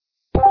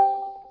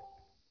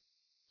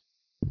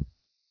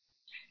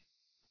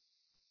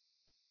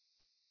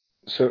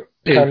So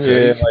can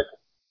you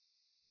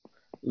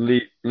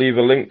leave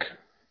a link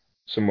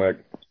somewhere,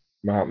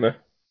 Mahatma?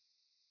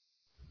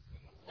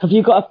 Have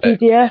you got a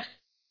PDF,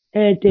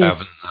 Dave? I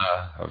haven't.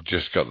 I've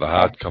just got the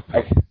hard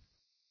copy.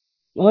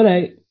 All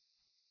right.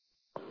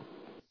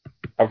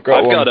 I've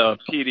got a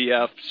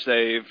PDF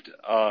saved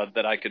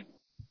that I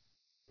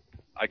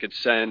could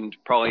send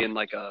probably in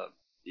like a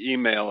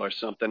email or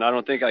something. I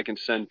don't think I can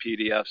send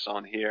PDFs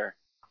on here.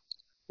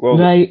 Well,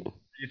 right.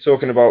 You're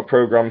talking about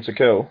Program to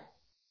Kill?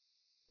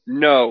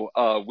 No,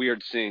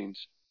 Weird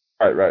Scenes.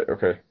 Right,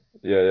 okay.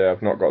 Yeah,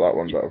 I've not got that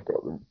one, but I've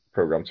got the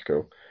Program to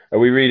Kill. Are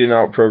we reading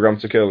out Program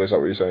to Kill, is that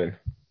what you're saying?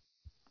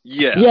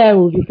 Yeah. Yeah,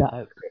 we'll read that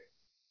out.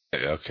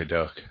 Okay,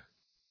 doc.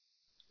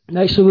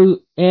 Right, so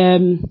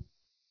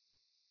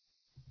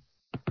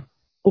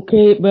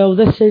okay, well,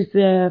 this is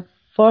the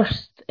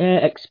first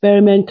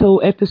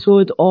experimental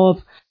episode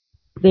of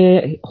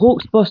the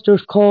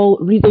Hoaxbusters Call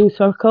Reading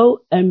Circle,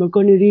 and we're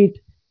going to read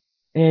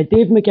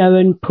Dave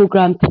McGowan,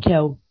 Program to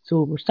Kill.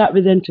 So we'll start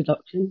with the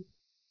introduction.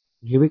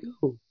 Here we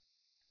go.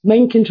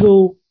 Mind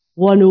Control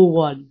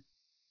 101.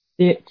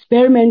 The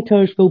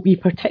experimenters will be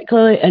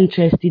particularly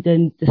interested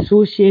in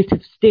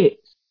dissociative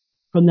states,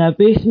 from the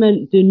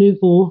abasement de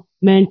nouveau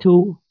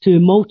mental to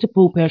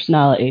multiple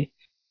personality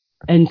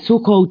in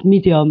so-called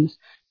mediums,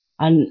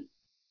 and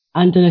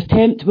an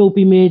attempt will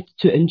be made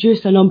to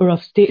induce a number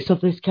of states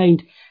of this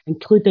kind,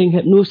 including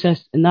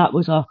hypnosis, and that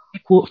was a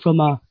quote from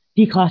a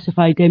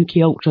declassified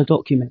MKUltra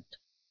document.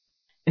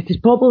 It is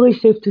probably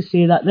safe to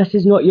say that this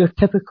is not your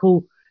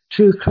typical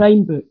true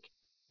crime book.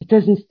 It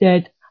is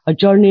instead a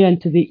journey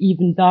into the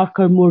even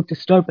darker, more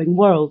disturbing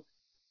world,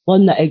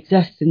 one that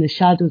exists in the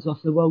shadows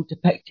of the world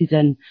depicted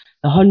in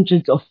the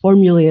hundreds of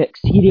formulaic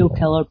serial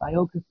killer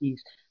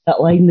biographies that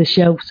line the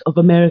shelves of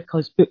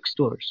America's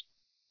bookstores.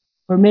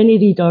 For many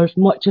readers,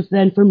 much of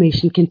the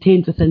information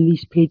contained within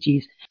these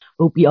pages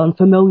will be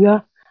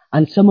unfamiliar,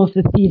 and some of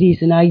the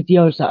theories and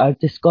ideas that are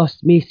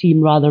discussed may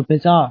seem rather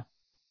bizarre.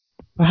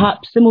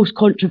 Perhaps the most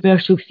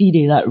controversial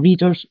theory that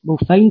readers will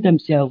find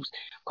themselves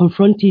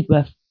confronted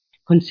with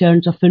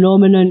concerns a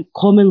phenomenon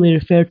commonly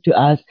referred to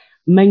as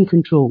mind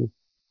control.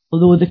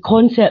 Although the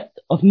concept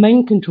of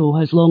mind control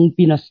has long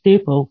been a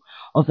staple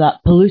of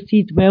that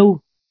polluted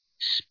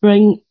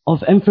wellspring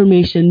of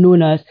information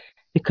known as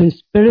the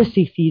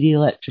conspiracy theory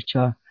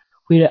literature,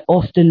 where it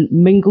often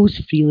mingles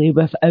freely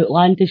with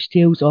outlandish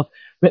tales of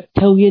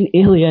reptilian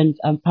aliens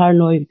and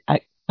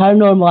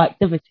paranormal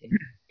activity,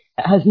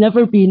 it has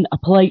never been a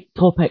polite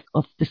topic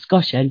of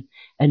discussion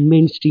in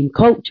mainstream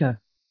culture.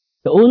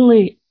 The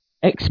only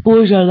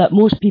exposure that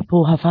most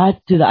people have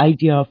had to the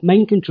idea of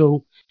mind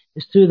control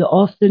is through the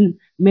often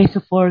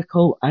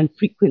metaphorical and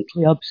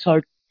frequently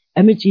absurd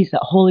images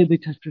that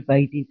Hollywood has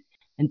provided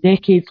in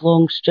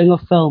decades-long string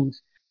of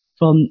films,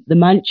 from The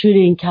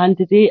Manchurian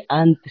Candidate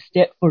and The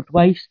Stepford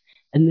Wives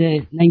in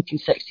the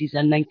 1960s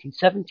and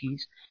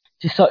 1970s,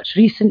 to such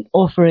recent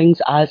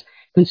offerings as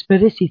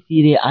Conspiracy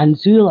Theory and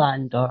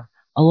Zoolander,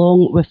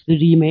 along with the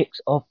remakes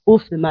of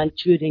both The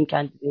Manchurian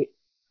Candidate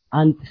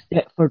and The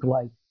Stepford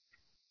Wives.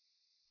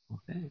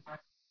 Okay.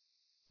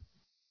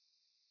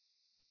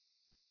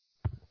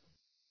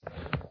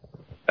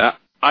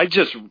 I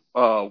just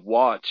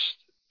watched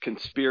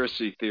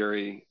Conspiracy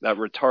Theory, that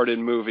retarded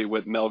movie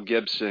with Mel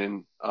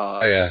Gibson,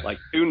 like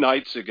 2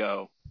 nights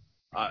ago.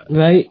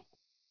 Right.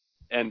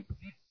 And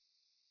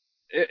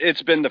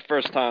it's been the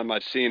first time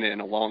I've seen it in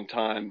a long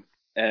time,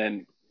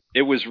 and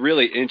it was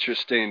really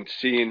interesting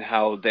seeing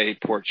how they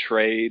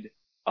portrayed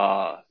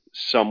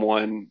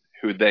someone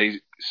who they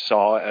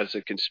saw as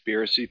a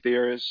conspiracy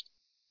theorist.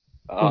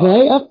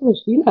 Right, I've never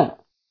seen that.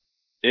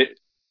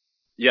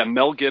 Yeah,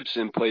 Mel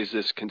Gibson plays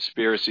this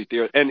conspiracy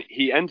theorist, and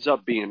he ends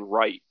up being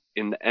right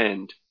in the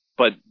end,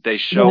 but they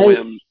show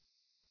him,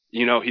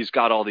 he's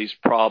got all these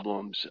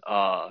problems.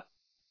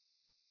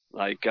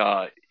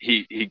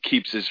 He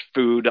keeps his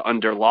food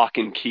under lock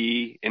and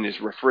key in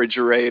his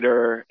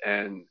refrigerator,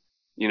 and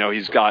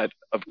he's got,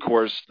 of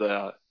course,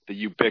 the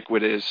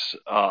ubiquitous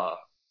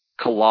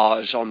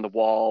collage on the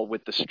wall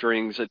with the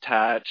strings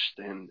attached,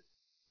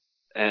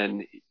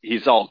 and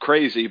he's all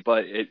crazy,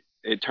 but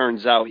it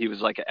turns out he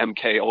was like an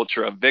MK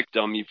Ultra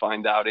victim, you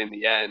find out in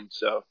the end,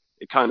 so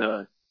it kind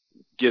of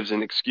gives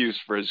an excuse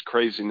for his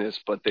craziness,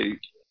 but they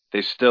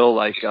still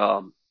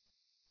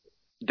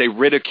they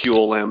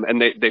ridicule him,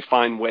 and they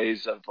find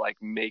ways of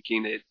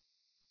making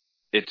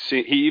it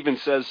seem, he even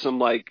says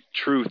some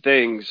true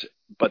things,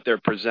 but they're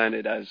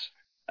presented as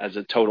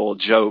a total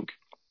joke.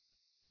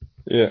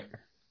 Yeah.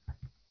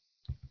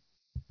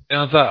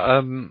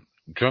 That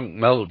drunk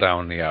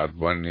meltdown he had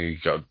when he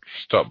got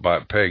stopped by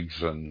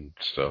pigs and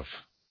stuff.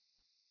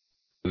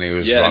 And he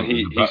was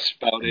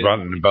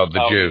ranting about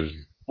the Jews.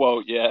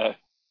 Well, yeah.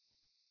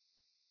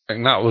 I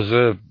think that was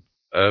a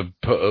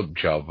put-up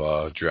job,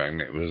 or do you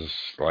reckon it was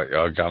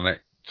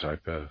organic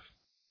type of...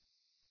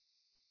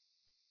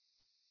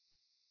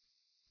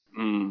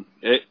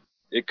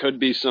 It could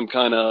be some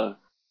kind of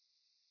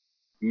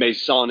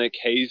Masonic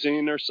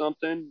hazing or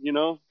something,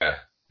 Yeah.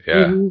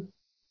 Mm-hmm.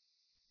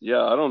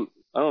 Yeah, I don't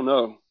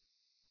know.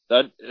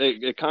 That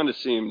it kind of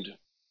seemed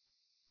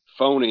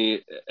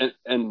phony,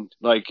 and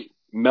like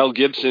Mel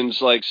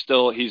Gibson's like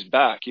still he's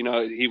back. You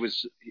know,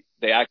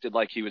 they acted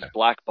like he was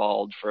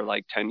blackballed for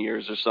like 10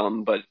 years or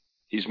something, but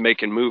he's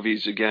making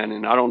movies again,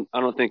 and I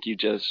don't think you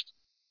just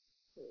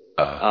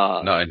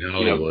not in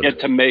Hollywood. get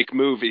to make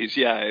movies.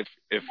 Yeah,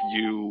 if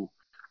you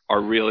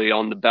are really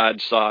on the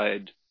bad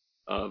side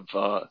of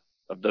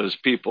those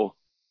people.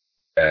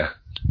 Yeah.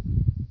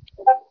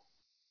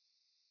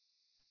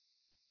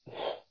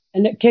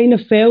 And it kind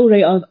of fell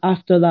right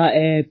after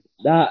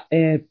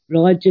that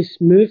religious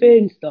movie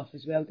and stuff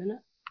as well, didn't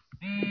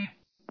it?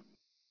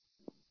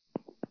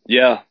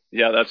 Yeah,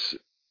 that's.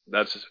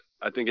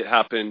 I think it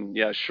happened.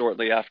 Yeah,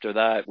 shortly after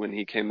that when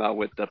he came out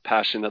with the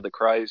Passion of the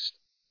Christ.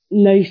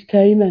 Nice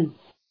timing.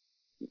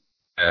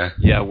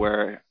 Yeah,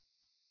 where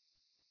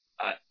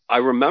I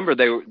remember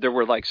there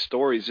were like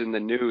stories in the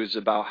news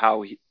about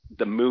how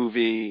the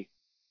movie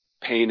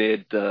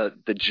painted the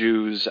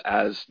Jews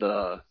as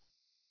the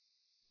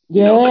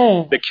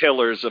the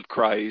killers of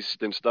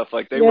Christ and stuff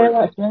like they were.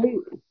 That's right.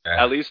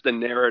 At least the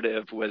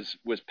narrative was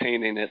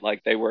painting it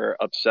like they were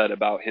upset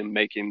about him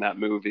making that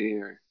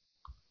movie.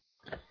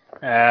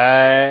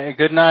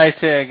 Good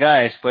night,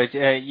 guys. But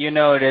you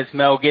know that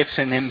Mel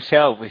Gibson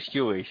himself is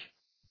Jewish.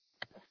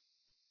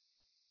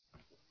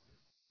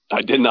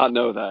 I did not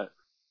know that.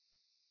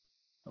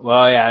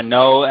 Well, yeah,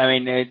 no. I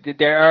mean,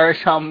 there are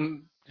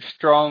some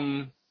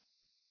strong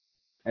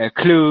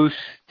clues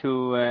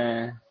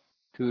to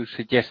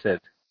suggest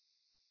that.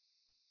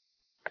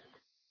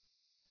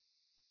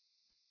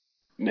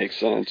 Makes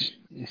sense.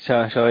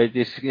 So it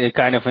is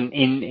kind of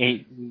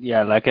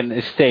like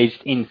a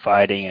staged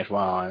infighting as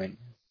well. I mean,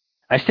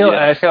 I still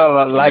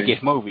like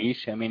his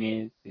movies. I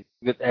mean, he's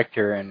a good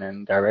actor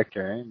and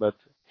director, but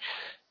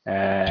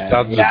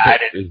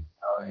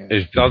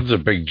his dad's a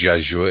big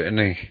Jesuit,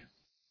 isn't he?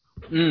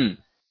 Mm.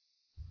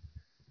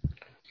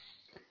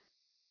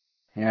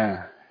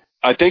 Yeah.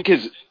 I think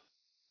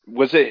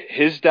was it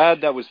his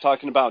dad that was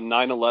talking about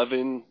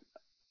 9/11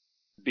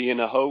 being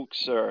a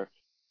hoax, or?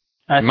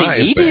 I think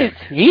he did.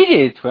 He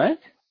did, right?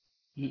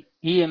 He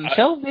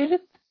himself did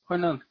it, or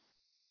not?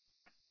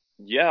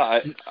 Yeah,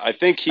 I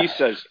think he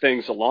says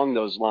things along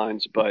those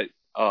lines, but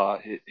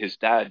his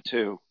dad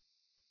too.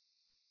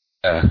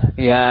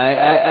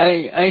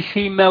 Yeah, I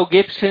see Mel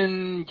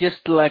Gibson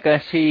just like I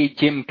see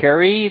Jim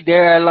Carrey.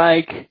 They're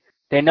like,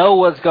 they know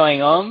what's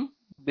going on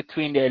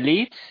between the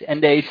elites,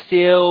 and they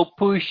still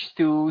push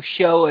to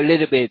show a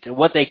little bit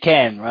what they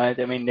can, right?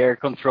 I mean, they're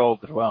controlled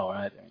as well,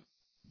 right?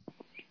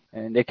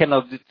 And they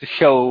cannot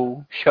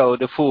show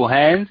the full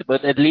hand,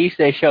 but at least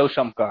they show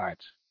some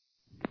cards.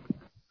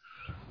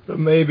 But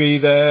maybe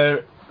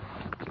their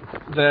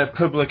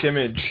public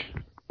image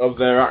of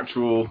their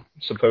actual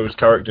supposed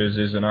characters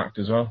is an act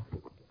as well.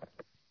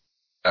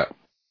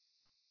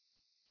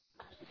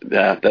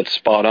 Yeah, that's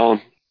spot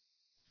on.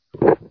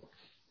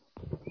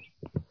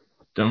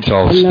 Don't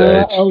all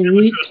stage.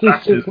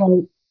 Just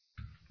like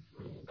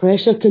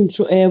pressure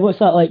control. What's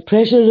that, like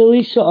pressure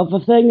release sort of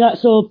a thing?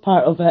 That's all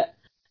part of it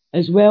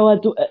as well. I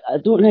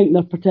don't think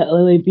they're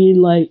particularly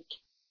being like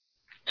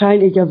trying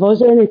to give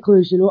us any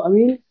clues. You know what I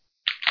mean?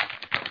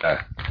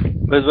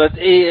 But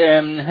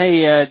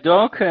hey,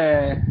 Doc,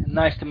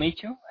 nice to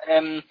meet you.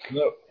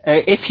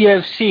 If you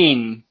have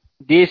seen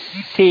this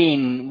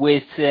scene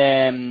with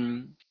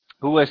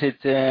who was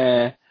it?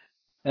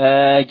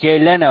 Jay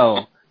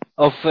Leno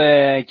of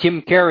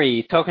Jim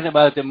Carrey talking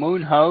about the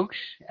moon hoax.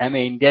 I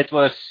mean, that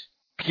was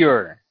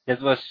pure.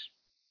 That was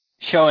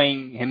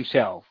showing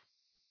himself.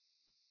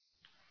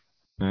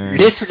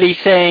 Literally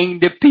saying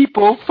the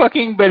people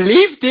fucking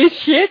believe this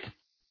shit.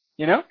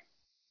 You know?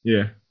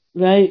 Yeah.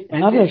 Right.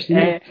 And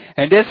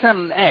that's not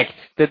an act.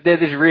 That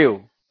is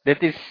real.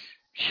 That is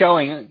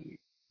showing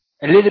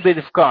a little bit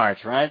of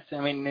cards, right? I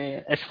mean,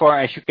 as far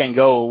as you can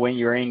go when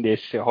you're in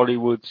this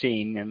Hollywood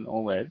scene and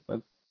all that.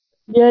 But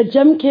yeah,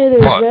 Jim Carrey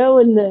as well,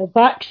 and the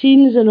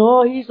vaccines and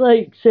all. He's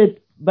like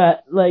said,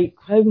 but like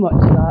how much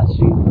that's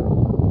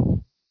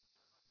real?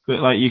 But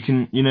like you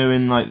can,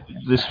 in like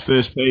this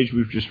first page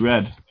we've just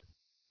read.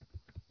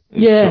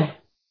 Yeah.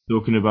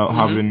 Talking about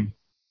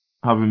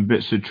having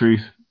bits of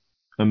truth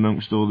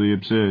amongst all the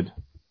absurd.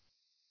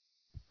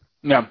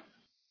 Yeah.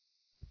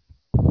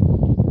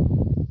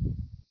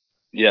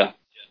 Yeah.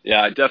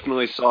 Yeah, I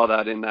definitely saw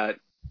that in that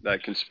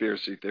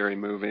conspiracy theory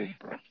movie.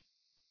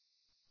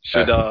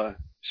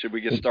 Should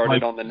we get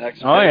started on the next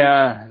page? Oh,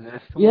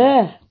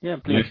 yeah. Yeah,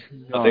 please.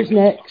 Who's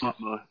next?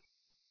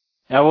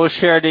 I will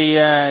share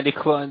the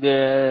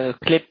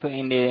clip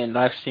in the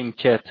live stream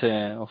chat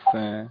of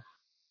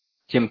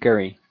Jim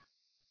Carrey.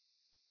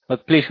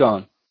 But please go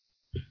on.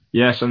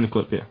 Yeah, send the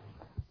clip here.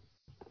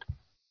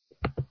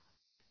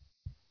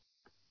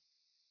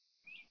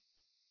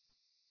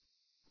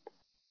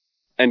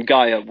 And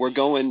Gaia, we're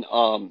going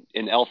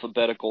in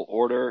alphabetical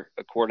order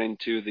according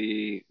to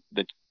the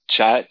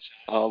chat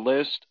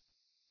list.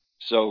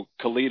 So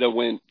Khalida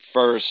went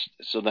first,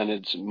 so then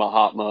it's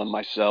Mahatma,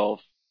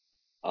 myself,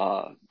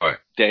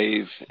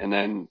 Dave, and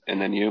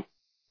then you.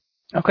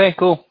 Okay,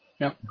 cool.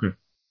 Yeah. Okay.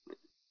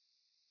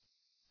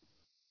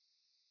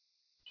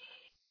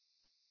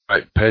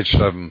 Right, page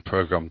 7,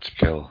 Program to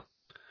Kill.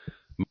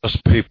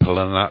 Most people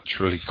are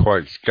naturally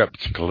quite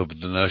skeptical of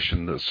the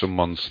notion that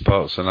someone's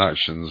thoughts and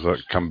actions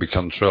can be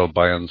controlled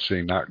by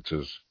unseen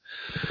actors.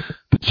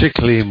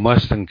 Particularly in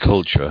Western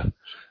culture,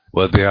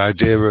 where the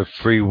idea of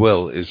free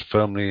will is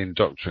firmly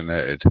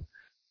indoctrinated,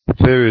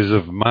 theories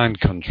of mind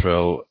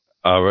control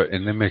are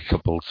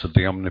inimical to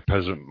the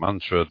omnipresent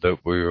mantra that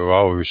we are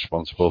all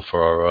responsible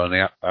for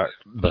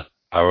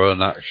our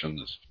own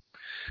actions.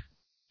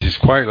 It is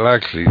quite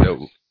likely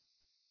that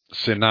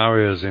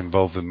scenarios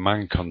involving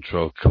mind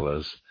control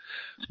killers,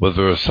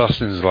 whether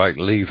assassins like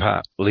Lee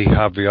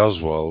Harvey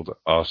Oswald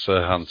or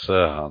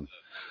Sirhan,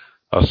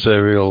 or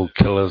serial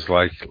killers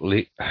like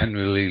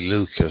Henry Lee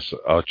Lucas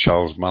or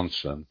Charles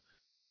Manson,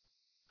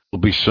 will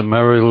be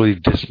summarily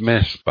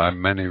dismissed by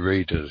many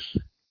readers.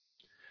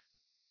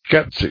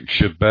 Skeptics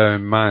should bear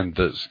in mind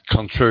that,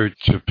 contrary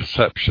to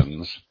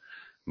perceptions,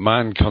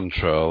 mind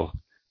control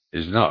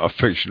is not a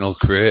fictional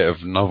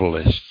creative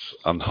novelists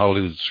and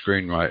Hollywood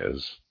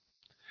screenwriters.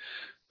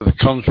 To the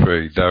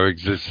contrary, there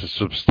exists a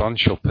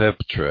substantial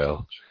paper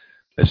trail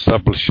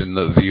establishing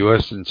that the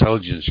US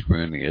intelligence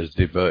community has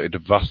devoted a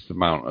vast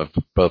amount of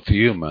both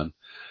human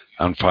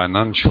and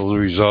financial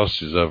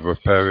resources over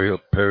a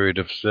period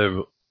of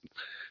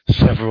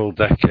several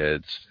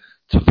decades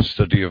to the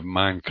study of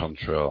mind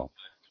control.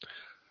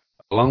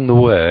 Along the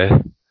way,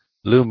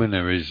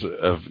 luminaries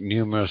of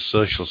numerous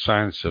social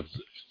sciences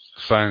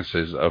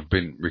have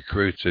been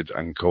recruited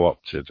and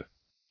co-opted.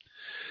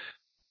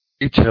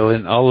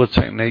 Detailing all the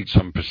techniques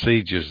and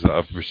procedures that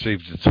have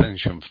received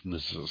attention from the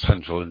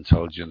Central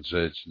Intelligence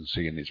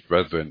Agency and its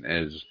brethren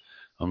is,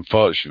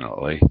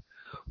 unfortunately,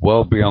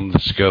 well beyond the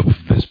scope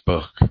of this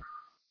book.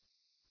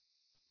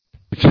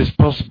 It is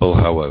possible,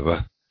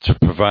 however, to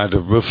provide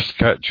a rough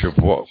sketch of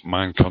what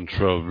mind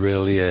control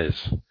really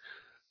is,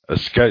 a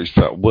sketch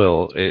that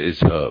will, it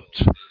is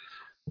hoped,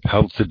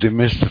 help to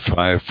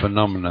demystify a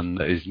phenomenon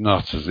that is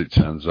not, as it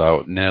turns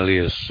out, nearly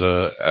as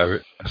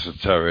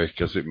esoteric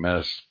as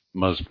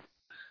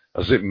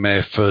it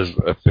may first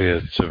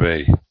appear to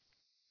be.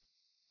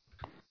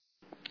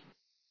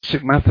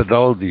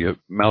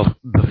 The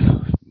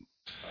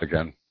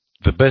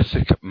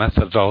basic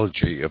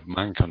methodology of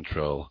mind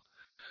control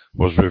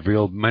was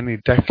revealed many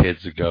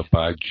decades ago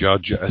by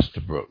George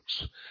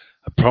Estabrooks,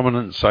 a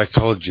prominent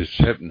psychologist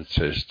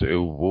hypnotist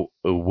who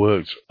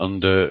worked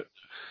under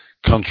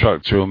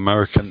contract to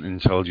American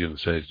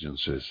intelligence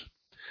agencies.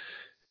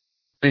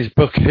 In his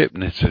book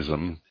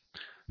Hypnotism,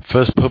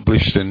 first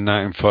published in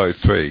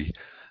 1943,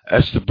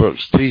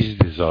 Estabrooks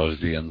teased his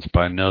audience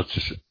by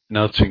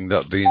noting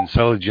that the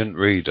intelligent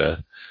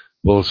reader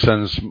will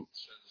sense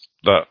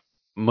that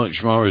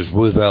much more is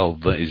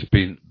withheld than is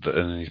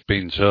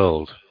being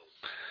told.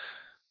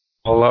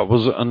 While that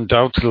was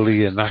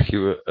undoubtedly an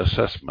accurate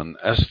assessment,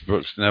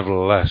 Estabrooks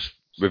nevertheless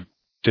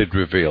did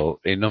reveal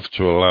enough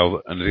to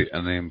allow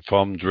an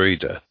informed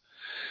reader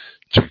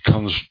to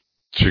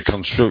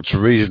construct a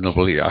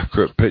reasonably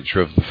accurate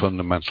picture of the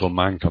fundamental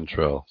mind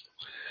control.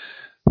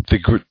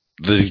 The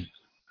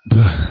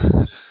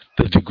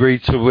degree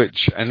to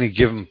which any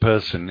given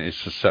person is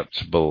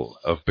susceptible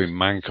of being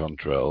mind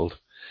controlled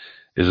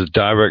is a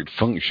direct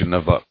function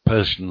of that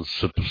person's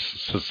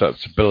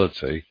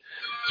susceptibility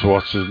to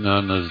what is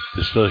known as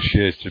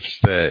dissociative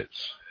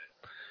states.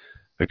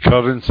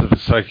 According to the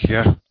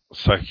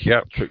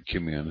psychiatric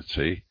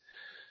community,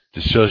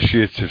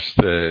 dissociative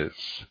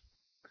states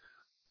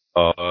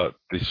or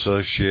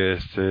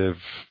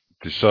dissociative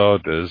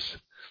disorders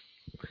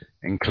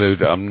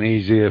include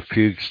amnesia,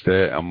 fugue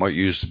state, and what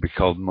used to be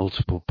called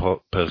multiple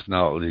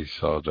personality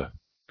disorder,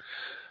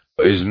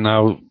 but is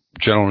now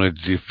generally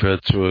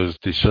referred to as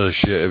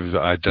dissociative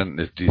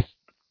identity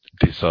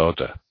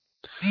disorder.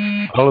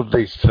 All of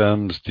these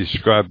terms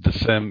describe the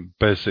same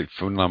basic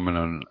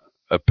phenomenon: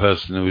 a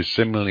person who is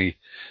similarly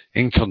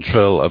in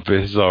control of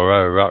his or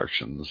her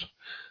actions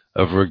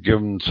over a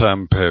given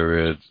time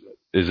period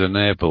is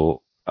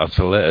unable at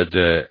a later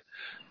date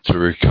to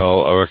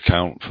recall or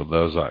account for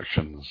those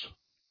actions.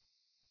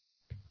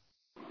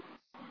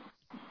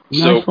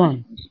 Nice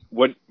one.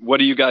 What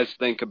do you guys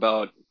think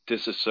about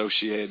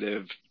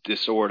dissociative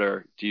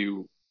disorder? Do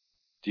you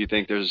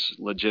think there's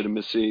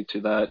legitimacy to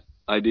that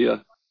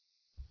idea?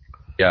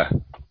 Yeah.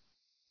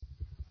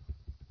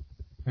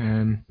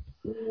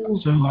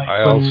 So like,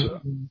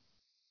 are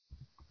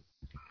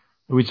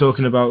we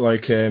talking about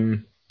like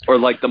or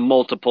like the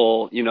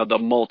multiple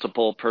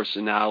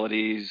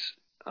personalities,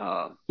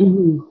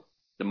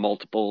 the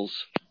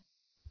multiples?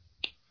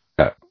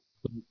 Yeah.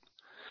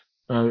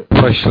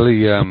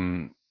 Especially,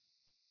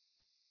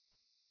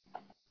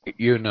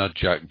 you know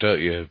Jack,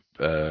 don't you,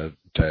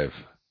 Dave?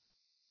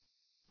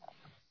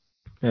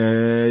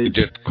 You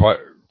did quite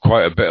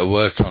a bit of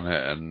work on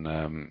it,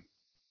 and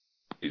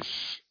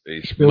it's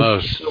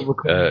most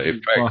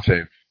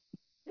effective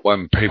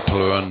when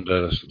people are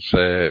under,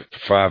 say,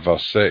 5 or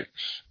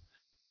 6,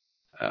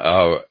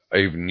 or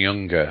even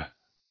younger,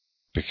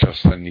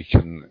 because then you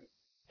can,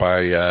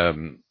 by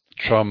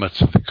trauma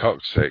to the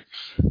coccyx,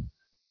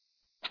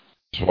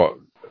 it's what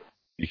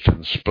you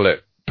can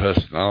split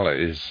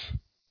personalities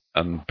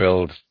and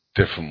build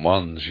different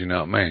ones. You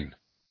know what I mean?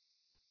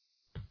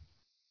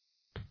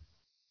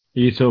 Are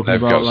you talking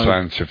They've about got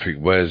scientific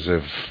ways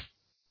of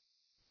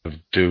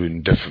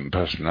doing different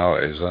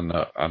personalities.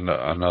 I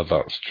know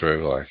that's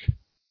true. Like,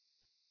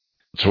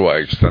 to what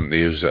extent they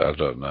use it, I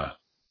don't know.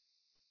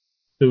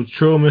 So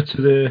trauma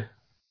to the...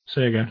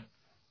 Say again.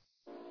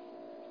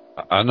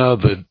 I know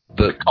that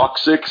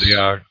Coccyx. they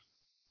are.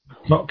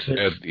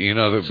 Toxic. You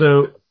know,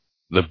 So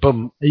the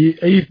bum are you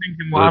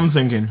thinking what I'm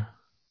thinking?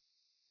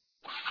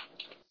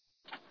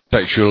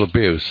 sexual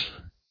abuse.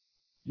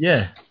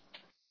 Yeah.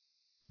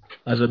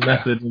 As a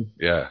method of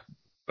Yeah,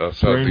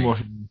 that's how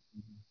brainwashing.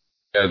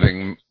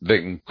 they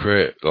can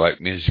create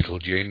like musical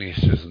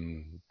geniuses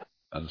and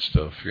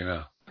stuff. You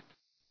know.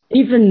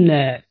 Even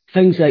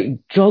things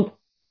like drug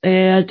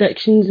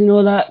addictions and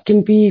all that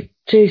can be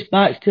traced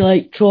back to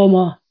like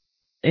trauma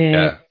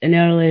in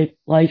early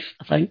life,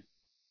 I think.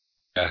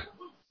 Yeah.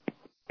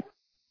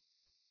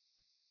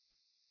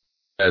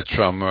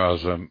 Trauma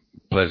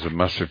plays a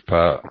massive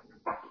part.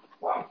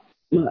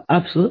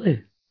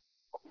 Absolutely.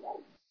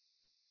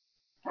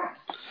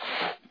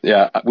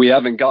 Yeah, we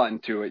haven't gotten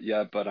to it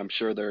yet, but I'm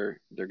sure they're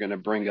going to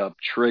bring up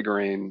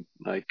triggering,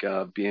 like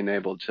being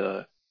able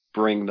to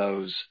bring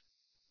those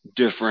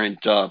different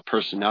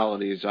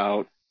personalities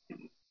out.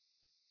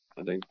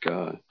 I think,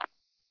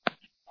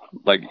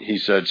 like he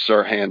said,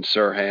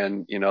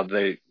 Sirhan. You know,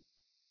 the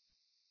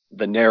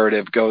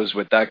narrative goes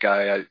with that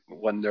guy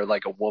when they're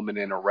like a woman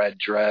in a red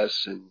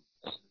dress, and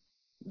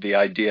the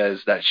idea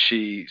is that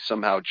she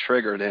somehow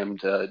triggered him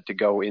to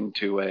go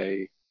into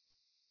a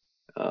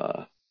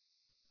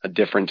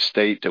different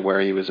state to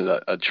where he was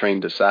a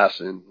trained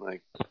assassin.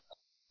 Like,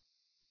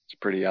 it's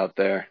pretty out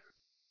there.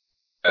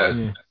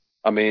 But,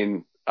 I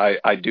mean,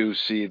 I do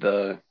see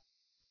there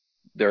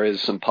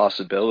is some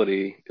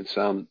possibility.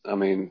 I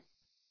mean,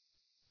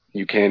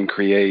 you can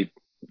create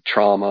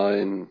trauma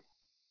and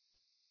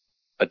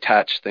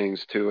attach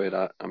things to it.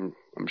 I'm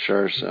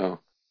sure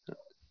so.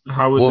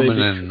 How would Woman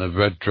they in the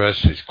red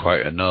dress is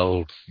quite an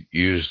old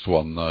used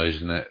one though,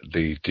 isn't it?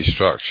 The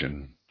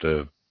distraction,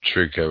 the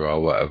trigger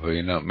or whatever,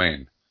 you know what I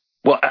mean?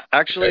 Well,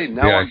 actually,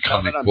 now the I'm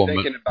iconic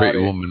thinking about pretty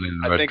it. woman in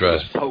the red I think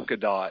dress. it was polka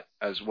dot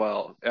as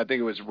well. I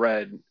think it was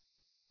red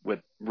with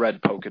red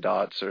polka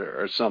dots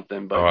or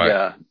something. But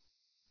right.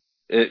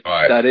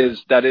 yeah,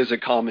 that is a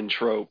common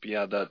trope.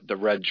 Yeah, the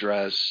red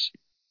dress.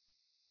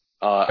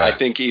 I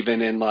think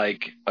even in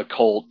like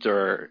occult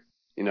or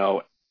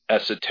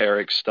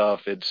esoteric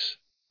stuff,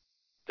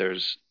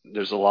 there's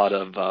a lot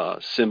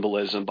of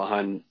symbolism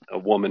behind a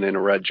woman in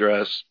a red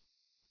dress.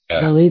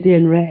 Yeah. The lady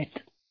in red.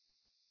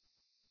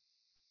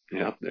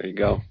 Yeah, there you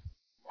go.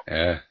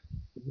 Yeah.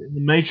 The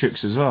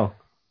Matrix as well.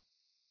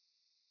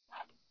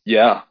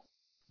 Yeah.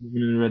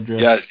 In red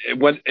dress.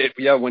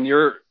 Yeah. When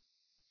you're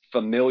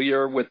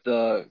familiar with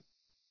that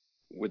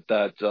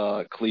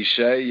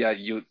cliche, yeah,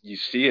 you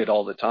see it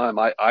all the time.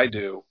 I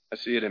do. I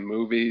see it in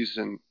movies,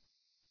 and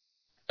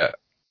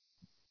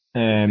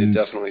it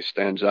definitely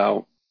stands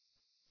out.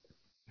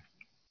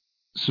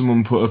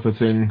 Someone put up a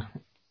thing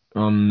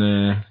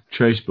on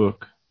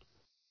Facebook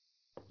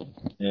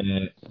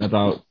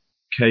about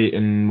Kate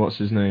and what's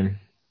his name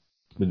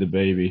with the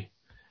baby.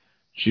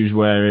 She was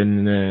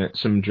wearing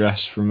some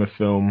dress from a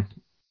film.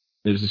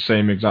 It's the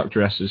same exact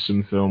dress as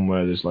some film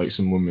where there's like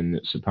some woman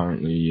that's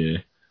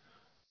apparently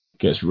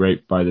gets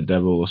raped by the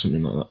devil or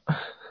something like that.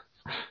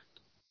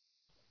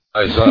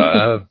 Is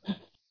that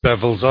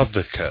Devil's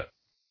Advocate?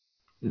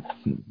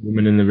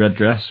 Woman in the red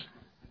dress.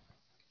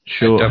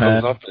 Short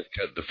Devil's hair.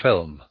 Advocate, the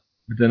film.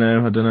 I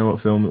don't know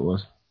what film it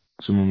was.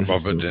 Someone was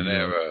Robert De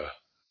Niro.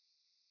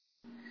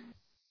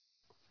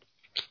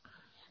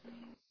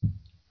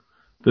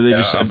 But they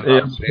just said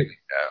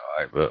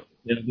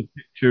the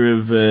picture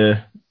of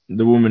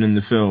the woman in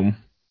the film,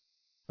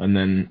 and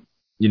then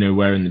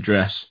wearing the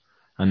dress,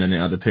 and then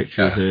it had a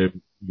picture of her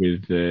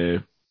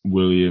with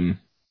William,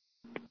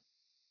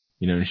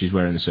 and she's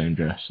wearing the same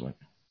dress. Like,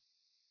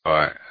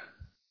 right.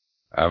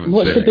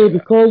 What's the baby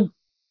called?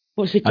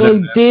 What's he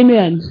called?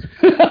 Damien.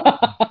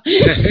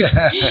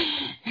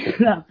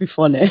 That'd be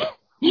funny.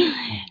 The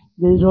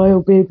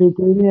royal baby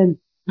Damien.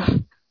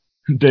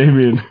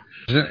 Damien.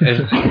 Isn't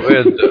it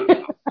weird that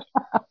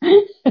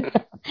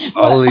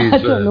all these, I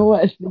don't know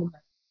what his name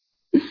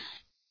is.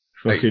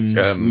 Fucking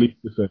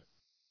Lucifer.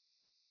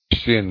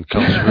 Seeing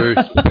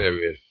conspiracy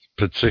theories,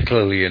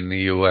 particularly in the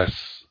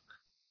US,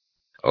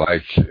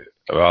 like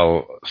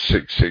about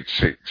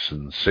 666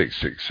 and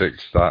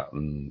 666 that,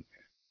 and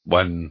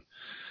when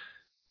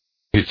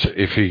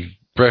if you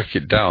break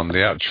it down,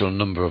 the actual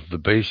number of the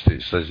beast,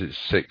 it says it's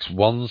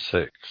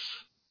 616.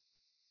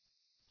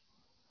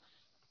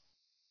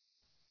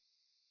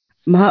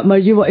 Mahatma,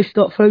 you want to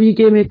stop for a wee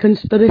game of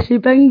conspiracy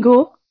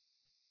bingo?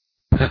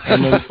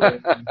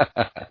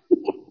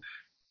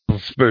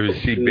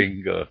 Conspiracy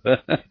bingo.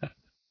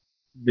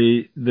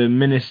 The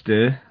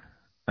minister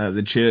at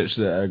the church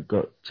that I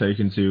got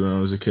taken to when I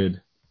was a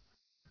kid,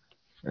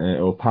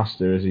 or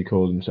pastor as he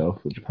called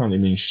himself, which apparently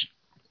means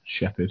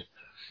shepherd.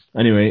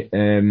 Anyway,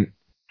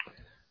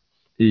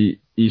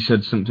 he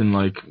said something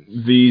like,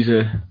 these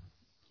are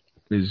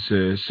is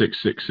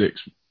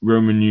 666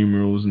 Roman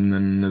numerals, and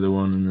then another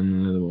one, and then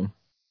another one.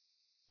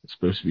 It's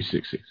supposed to be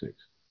 666.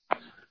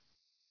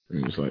 And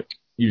it was like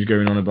he was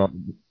going on about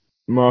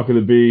Mark of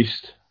the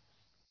Beast.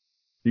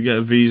 You get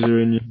a visa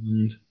in your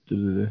hand.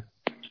 Da-da-da.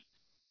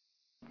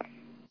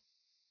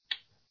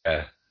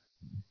 Yeah.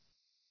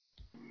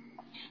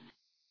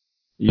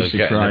 You So used to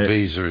getting cry. a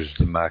visa is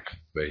the mark of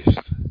the beast.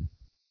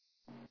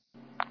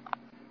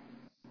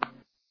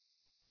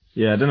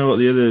 Yeah, I don't know what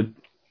the other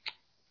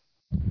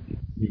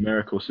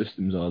numerical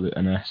systems are. That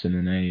an S and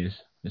an A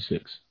is a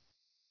 6.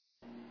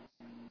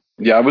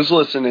 Yeah, I was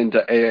listening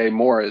to A.A.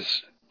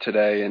 Morris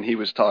today, and he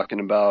was talking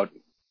about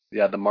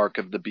the mark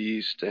of the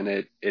beast, and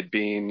it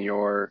being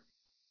your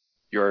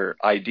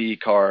ID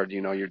card,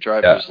 your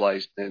driver's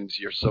license,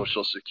 your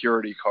social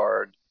security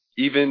card.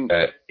 Even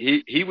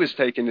he was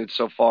taking it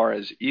so far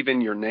as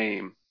even your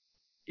name,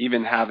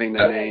 even having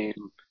a name,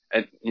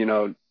 and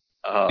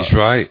He's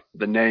right.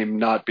 the name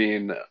not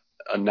being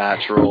a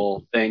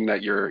natural thing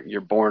that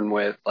you're born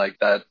with, like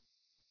that,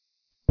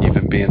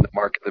 even being the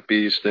mark of the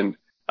beast. And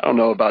I don't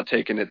know about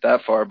taking it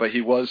that far, but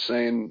he was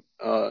saying,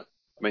 the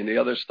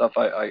other stuff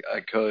I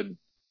could,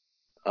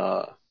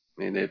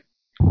 it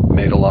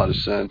made a lot of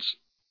sense.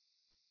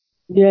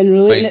 Yeah, and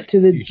relating it to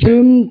the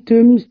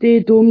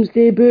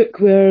Doomsday book,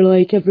 where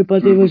like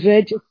everybody was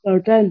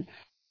registered in,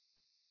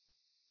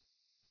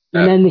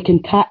 and then they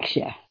can tax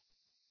you.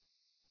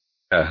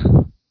 Yeah.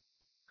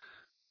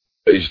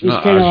 But it's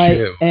not kind of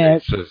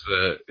as like,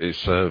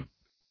 you.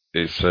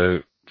 It's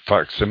a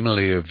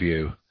facsimile of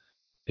you.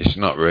 It's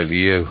not really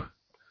you.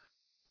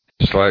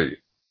 It's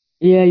like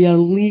yeah, your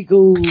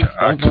legal.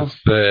 I could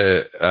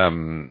say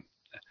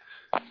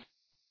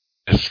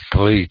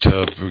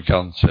Escalito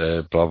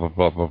Brigante, blah blah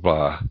blah blah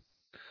blah,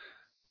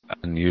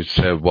 and you'd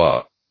say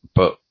what?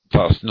 But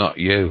that's not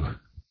you.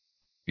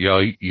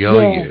 You're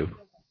you.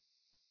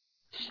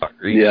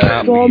 It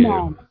can't be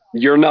you.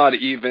 You're not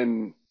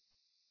even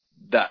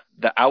the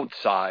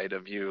outside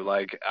of you.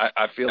 Like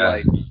I feel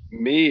like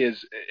me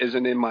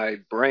isn't in my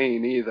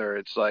brain either.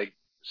 It's like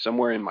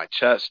somewhere in my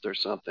chest or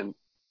something.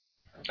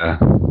 Yeah.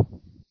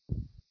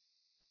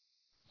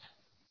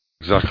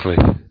 Exactly.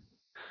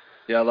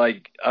 Yeah,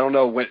 like I don't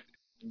know when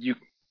you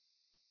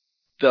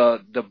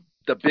the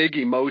big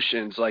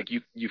emotions, like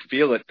you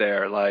feel it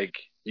there, like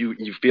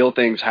you feel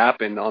things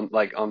happen on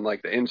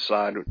the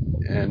inside,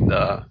 and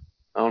I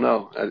don't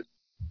know.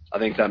 I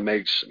think that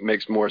makes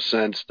more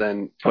sense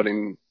than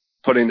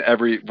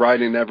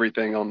writing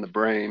everything on the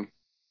brain,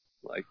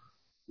 like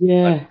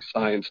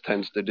science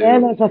tends to do. Yeah,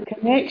 there's a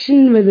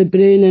connection with the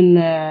brain and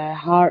the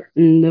heart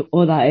and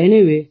all that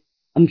anyway.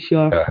 I'm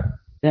sure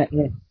that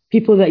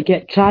people that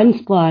get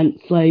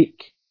transplants,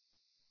 like,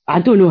 I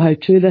don't know how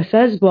true this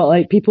is, but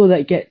like people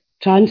that get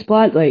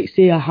transplant, like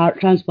say a heart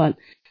transplant,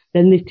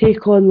 then they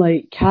take on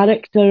like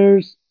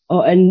characters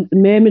and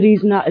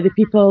memories and that of the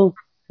people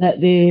that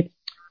they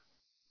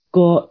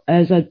got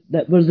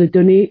that were the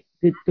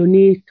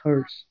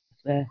donators.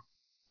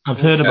 I've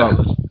heard about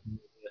this.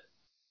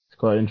 It's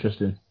quite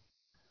interesting.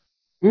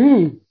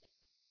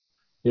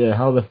 Yeah,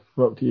 how the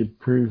fuck do you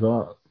prove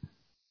that?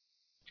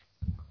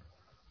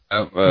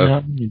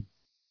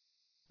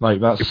 Like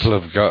that's people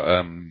have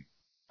got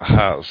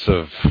hearts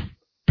of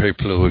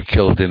people who were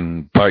killed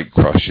in bike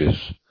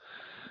crashes.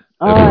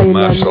 They were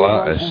martial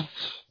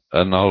artists,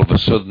 and all of a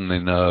sudden they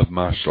know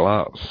martial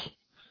arts.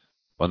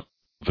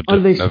 Or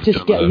they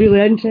just get really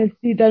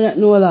interested in it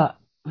and all that.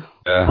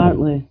 Yeah.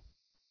 Apparently.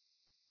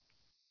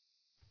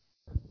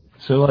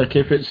 So, like,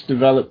 if it's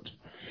developed,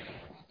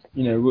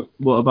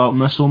 what about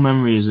muscle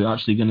memory? Is it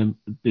actually going to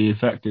be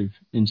effective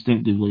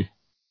instinctively?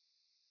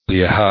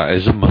 Your heart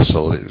is a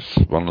muscle. It's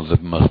one of the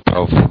most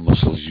powerful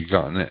muscles you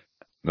got in it.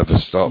 Never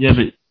stops. Yeah,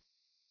 but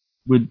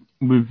with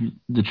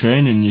the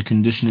training, you're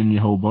conditioning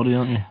your whole body,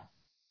 aren't you?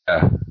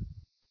 Yeah.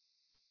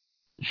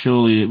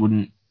 Surely it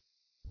wouldn't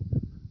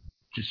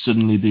just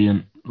suddenly be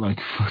like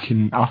a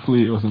fucking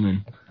athlete or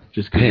something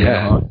just because of the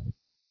heart.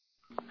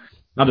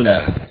 I don't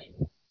know.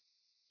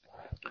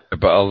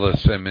 But all the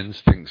same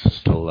instincts are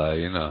still there,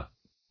 you know.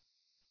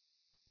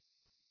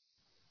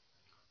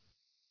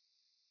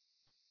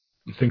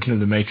 I'm thinking of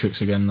the Matrix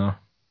again now.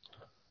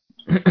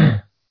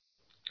 That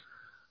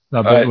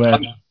bit where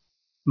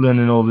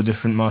learning all the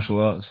different martial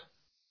arts.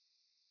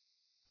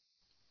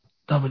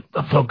 That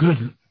felt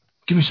good.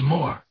 Give me some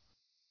more.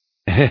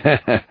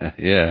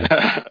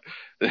 Yeah.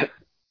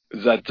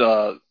 Is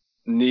that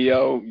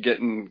Neo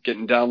getting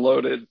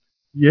downloaded?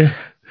 Yeah.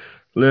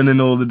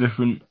 Learning all the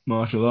different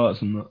martial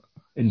arts and that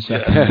in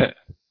seconds. Yeah.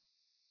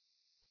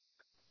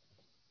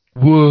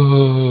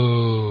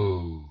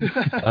 Whoa!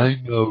 I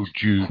know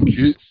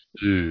jujitsu.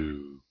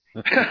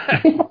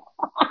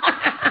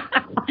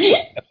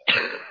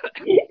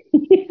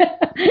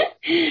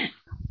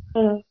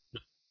 All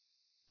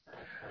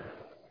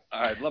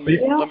right, let me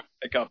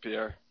pick up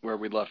here where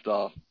we left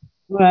off.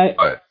 Right.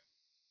 All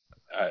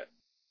right.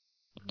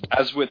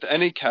 As with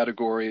any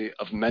category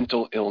of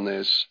mental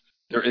illness,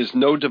 there is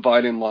no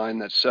dividing line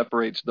that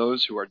separates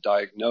those who are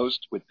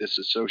diagnosed with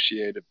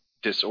dissociative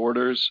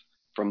disorders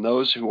from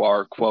those who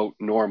are, quote,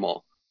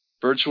 normal.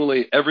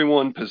 Virtually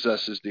everyone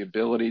possesses the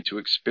ability to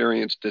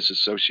experience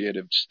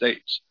dissociative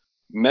states.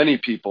 Many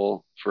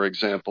people, for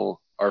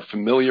example, are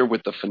familiar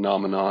with the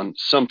phenomenon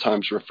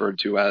sometimes referred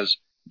to as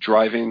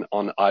driving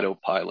on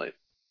autopilot.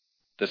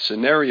 The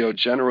scenario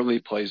generally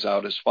plays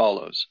out as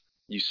follows.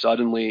 You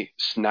suddenly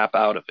snap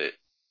out of it,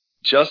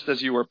 just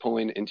as you are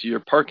pulling into your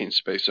parking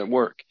space at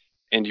work,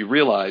 and you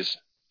realize,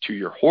 to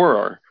your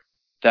horror,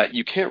 that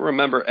you can't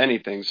remember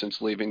anything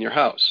since leaving your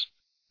house.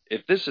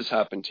 If this has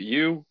happened to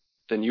you,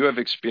 then you have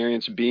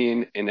experienced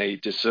being in a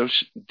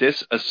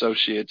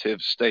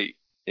dissociative state.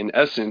 In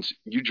essence,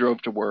 you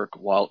drove to work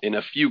while in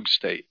a fugue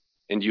state,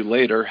 and you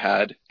later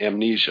had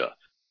amnesia.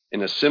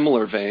 In a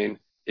similar vein,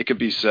 it could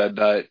be said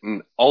that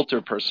an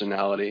alter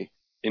personality,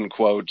 in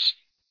quotes,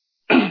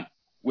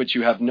 which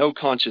you have no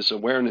conscious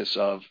awareness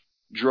of,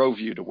 drove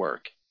you to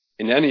work.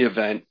 In any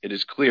event, it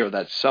is clear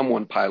that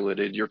someone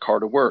piloted your car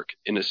to work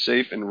in a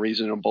safe and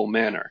reasonable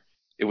manner.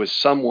 It was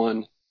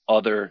someone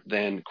other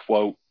than,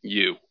 quote,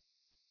 you.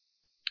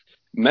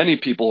 Many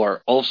people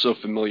are also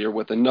familiar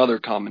with another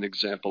common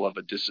example of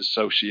a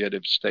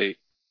dissociative state.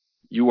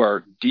 You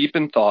are deep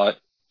in thought,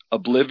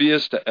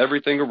 oblivious to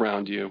everything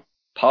around you,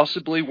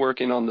 possibly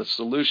working on the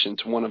solution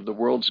to one of the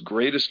world's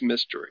greatest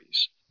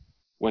mysteries,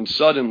 when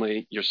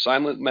suddenly your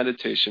silent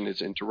meditation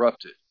is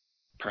interrupted,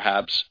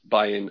 perhaps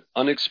by an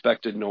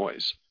unexpected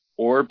noise,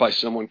 or by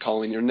someone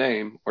calling your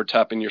name or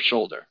tapping your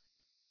shoulder.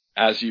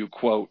 As you,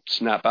 quote,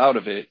 snap out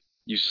of it,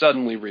 you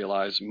suddenly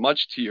realize,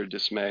 much to your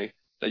dismay,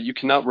 that you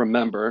cannot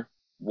remember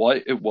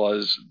what it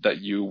was that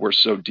you were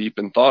so deep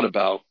in thought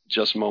about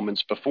just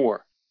moments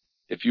before.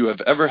 If you have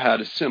ever had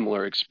a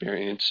similar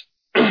experience,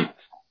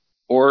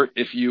 or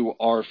if you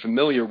are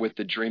familiar with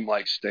the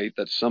dreamlike state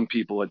that some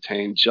people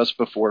attain just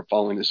before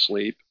falling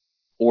asleep,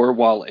 or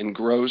while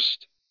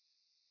engrossed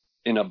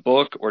in a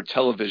book or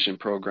television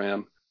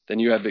program, then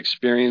you have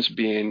experienced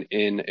being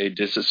in a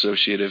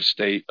dissociative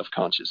state of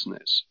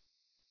consciousness.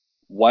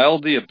 While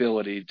the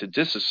ability to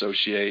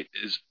disassociate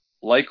is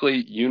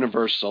likely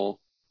universal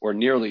or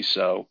nearly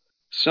so,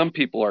 some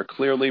people are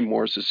clearly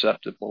more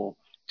susceptible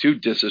to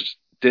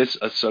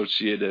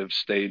dissociative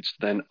states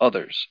than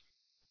others.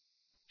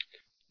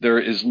 There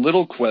is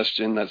little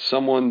question that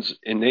someone's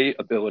innate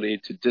ability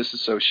to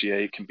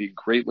disassociate can be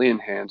greatly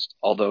enhanced,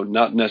 although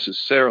not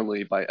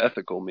necessarily by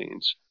ethical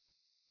means.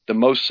 The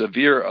most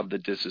severe of the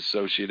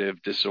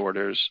dissociative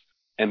disorders,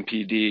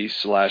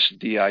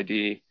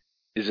 MPD/DID,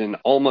 is in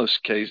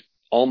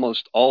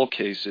almost all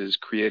cases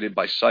created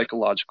by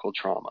psychological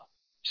trauma,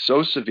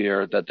 so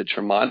severe that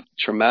the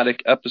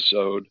traumatic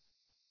episode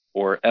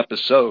or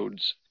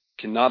episodes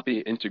cannot be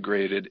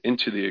integrated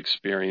into the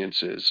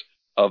experiences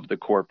of the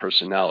core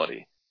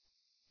personality.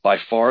 By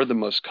far, the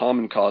most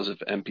common cause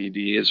of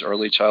MPD is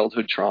early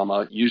childhood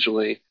trauma,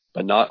 usually,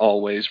 but not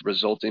always,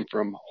 resulting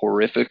from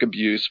horrific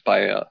abuse by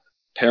a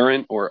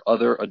parent or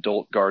other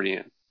adult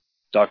guardian.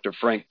 Dr.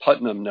 Frank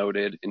Putnam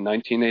noted in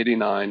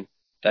 1989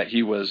 that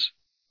he was,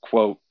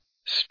 quote,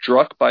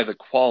 struck by the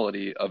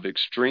quality of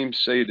extreme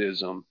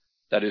sadism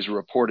that is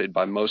reported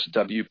by most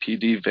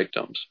WPD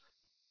victims.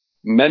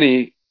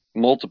 Many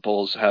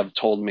multiples have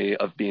told me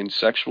of being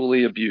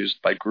sexually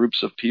abused by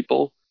groups of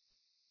people,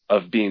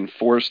 of being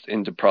forced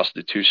into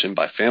prostitution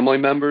by family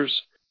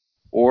members,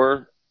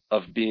 or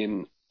of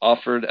being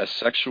offered a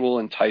sexual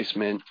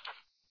enticement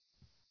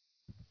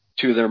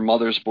to their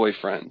mother's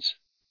boyfriends.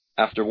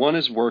 After one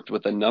has worked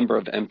with a number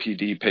of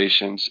MPD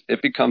patients,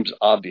 it becomes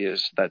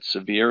obvious that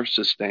severe,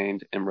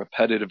 sustained, and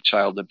repetitive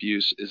child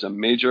abuse is a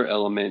major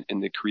element in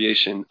the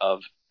creation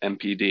of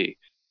MPD.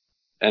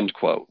 End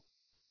quote.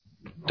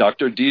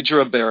 Dr.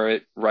 Deidre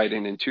Barrett,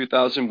 writing in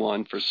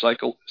 2001 for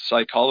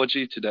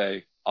Psychology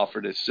Today,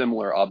 offered a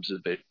similar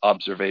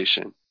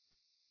observation.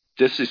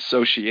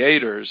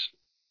 Dissociators,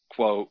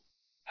 quote,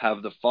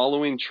 have the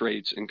following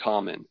traits in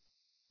common.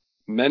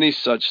 Many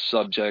such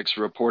subjects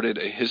reported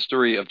a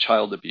history of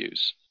child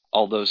abuse,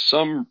 although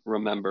some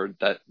remembered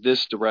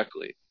this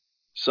directly.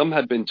 Some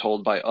had been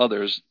told by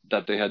others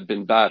that they had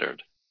been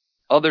battered.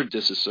 Other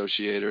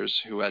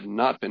dissociators who had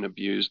not been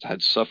abused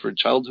had suffered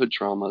childhood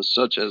traumas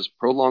such as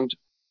prolonged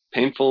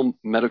painful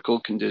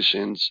medical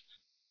conditions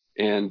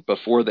and,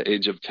 before the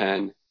age of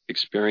 10,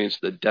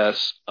 experienced the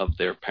deaths of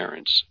their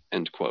parents,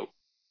 end quote.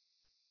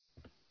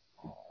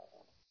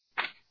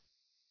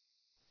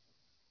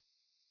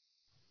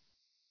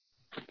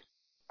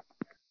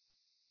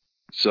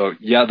 So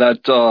yeah,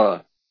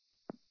 that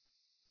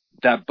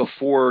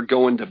before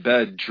going to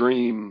bed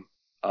dream,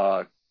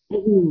 quote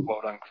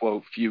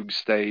unquote fugue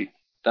state,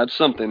 that's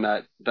something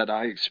that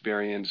I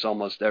experience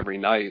almost every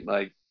night.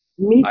 Like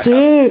me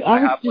too.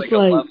 I have like a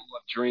level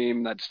of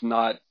dream that's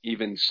not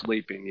even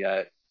sleeping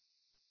yet.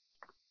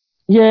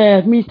 Yeah,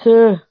 me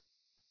too.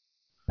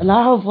 And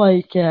I have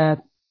like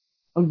a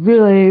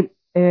really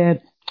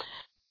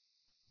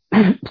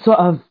sort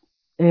of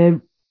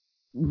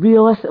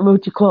realistic,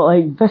 what do you call it,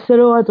 like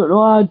visceral, I don't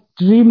know, I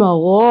dream a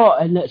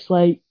lot and it's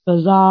like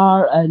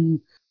bizarre,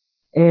 and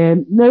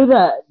now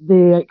that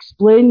they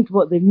explained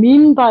what they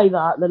mean by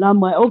that, then I'm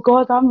like, oh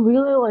God, I'm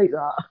really like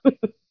that.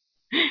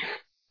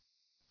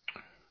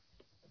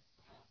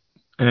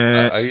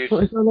 I used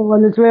What's the other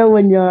one as well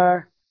when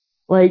you're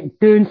like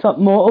doing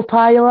something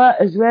autopilot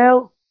as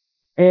well?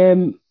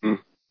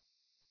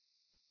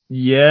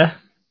 Yeah.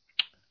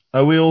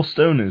 Are we all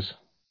stoners?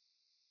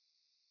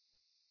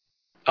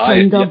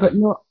 Kinda, but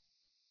not.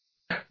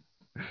 I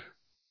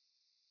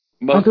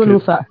don't know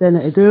if that's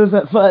anything to do with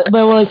it, but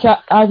well, like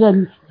as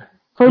in,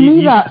 for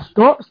me that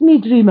stops me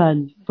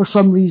dreaming for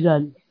some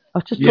reason. I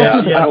was just talking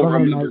about I that don't with my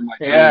remember mate. my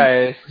dream. Yeah,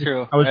 it's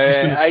true. I was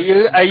just gonna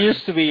I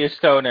used to be a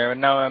stoner,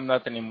 and now I'm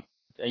not anymore.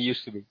 I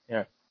used to be.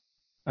 Yeah.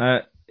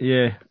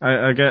 Yeah,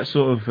 I get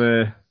sort of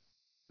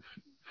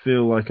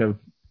feel like I've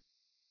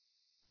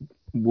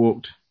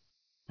walked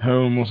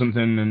home or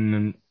something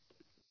and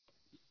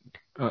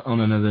on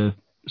another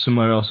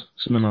somewhere else,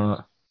 something like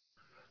that.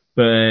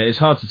 But it's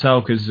hard to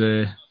tell because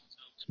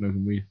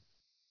smoking weed.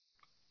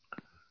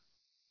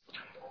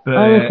 But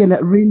I reckon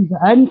it reins it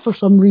in for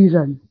some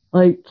reason.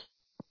 Like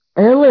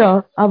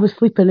earlier, I was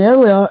sleeping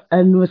earlier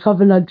and was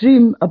having a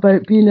dream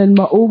about being in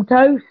my old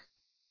house.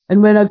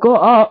 And when I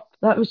got up,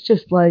 that was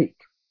just like,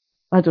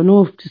 I don't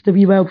know, just a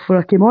wee while before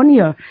I came on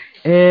here.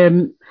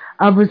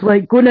 I was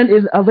like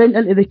I went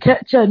into the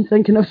kitchen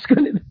thinking I was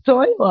going to the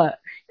toilet.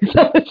 Because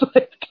I was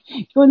like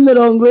going the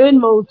wrong way in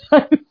my old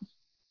house.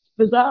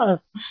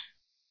 Bizarre.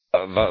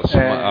 That's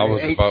what I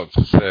was about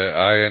to say.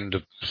 I end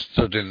up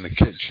stood in the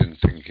kitchen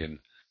thinking,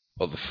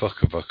 what the fuck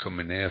have I come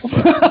in here for?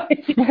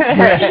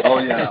 Oh,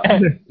 yeah.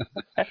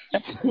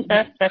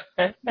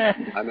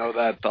 I know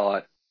that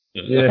thought.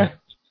 yeah.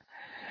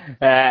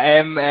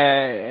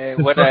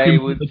 What I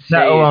would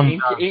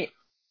say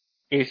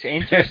is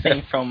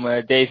interesting from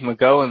Dave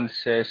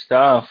McGowan's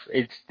stuff.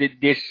 It's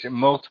this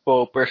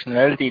multiple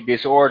personality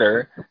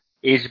disorder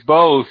is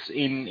both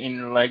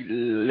in like,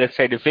 let's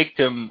say, the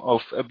victim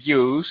of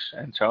abuse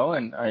and so,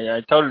 and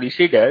I totally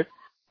see that,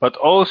 but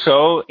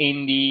also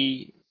in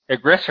the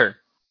aggressor.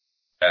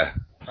 Yeah.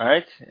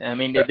 Right? I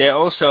mean, they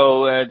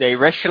also they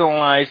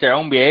rationalize their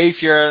own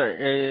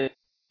behavior,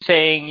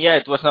 saying, "Yeah,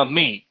 it was not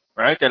me."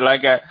 Right? They're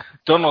like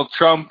Donald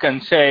Trump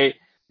can say,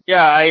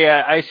 "Yeah,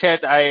 I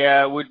said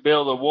I would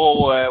build a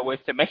wall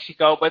with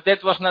Mexico, but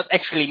that was not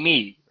actually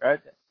me."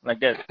 Right? Like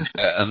that.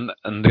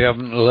 And they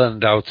haven't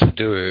learned how to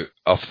do it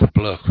off the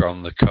block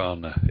around the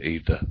corner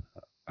either,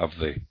 have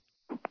they?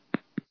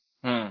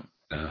 Hmm.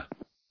 Yeah.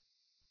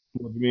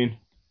 What do you mean?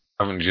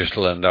 Haven't just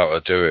learned how to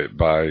do it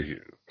by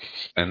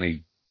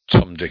any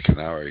Tom, Dick and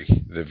Harry.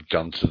 They've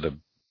gone to the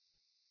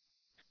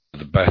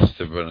best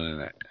of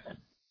running it.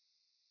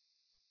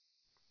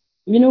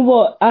 You know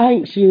what I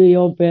think's really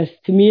obvious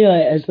to me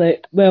is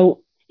like,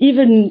 well,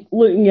 even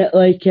looking at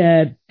like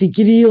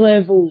degree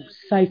level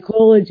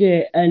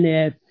psychology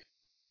and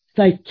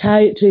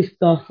psychiatry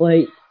stuff,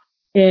 like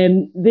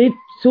they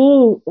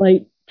so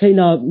like kind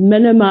of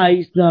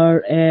minimise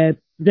their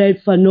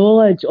breadth of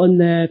knowledge on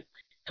the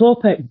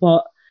topic,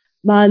 but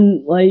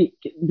man, like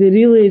they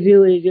really,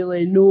 really,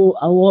 really know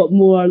a lot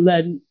more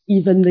than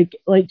even the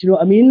like. Do you know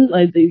what I mean?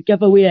 Like they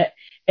give away at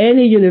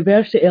any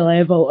university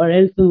level or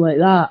anything like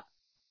that.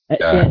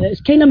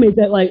 It's kind of made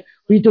it like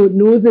we don't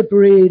know the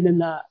brain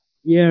and that.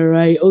 Yeah,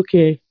 right.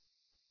 Okay.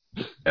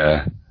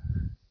 Yeah.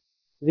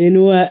 They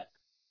know it.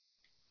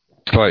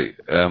 It's like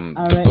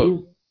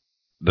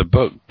the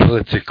book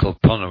Political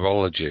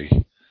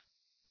Ponerology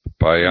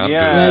by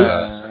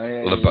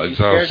Andrew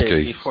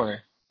Lebowski.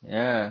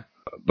 Yeah.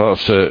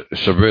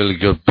 It's a really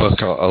good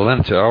book. I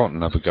lent it out and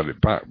never got it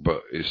back,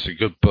 but it's a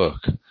good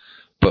book.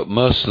 But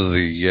most of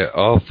the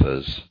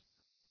authors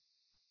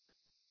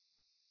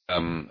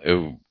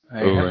who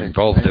are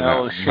involved in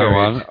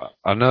it,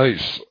 I know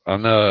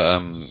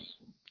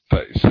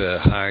that it's a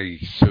high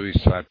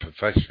suicide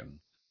profession,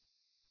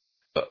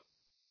 but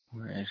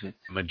where is it?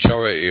 the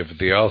majority of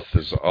the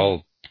authors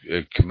all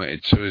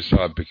committed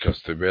suicide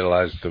because they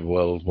realised the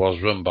world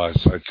was run by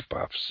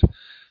psychopaths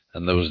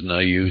and there was no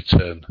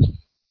U-turn.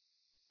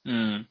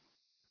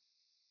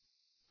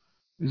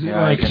 Is it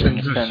I can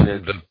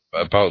understand it.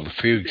 About the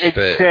fugue state.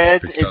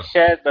 It's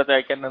sad, but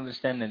I can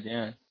understand it,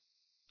 yeah.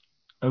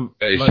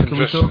 It's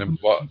interesting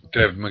what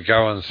Dave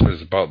McGowan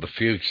says about the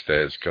fugue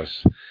states,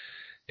 because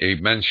he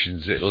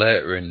mentions it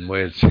later in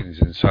Weird Scenes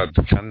Inside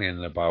the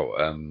Canyon about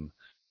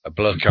a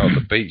bloke out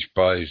the Beach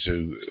Boys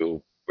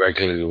who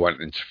regularly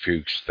went into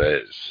fugue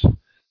states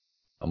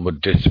and would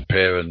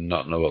disappear and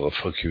not know what the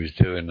fuck he was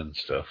doing and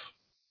stuff.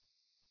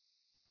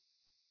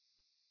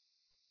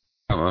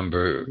 I can't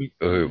remember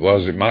who it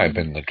was. It might have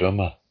been the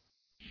drummer.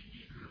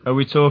 Are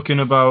we talking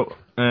about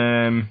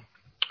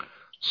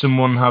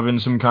someone having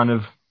some kind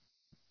of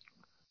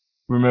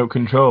remote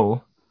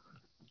control,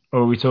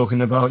 or are we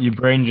talking about your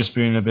brain just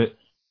being a bit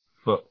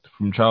fucked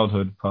from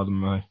childhood? Pardon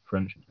my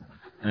French.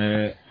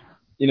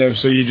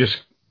 So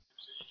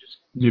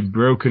you're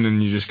broken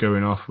and you're just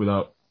going off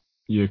without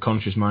your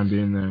conscious mind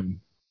being there.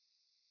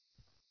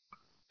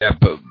 Yeah,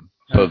 but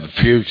the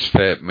fugue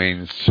state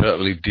means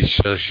totally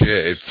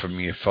dissociated from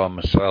your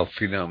former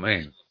self. You know what I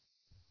mean?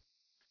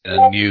 In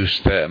a new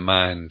state of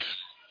mind,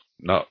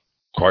 not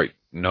quite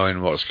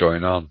knowing what's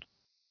going on.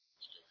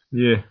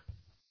 Yeah.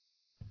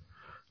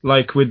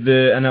 Like with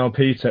the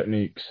NLP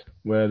techniques,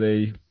 where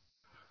they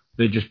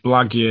they just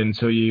blag you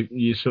until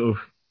you sort of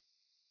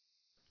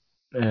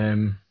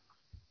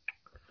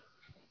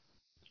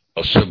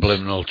Or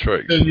subliminal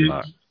tricks and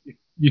that.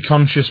 your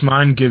conscious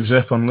mind gives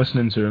up on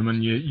listening to them,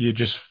 and you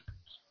just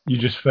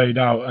fade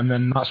out, and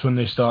then that's when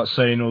they start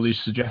saying all these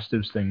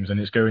suggestive things, and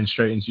it's going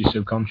straight into your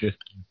subconscious,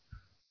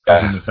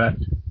 having an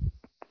effect.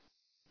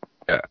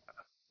 Yeah.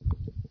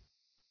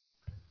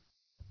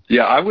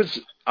 Yeah, I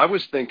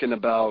was thinking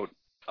about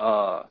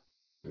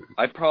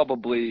I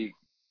probably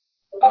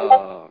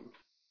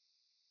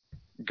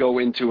go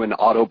into an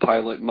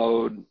autopilot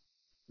mode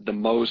the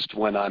most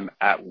when I'm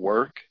at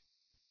work,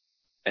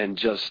 and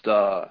just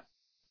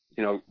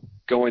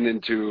going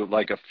into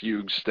like a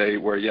fugue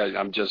state where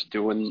I'm just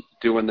doing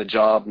the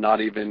job,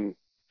 not even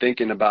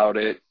thinking about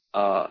it.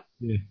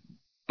 Yeah.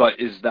 But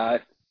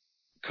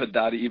could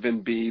that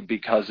even be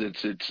because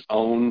it's its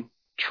own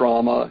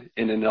trauma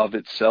in and of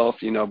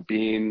itself?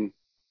 Being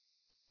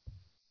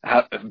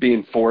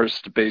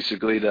forced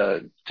basically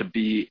to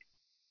be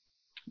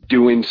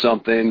doing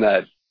something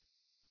that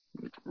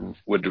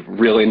would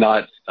really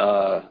not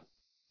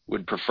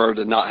would prefer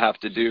to not have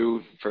to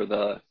do for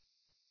the,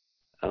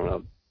 I don't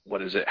know,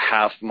 what is it,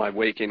 half my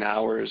waking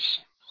hours.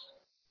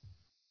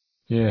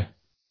 Yeah.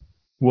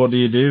 What do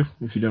you do,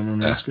 if you don't mind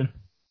me asking?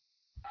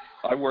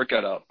 I work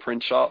at a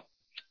print shop.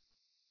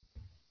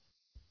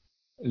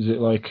 Is it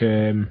like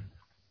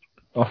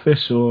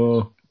office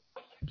or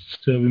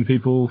serving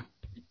people?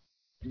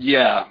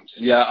 Yeah.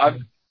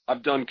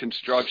 I've done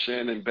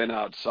construction and been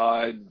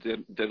outside,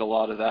 did a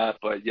lot of that,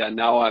 but yeah,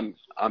 now I'm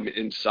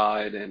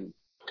inside and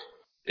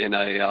in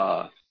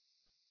a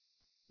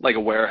like a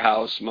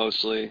warehouse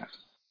mostly.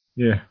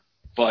 Yeah.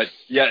 But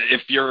yeah,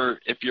 if you're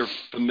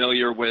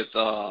familiar with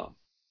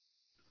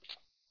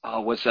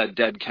what's that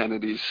Dead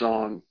Kennedy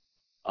song?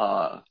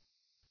 I'm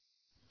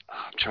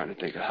trying to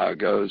think of how it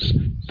goes.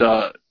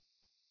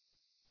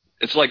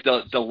 It's like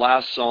the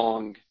last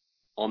song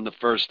on the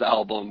first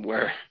album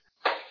where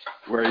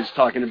he's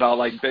talking about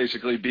like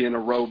basically being a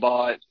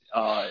robot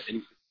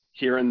and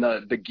hearing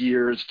the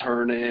gears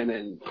turning,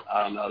 and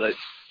I don't know that.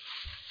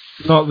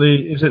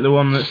 Is it the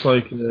one that's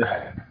like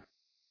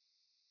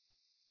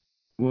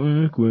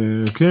work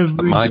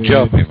every My day.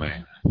 job, you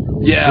mean?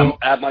 Yeah,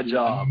 at my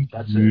job.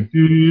 That's it.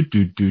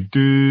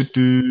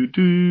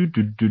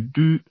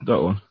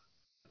 That one.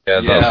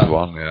 Yeah, that's the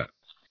one. Yeah.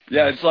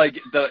 Yeah, it's like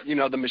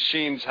the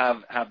machines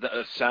have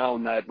a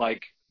sound that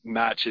like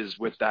matches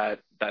with that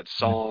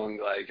song.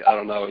 Like, I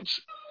don't know,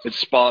 it's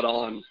spot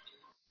on.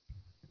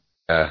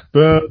 Yeah.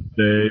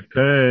 Birthday,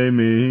 pay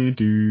me,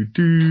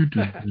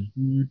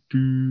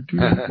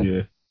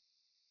 yeah.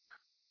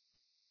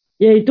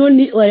 Yeah, you don't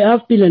need, like,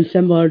 I've been in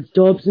similar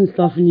jobs and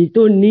stuff, and you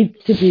don't need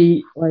to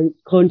be, like,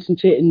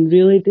 concentrating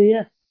really, do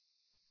you?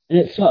 And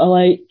it's sort of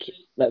like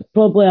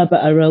probably a bit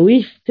of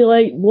relief to,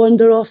 like,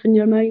 wander off in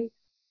your mind.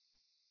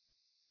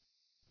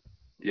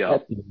 Yeah.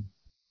 It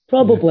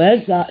probably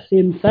is that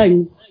same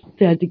thing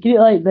to a degree,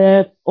 like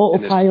the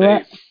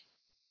autopilot.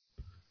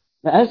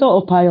 It is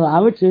autopilot, I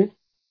would say.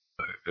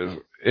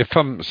 If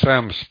I'm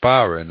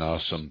sparring or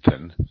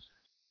something,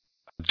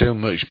 I do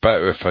much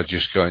better if I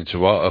just go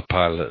into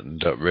autopilot and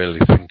don't really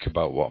think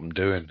about what I'm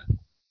doing.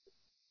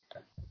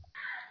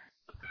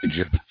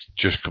 It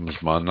just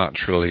comes more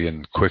naturally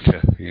and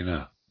quicker, you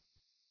know.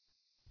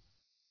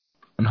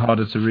 And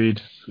harder to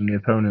read from the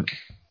opponent.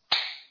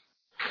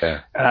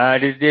 Yeah.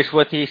 This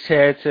what he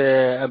said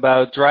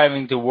about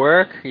driving to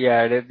work.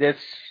 Yeah,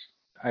 that's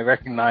I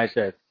recognize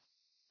that.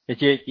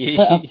 You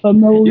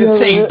familiar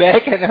think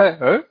back and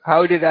huh?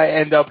 How did I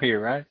end up here,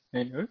 right?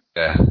 And,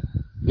 Yeah.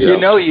 You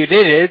know you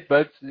did it,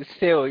 but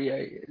still, yeah,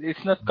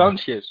 it's not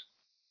conscious.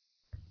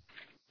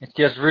 It's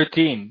just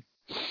routine.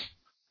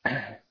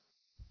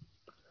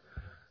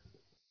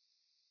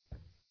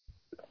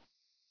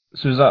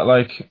 So is that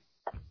like,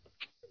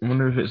 I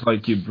wonder if it's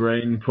like your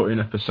brain putting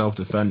up a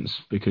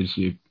self-defense because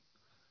you're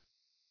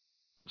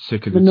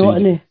sick of the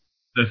monotony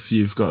stuff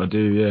you've got to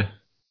do, yeah.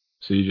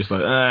 So you're just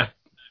like,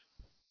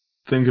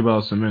 think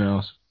about something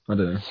else. I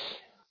don't know.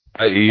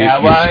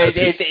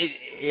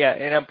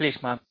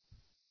 Please, man.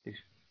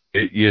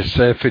 You're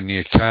safe in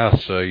your car,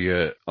 so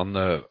you're on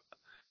the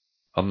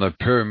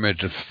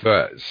pyramid of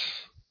threats.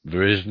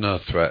 There is no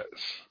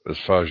threats as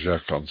far as you're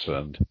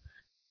concerned.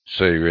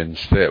 So you're in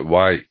state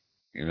white.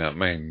 You know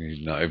what I mean?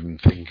 You're not even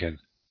thinking.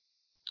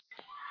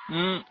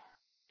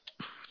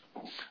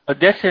 But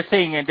that's the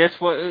thing, and that's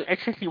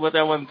exactly what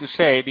I wanted to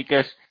say.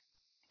 Because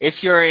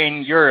if you're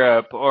in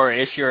Europe or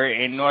if you're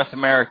in North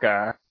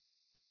America,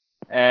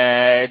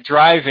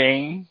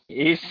 driving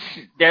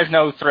there's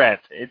no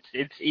threat.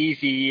 It's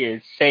easy,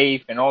 it's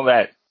safe, and all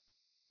that.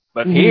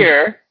 But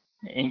here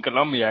in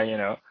Colombia,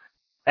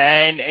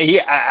 and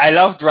I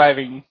love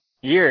driving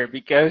here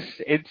because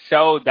it's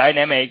so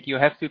dynamic. You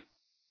have to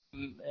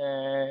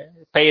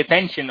pay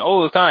attention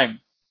all the time.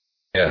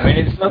 Yeah. I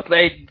mean,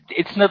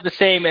 it's not the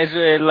same as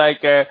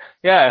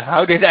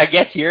how did I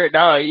get here?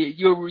 No,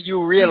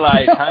 you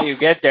realize how you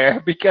get there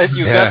because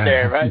you got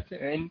there, right?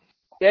 And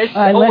there's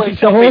always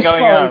something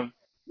going on.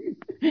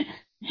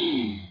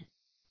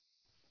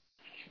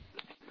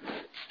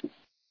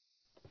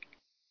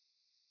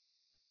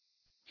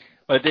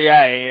 But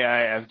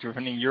yeah, I've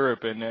driven in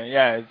Europe, and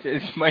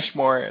it's much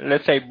more,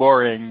 let's say,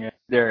 boring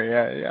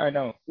there. Yeah, I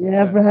know.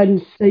 Yeah,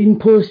 everything's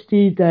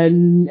signposted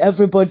and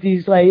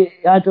everybody's like,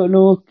 I don't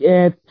know,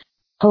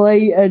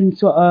 polite and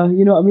sort of,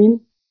 you know what I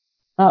mean?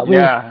 That way.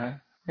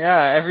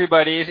 Yeah,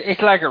 everybody is.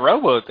 It's like a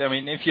robot. I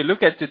mean, if you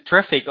look at the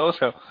traffic,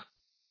 also,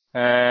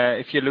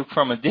 if you look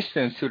from a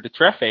distance to the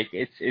traffic,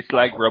 it's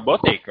like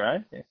robotic,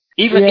 right?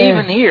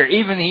 Even here,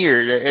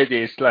 it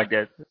is like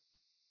that.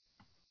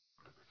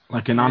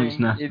 Like an ant's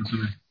nest or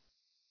something.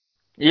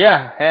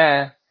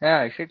 Yeah,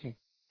 exactly.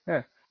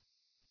 Yeah.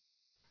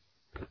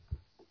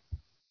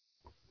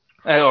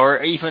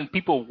 Or even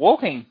people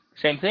walking,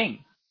 same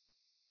thing.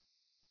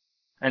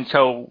 And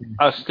so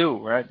us too,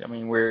 right? I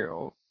mean, we're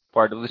all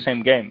part of the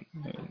same game.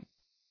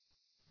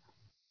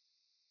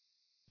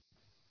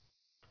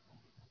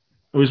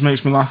 Always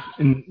makes me laugh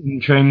in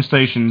train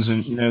stations,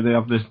 and they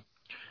have the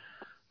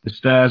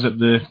stairs up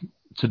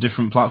to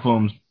different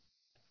platforms.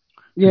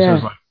 Yeah. It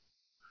says like,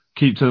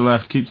 keep to the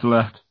left,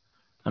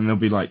 and there'll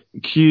be like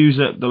queues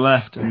at the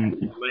left, and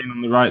lane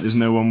on the right. There's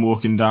no one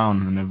walking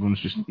down, and everyone's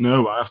just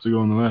no, I have to go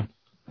on the left.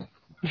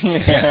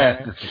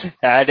 Yeah,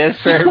 that's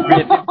very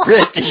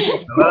British.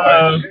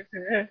 Hello,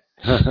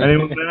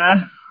 anyone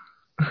there?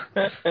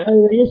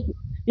 There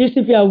used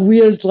to be a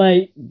weird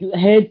like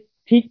head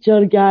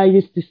teacher guy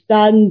used to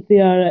stand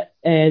there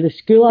at the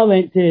school I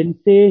went to and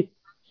say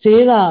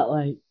that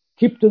like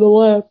keep to the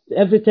left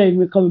every time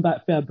we're coming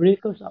back for a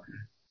break or something.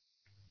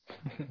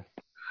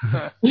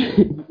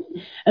 And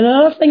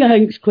another thing I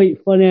think is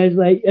quite funny is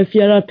like if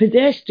you're a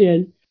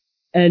pedestrian,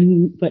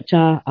 and which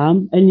I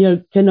am, and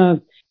you're kind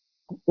of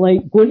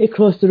like going to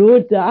cross the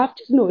road, I've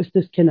just noticed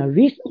this kind of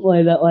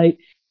recently that like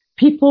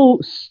people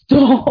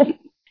stop.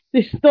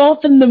 They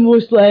stop in the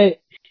most like,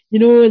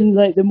 in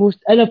like the most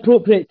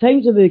inappropriate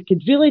times where they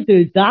could really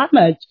do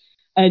damage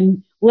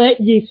and let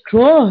you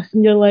cross.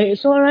 And you're like,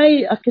 it's all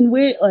right, I can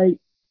wait like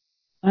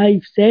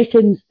 5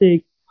 seconds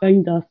to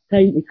find a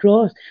time to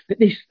cross. But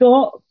they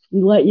stop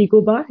and let you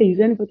go by. Has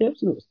anybody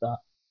else noticed that?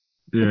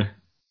 Yeah.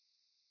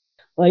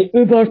 Like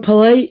uber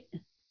polite.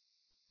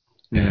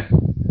 Yeah.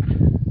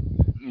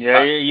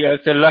 Yeah, you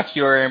have to luck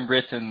you're in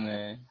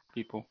Britain,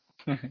 people.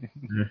 Yeah.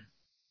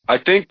 I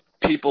think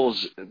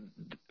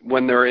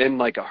when they're in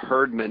like a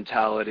herd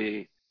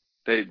mentality,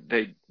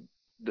 the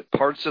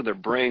parts of their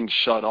brain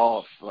shut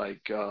off.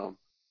 Like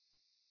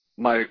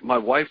my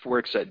wife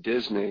works at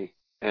Disney,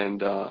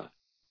 and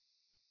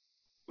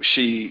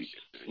she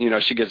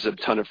gets a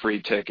ton of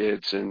free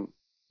tickets, and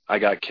I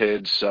got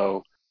kids,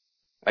 so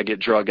I get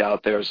drug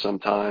out there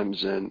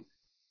sometimes. And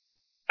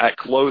at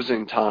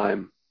closing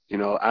time,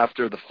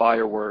 after the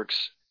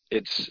fireworks,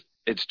 it's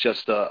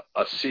just a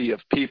sea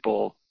of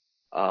people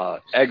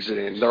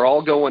exiting. They're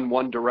all going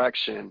one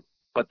direction,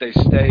 but they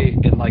stay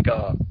in like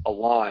a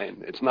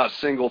line. It's not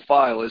single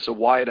file, it's a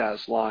wide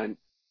ass line,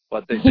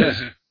 but they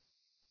just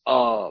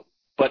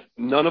but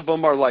none of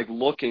them are like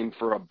looking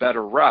for a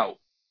better route.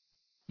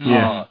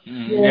 Yeah.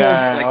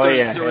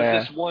 There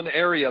was this one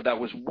area that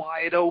was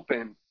wide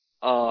open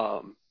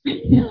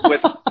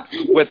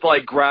with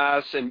like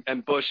grass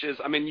and bushes.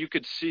 I mean, you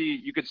could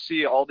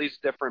see all these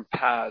different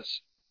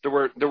paths. There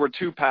were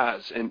 2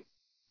 paths, and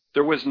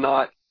there was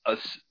not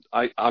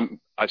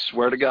I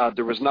swear to God,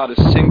 there was not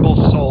a single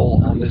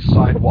soul on this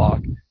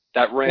sidewalk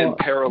that ran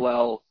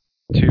parallel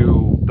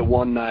to the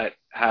one that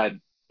had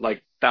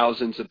like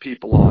thousands of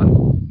people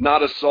on.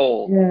 Not a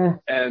soul. Yeah.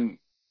 And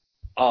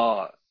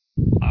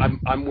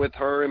I'm with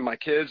her and my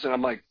kids, and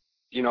I'm like,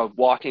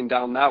 walking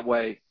down that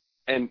way.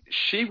 And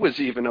she was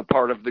even a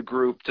part of the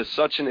group to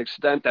such an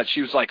extent that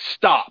she was like,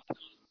 stop.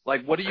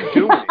 Like, what are you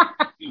doing?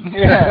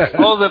 Yeah,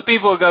 all the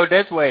people go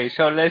that way,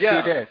 so let's do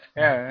that.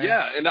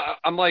 Yeah, and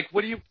I'm like,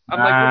 what do you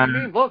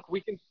mean? Look,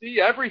 we can see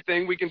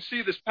everything. We can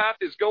see this path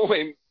is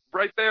going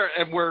right there,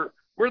 and we're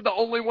the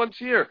only ones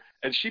here.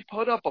 And she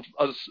put up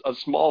a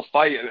small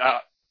fight,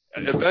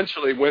 and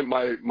eventually went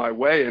my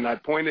way, and I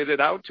pointed it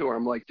out to her.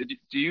 I'm like,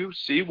 do you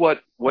see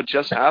what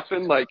just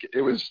happened? Like,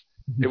 it was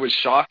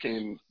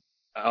shocking.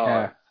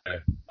 I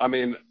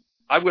mean,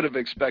 I would have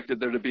expected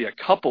there to be a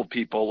couple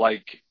people,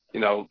 like,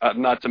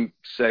 not to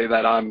say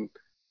that I'm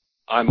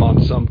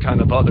on some kind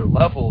of other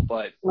level,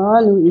 but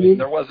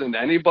there wasn't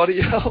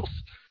anybody else.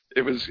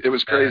 It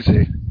was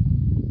crazy.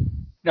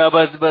 No,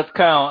 but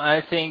Kyle,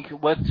 I think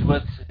what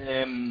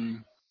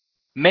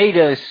made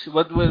us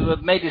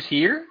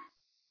here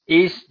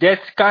is that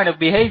kind of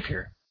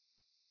behavior.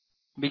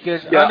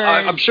 Because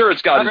I'm sure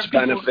it's got its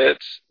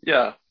benefits.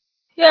 Yeah.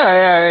 Yeah.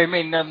 I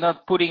mean,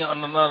 not putting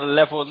on another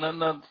level,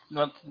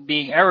 not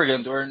being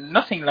arrogant or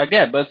nothing like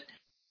that. But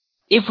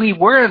if we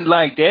weren't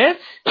like that,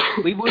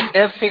 we wouldn't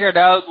have figured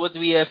out what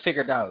we have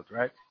figured out,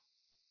 right?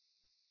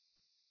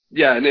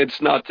 Yeah, and it's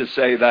not to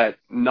say that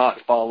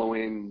not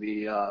following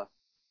the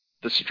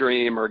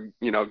stream or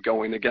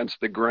going against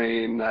the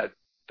grain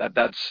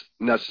that's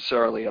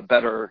necessarily a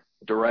better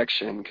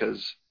direction,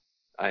 because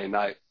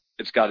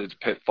it's got its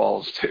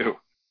pitfalls too.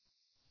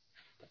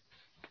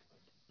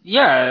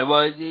 Yeah,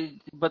 well,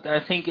 but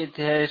I think it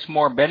has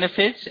more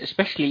benefits,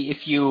 especially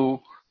if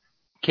you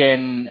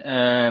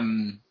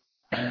can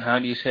how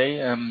do you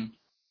say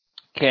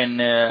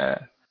can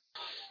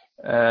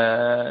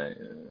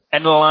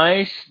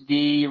analyze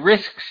the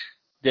risks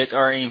that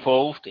are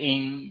involved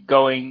in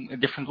going a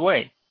different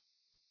way.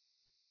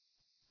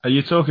 Are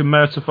you talking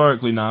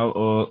metaphorically now,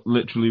 or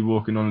literally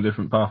walking on a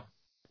different path?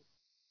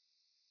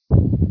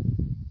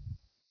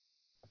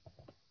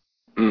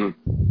 Mm.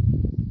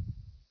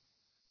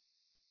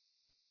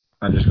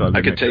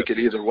 I could take it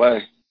either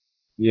way.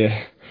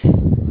 Yeah.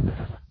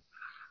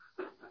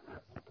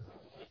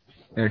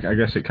 I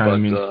guess it kind of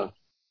means,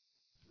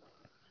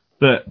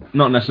 but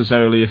not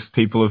necessarily if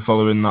people are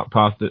following that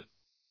path that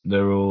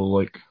they're all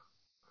like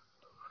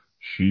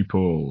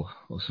sheeple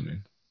or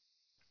something.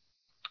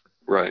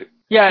 Right.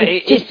 Yeah,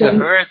 it's a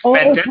herd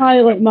mentality.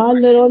 Autopilot,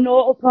 man. They're on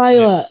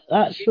autopilot.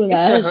 That's what it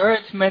is. It's a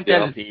herd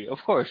mentality.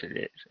 Of course it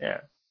is. Yeah.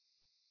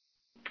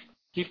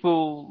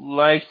 People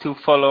like to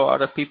follow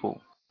other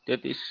people.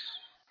 That is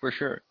for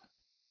sure.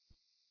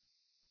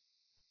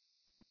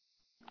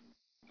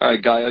 All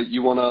right, Gaia,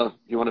 you wanna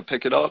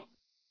pick it up?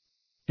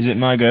 Is it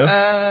my go?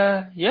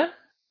 Yeah.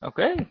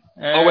 Okay.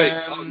 Oh wait.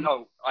 Oh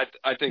no.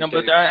 I think. No,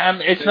 Dave,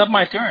 but it's not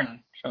my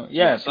turn. So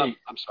yeah. Yes, I'm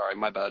sorry.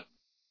 My bad.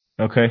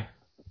 Okay.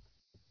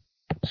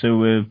 So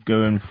we're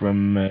going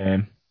from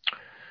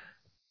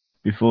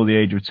before the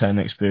age of 10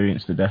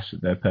 experience the deaths of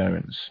their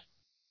parents.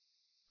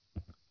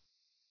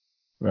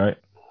 Right?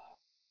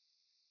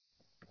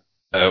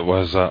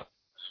 Where's that?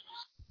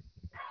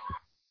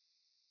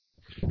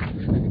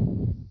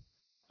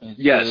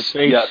 Yes.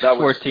 Yeah, that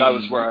was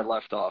where I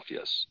left off.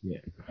 Yes. Yeah.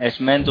 As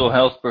mental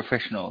health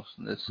professionals.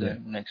 That's the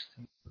next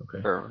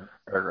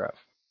paragraph.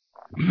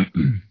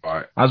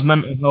 Right. As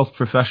mental health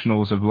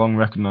professionals have long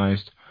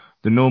recognized,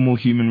 the normal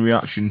human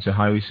reaction to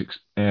highly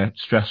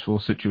stressful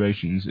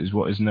situations is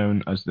what is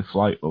known as the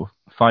fight or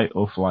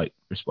flight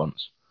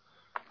response.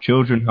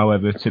 Children,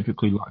 however,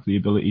 typically lack the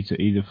ability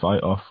to either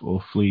fight off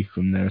or flee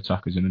from their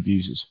attackers and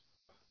abusers.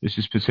 This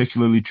is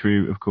particularly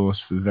true, of course,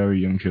 for very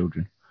young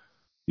children.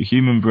 The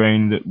human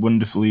brain, that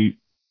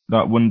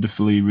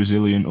wonderfully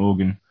resilient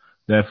organ,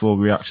 therefore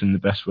reacts in the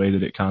best way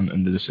that it can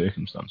under the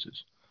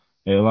circumstances.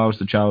 It allows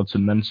the child to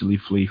mentally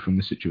flee from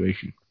the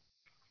situation.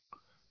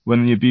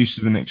 When the abuse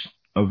of an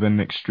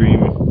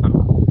extreme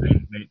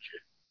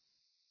nature,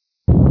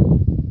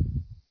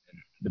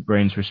 the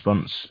brain's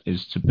response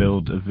is to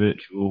build a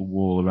virtual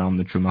wall around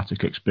the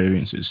traumatic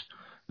experiences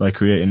by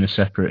creating a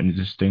separate and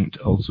distinct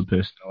alter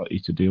personality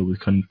to deal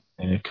with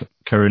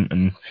current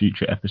and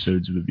future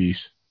episodes of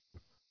abuse.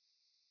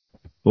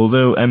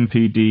 Although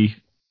MPD/DID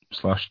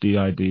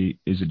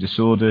is a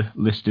disorder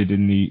listed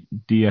in the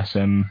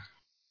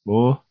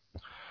DSM-4,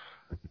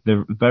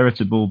 the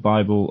veritable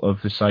Bible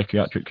of the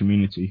psychiatric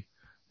community,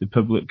 the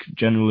public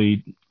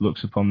generally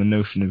looks upon the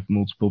notion of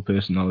multiple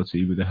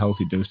personality with a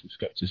healthy dose of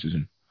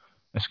skepticism,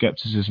 a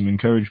skepticism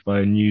encouraged by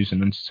a news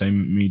and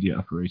entertainment media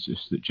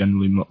apparatus that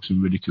generally mocks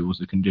and ridicules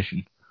the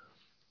condition,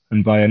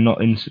 and by a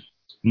not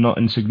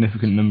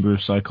insignificant number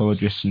of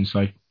psychologists and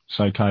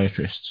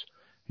psychiatrists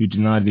who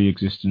deny the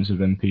existence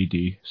of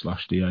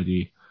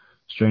MPD/DID,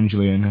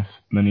 strangely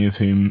enough, many of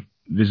whom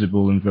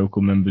visible and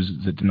vocal members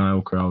of the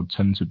denial crowd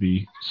tend to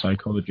be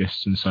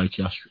psychologists and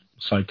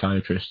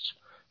psychiatrists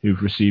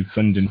who've received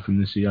funding from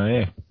the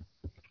CIA.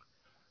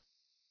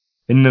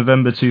 In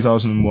November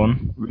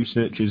 2001,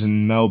 researchers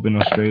in Melbourne,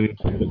 Australia,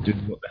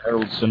 conducted what the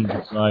Herald Sun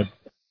described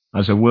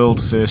as a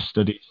world-first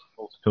study of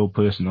multiple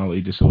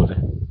personality disorder.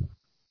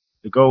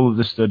 The goal of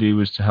the study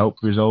was to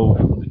help resolve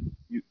the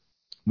dispute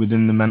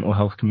within the mental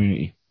health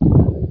community.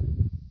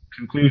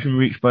 Conclusion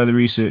reached by the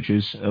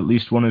researchers, at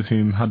least one of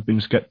whom had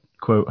been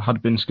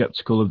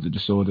skeptical of the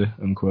disorder,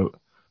 unquote,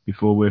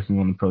 before working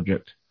on the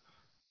project,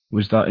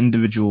 was that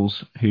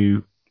individuals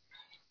who,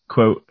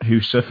 quote,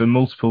 who suffer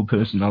multiple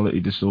personality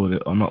disorder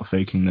are not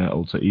faking their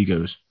alter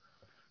egos.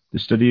 The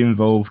study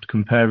involved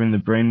comparing the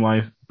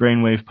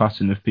brainwave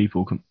pattern of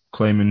people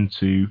claiming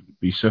to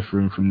be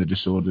suffering from the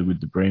disorder with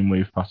the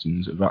brainwave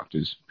patterns of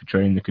actors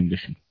portraying the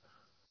condition.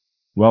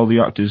 While the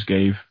actors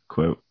gave,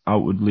 quote,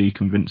 outwardly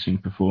convincing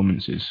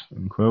performances,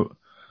 unquote,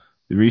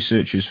 the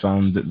researchers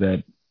found that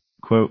there,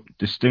 quote,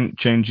 distinct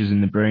changes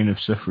in the brain of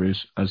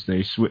sufferers as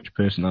they switch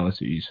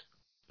personalities,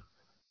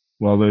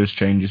 while those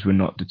changes were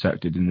not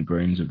detected in the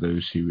brains of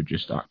those who were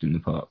just acting the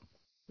part.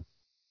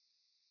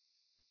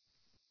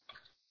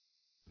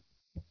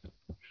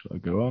 Shall I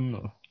go on?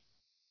 Or?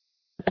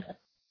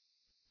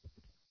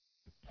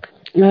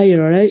 Yeah,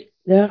 you're alright.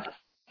 Yeah.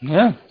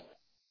 Yeah.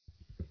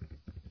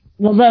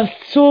 Well, that's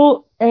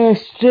so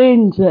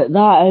strange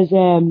that is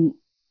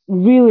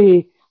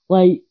really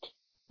like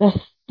this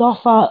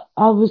stuff. I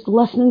was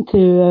listening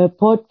to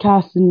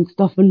podcasts and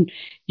stuff on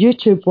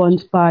YouTube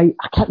once by,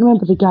 I can't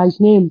remember the guy's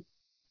name,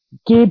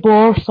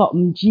 Gabor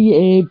something,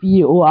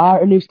 Gabor,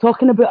 and he was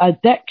talking about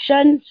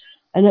addiction.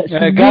 And it's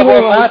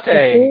Gabor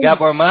Mate.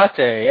 Gabor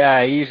Mate.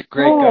 Yeah, he's a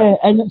great guy.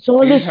 And it's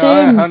all he's the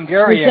same.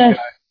 Hungarian guy.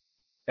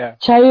 Yeah.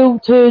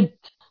 Childhood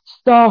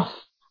stuff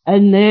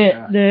and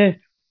the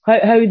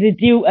how they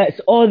deal. It's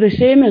all the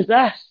same as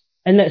this,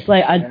 and it's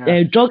like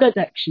a drug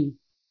addiction.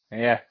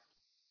 Yeah.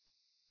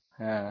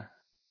 Yeah.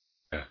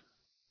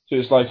 So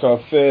it's like our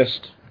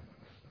first,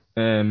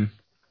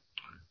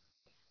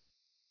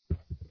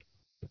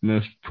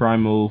 most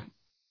primal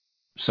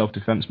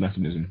self-defense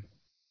mechanism.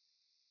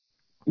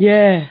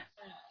 Yeah,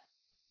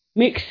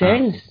 makes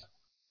sense.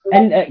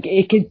 And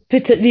it could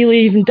put it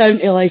really even down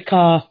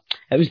to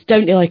it was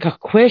down to like a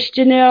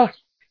questionnaire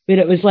where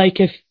it was like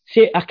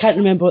say, I can't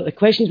remember what the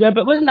questions were,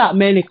 but it wasn't that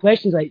many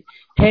questions, like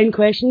 10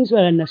 questions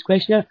were in this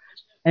questionnaire.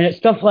 And it's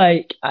stuff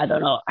like, I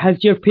don't know, were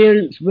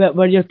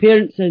your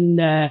parents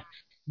in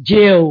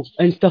jail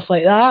and stuff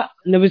like that?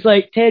 And there was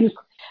like 10,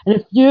 and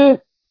if you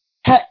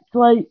ticked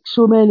like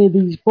so many of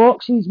these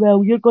boxes,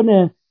 well, you're going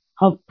to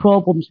have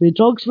problems with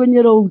drugs when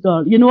you're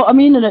older. You know what I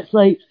mean? And it's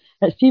like,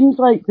 it seems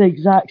like the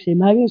exact same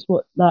thing as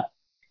what that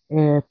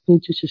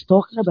page was just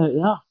talking about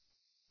there.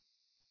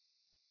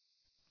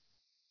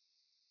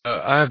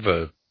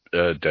 Ivor,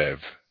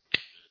 Dave.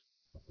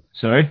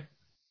 Sorry?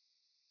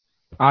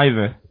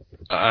 Ivor.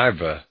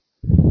 Ivor.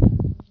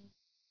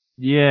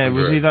 Yeah,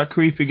 was he that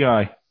creepy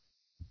guy?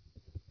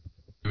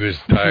 He was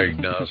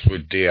diagnosed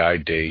with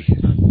DID,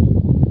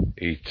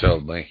 he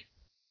told me.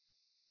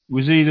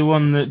 Was he the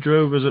one that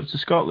drove us up to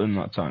Scotland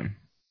that time?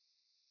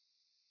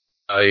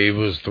 He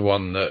was the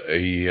one that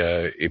he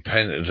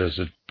painted as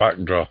a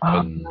backdrop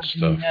and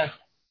stuff.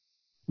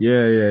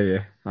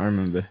 Yeah. I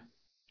remember.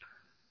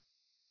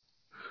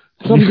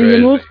 Somebody you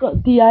know's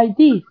got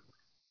DID?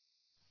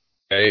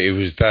 Yeah, he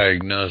was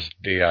diagnosed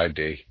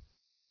DID.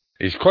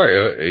 He's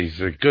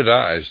a good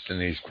artist,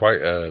 and he's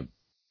quite a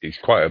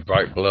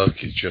bright bloke.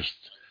 He's just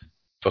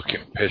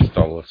fucking pissed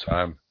all the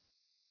time.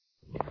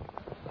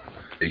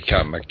 You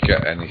can't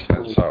get any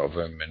sense out of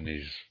him, and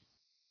he's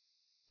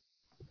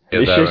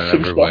there and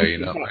everywhere, you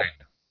know what I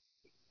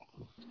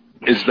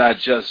mean? Is that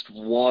just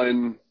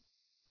one?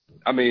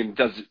 I mean,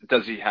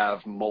 does he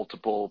have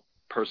multiple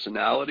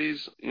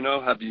personalities? You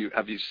know, have you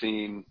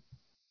seen?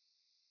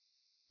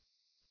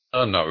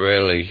 No, not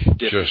really.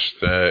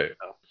 Just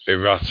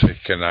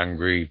erratic and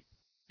angry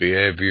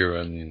behaviour,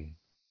 and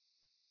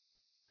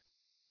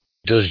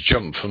does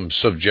jump from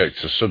subject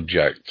to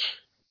subject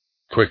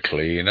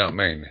quickly, you know what I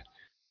mean?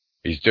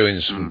 He's doing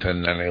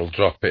something, then he'll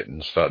drop it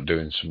and start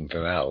doing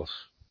something else.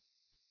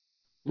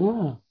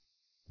 Oh,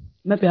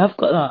 maybe I've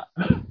got that.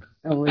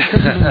 No,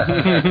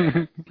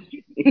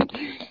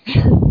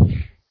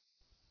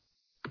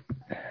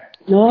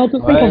 I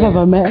don't think I've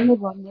ever met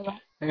anyone.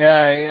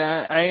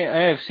 Yeah, I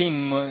have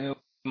seen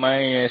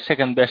my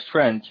second best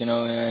friend. You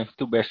know, I have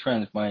two best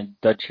friends, my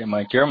Dutch and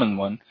my German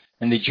one.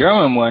 And the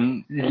German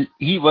one,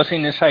 he was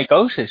in a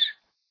psychosis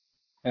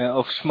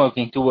of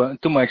smoking too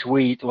much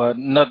weed. Well,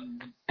 not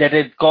that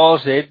it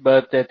caused it,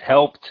 but that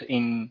helped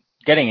in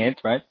getting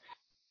it, right?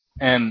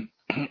 And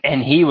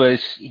he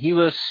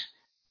was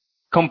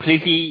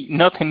completely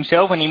not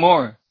himself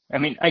anymore. I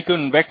mean, I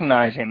couldn't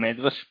recognize him. It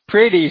was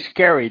pretty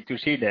scary to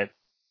see that.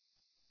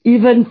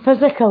 Even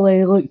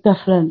physically look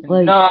different.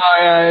 Like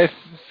no,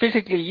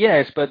 physically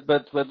yes, but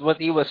what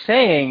he was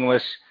saying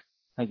was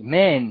like,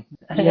 man,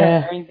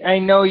 yeah. I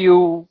know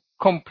you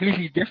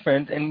completely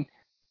different, and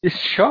this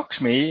shocks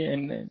me.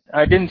 And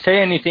I didn't say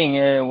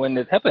anything when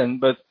it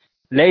happened, but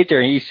later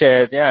he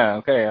said, yeah,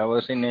 okay, I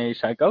was in a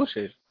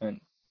psychosis.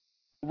 And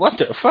what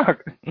the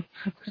fuck?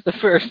 It's the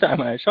first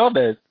time I saw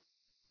that.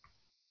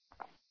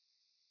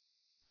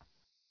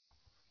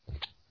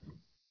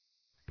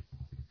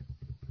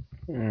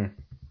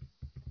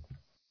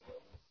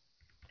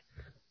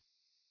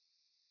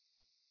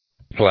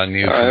 Plan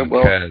you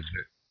cares.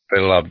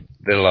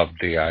 They'll have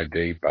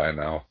DID by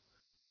now.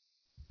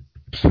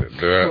 So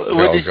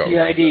what is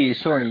DID?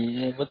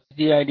 Sorry, what's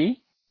DID?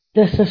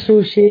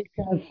 Dissociative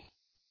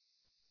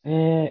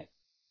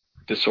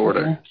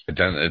disorder.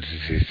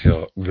 Identity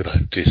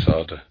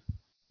disorder.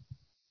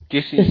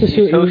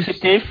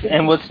 Dissociative,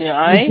 and what's the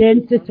I?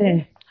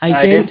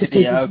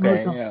 Identity.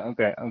 Okay. Yeah.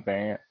 Okay.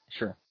 Yeah.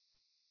 Sure.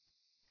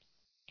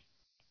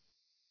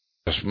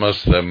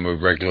 Most of them were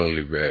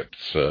regularly raped,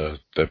 so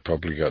they've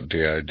probably got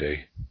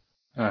DID.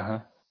 Yeah.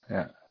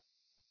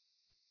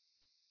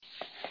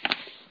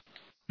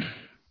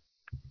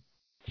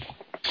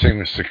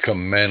 Seems to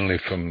come mainly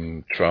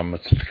from trauma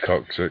to the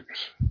coccyx.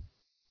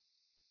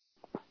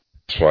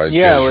 That's why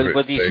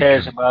what he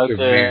says about give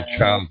me a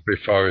child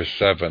before he's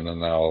 7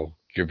 and I'll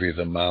give you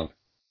the man.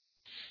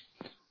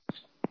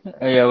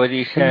 What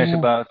he says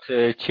about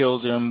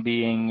children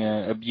being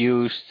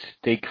abused,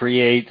 they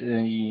create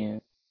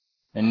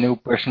a new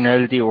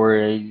personality or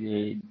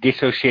a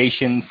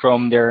dissociation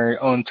from their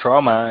own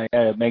trauma.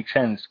 Yeah, it makes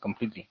sense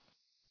completely.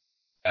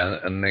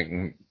 And they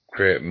can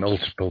create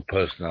multiple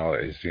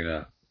personalities, you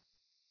know.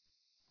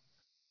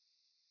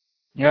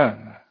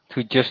 Yeah,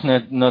 to just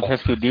not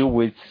have to deal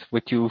with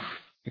what you've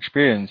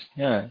experienced.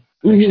 Yeah.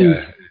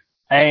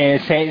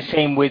 And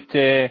same with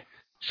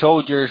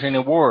soldiers in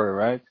a war,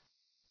 right?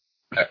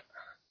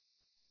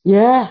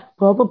 Yeah,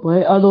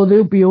 probably. Although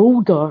they'll be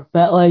older,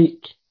 but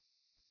like,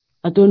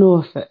 I don't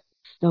know if it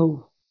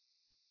still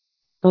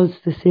does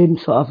the same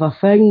sort of a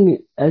thing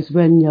as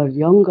when you're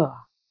younger.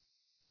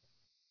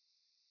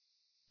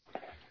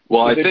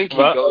 Well, I think he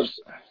goes.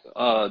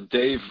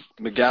 Dave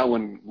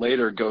McGowan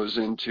later goes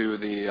into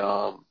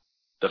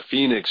the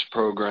Phoenix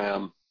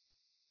program,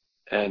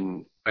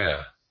 and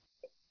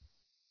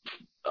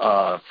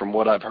from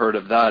what I've heard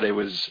of that, it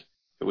was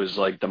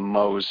like the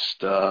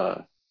most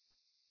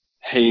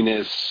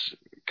heinous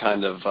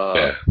kind of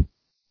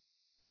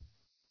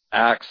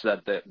acts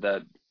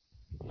that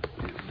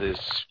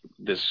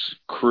this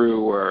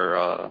crew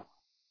or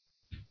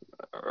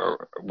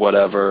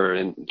whatever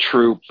in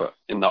troop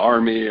in the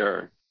army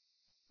or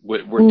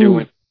we're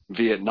doing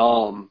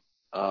Vietnam,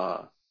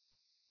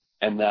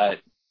 and that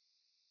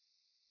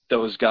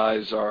those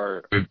guys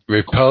are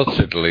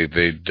reportedly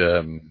they'd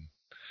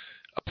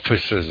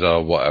officers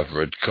or whatever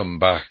had come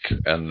back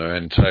and their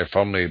entire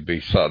family would be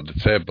sat at the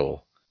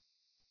table,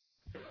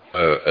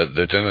 at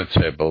the dinner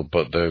table,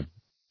 but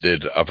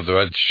they'd have their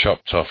heads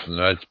chopped off and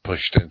their heads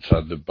pushed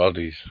inside their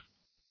bodies.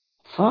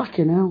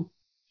 Fucking hell.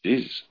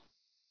 Jeez.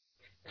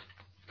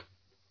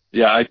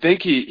 Yeah, I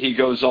think he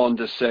goes on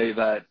to say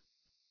that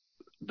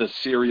the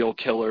serial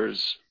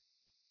killers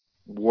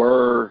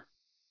were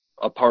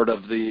a part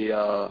of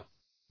the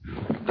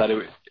that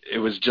it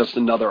was just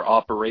another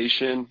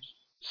operation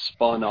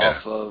spun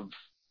off of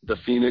the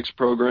Phoenix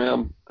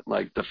program,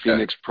 like the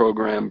Phoenix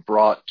program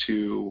brought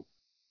to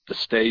the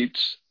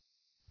States.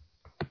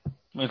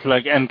 It's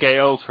like MK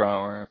Ultra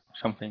or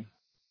something.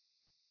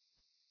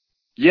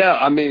 Yeah,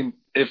 I mean,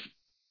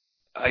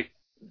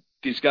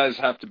 these guys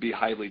have to be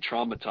highly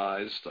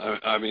traumatized.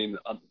 I mean,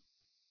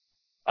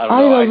 I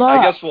don't know.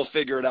 I guess we'll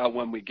figure it out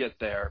when we get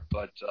there.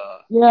 But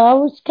yeah, I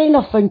was kind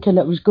of thinking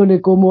it was going to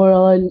go more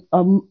along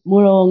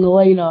the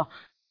line of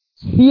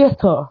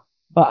theatre,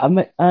 but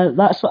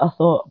that's what I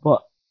thought.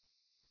 But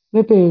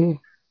maybe.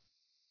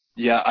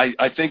 Yeah,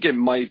 I think it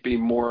might be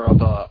more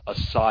of a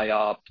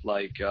psyop.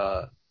 Like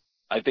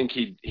I think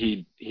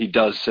he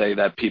does say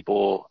that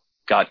people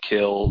got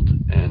killed,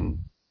 and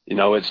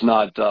it's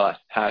not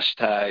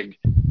hashtag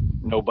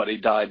nobody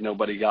died,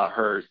 nobody got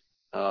hurt.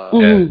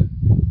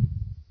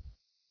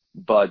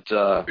 But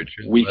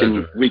we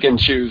can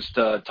choose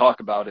to talk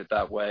about it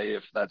that way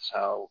if that's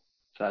how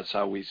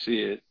we see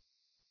it.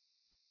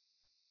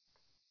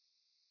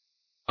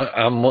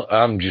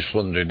 I'm just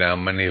wondering how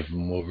many of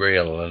them were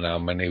real and how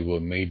many were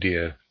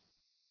media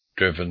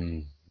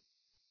driven.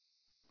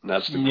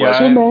 That's the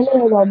question.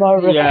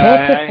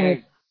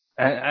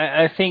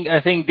 I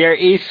think there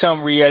is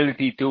some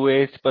reality to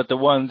it, but the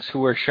ones who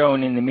were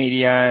shown in the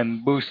media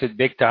and boosted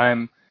big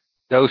time,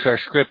 those are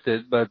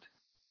scripted. But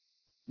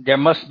there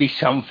must be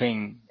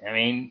something. I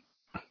mean,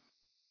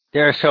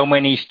 there are so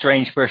many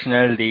strange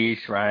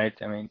personalities, right?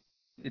 I mean,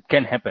 it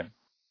can happen.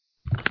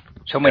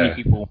 So many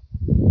people.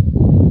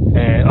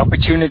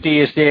 Opportunity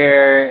is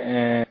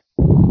there.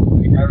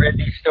 I read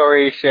these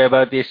stories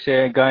about this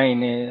guy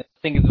in, I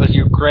think it was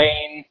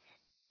Ukraine,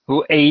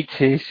 who ate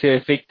his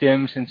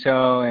victims and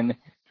so. And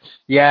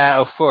yeah,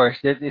 of course,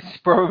 that is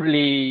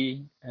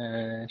probably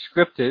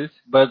scripted,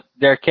 but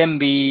there can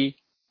be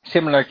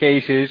similar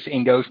cases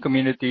in those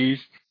communities.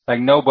 Like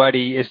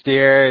nobody is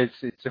there.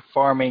 It's a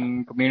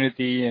farming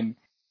community, and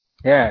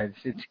yeah,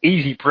 it's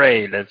easy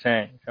prey, let's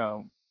say.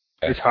 So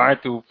it's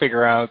hard to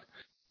figure out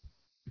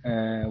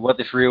what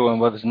is real and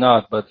what is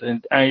not. But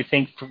I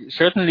think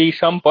certainly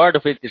some part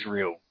of it is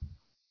real.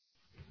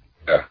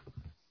 Yeah.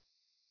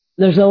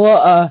 There's a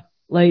lot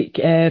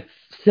of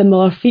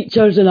similar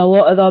features in a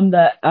lot of them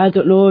that I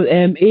don't know.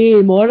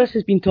 A. Morris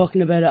has been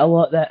talking about it a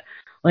lot. That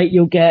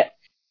you'll get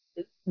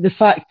the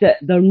fact that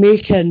they're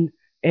making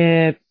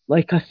a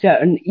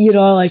certain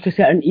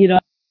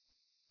era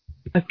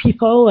of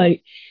people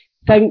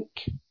think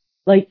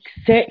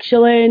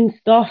sexually and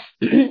stuff,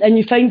 and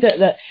you find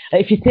that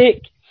if you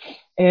take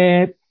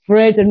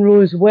Fred and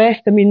Rose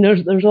West, I mean,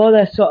 there's all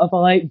this sort of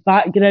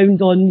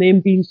background on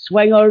them being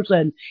swingers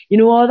and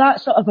all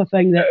that sort of a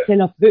thing that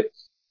kind of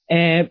puts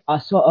a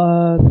sort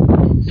of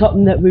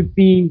something that would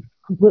be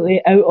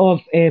completely out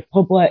of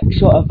public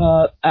sort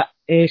of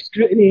a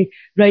scrutiny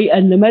right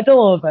in the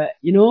middle of it,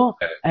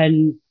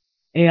 and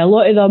a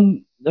lot of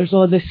them, there's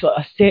all this sort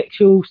of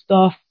sexual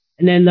stuff,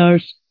 and then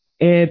there's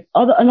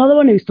another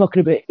one who's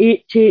talking about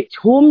H.H.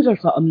 Holmes or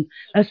something.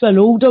 That's an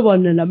older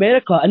one in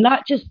America, and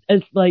that just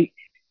is the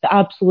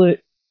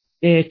absolute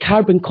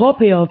carbon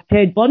copy of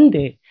Ted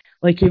Bundy.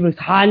 He was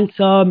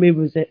handsome, he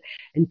was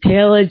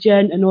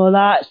intelligent and all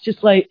that. It's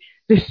just the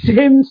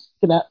same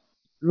script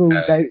rolled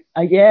out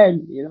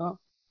again,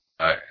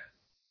 Right.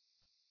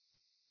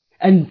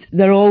 And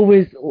they're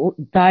always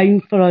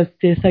dying for us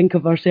to think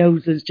of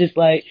ourselves as just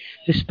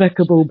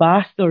despicable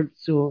bastards.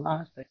 So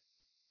I think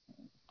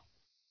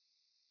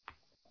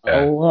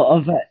a lot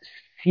of it's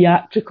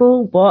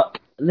theatrical, but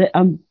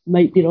I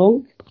might be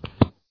wrong.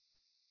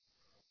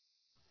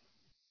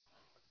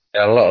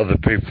 Yeah, a lot of the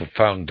people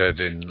found dead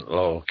in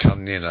Laurel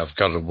Canyon, I've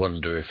got to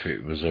wonder if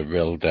it was a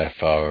real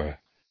death or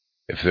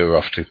if they were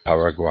off to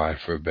Paraguay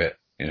for a bit,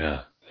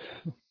 Yeah.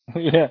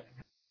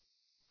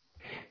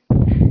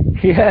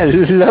 Yeah,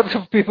 lots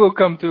of people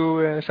come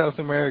to South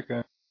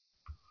America.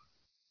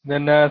 The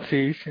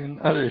Nazis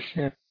and others,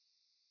 yeah.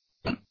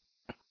 I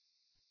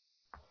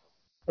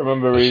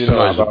remember reading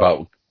that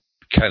about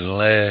Ken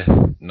Lay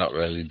not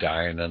really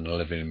dying and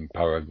living in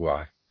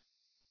Paraguay.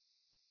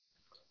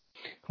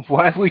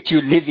 Why would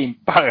you live in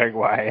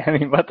Paraguay? I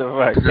mean, what the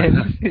fuck?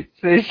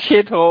 It's a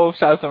shithole of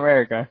South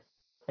America.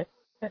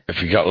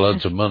 If you got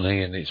loads of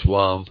money and it's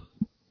warm.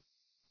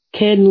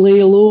 Ken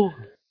lay low.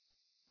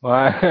 Well,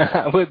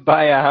 I would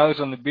buy a house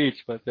on the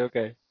beach, but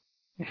okay.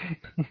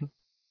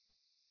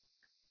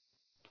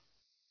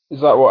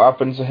 Is that what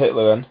happened to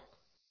Hitler then?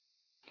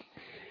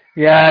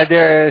 Yeah,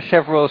 there are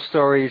several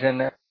stories,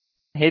 and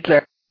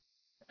Hitler,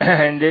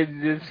 and this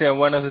is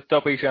one of the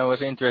topics I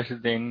was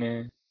interested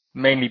in,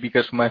 mainly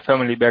because of my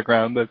family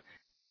background, but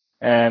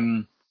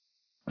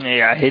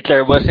yeah,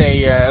 Hitler was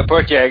a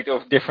project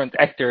of different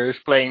actors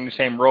playing the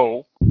same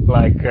role.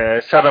 Like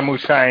Saddam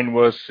Hussein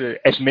was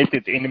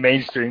admitted in the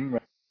mainstream.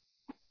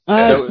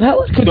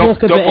 Hitler could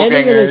walk about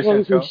anywhere as long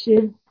as he's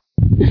shaved.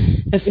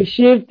 If he's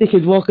shaved, they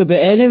could walk about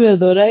anywhere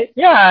though, right?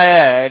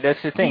 Yeah,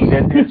 that's the thing.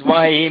 That's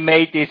why he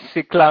made this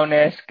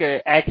clown-esque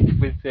act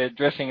with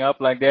dressing up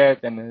like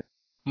that and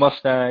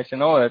mustache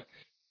and all that.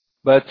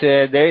 But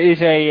there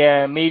is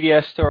a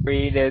media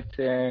story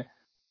that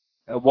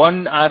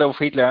one Adolf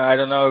Hitler, I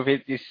don't know if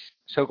it is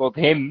so-called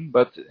him,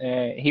 but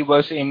he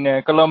was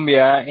in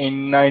Colombia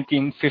in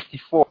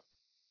 1954.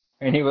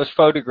 And he was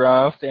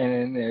photographed,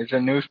 and there's a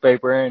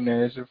newspaper, and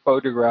there's a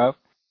photograph.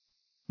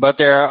 But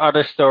there are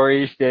other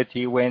stories that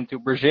he went to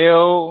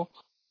Brazil,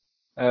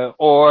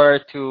 or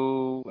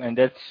to, and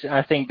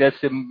I think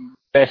that's the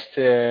best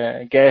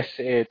guess,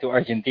 to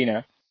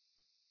Argentina.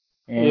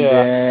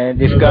 And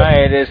there's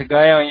a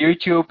guy on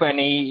YouTube, and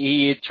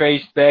he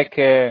traced back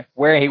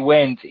where he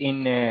went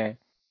in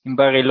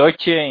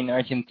Bariloche in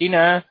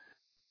Argentina,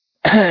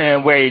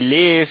 where he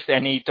lived,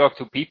 and he talked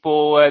to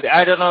people.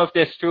 I don't know if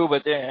that's true,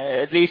 but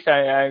at least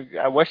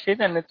I watched it,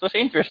 and it was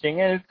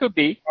interesting, and it could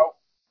be.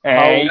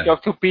 He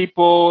talked to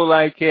people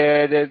like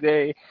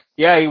he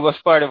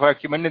was part of our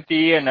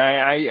community, and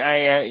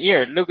I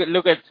here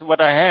look at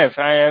what I have.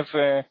 I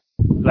have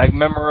like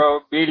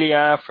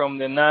memorabilia from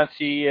the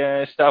Nazi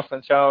stuff,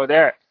 and so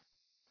there.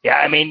 Yeah,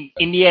 I mean,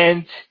 in the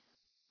end,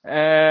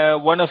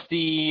 one of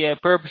the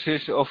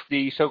purposes of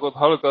the so-called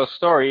Holocaust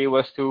story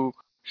was to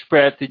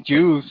spread the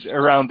Jews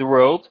around the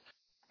world.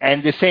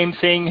 And the same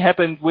thing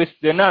happened with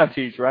the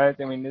Nazis, right?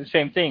 I mean, the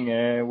same thing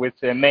with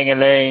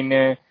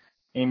Mengele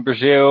in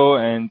Brazil,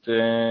 and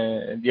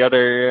the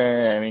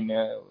other,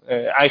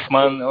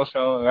 Eichmann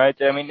also, right?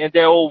 I mean,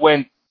 they all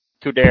went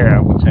to there, I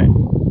would say.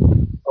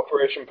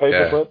 Operation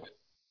Paperclip?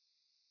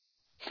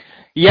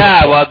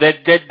 Yeah, well,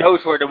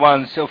 those were the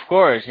ones, of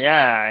course,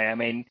 yeah. I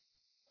mean,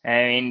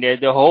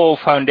 the whole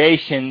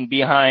foundation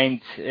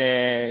behind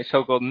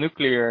so-called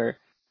nuclear,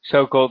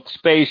 so-called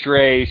space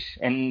race,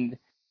 and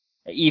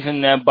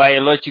even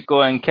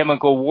biological and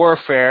chemical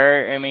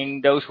warfare, I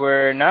mean, those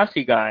were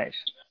Nazi guys.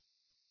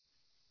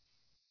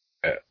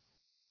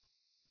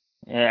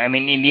 I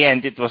mean, in the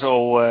end, it was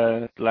all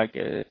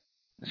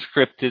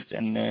scripted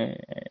and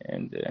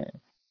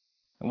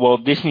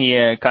Walt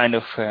Disney kind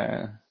of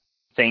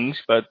things,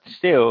 but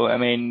still, I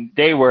mean,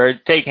 they were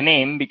taken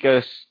in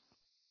because,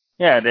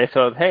 yeah, they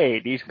thought, hey,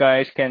 these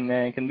guys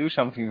can do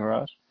something for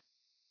us,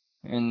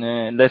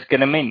 and let's get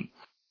them in.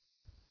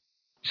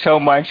 So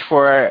much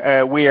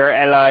for we are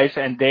allies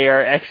and they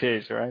are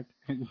exes, right?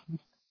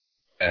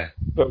 Yeah.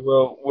 But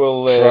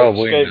we'll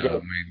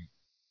scapegoat.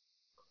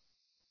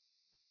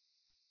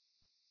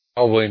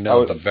 We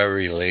know the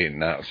very late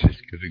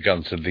Nazis could have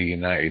gone to the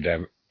United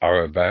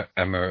Arab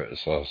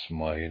Emirates or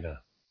somewhere, you know.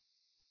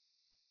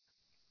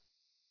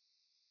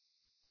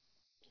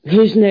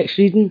 Who's next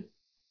reading?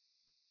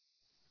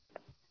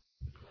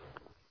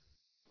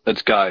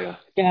 That's Gaia.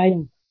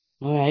 Gaia.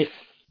 All right.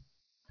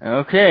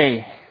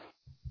 Okay.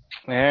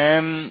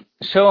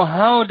 So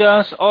how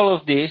does all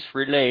of this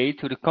relate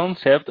to the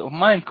concept of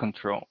mind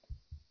control?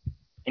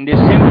 In the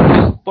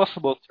simplest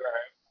possible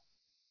term,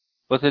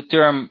 what the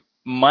term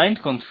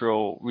mind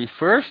control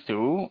refers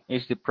to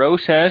is the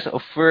process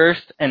of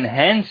first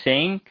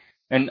enhancing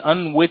an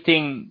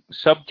unwitting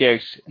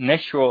subject's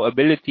natural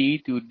ability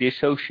to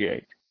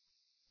dissociate,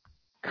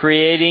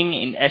 creating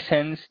in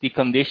essence the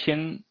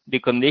condition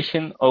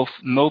of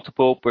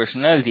multiple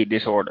personality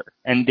disorder,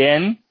 and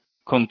then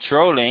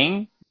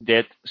controlling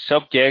that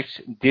subject's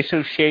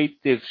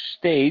dissociative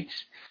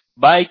states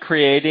by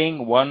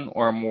creating one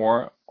or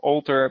more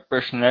alter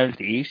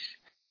personalities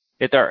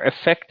that are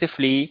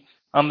effectively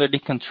under the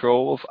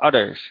control of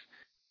others,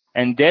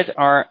 and that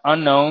are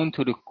unknown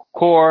to the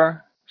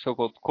core,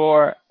 so-called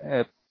core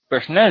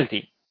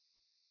personality.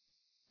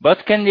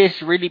 But can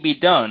this really be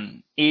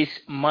done? Is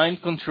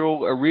mind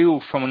control a real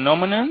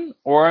phenomenon,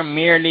 or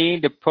merely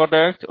the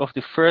product of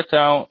the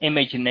fertile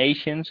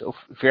imaginations of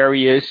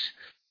various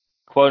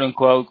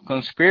quote-unquote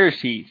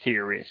conspiracy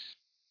theorists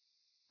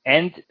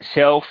and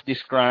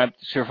self-described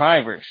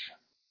survivors?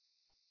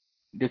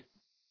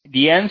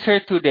 The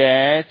answer to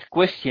that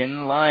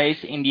question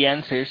lies in the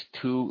answers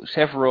to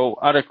several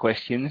other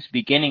questions,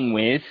 beginning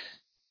with,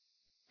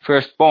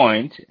 first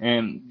point,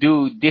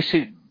 do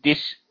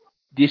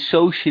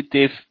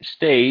dissociative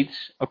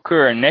states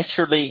occur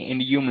naturally in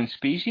the human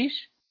species?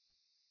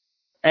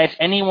 As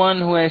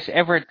anyone who has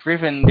ever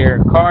driven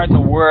their car to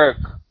work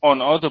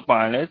on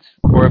autopilot,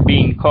 or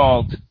being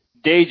called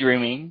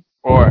daydreaming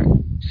or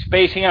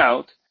spacing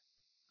out,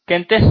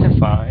 can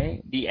testify,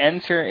 the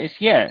answer is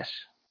yes.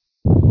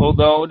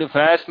 Although the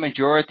vast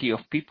majority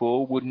of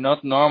people would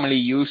not normally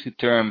use the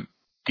term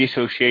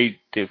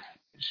dissociative,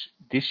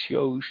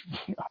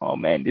 oh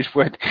man, this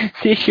word,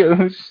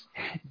 dissociative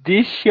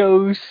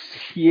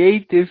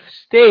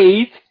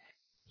state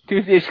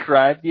to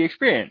describe the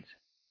experience.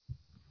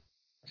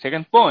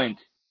 Second point,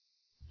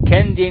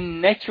 can the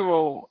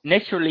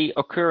naturally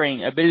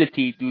occurring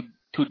ability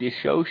to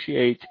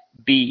dissociate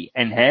be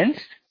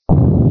enhanced?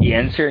 The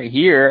answer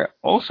here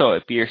also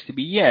appears to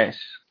be yes,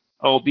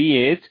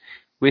 albeit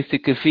with the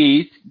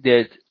caveat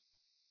that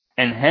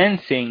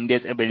enhancing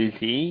that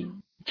ability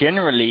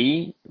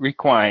generally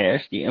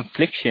requires the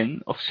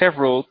infliction of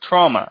several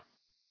trauma,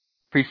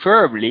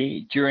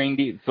 preferably during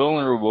the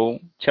vulnerable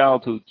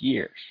childhood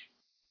years.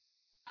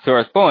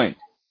 Third point,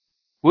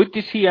 would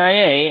the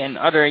CIA and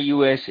other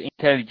US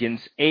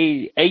intelligence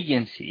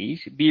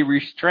agencies be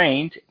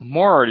restrained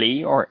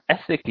morally or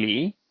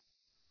ethically,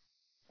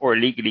 or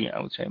legally, I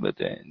would say, but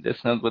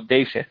that's not what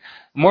Dave said,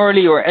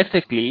 morally or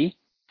ethically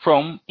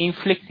from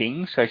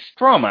inflicting such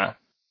trauma?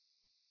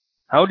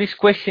 How this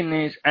question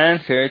is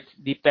answered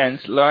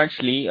depends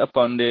largely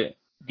upon the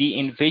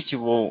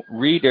individual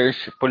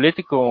reader's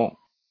political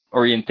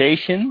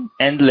orientation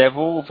and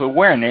level of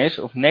awareness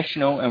of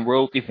national and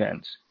world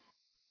events.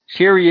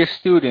 Serious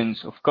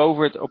students of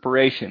covert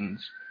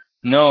operations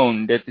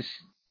know that the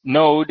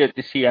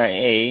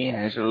CIA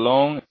has a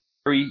long,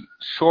 very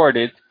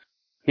sordid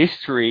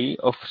history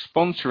of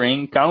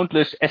sponsoring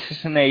countless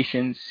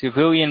assassinations,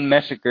 civilian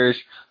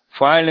massacres,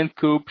 violent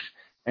coups,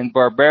 and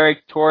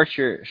barbaric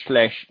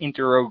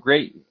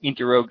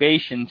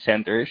torture/interrogation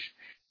centers,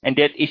 and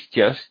that is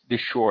just the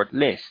short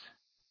list.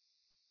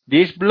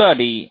 This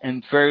bloody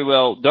and very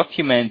well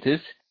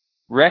documented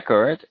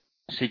record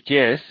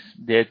suggests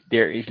that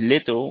there is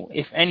little,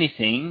 if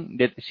anything,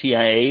 that the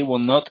CIA will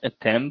not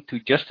attempt to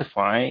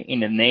justify in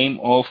the name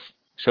of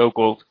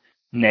so-called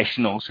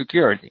national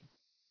security.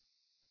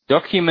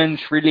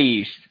 Documents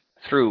released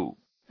through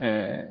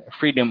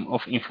Freedom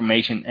of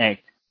Information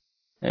Act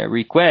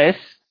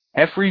requests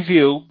have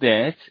revealed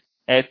that,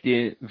 at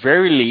the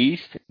very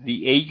least,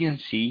 the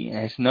agency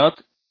has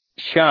not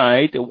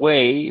shied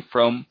away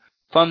from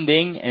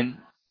funding and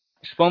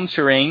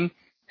sponsoring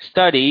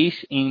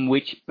studies in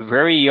which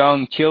very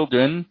young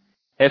children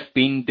have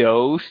been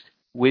dosed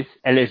with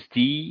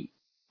LSD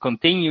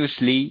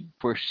continuously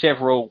for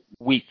several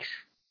weeks.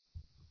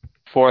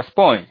 Fourth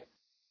point,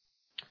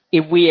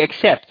 if we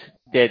accept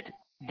that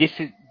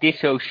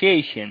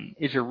dissociation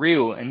is a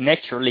real and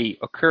naturally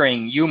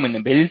occurring human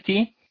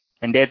ability,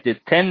 and that the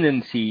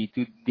tendency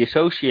to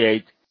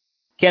dissociate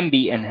can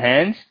be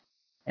enhanced,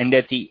 and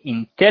that the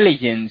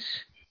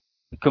intelligence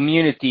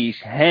community's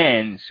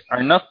hands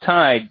are not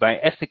tied by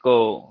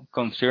ethical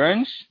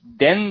concerns,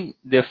 then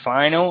the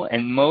final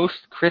and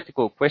most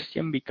critical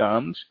question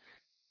becomes,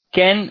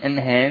 can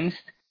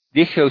enhanced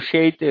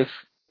dissociative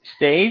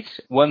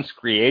states, once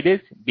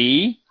created,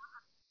 be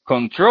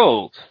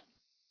controlled?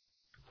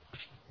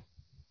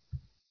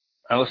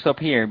 I will stop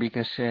here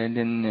because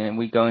then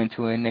we go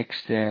into a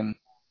next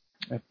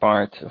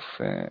part of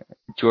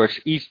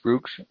George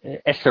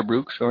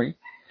Esterbrook, sorry.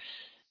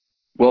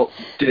 Well,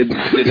 did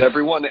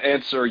everyone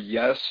answer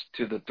yes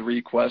to the three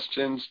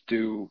questions?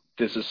 Do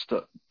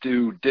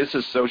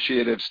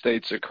dissociative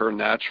states occur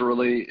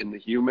naturally in the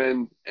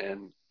human,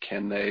 and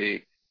can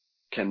the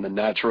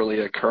naturally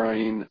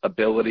occurring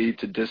ability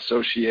to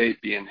dissociate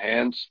be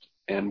enhanced?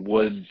 And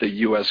would the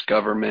U.S.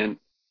 government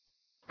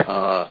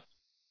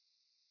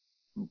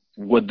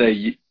would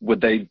they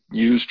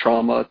use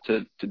trauma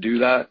to do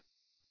that?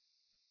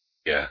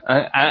 Yeah.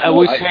 I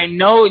would say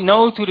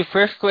no to the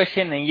first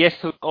question and yes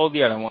to all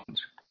the other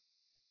ones.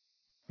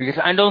 Because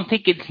I don't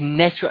think it's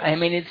natural. I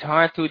mean, it's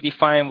hard to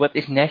define what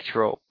is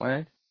natural,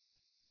 right?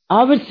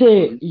 I would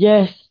say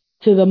yes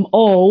to them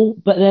all,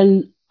 but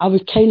then I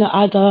would kind of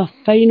add a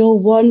final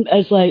one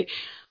as like,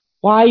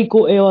 why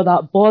go to all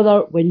that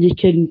bother when you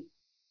can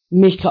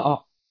make it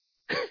up?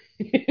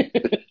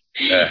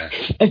 Yeah.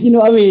 If you know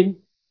what I mean.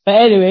 But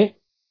anyway.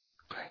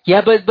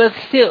 Yeah, but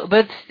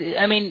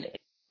I mean,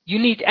 you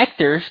need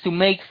actors to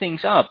make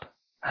things up.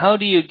 How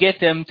do you get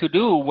them to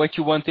do what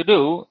you want to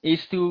do?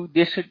 Is to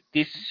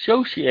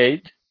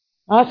dissociate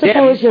I them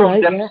suppose you're from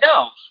right,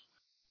 themselves,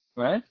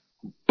 right?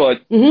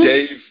 But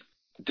Dave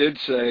did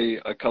say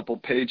a couple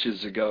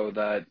pages ago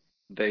that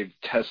they've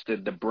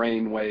tested the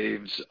brain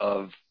waves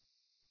of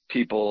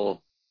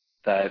people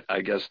that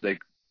I guess they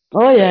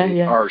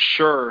are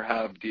sure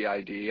have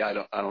DID.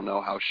 I don't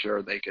know how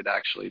sure they could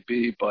actually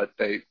be, but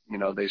they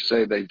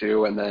say they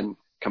do, and then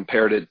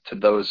compared it to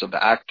those of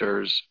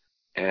actors,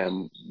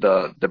 and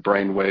the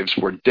brain waves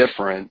were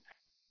different.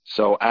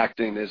 So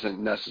acting isn't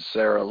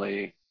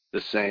necessarily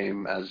the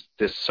same as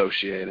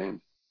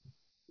dissociating.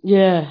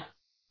 Yeah.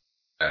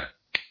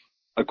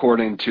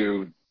 According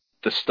to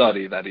the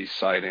study that he's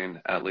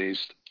citing, at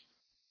least.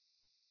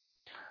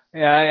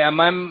 Yeah.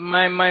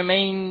 My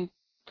main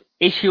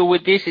issue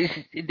with this is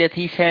that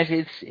he says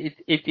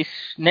it is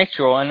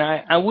natural, and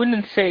I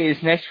wouldn't say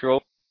it's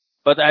natural,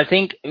 but I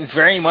think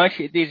very much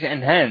it is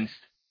enhanced.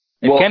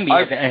 It can be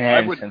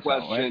enhanced. I would and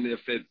question so, right?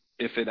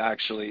 if it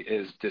actually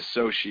is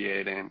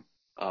dissociating.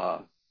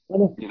 Or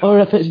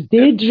if it's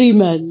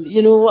daydreaming,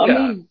 you know what I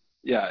mean?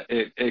 Yeah,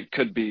 it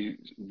could be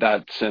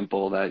that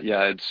simple. That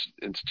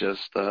it's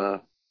just.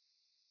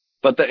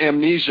 But the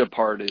amnesia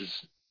part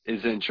is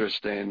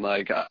interesting.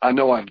 Like I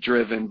know I've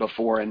driven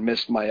before and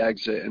missed my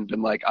exit and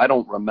been like, I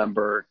don't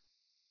remember,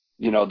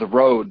 the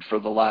road for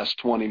the last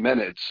 20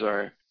 minutes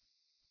or.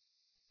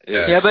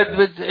 Yeah, but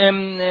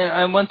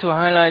I want to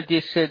highlight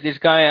this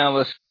guy I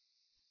was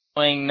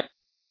playing.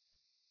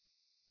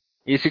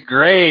 He's a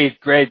great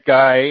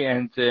guy,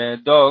 and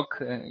Doc,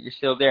 you're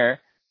still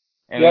there.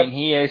 I mean,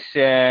 he is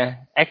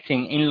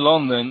acting in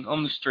London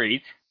on the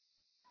street,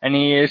 and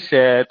he is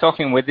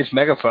talking with this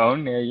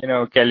megaphone.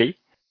 Kelly,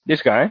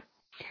 this guy.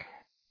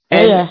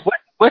 And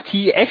what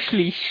he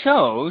actually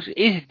shows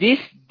is this.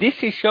 This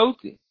is showed.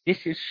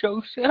 This is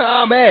shows.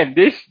 Oh man,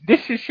 this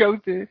is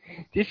showed.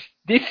 This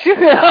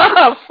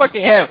oh,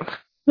 fucking hell.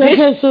 This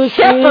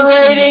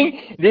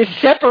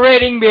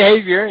separating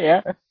behavior.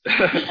 Yeah.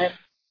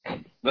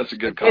 That's a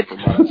good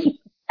compromise.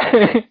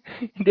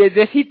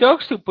 that he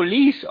talks to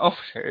police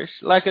officers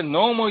like a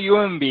normal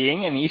human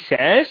being, and he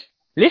says,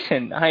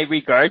 "Listen, I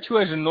regard you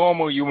as a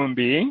normal human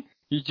being.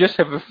 You just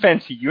have a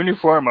fancy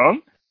uniform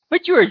on,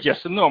 but you are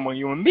just a normal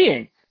human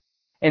being."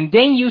 And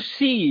then you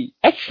see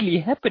actually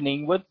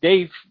happening what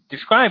Dave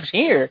describes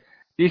here,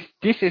 this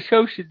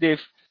disassociative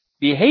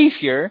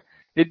behavior,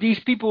 that these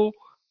people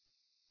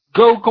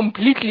go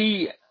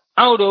completely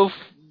out of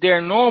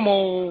their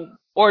normal,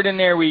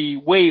 ordinary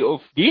way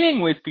of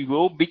dealing with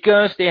people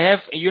because they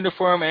have a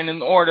uniform and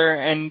an order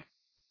and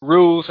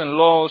rules and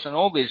laws and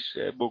all this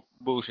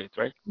bullshit,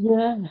 right?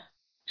 Yeah.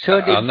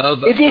 So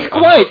it is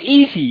quite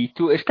easy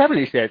to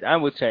establish that, I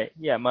would say.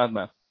 Yeah,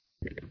 Madma.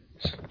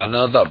 I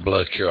know that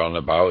bloke you're on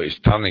about. It's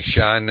Danny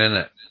Shine,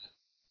 innit?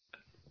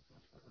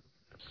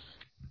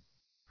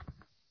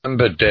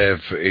 Remember,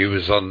 Dave, he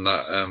was on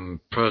that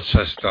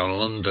protest down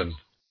London.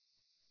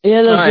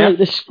 Yeah, there's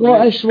the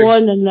Scottish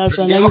one, and there's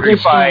an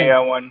English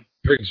one.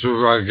 Pigs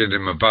were ragging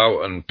him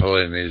about and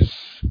pulling his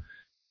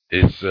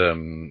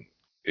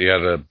he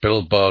had a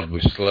billboard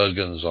with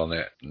slogans on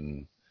it,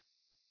 and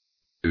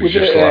he was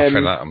just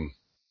laughing at him.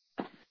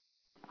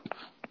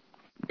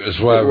 It was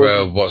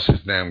where what's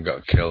his name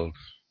got killed.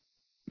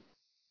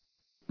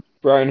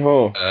 Brian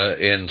Hall.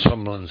 Ian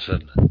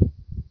Tomlinson.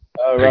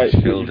 Oh right,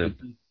 killed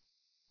him.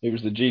 It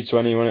was the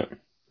G20, wasn't it?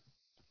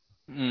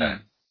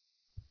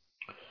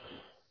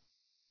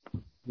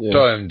 Yeah.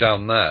 Saw him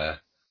down there,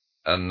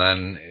 and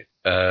then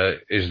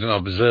he's an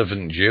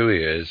observant Jew, he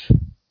is,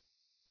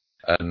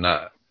 and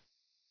I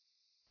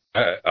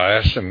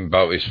asked him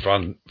about his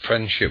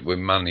friendship with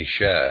Manny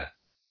Share,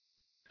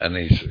 and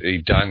he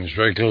dines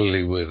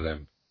regularly with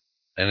him,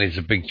 and he's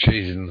a big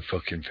cheese in the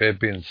fucking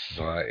Fabian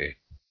Society.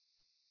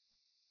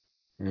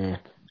 Yeah.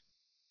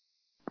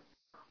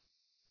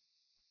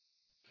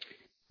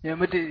 Yeah,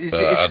 but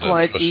it's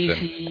quite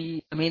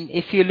easy. I mean,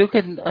 if you look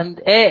at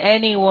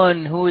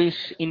anyone who is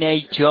in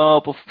a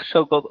job of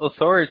so-called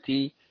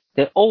authority,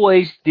 they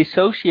always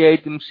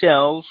dissociate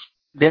themselves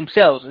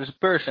as a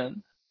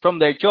person from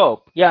their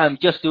job. Yeah, I'm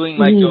just doing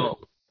my job,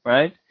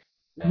 right?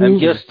 I'm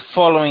just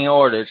following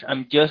orders.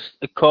 I'm just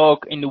a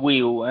cog in the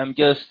wheel. I'm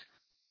just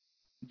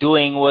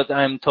doing what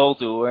I'm told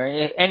to. Or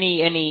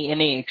any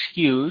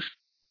excuse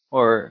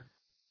or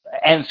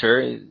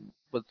answer,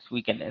 what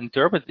we can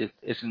interpret it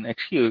as an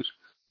excuse.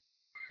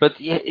 But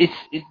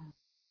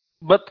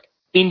but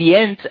in the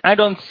end, I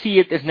don't see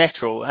it as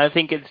natural. I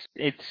think it's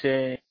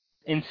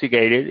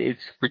instigated.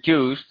 It's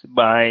produced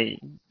by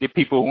the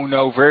people who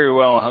know very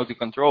well how to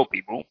control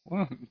people.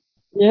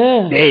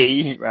 Yeah.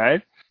 They,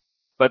 right?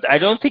 But I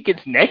don't think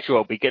it's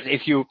natural, because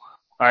if you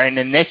are in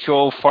a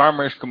natural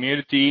farmers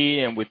community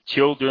and with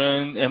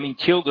children, I mean,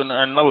 children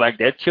are not like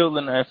that.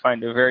 Children, I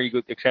find a very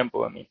good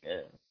example. I mean,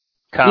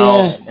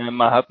 Kyle and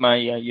Mahatma,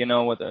 you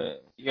know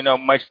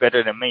much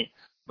better than me.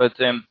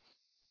 But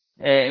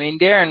I mean,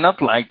 they are not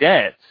like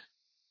that.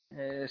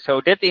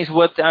 So that is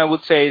what I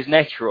would say is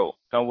natural.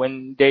 So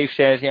when Dave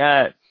says,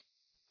 yeah,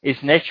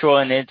 it's natural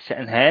and it's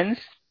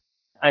enhanced,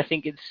 I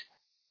think it's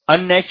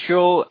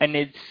unnatural and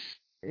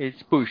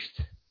it's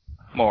pushed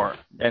more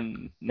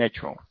than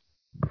natural.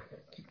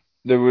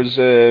 There was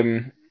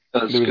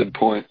that's a good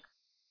point.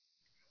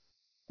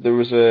 There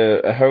was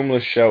a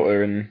homeless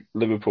shelter in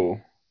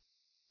Liverpool.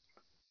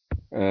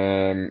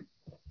 I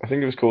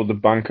think it was called the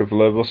Bank of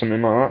Love or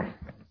something like that.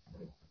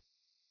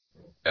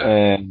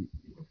 And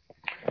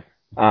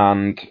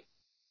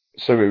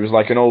so it was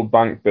like an old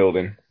bank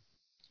building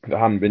that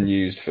hadn't been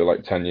used for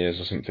like 10 years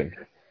or something.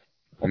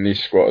 And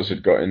these squatters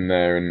had got in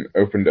there and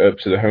opened it up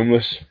to the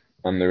homeless,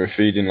 and they were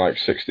feeding like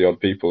 60 odd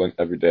people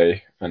every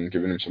day and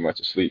giving them somewhere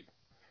to sleep.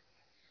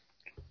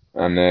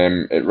 And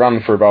it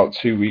ran for about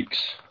 2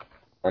 weeks,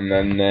 and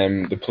then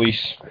the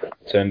police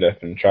turned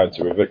up and tried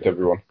to evict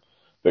everyone.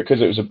 But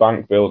because it was a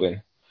bank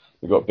building,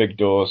 they got big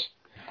doors,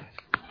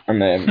 and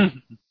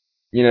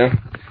you know,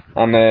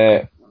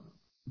 and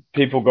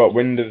people got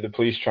wind of the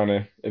police trying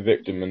to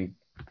evict him, and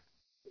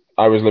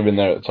I was living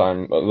there at the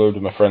time. A load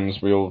of my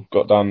friends, we all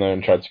got down there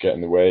and tried to get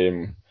in the way,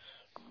 and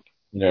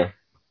you know,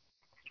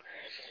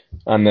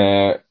 and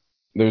there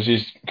was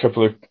these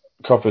couple of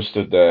coppers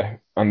stood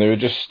there, and they were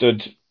just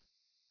stood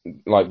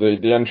like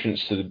the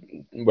entrance to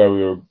where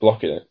we were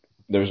blocking it.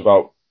 There was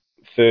about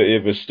 30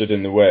 of us stood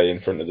in the way in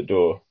front of the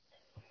door,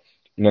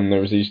 and then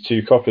there was these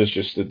two coppers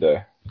just stood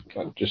there,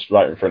 like, just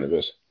right in front of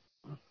us,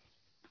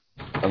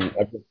 and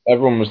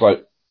everyone was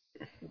like,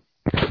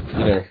 you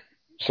know,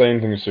 saying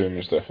things to him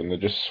and stuff, and they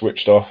just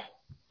switched off,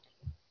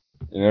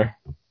 you know.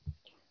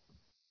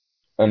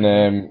 And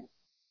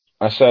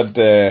I said,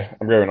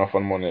 I'm going off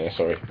on one here,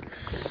 sorry.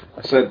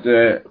 I said,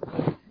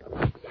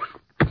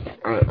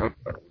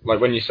 like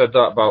when you said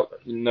that about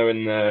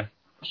knowing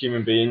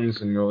human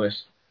beings and all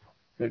this,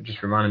 it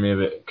just reminded me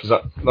of it, because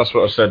that's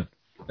what I said.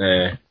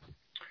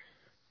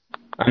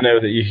 I know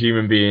that you're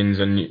human beings,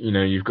 and you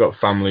know you've got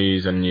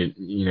families, and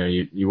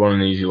you want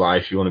an easy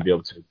life. You want to be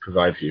able to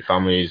provide for your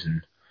families,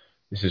 and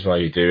this is why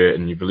you do it,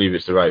 and you believe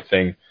it's the right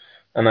thing.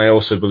 And I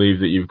also believe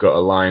that you've got a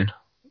line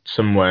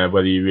somewhere,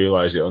 whether you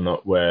realise it or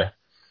not, where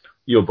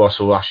your boss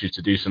will ask you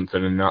to do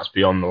something, and that's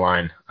beyond the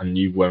line, and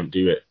you won't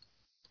do it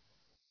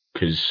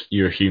because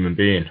you're a human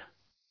being.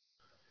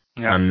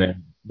 Yeah. And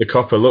the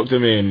copper looked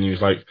at me, and he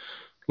was like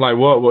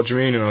what? What do you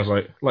mean? And I was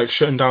like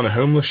shutting down a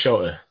homeless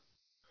shelter.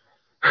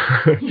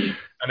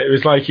 And it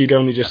was like he'd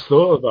only just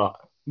thought of that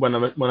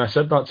when I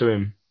said that to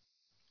him.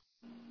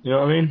 You know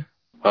what I mean?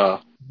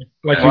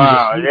 Like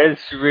wow,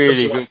 that's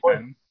really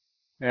good.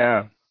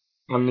 Yeah,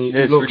 and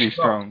that's really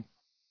strong.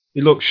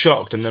 He looked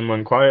shocked and then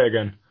went quiet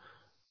again,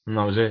 and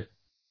that was it.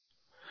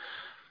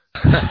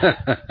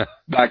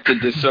 Back to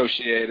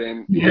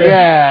dissociating.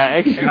 Yeah,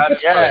 actually,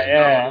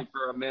 yeah.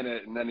 For a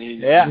minute, and then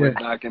he went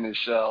back in his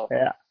shell.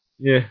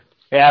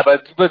 Yeah,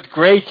 but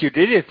great, you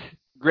did it.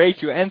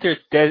 Great, you entered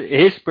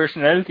his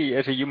personality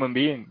as a human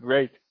being.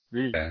 Great,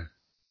 really.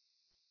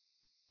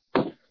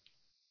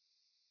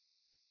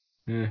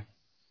 Yeah.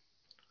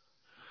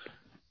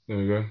 There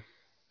we go.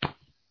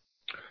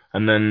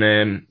 And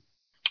then,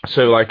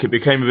 so like it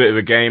became a bit of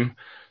a game.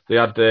 They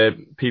had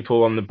the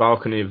people on the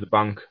balcony of the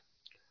bank,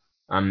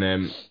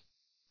 and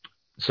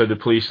so the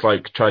police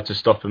like tried to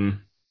stop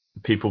them.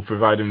 People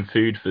providing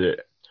food for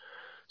it.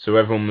 So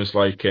everyone was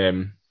like,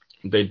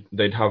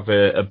 they'd have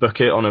a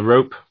bucket on a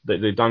rope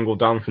that they dangled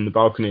down from the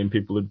balcony, and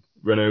people would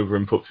run over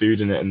and put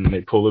food in it, and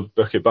they pull the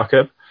bucket back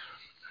up.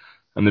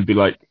 And there'd be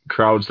like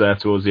crowds there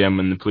towards the end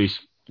when the police,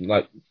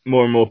 like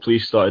more and more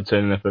police started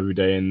turning up every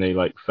day, and they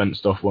like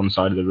fenced off one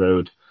side of the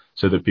road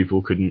so that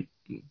people couldn't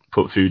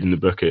put food in the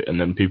bucket,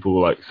 and then people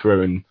were like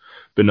throwing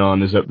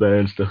bananas up there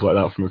and stuff like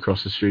that from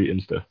across the street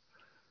and stuff.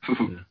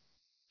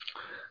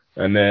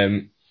 And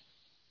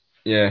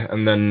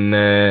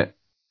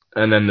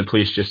then the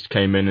police just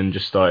came in and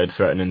just started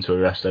threatening to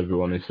arrest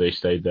everyone if they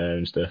stayed there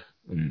and stuff,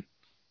 and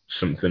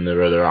something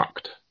or other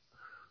act.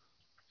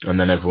 And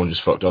then everyone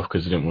just fucked off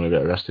because they didn't want to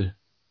get arrested.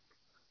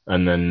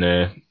 And then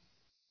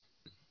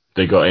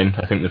they got in.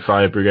 I think the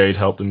fire brigade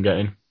helped them get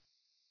in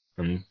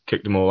and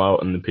kicked them all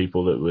out, and the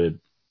people that were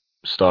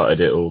started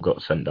it all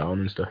got sent down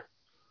and stuff,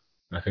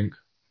 I think.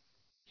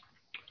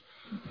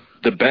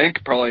 The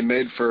bank probably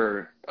made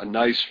for a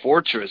nice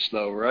fortress,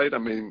 though, right? I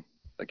mean,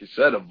 like you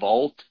said, a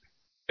vault.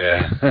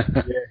 Yeah.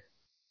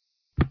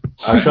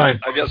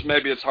 I guess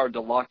maybe it's hard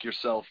to lock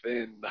yourself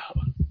in,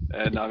 though.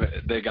 And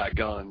they got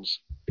guns,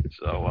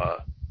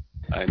 so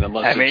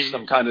unless it's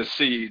some kind of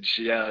siege,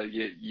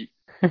 you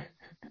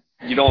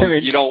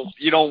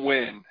don't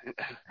win.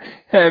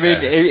 I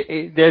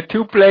mean, there are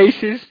two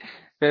places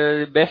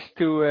best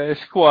to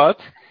squat.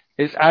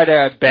 It's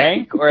either a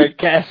bank or a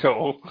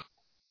castle.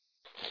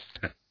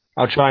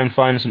 I'll try and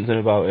find something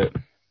about it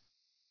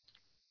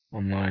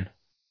online.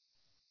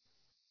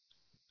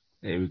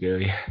 There we go.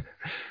 Yeah.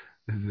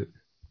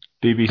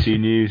 BBC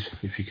News,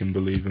 if you can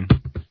believe them.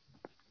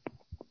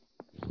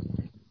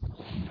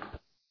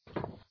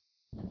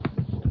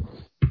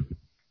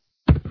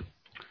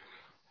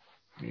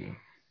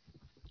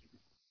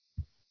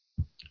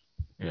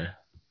 Yeah.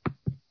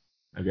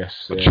 I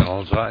guess. What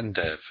channel's that in,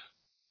 Dave?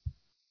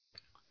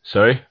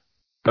 Sorry?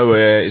 Oh,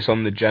 it's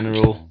on the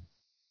general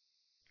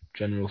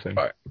thing.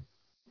 Right.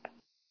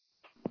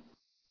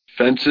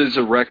 Fences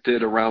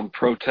erected around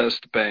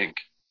protest bank.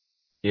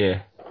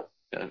 Yeah.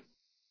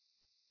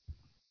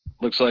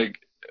 Looks like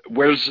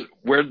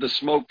where'd the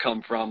smoke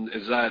come from?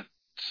 Is that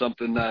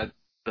something that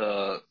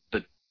the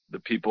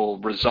people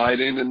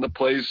residing in the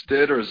place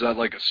did, or is that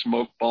like a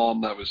smoke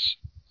bomb that was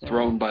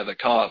thrown by the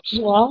cops?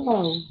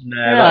 Wow.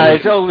 Nah,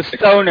 it's all the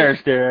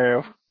stoners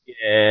there.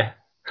 Yeah.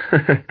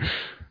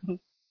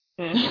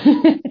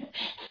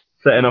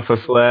 Setting off a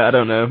flare, I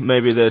don't know.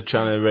 Maybe they're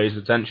trying to raise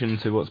attention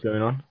to what's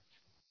going on.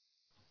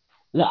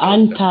 The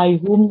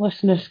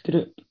anti-homelessness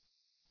group.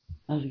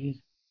 That's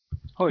good.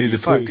 Holy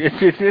fuck,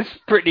 it's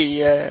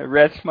pretty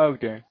red smoke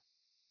there.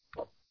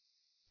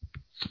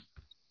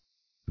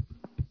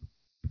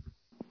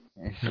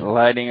 It's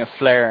lighting a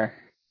flare.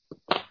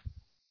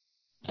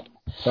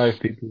 5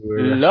 people were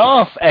arrested.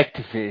 Love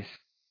activists.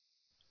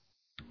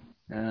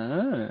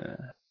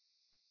 Ah.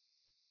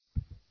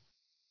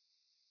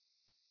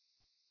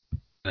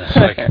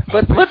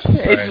 But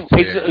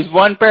it's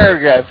one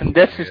paragraph, and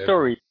that's the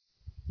story.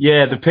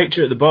 Yeah, the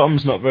picture at the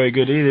bottom's not very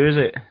good either, is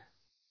it?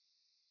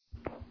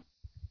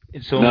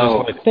 It's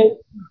almost like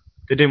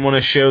they didn't want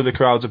to show the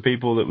crowds of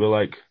people that were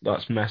like,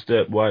 "That's messed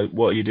up. Why?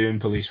 What are you doing,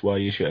 police? Why are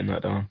you shutting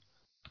that down?"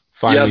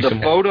 Finally, the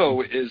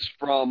photo is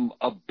from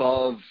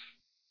above.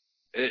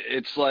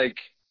 It's like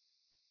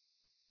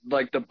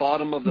the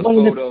bottom of the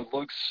photo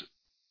looks.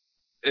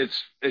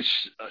 It's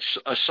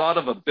a shot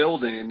of a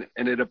building,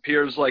 and it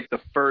appears like the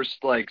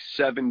first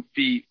 7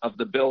 feet of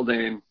the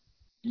building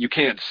you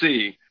can't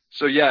see.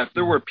 So yeah, if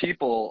there were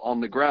people on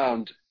the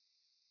ground,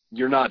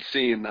 you're not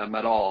seeing them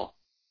at all.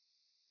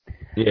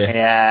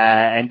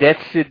 Yeah, and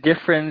that's the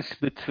difference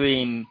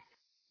between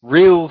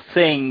real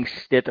things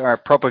that are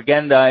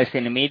propagandized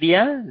in the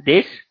media,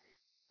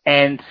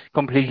 and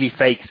completely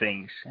fake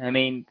things. I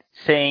mean,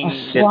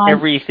 saying that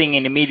everything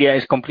in the media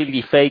is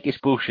completely fake is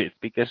bullshit,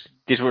 because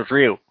this was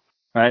real,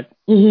 right?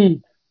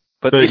 Mm-hmm.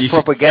 But it's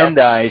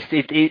propagandized.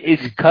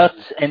 It's cut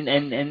and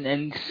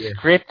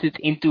scripted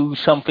into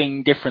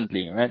something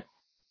differently, right?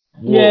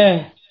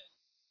 Yeah.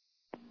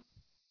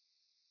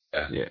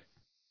 Yeah.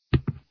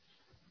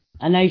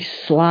 A nice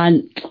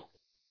slant.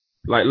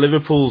 Like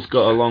Liverpool's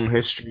got a long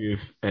history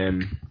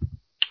of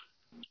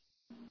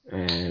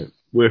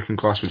working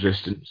class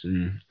resistance,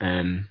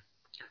 and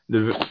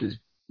the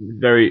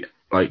very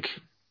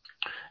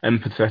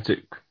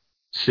empathetic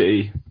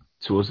city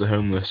towards the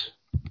homeless,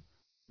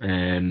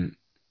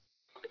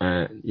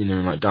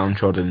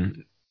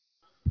 downtrodden.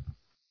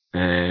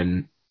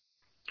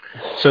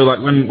 So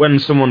when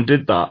someone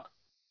did that,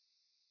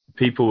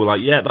 people were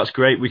like, "Yeah, that's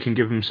great. We can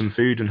give them some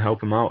food and help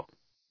them out."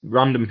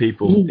 Random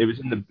people. It was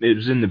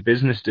in the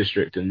business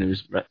district, and there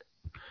was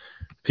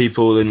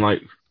people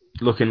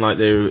looking like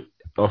they were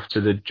off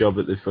to the job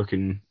at the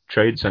fucking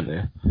trade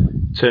centre,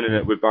 turning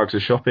up with bags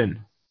of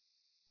shopping.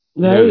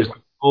 Right. There's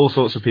all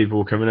sorts of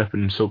people coming up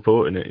and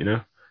supporting it,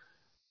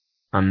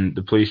 and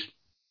the police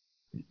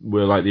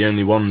were the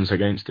only ones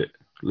against it,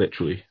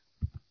 literally.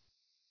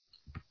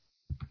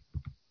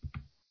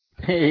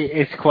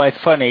 It's quite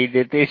funny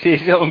that this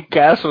is on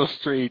Castle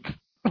Street.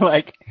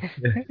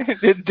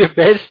 The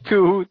best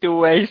two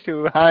ways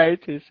to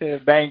hide is a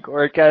bank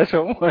or a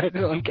castle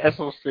on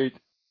Castle Street.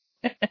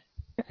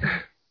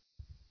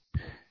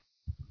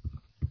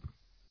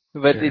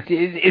 But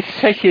it's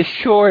such a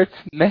short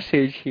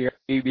message here,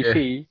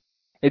 BBC. Yeah.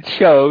 It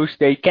shows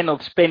they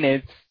cannot spin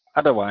it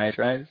otherwise,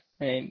 right?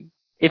 I mean,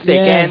 if they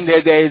can,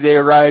 they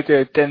write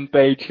a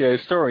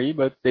 10-page story,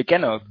 but they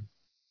cannot.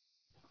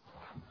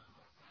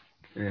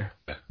 Yeah.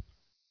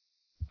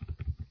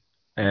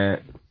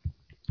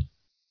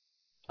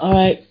 All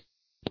right.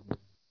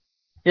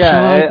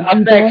 Yeah. Up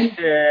next,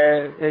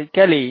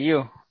 Kelly,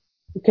 you.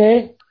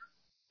 Okay.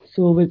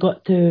 So we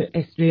got to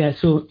Estria.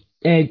 So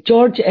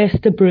George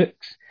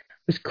Estabrookes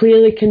was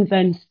clearly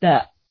convinced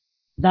that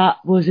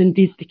was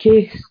indeed the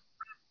case.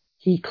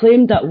 He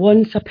claimed that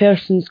once a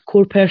person's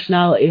core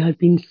personality had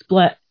been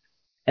split,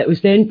 it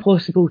was then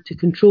possible to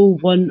control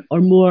one or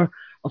more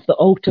of the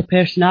alter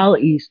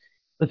personalities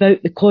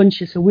without the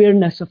conscious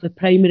awareness of the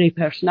primary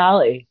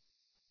personality.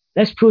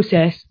 This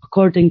process,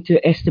 according to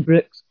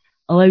Estabrookes,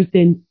 allowed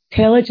the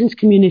intelligence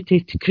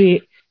community to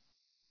create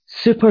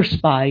super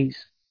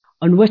spies,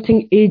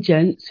 unwitting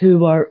agents who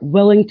were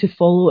willing to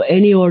follow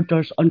any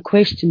orders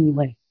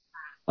unquestioningly.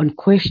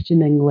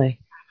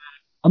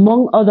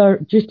 Among other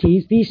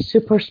duties, these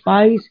super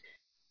spies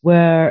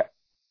were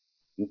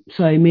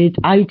made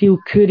ideal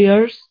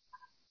couriers,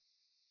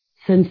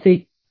 since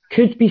they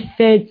could be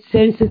fed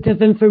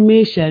sensitive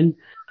information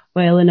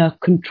while in a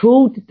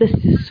controlled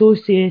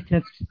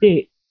dissociative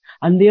state,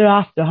 and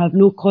thereafter have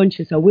no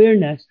conscious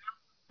awareness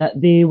that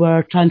they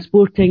were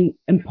transporting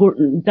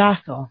important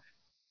data.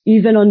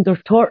 Even under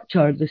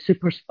torture, the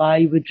super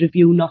spy would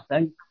reveal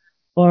nothing,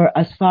 for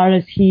as far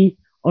as he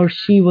or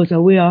she was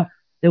aware,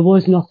 there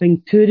was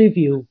nothing to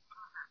reveal.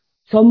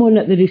 Someone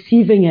at the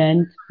receiving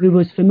end who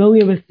was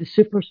familiar with the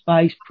super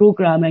spy's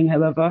programming,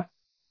 however,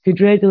 could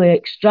readily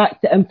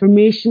extract the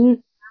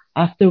information,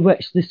 after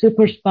which the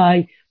super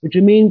spy would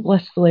remain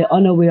blissfully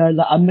unaware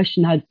that a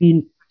mission had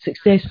been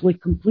successfully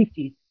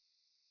completed.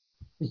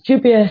 As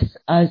dubious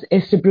as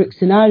Estabrook's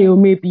scenario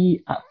may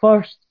be at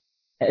first,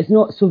 it is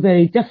not so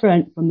very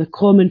different from the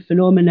common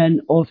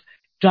phenomenon of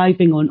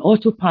driving on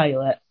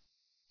autopilot.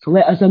 So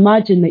let us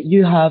imagine that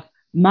you have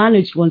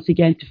managed once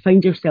again to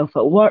find yourself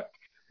at work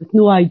with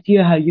no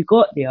idea how you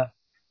got there.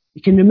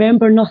 You can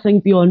remember nothing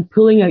beyond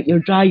pulling out your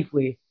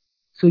driveway,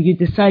 so you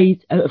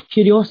decide, out of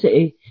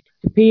curiosity,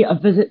 to pay a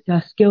visit to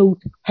a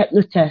skilled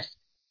hypnotist.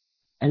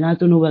 And I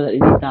don't know whether to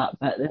read that,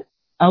 but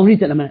I'll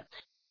read it in a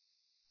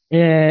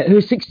minute.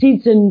 Who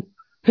succeeds in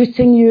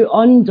putting you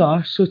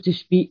under, so to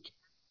speak,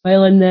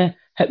 while in the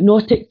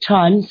hypnotic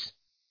trance,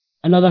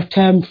 another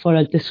term for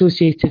a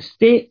dissociative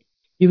state.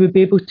 You would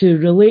be able to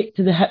relate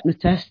to the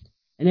hypnotist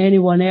and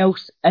anyone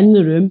else in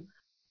the room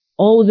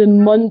all the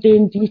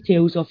mundane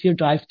details of your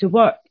drive to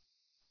work.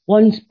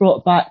 Once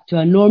brought back to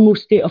a normal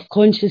state of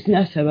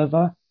consciousness,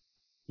 however,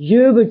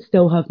 you would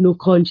still have no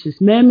conscious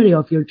memory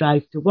of your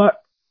drive to work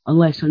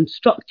unless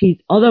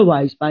instructed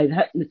otherwise by the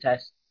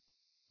hypnotist.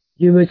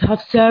 You would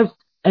have served,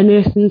 in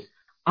essence,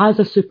 as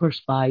a super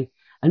spy,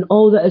 and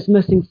all that is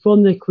missing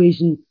from the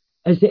equation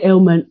is the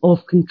element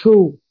of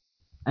control.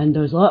 And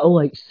there's a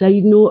little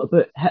side note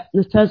about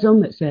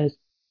hypnotism. It says,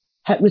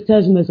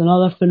 hypnotism is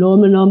another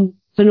phenomenon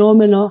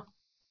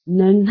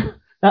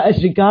that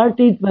is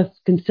regarded with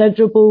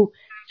considerable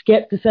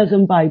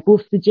scepticism by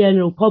both the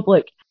general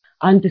public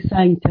and the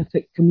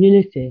scientific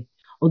community,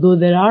 although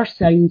there are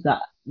signs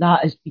that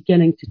that is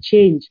beginning to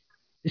change.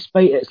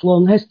 Despite its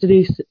long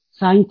history,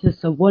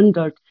 scientists have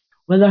wondered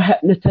whether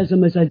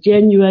hypnotism is a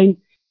genuine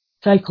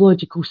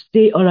psychological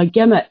state or a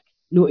gimmick,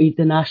 noted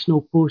the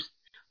National Post.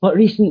 But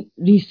recent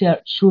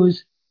research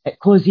shows it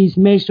causes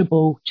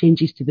measurable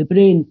changes to the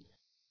brain.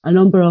 A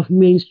number of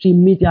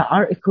mainstream media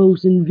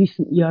articles in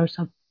recent years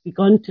have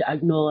begun to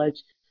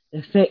acknowledge the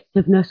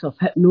effectiveness of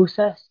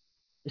hypnosis,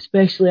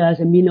 especially as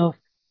a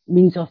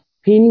means of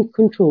pain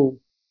control.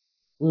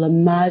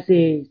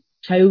 Lamaze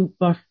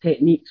childbirth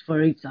techniques,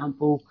 for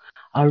example,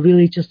 are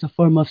really just a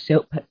form of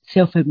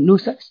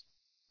self-hypnosis.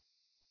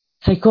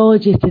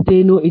 Psychology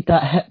Today noted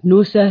that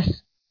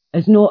hypnosis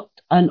is not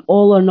an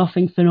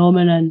all-or-nothing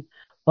phenomenon,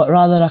 but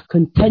rather a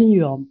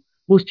continuum.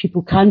 Most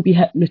people can be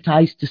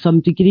hypnotized to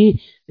some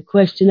degree. The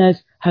question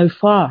is, how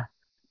far?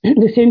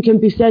 The same can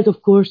be said,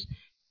 of course,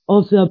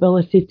 of the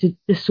ability to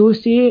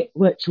dissociate,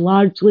 which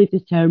largely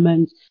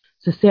determines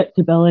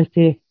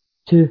susceptibility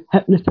to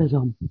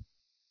hypnotism.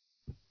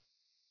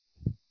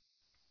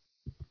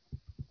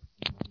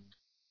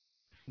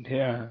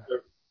 Yeah.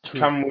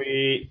 Can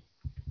we...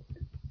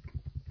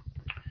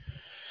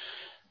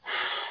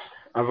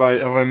 Have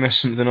I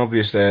missed something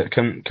obvious there?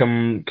 Can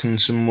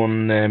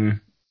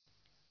someone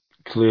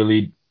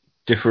clearly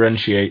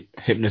differentiate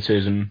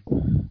hypnotism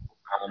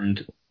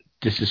and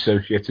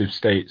dissociative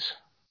states?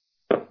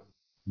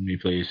 Me,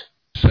 please.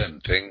 Same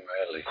thing,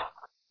 really.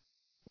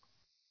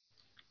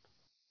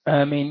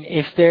 I mean,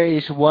 if there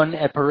is one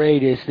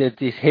apparatus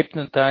that is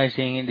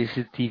hypnotizing, it is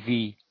the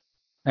TV.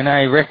 And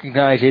I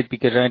recognize it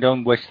because I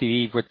don't watch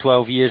TV for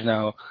 12 years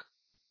now.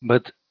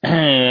 But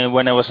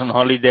when I was on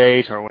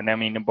holidays or when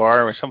I'm in a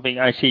bar or something,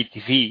 I see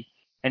TV.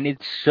 And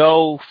it's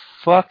so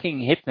fucking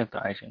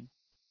hypnotizing.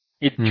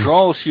 It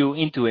draws you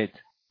into it,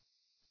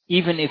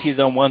 even if you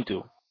don't want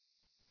to.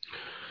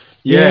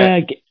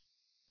 Yeah.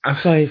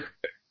 Sorry.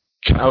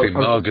 Kathy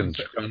Morgan's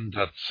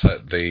granddad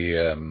set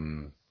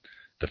the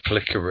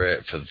flicker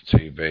rate for the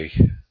TV.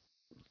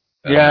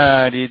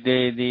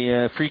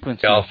 The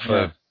frequency. The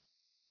alpha,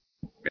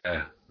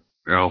 the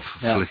alpha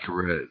flicker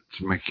rate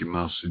to make it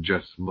more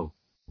suggestible.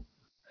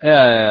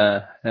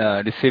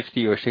 The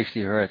 50 or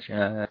 60 hertz.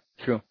 Yeah,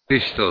 true.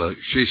 She's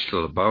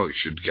still about. You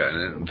should get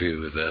an interview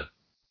with her.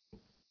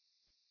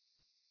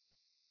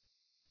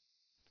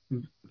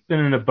 Been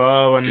in a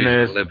bar when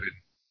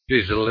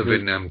she's a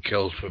living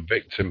killed for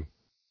victim.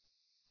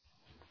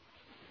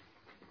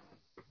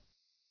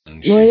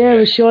 It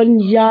was Sean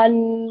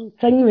Yan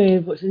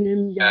Thingley. What's his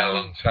name? Yeah, a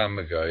long time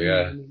ago,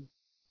 yeah.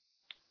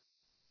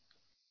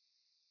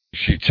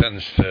 She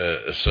tends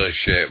to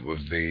associate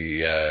with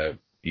the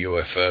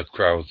UFO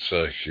crowd,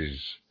 so she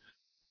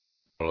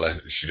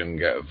didn't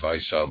get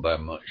advice out there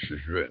much. She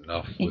was written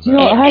off with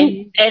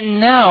and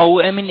now,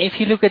 I mean, if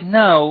you look at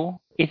now,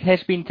 it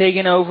has been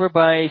taken over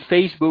by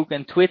Facebook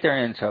and Twitter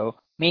and so.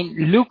 I mean,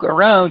 look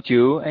around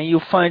you and you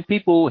find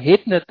people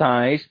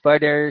hypnotized by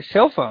their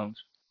cell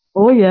phones.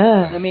 Oh,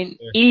 yeah. I mean,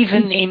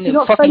 even in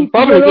fucking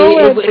public,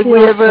 if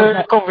we have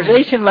a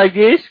conversation like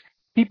this,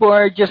 people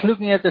are just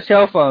looking at the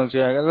cell phones.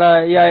 Yeah.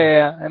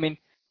 I mean,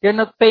 they're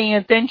not paying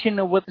attention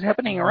to what's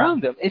happening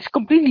around them. It's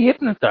completely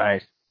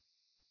hypnotized.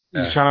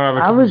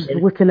 I was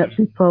looking at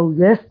people,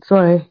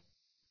 sorry.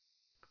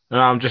 No,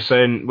 I'm just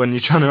saying, when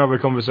you're trying to have a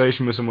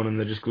conversation with someone and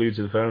they're just glued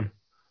to the phone.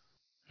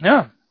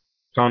 Yeah.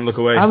 Can't look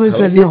away. I was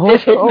in the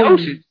hospital.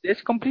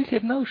 It's complete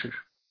hypnosis.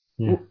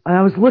 Yeah.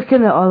 I was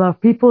looking at other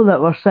people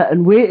that were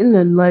sitting waiting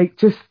and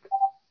just,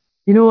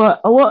 a lot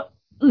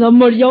of them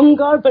were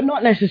younger, but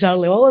not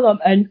necessarily all of them.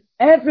 And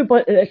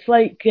everybody, it's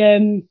like,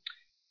 it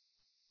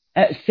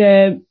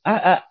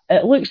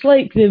looks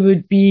like there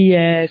would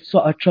be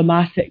sort of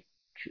traumatic,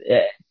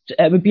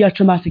 it would be a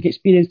traumatic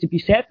experience to be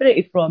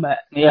separated from it.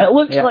 Yeah, it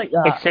looks like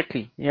that.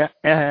 Exactly. Yeah.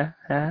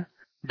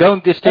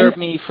 Don't disturb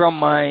me from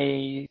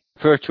my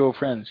virtual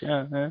friends.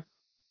 Yeah.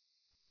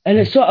 And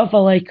it's sort of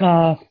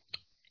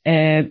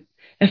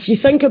if you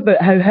think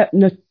about how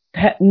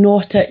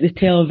hypnotic the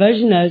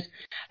television is,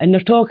 and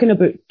they're talking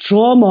about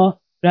trauma,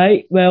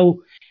 right? Well,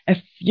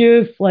 if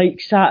you've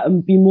sat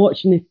and been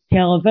watching the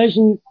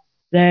television,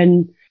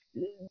 then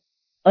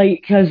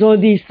has all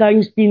these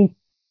things been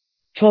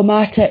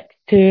traumatic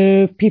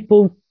to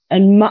people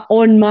en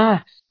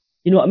masse?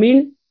 You know what I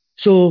mean?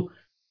 So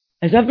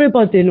is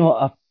everybody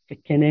not a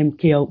freaking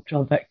MK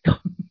Ultra victim?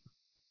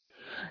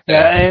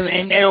 Yeah,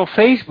 and on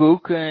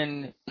Facebook,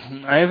 and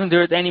I haven't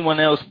heard anyone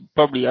else,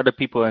 probably other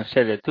people have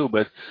said it too,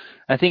 but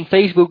I think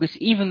Facebook is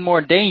even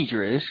more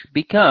dangerous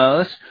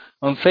because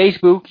on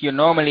Facebook you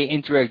normally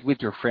interact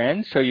with your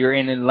friends, so you're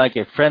in like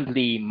a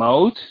friendly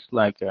mode,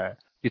 like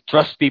you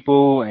trust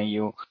people and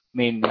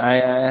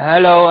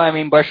hello, I'm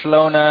in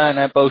Barcelona and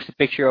I post a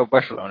picture of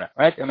Barcelona,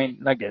 right? I mean,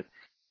 like that.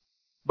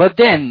 But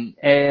then,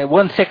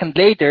 1 second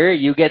later,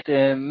 you get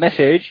a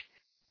message,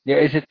 there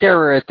is a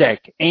terror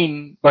attack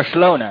in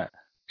Barcelona.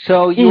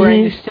 So you are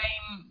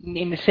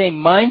in the same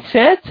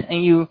mindset,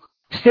 and you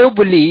still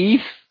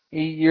believe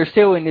you're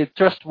still in the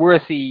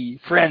trustworthy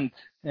friend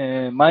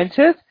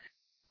mindset,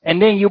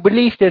 and then you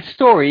believe that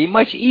story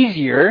much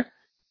easier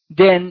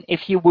than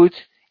if you would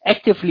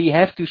actively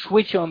have to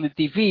switch on the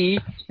TV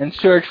and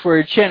search for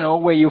a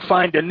channel where you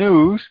find the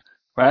news,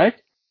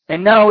 right?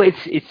 And now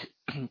it's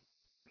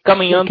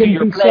coming It onto can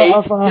your be plate,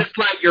 sort of a... just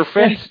like your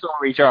friends'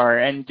 stories are,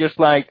 and just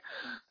like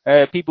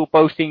people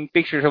posting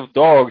pictures of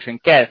dogs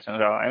and cats and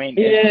so. I mean,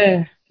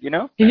 Yeah. you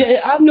know.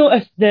 I've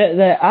noticed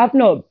that I've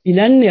not been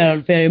in there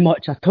very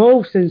much at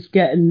all since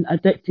getting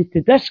addicted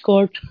to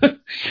Discord. But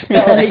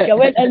like I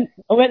went in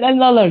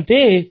the other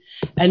day,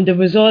 and there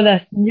was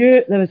a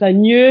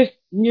new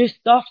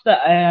stuff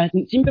that I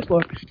hadn't seen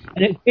before,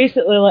 and it's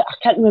basically like, I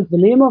can't remember the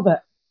name of it,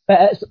 but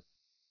it's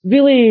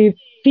really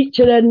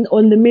featuring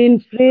on the main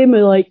frame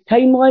of like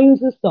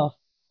timelines and stuff,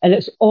 and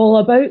it's all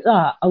about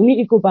that. I'll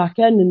need to go back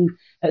in, and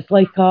it's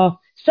like a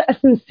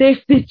citizen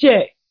safety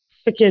check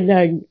freaking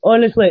thing.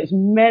 Honestly, it's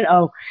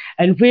mental.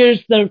 And where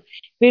is there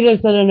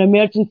an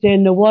emergency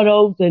in the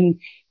world and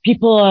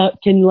people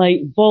can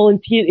like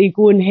volunteer to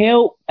go and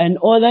help and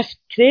all this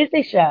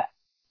crazy shit.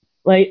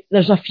 Like,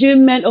 there's a few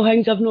mental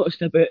things I've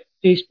noticed about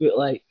Facebook,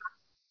 like.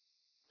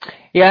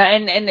 Yeah,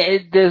 and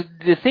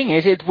the thing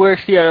is, it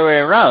works the other way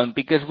around,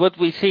 because what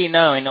we see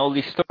now in all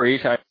these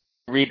stories, I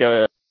read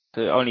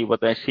only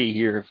what I see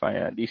here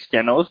via these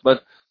channels,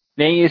 but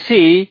then you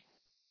see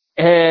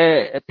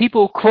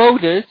people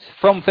quoted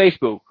from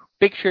Facebook,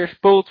 pictures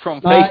pulled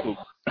from Facebook,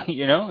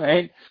 you know,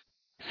 and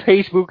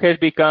Facebook has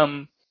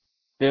become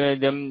the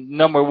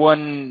number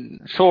one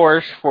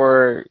source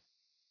for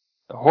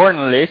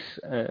journalists,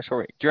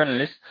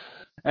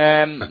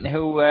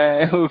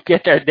 who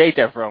get their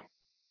data from.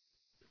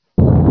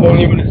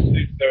 Only when it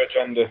suits their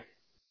agenda.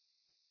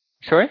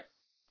 Sorry?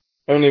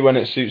 Only when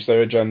it suits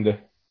their agenda.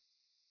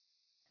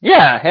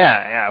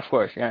 Yeah, of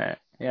course, yeah,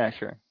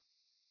 sure.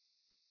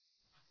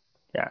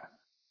 Yeah.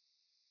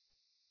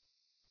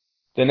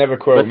 They never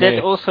quote But me.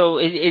 that also,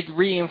 it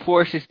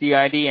reinforces the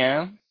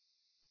idea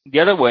the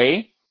other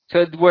way,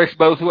 so it works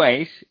both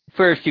ways.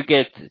 First, you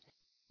get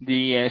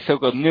the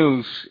so-called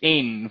news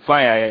in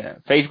via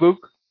Facebook,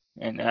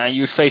 and I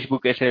use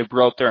Facebook as a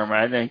broad term,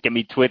 right? And it can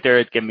be Twitter,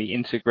 it can be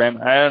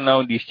Instagram. I don't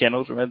know these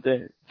channels, but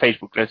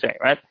Facebook, let's say,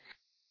 right?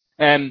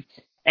 And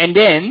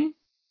then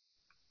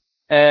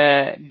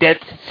that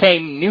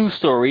same news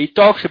story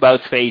talks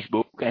about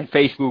Facebook and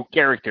Facebook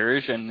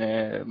characters and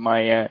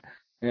the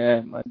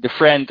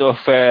friend of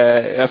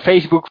a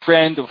Facebook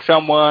friend of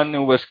someone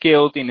who was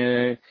killed in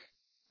a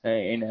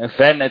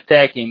van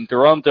attack in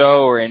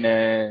Toronto, or in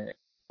a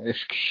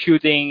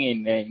shooting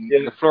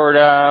in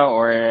Florida,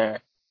 or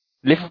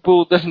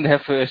Liverpool doesn't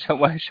have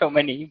so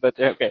many, but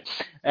okay,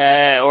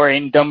 or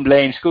in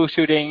Dunblane school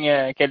shooting,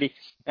 Kelly.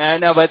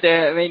 No, but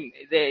I mean,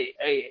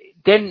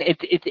 then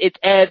it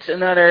adds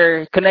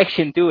another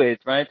connection to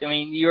it, right? I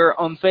mean, you're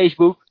on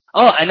Facebook.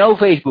 Oh, I know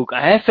Facebook.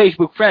 I have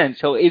Facebook friends.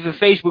 So if a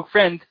Facebook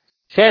friend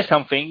says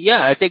something,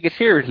 yeah, I take it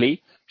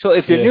seriously. So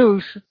if the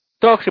news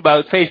talks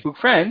about Facebook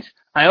friends,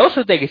 I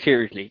also take it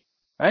seriously,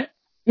 right?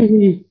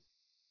 Mm-hmm.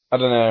 I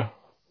don't know.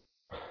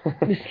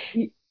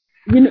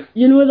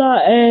 you know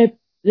that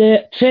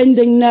the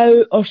trending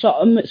now or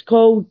something, it's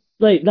called,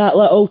 like that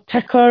little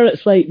ticker,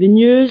 it's like the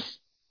news.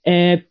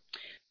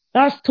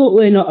 That's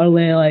totally and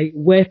utterly like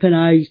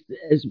weaponized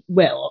as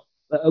well.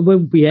 It will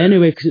be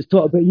anyway because it's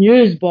talking about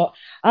news. But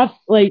I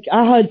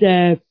had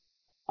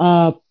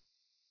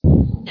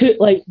two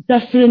like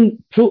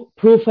different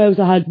profiles.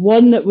 I had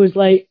one that was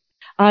like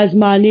as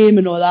my name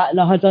and all that, and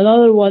I had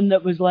another one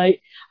that was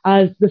like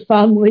as the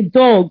family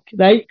dog,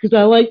 right? Because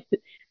I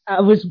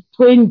was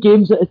playing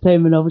games at the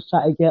time and I was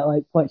trying to get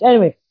like points.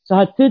 Anyway, so I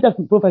had two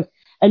different profiles,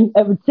 and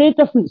it would say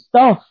different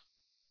stuff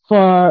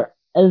for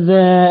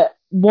the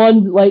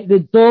one. Like the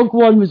dog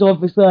one was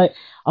obviously like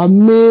a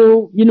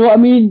male, you know what I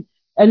mean?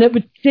 And it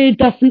would say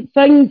different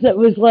things that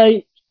was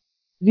like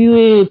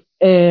really,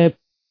 I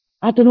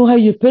don't know how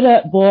you put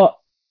it, but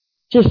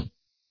just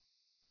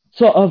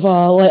sort of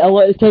like a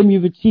lot of the time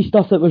you would see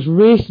stuff that was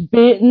race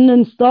baiting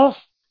and stuff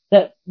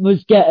that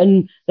was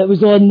on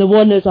the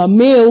one as a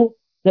male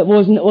that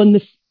wasn't on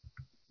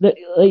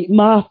like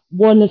my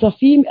one as a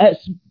female.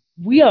 It's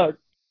weird.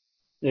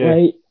 Yeah.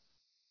 Right?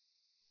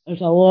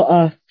 There's a lot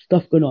of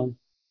stuff going on,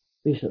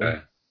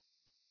 basically.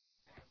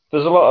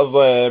 There's a lot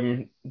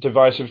of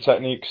divisive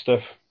technique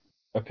stuff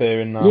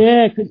appearing now.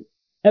 Yeah, because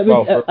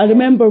I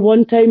remember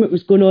one time it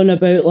was going on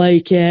about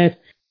like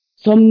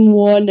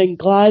someone in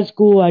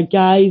Glasgow, a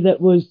guy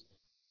that was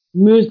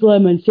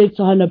Muslim and said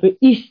something about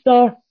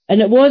Easter,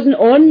 and it wasn't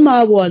on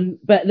my one,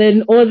 but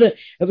then it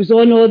was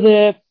on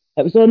the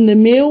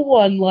male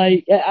one.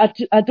 Like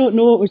I don't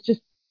know, it was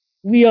just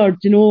weird,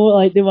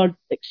 like they were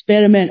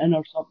experimenting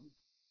or something.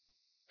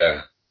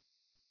 Yeah.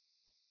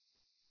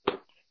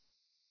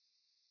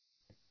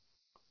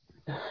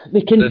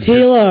 They can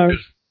tailor.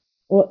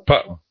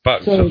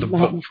 Back to the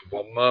book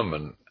for one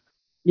moment.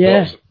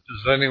 Yeah.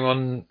 Does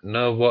anyone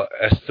know what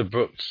Esther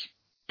Brooks'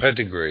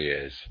 pedigree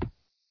is?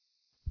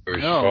 Or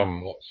he's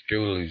from what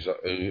school who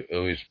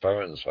his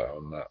parents are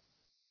on that?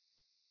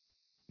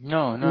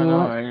 No.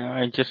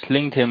 I just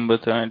linked him,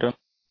 but I don't.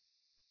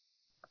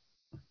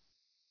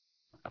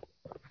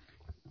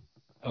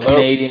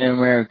 Canadian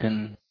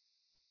American.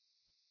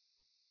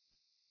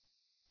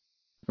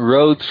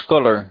 Rhodes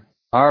Scholar.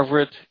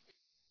 Harvard.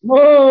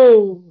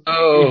 Whoa!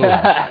 Oh,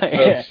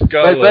 yeah.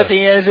 But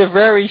he has a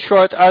very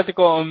short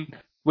article on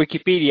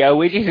Wikipedia,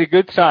 which is a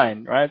good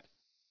sign, right?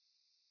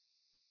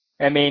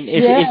 I mean,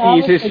 if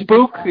he is a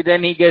spook,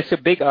 then he gets a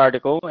big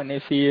article, and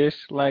if he is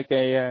like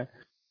a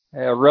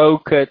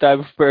rogue type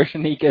of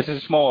person, he gets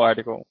a small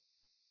article.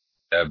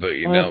 Yeah, but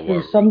you know what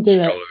Rhodes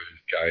Scholar is,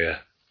 Gaia?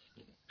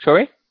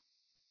 Sorry?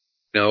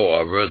 You know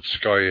what a Rhodes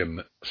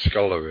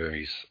Scholar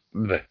is?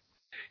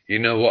 You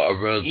know what a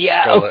Rhodes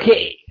Scholar is?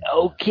 Yeah,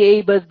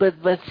 okay, but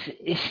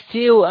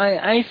still,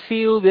 I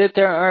feel that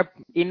there are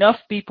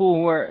enough people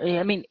who are,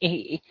 I mean,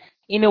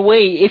 in a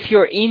way, if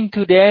you're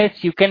into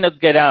that, you cannot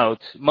get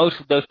out. Most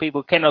of those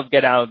people cannot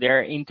get out.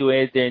 They're into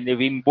it, and they've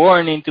been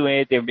born into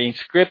it, they're being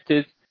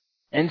scripted,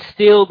 and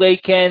still they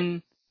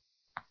can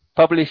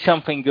publish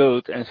something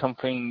good and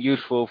something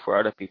useful for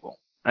other people.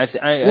 I've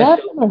never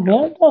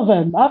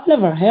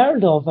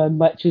heard of him.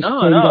 Which is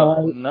kind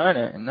of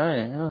like...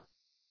 No.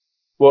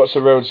 What's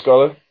a Rhodes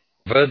Scholar?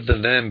 I've heard the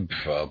name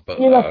before, but...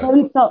 Yeah, I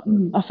found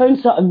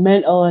something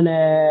mental in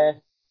I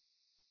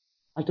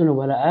don't know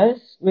what it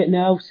is. Wait,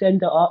 now I'll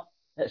send it up.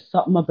 It's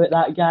something about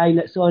that guy, and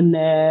it's on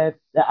the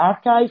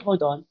archive.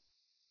 Hold on.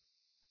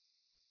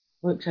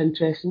 Looks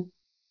interesting.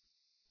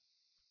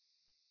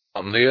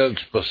 On the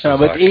Oaks no,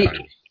 but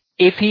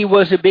if he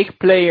was a big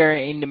player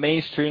in the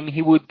mainstream,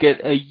 he would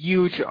get a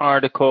huge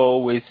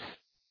article with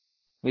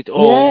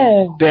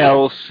all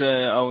bells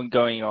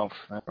going off,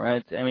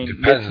 right? I mean,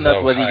 depends that's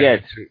not what he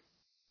gets.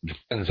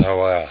 Depends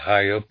how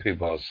high up he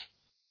was.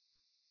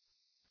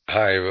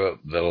 Higher up,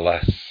 the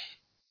less.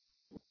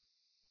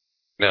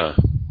 No.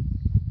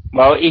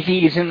 Well, if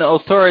he is an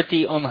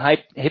authority on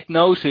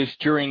hypnosis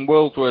during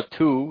World War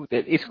II,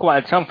 that is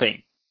quite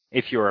something.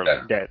 If you're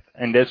that,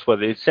 and that's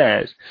what it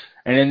says.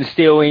 And then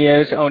still he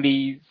has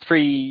only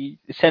 3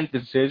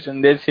 sentences,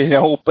 and that's his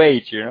whole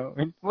page,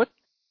 What?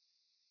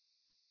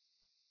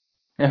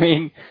 I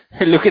mean,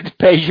 look at the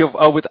page of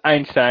Albert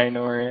Einstein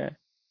or,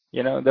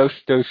 those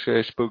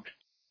spooks.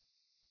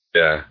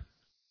 Yeah.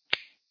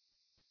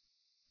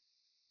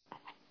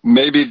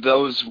 Maybe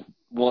those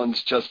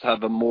ones just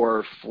have a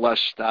more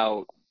fleshed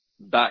out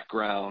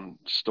background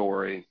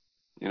story.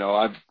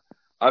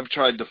 I've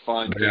tried to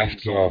find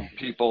things on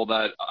people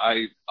that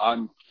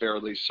I'm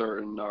fairly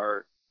certain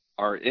are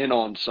in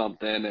on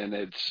something, and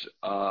it's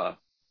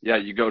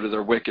you go to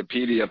their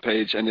Wikipedia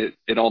page and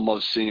it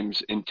almost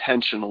seems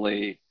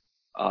intentionally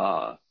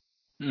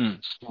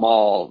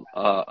small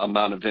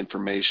amount of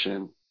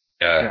information.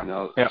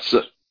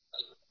 So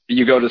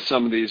you go to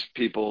some of these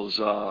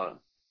people's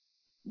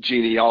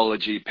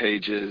genealogy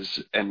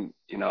pages, and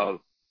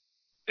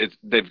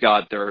they've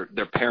got their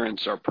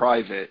parents are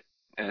private,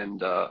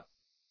 and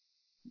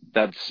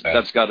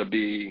that's got to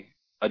be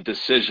a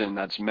decision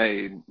that's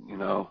made,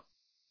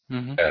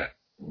 Mm-hmm. Yeah.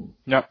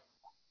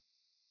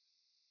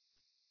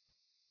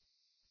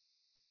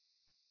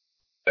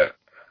 Yeah.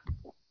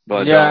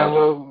 But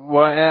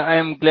well, I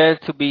am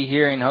glad to be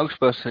here in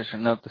Hoaxbusters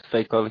and not the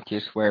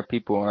Fakeologists, where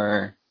people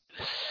are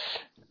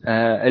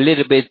a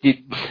little bit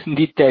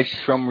detached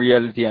from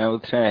reality, I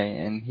would say.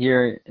 And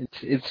here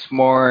it's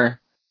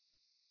more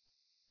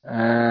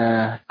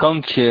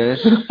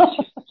conscious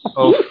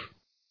of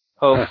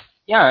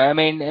yeah. I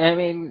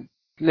mean,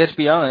 let's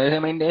be honest. I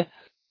mean,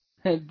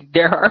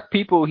 there are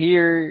people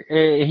here,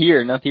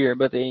 not here,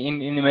 but in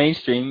the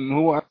mainstream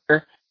who are.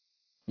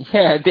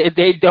 Yeah,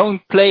 they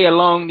don't play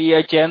along the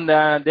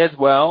agenda that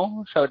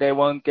well, so they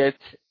won't get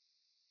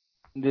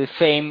the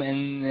fame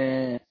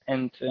and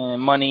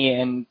money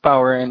and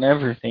power and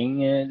everything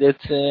that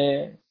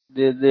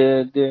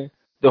the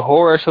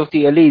horrors of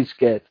the elites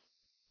get.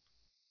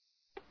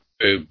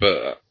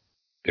 But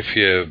if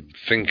you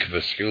think of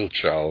a school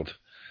child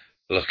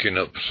looking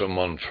up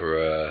someone for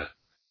a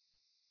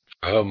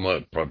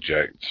homework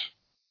project,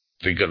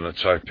 they're gonna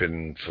type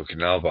in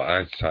fucking Albert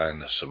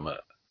Einstein or something.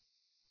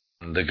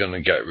 And they're going to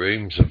get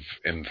reams of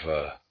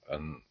info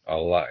and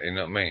all that, you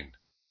know what I mean?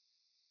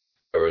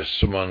 Whereas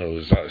someone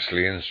who's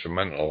actually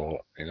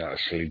instrumental in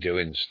actually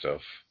doing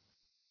stuff,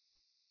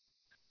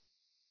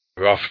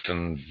 they're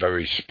often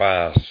very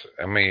sparse.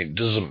 I mean, it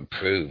doesn't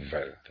prove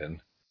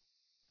anything.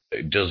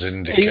 It does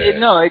indicate...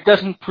 No, it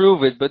doesn't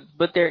prove it,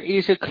 but there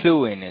is a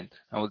clue in it,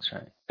 I would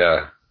say.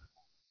 Yeah.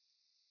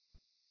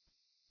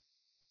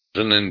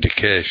 an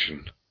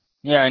indication.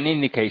 Yeah, an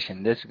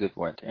indication. That's a good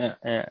word. Yeah,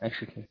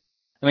 actually.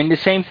 I mean, the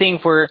same thing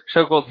for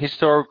so-called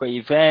historical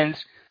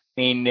events.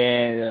 I mean,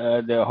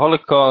 the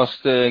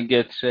Holocaust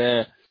gets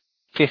 6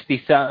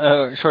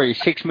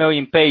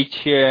 million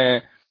page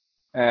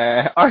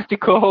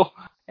article,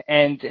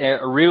 and a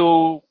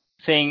real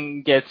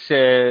thing gets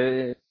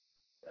a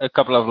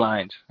couple of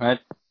lines, right?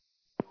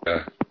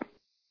 Yeah.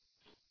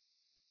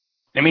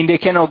 I mean, they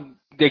cannot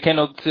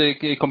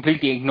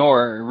completely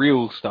ignore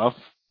real stuff.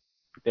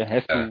 They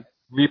have to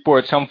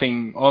report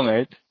something on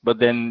it, but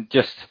then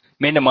just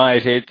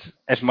minimize it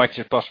as much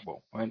as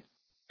possible, right?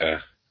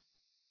 Yeah.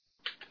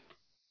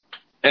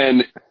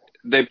 And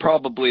they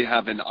probably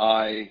have an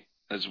eye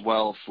as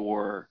well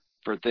for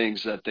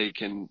things that they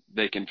can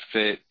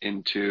fit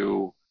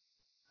into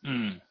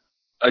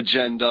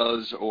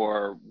agendas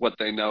or what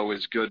they know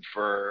is good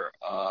for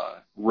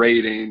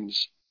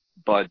ratings,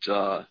 but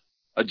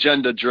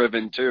agenda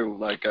driven too.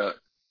 Like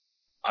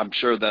I'm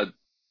sure that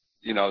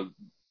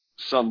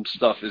some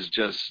stuff is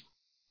just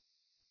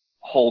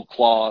whole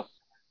cloth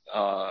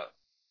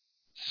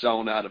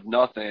sewn out of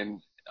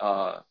nothing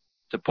to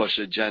push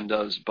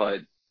agendas,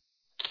 but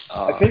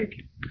I think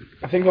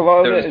a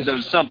lot of it is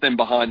there's something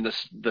behind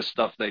the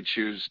stuff they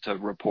choose to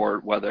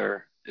report,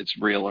 whether it's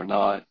real or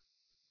not.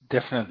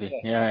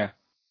 Definitely, yeah.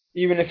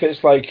 Even if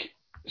it's like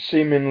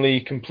seemingly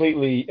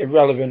completely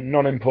irrelevant,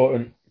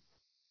 non-important,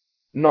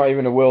 not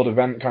even a world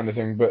event kind of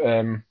thing, but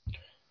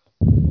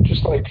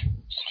just like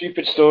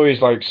stupid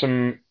stories, like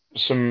some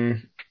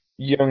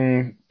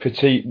young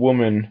petite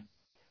woman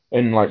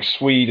in like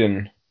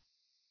Sweden.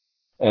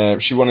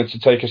 She wanted to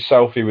take a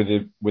selfie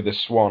with a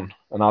swan,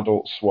 an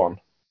adult swan,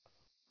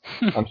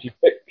 and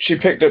she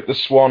picked up the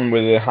swan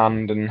with her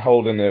hand and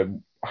holding a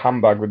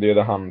handbag with the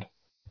other hand,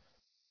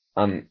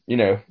 and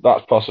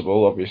that's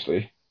possible,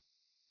 obviously.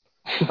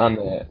 And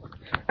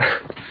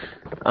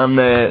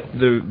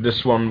the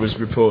swan was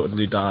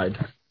reportedly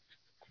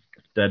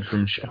dead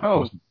from shock.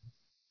 Oh.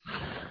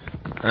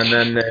 And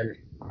then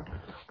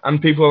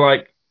and people are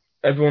like,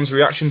 everyone's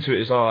reaction to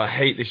it is, I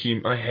hate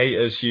I hate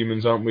us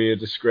humans, aren't we a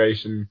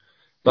disgrace? And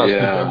that's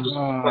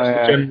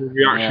the general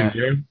reaction,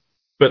 Yeah.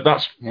 But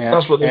that's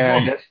what they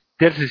want.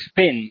 That's the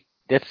spin.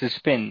 That's the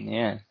spin.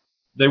 Yeah.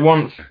 They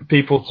want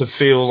people to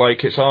feel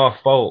like it's our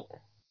fault.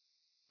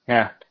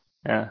 Yeah.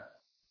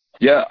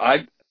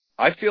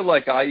 I feel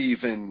like I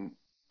even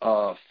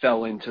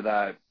fell into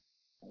that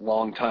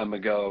long time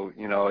ago,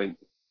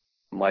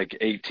 like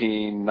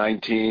 18,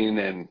 19,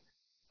 and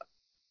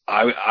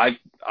I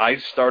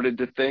started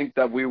to think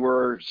that we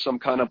were some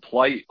kind of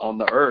blight on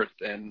the earth,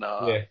 and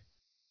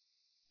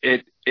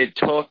it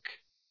took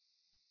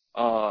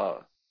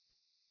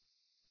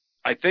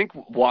I think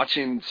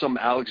watching some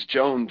Alex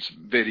Jones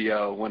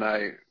video when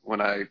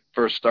I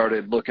first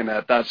started looking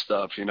at that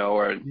stuff,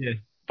 or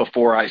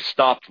before I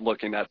stopped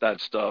looking at that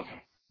stuff.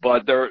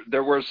 But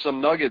there were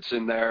some nuggets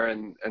in there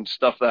and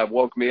stuff that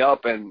woke me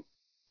up, and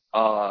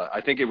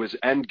I think it was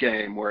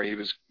Endgame where he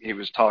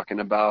was talking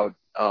about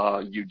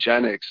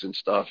eugenics and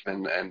stuff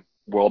and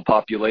world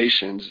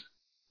populations,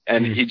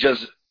 and he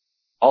just,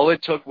 all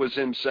it took was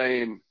him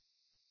saying,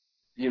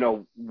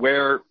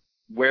 where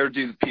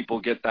do people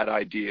get that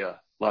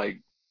idea?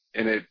 Like,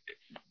 and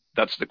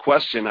that's the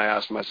question I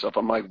asked myself.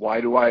 I'm like, why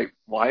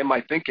am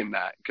I thinking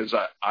that? Because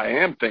I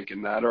am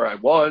thinking that, or I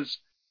was,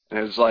 and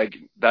it's like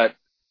that.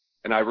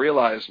 And I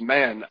realized,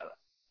 man,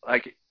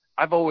 like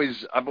I've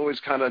always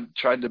kind of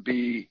tried to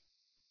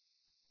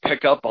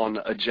pick up on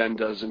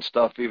agendas and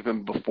stuff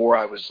even before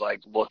I was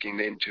like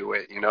looking into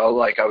it,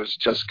 like I was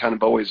just kind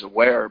of always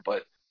aware,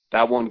 but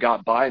that one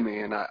got by me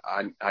and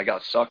I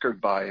got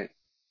suckered by it.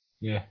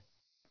 Yeah.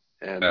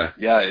 And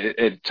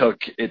it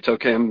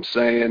took him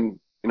saying,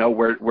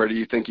 where do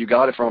you think you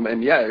got it from?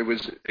 And it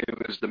was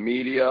the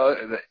media.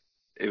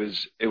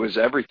 It was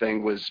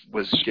everything was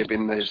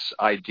giving this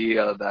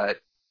idea that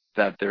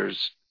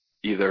there's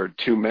either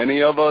too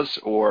many of us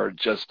or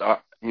just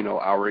our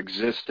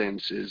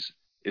existence is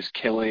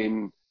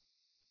killing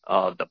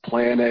the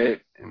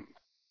planet.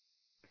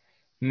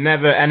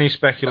 Never any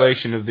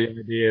speculation of the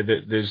idea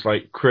that there's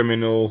like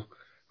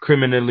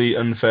criminally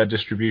unfair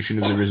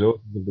distribution of the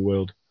resources of the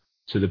world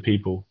to the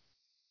people.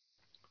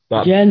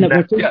 And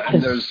there's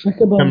comes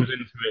into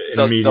it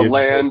in media. The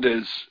land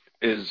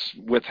is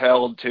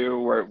withheld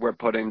too. We're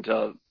put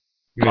into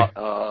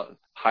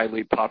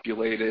highly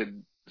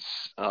populated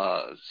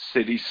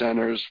city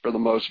centers for the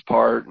most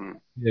part, and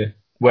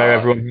where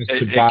everyone has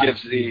to buy.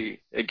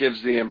 It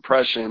gives the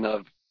impression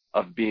of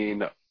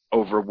being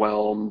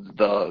overwhelmed,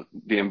 the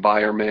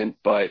environment,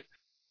 but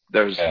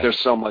there's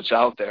so much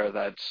out there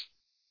that's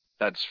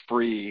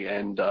free,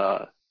 and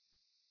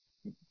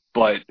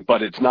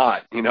but it's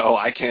not.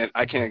 I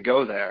can't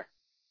go there.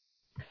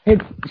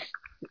 Did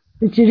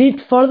you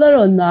read further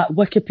on that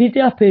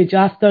Wikipedia page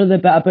after the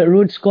bit about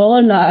Rhodes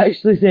Scholar? That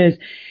actually says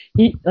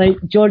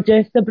George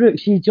Estabrook,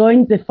 he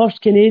joined the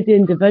 1st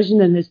Canadian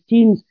Division in his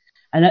teens,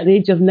 and at the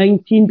age of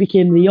 19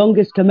 became the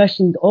youngest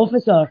commissioned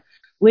officer,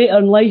 Later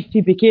in life,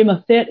 he became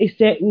a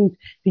 32nd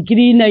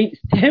degree Knights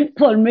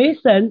Templar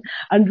Mason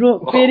and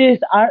wrote various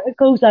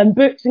articles and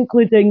books,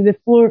 including the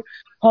 4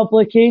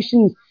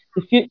 publications,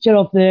 The Future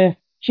of the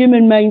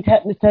Human Mind,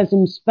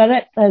 Hypnotism,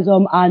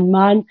 Spiritism, and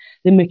Man,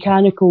 the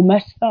Mechanical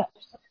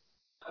Misfits.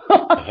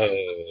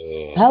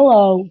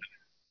 Hello.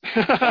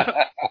 Hold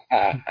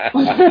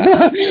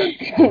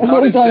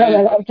on a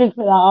minute, I've just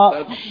put that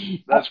up.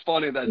 That's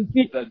funny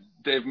that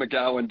Dave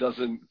McGowan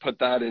doesn't put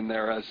that in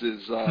there as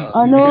his.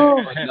 I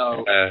know.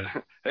 No.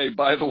 Hey,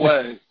 by the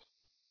way.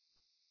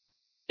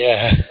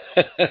 Yeah.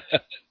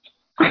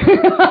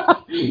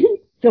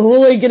 The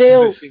Holy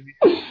Grail.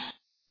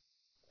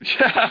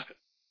 Yeah.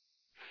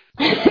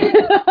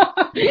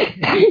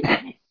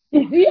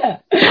 Yeah.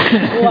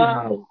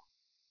 Wow.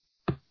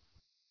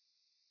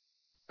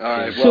 All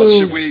right. Well,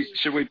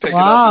 should we pick it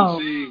up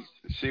and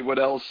see what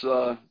else?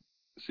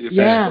 See if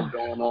anything's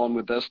going on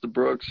with Esther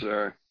Brooks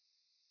or.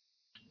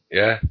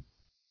 Yeah.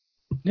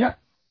 Yeah.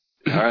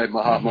 All right,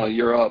 Mahatma,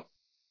 you're up.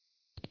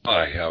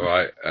 Hi. All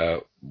right.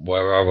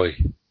 Where are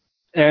we?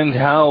 And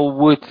how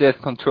would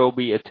that control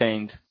be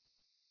attained?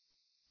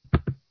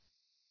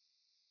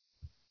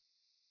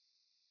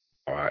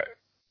 All right.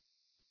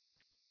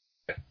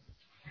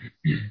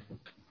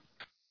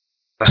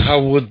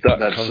 How would that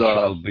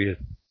control be?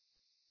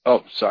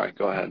 Oh, sorry.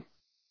 Go ahead.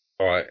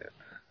 All right.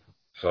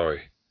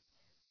 Sorry.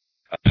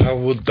 How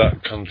would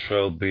that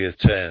control be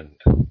attained?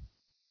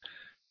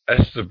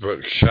 Esther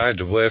Brooks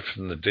shied away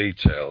from the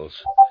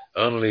details,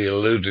 only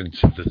alluding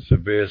to the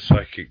severe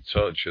psychic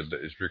torture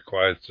that is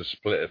required to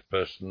split a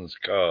person's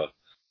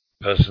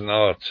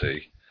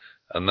personality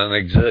and then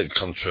exert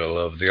control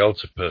over the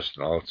alter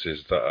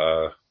personalities that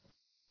are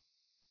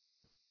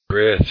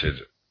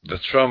created. The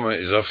trauma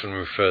is often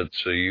referred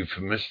to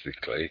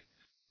euphemistically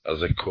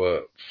as a,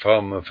 quote,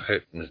 form of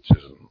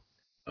hypnotism,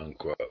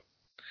 unquote.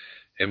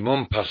 In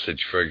one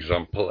passage, for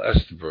example,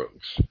 Esther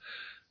Brooks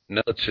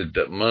noted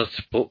that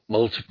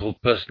multiple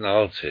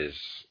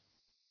personalities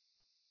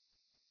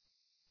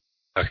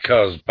are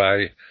caused by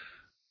a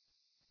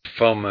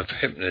form of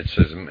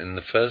hypnotism in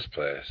the first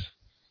place.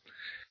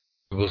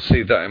 We will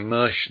see that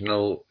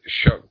emotional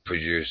shock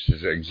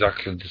produces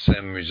exactly the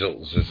same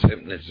results as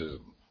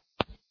hypnotism.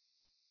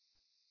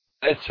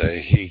 Later,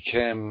 he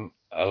came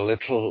a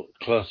little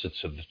closer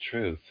to the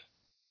truth.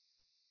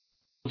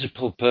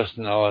 Multiple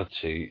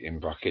personality, in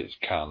brackets,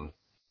 can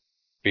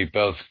be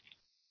both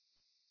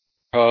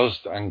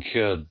caused and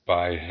cured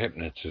by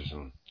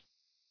hypnotism.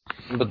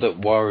 Remember that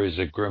war is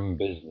a grim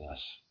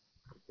business.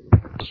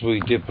 As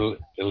we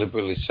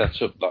deliberately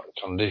set up that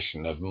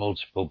condition of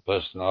multiple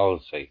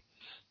personality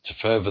to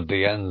further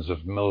the ends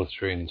of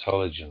military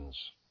intelligence.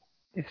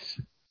 Yes.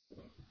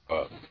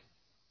 But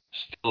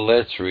still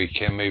later he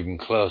came even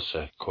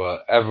closer,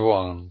 quote,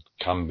 everyone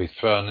can be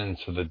thrown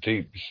into the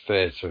deep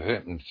state of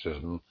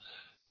hypnotism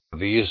for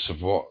the use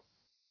of what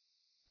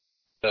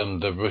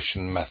termed the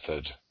Russian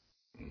method.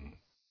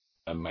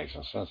 That makes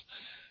no sense.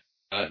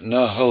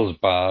 No holds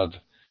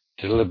barred,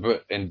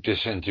 deliberate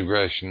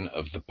disintegration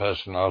of the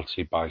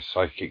personality by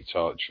psychic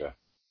torture.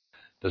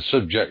 The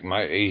subject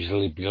might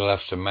easily be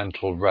left a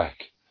mental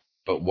wreck,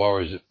 but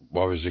war is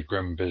a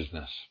grim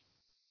business.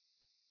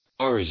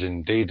 War is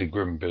indeed a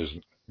grim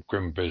business.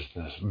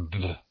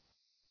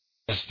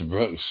 Mr.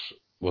 Brooks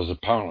was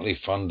apparently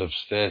fond of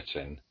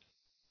stating,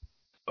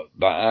 but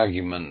that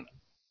argument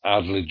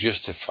hardly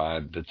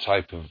justified the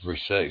type of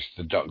research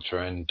the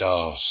doctor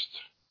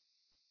endorsed,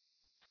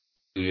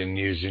 in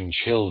using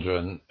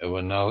children who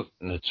were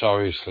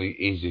notoriously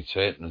easy to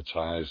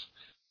hypnotize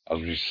as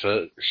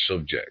research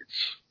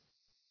subjects.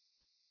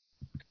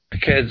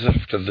 Decades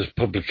after the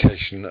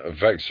publication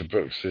of Esther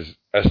Brooks's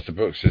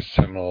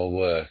seminal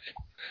work,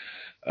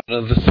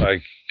 another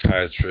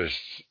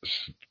psychiatrist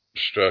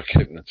stroke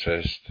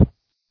hypnotist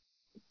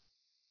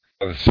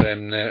by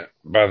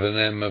the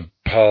name of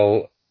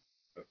Paul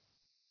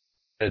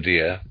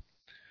Verdier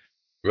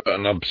wrote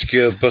an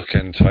obscure book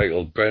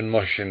entitled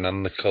Brainwashing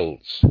and the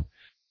Cults,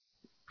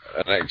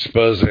 an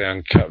expose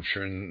on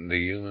capturing the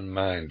human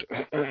mind.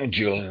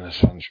 Julian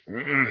Assange.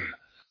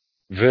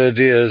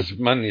 Verdier's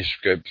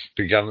manuscript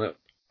began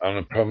on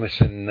a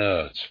promising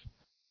note,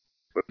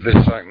 with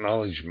this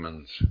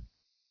acknowledgement.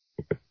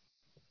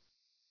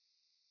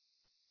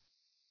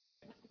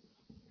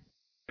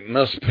 It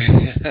must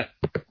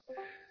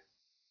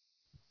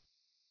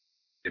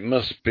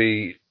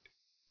be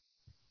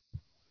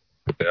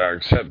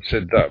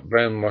accepted that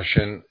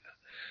brainwashing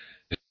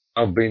is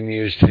now being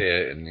used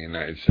here in the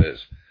United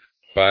States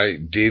by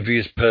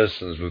devious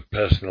persons with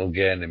personal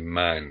gain in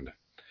mind.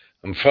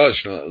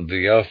 Unfortunately,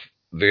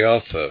 the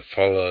author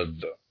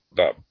followed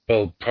that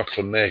bold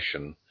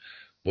proclamation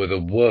with a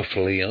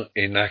woefully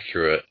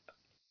inaccurate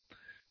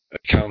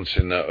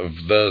accounting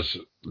of those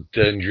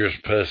dangerous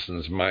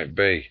persons might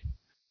be.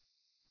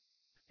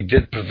 He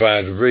did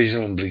provide a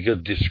reasonably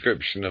good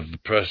description of the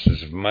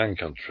process of mind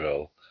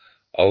control,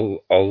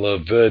 although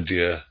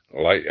Verdier,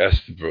 like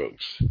Esther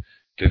Brooks,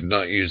 did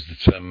not use the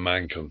term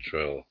mind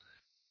control.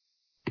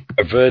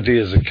 By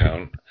Verdier's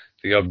account,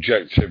 the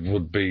objective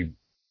would be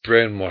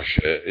brainwash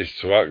it is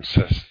to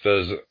access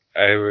those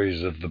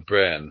areas of the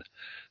brain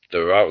that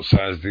are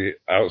outside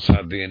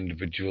the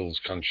individual's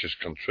conscious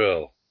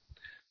control.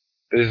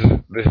 This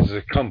is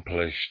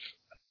accomplished,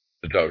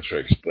 the doctor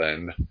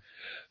explained,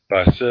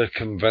 by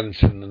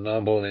circumventing the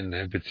normal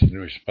inhibiting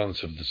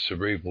response of the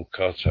cerebral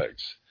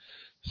cortex,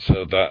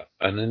 so that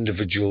an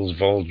individual's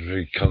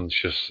voluntary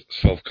conscious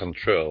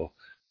self-control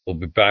will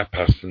be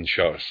bypassed and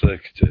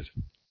short-circuited.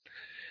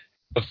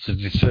 To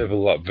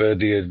disable that,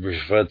 Verdi had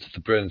referred to the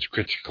brain's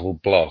critical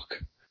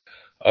block.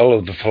 All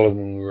of the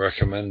following were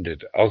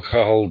recommended: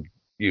 alcohol,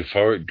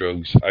 euphoric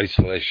drugs,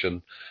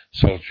 isolation,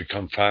 solitary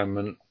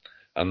confinement,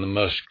 and the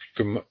most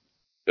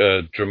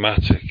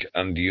dramatic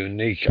and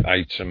unique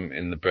item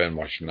in the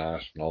brainwashing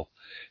arsenal,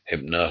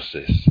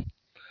 hypnosis.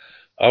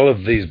 All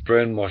of these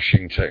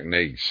brainwashing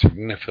techniques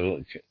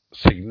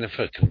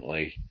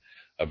significantly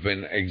have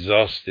been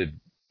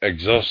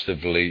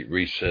exhaustively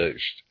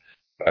researched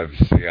by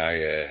the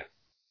CIA.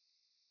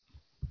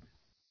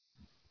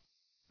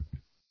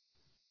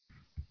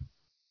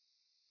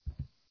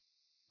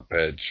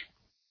 Page.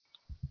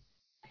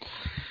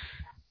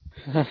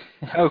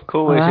 How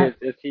cool is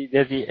it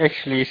that he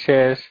actually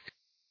says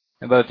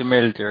about the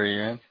military,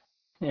 right?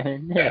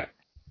 Yeah.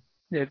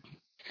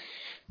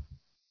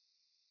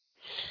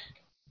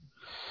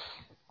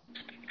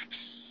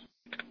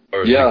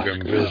 Or Yeah.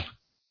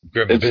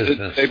 grim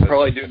business. They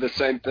probably do the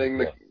same thing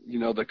that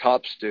the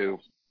cops do,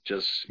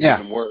 just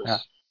even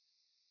worse.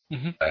 Yeah.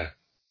 Mm-hmm.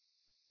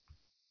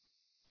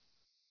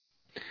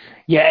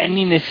 Yeah, and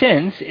in a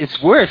sense, it's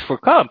worse for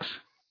cops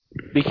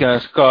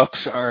because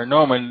cops are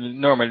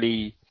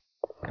normally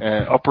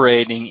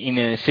operating in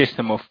a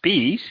system of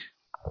peace.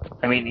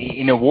 I mean,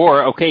 in a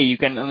war, okay, you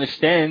can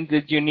understand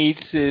that you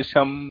need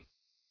some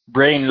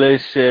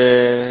brainless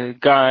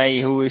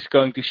guy who is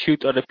going to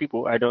shoot other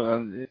people. I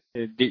don't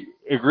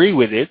agree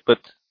with it, but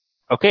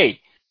okay.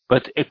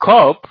 But a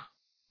cop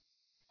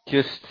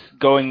just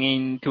going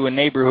into a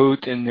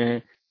neighborhood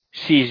and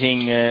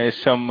seizing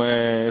some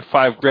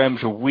 5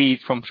 grams of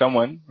weed from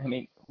someone. I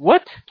mean,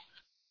 what?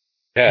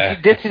 Yeah.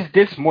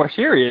 This is more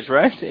serious,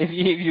 right? If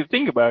you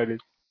think about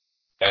it.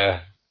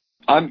 Yeah.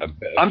 I'm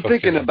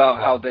thinking about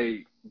how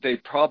they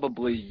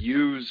probably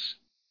use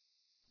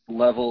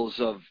levels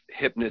of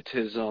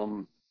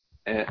hypnotism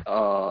and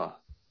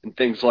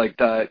things like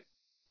that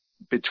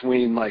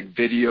between like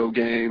video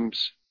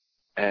games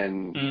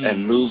and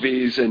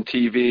movies and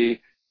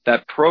TV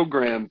that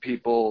program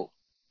people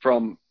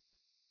from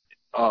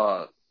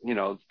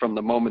from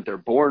the moment they're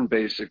born,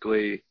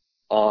 basically,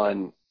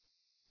 on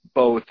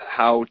both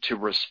how to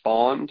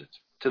respond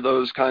to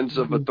those kinds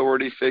of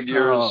authority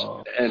figures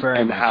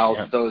and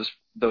how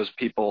those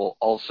people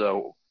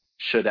also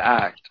should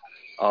act,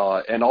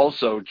 and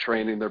also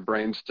training their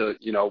brains to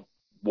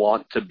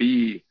want to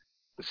be,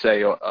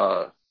 say,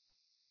 a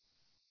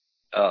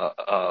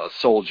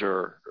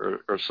soldier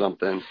or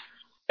something.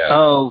 Yeah.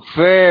 Oh,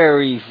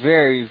 very,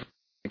 very,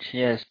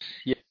 yes.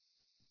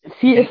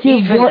 See, if you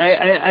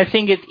I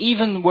think it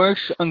even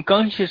works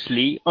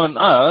unconsciously on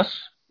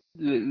us,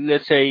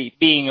 let's say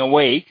being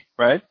awake,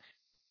 right?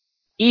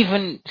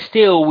 Even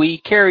still, we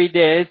carry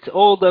that,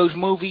 all those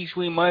movies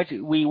we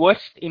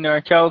watched in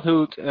our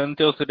childhood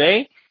until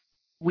today,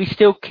 we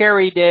still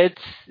carry that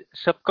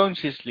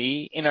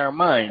subconsciously in our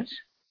minds.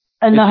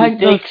 And I think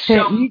take there's some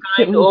techniques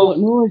kind that we of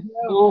don't know as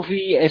well.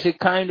 movie as a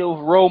kind of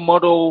role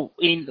model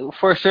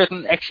for a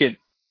certain action,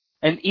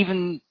 and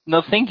even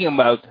not thinking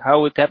about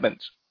how it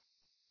happens.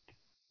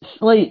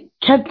 Like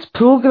kids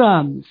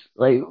programs,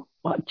 like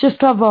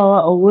just have a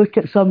little look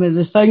at some of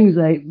the things.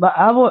 Like, but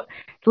I want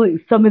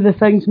like some of the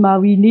things my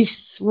wee niece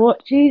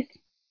watches,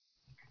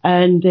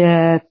 and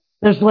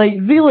there's like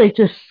really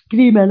just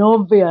screaming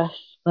obvious,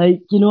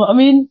 like, you know what I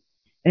mean?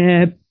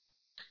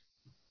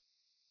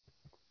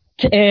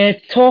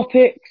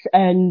 Topics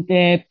and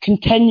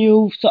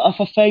continual sort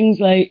of things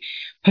like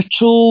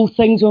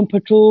things on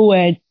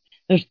patrol.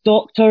 There's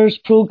doctors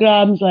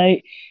programs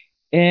like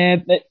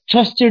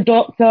trust your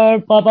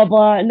doctor, blah blah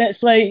blah, and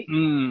it's like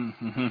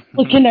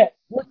looking at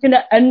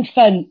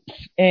infants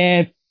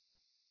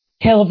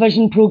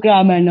television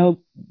programming.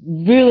 I'll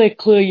really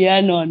clue you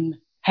in on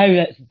how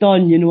it's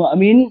done. You know what I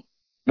mean?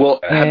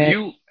 Well,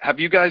 have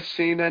you guys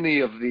seen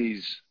any of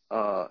these?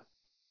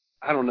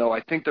 I don't know. I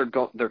think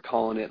they're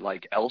calling it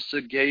like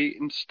Elsa Gate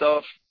and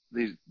stuff.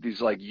 These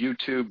like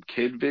YouTube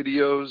kid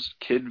videos,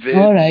 kid vids.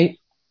 All right.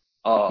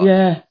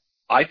 Yeah.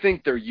 I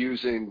think they're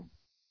using.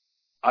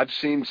 I've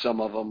seen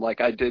some of them. Like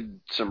I did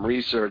some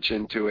research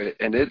into it,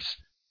 and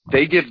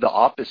they give the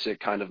opposite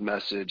kind of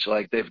message.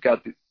 Like they've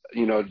got,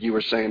 you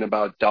were saying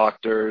about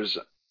doctors.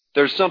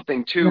 There's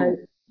something to,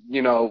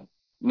 right.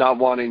 Not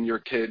wanting your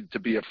kid to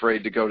be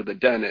afraid to go to the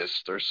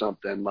dentist or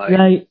something like.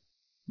 Right.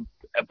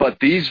 But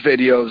these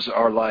videos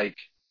are like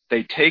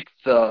they take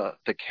the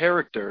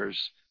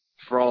characters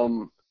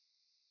from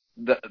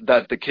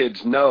that the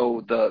kids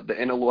know, the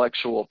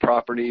intellectual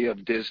property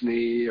of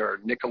Disney or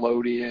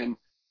Nickelodeon,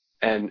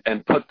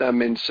 and put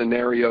them in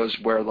scenarios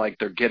where like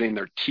they're getting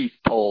their teeth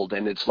pulled,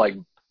 and it's like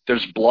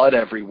there's blood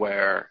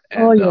everywhere,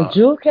 and Oh, you're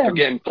joking. they're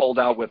getting pulled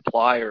out with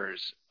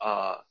pliers,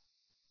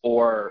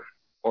 or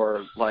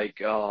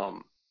like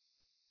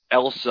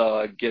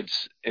Elsa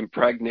gets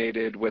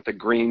impregnated with a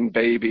green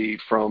baby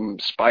from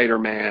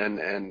Spider-Man,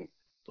 and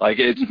like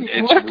it's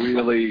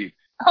really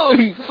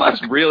Holy fuck!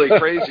 it's really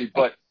crazy,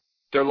 but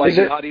they're like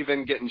not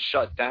even getting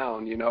shut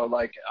down, you know.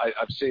 Like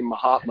I've seen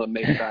Mahatma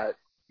make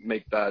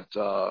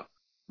that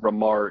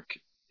remark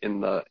in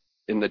the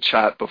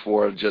chat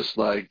before, just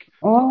like,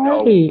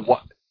 you know,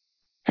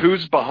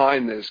 who's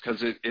behind this?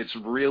 Because it's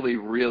really,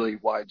 really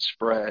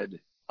widespread,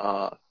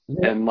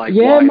 and like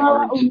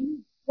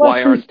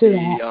why aren't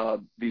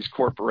these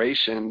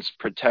corporations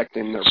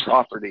protecting their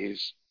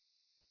properties?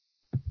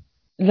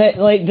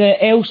 Like the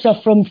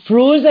Elsa from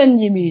Frozen,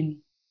 you mean?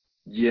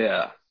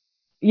 Yeah.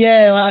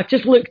 Yeah, like, I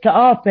just looked it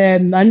up. I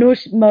know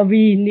my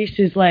wee niece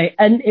is like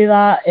into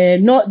that.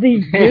 Not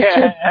the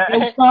YouTube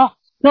Elsa,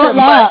 not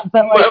that,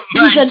 but like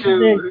she's into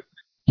the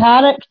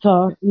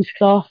character and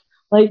stuff,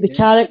 like the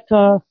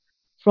character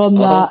from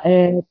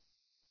that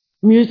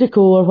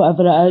musical or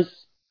whatever it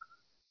is.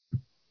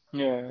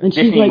 Yeah, and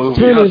she's like,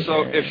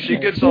 so if she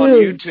gets on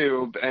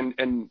YouTube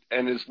and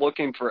is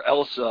looking for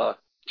Elsa,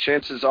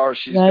 chances are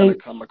she's going to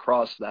come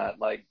across that.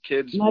 Like,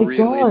 kids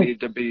really need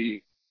to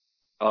be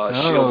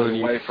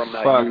shielded away from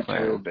that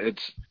YouTube. Man.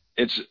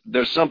 It's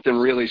there's something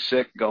really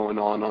sick going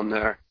on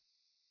there.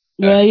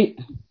 Right.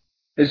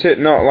 Is it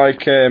not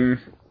like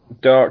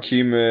dark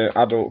humor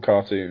adult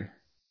cartoon?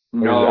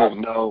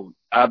 No,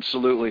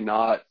 absolutely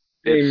not.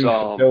 It's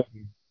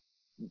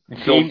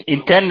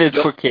intended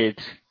for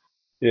kids.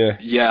 Yeah.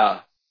 Yeah.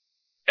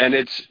 And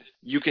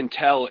you can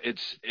tell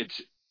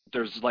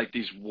there's like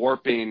these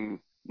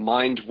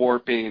mind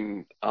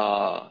warping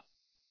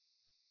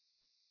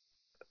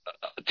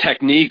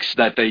techniques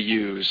that they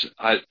use.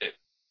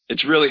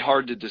 It's really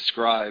hard to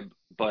describe,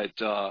 but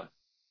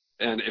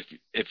and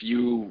if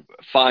you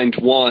find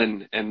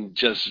one and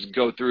just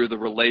go through the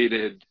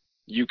related,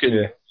 you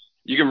can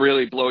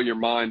really blow your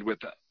mind with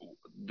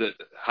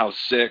how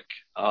sick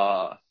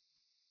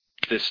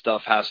this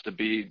stuff has to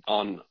be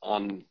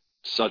on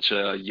such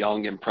a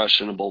young,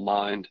 impressionable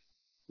mind.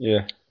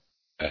 Yeah.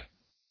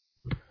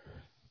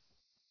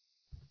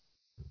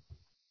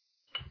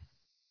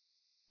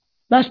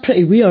 That's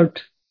pretty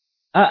weird.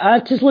 I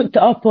just looked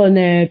it up on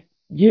Bing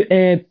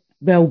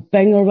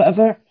or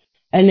whatever,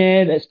 and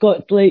it's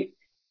got like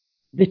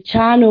the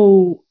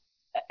channel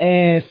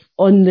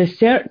on the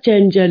search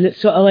engine.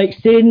 It's sort of like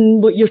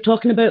saying what you're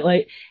talking about,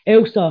 like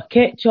Elsa,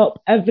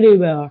 ketchup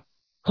everywhere.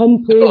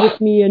 Come play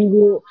with me and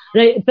go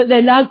right. But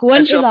then I go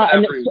into that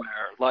and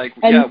everywhere. Like,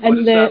 what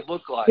does that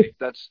look like?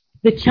 That's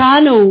the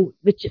channel.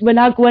 When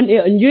I go into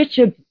it on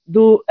YouTube,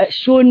 though, it's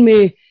showing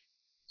me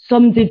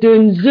somebody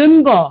doing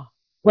Zumba.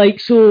 Like,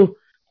 so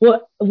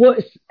what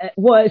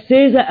it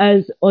says it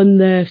is on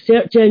the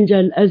search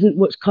engine isn't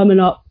what's coming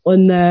up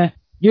on the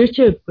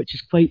YouTube, which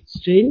is quite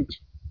strange.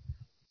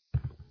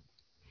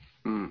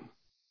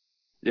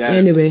 Yeah.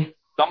 Anyway,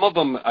 some of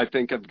them I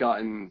think have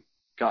gotten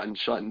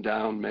shut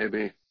down.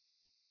 Maybe,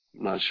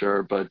 I'm not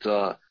sure, but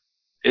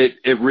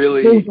it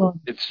really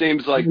it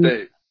seems like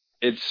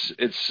it's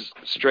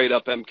straight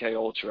up MK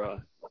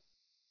Ultra.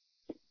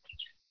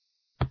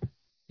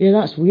 Yeah,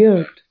 that's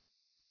weird.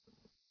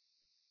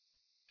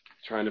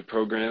 Trying to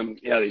program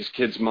these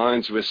kids'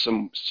 minds with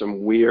some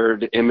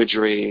weird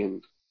imagery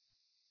and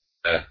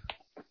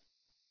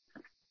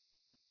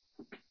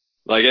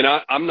like, and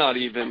I'm not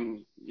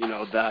even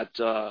that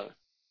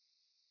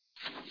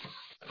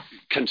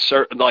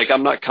like,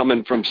 I'm not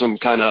coming from some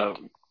kind of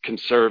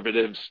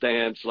conservative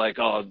stance, like,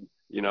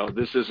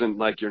 this isn't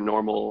like your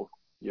normal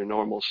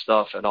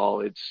stuff at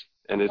all. It's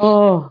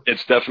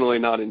definitely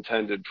not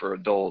intended for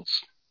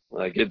adults.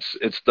 Like, it's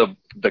the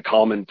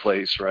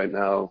commonplace right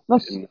now.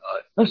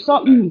 There's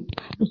something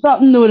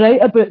though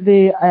right about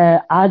the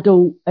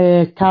adult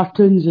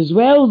cartoons as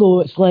well,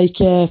 though. It's like,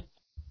 do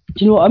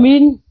you know what I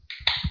mean?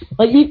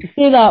 Like, you could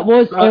say that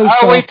was Elsa.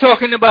 Are we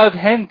talking about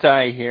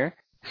hentai here?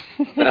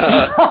 say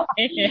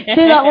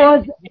that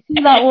was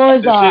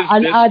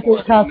an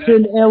adult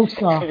cartoon,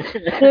 Elsa.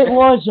 It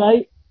was,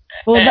 right?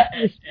 Well,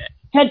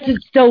 kids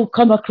would still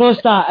come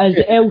across that as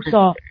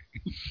Elsa,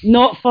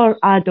 not for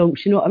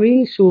adults. You know what I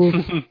mean? So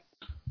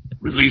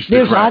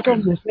there's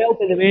Adam as well,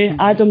 by the way.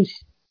 Adam's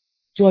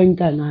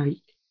joined in, I think.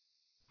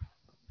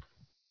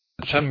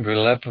 September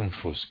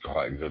 11th was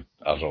quite a good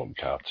adult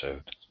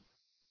cartoon.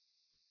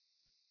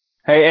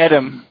 Hey,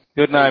 Adam.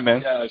 Good night,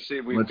 man. Yeah, I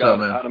see we've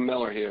got Adam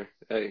Miller here.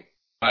 Hey.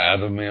 Hi,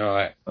 Adam. You all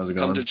right? How's it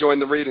going? Come to join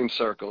the reading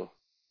circle.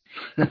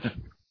 Do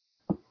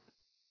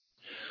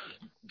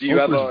you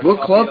have a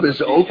book club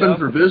is open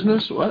for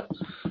business? What?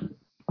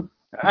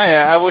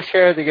 I will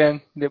share it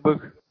again, the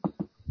book.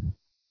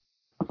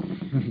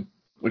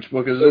 Which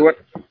book is it?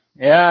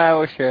 Yeah, I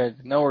will share it.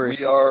 No worries.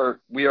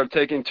 We are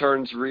taking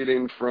turns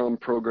reading from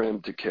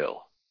Program to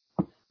Kill.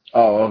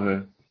 Oh,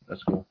 okay.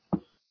 That's cool.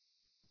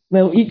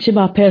 Well, each of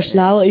my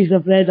personalities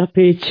have read a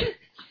page.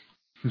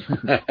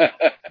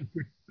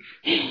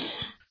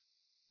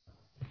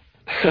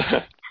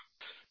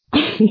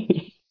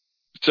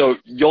 So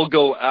you'll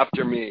go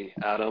after me,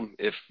 Adam,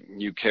 if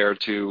you care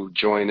to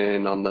join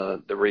in on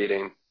the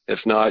reading.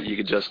 If not, you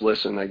could just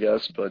listen, I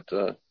guess. But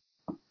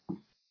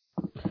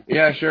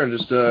yeah, sure.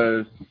 Just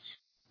gotta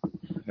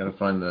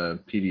find the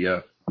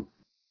PDF.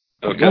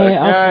 okay.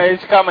 Yeah,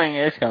 it's coming.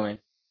 It's coming.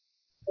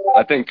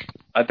 I think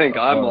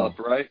I'm up,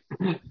 right?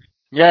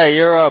 Yeah,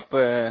 you're up,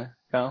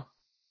 Cal.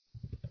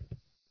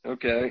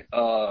 Okay.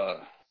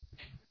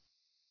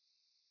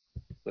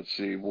 Let's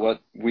see. What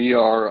we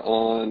are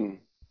on?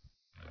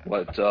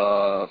 What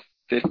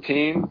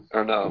 15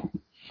 or no?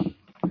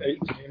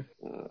 18.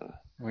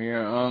 We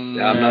are on.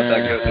 Yeah, I'm not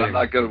that good. I'm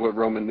not good with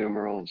Roman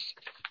numerals.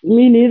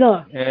 Me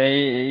neither.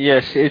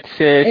 Yes, it's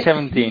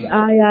 17.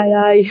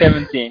 Aye.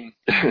 17.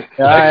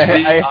 I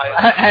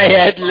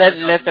had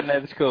Latin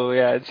at school.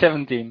 Yeah, it's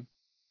 17.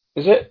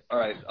 Is it? All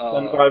right. 10,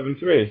 5, and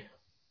 3.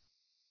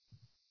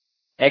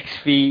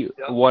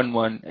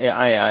 XV11. Yeah,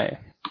 aye.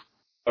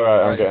 All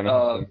right, I'm getting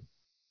it.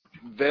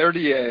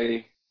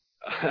 Verdier,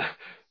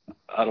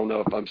 I don't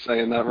know if I'm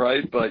saying that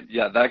right, but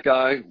yeah, that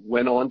guy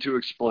went on to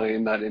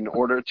explain that in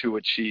order to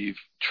achieve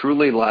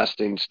truly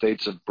lasting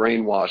states of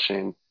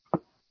brainwashing,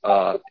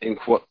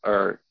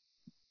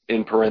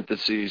 in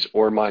parentheses,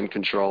 or mind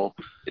control,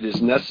 it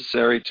is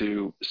necessary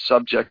to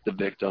subject the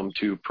victim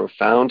to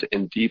profound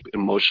and deep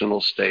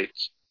emotional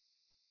states.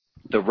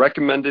 The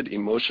recommended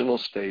emotional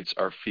states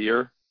are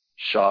fear,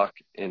 shock,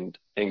 and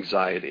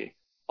anxiety,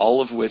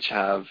 all of which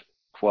have,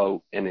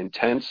 quote, an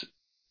intense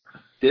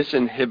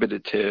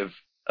disinhibitive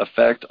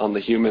effect on the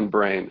human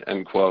brain,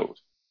 end quote.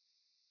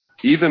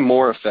 Even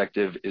more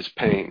effective is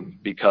pain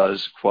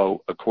because,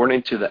 quote,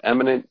 according to the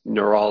eminent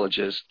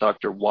neurologist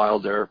Dr.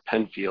 Wilder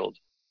Penfield,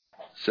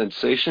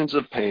 sensations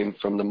of pain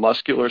from the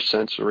muscular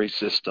sensory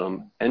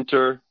system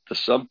enter the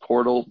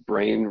subcortical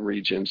brain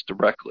regions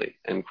directly,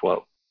 end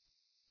quote.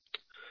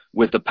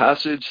 With the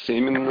passage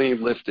seemingly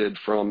lifted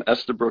from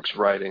Estabrook's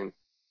writing,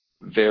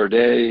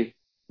 Verdet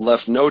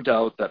left no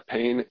doubt that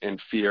pain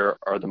and fear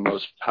are the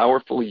most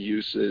powerful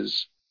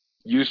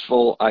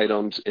useful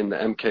items in the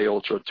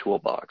MKUltra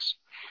toolbox.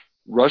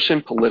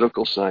 Russian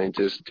political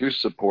scientists do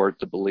support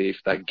the belief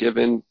that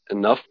given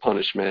enough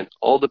punishment,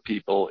 all the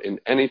people in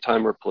any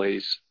time or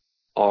place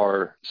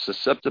are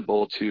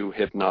susceptible to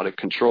hypnotic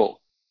control.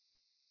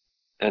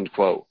 End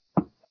quote.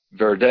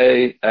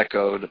 Verdet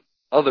echoed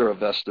other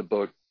of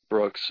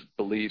Estabrook's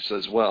beliefs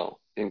as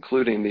well,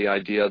 including the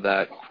idea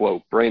that,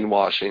 quote,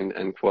 brainwashing,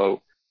 end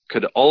quote,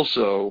 could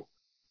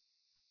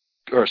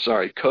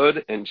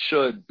and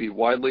should be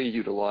widely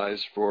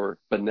utilized for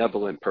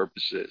benevolent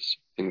purposes,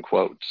 in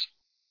quotes.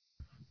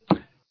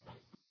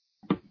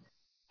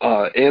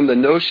 And the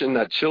notion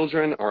that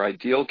children are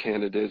ideal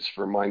candidates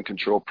for mind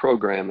control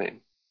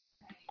programming.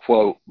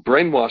 Quote,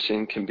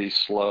 brainwashing can be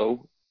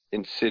slow,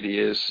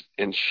 insidious,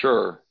 and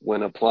sure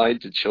when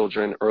applied to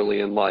children early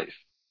in life.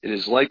 It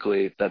is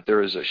likely that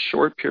there is a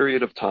short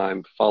period of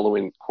time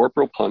following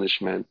corporal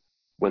punishment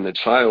when the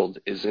child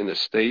is in a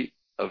state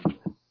of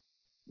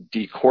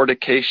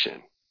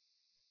decortication,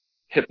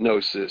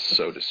 hypnosis,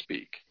 so to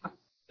speak.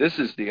 This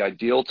is the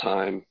ideal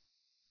time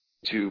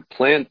to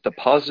plant the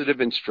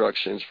positive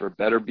instructions for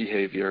better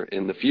behavior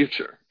in the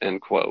future,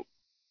 end quote.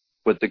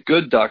 What the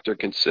good doctor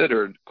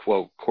considered,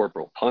 quote,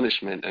 corporal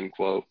punishment, end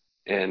quote,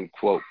 and,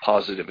 quote,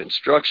 positive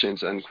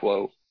instructions, end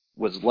quote,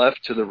 was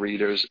left to the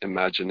reader's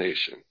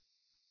imagination.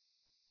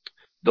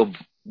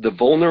 The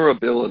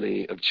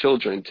vulnerability of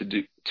children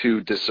to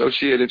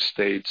dissociative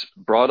states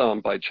brought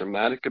on by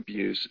traumatic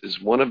abuse is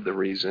one of the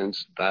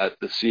reasons that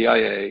the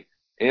CIA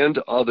and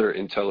other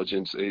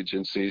intelligence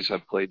agencies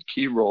have played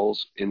key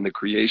roles in the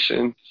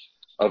creation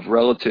of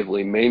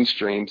relatively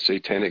mainstream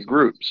satanic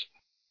groups,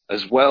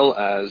 as well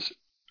as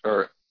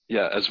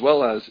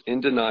in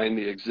denying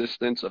the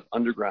existence of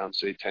underground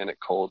satanic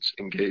cults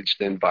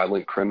engaged in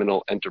violent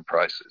criminal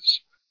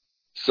enterprises.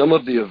 Some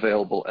of the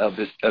available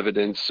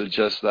evidence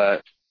suggests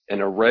that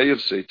an array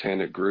of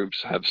satanic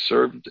groups have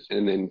served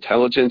in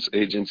intelligence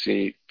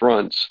agency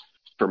fronts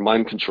for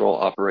mind control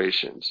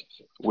operations,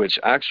 which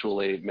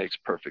actually makes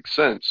perfect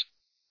sense,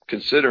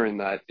 considering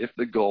that if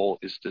the goal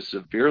is to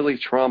severely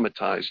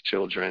traumatize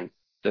children,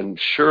 then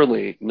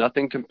surely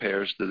nothing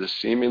compares to the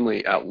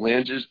seemingly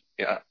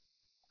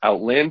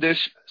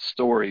outlandish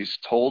stories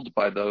told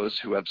by those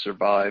who have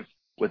survived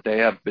what they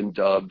have been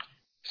dubbed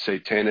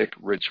satanic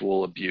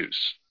ritual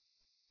abuse,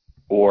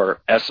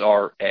 or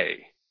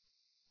SRA.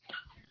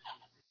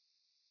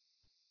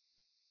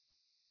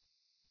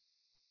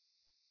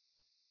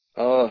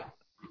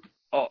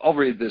 I'll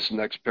read this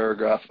next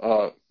paragraph.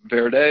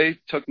 Verdet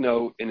took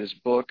note in his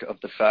book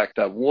of the fact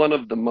that one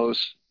of the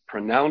most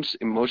pronounced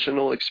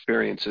emotional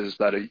experiences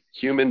that a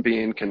human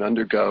being can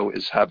undergo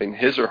is having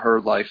his or her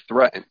life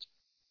threatened.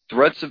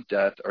 Threats of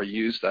death are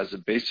used as a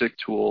basic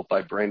tool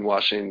by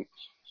brainwashing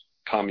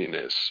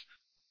communists.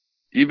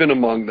 Even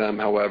among them,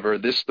 however,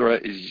 this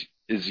threat is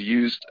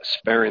used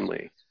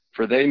sparingly,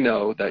 for they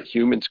know that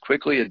humans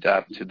quickly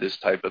adapt to this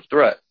type of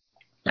threat,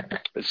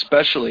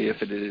 especially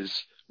if it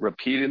is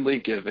repeatedly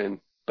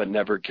given but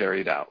never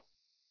carried out.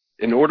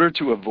 In order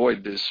to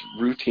avoid this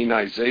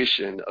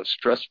routinization of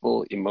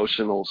stressful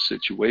emotional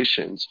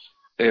situations,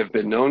 they have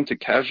been known to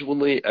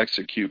casually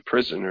execute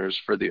prisoners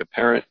for the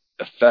apparent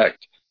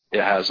effect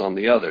it has on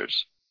the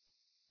others.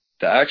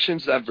 The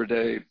actions that were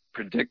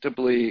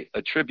predictably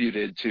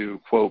attributed to,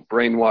 quote,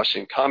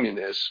 brainwashing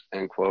communists,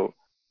 end quote,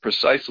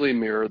 precisely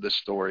mirror the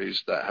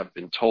stories that have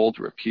been told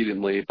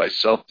repeatedly by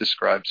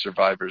self-described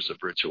survivors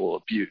of ritual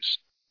abuse.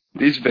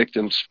 These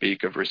victims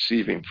speak of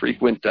receiving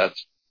frequent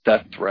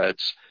death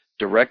threats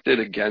directed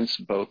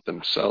against both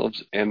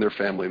themselves and their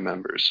family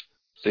members.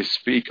 They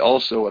speak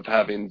also of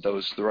having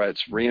those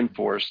threats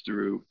reinforced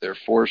through their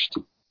forced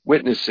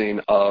witnessing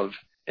of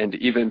and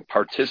even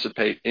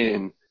participate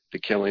in the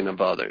killing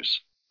of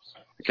others.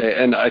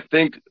 Okay, and I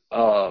think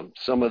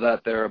some of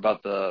that there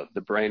about the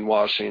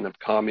brainwashing of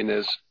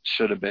communists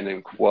should have been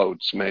in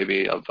quotes,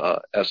 maybe, of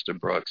Esther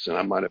Brooks, and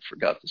I might have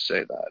forgot to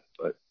say that.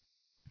 But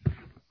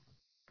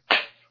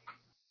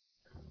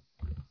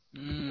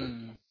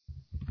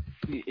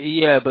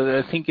yeah, but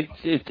I think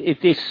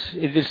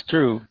it is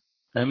true.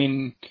 I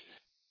mean,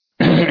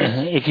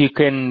 if you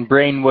can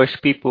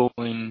brainwash people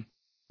in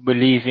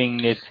believing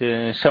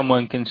that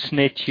someone can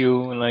snitch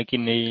you, like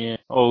in the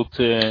old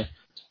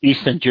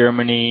Eastern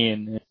Germany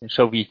and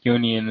Soviet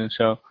Union and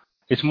so,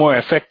 it's more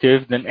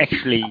effective than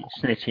actually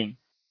snitching.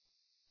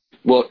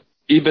 well,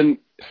 even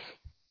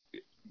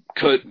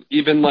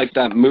like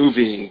that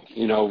movie,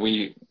 you know,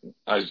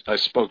 I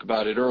spoke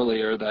about it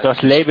earlier. That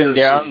Das Leben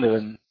der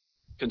anderen.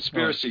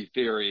 Conspiracy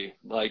theory,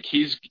 like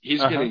he's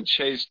getting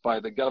chased by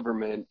the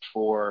government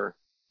for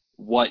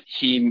what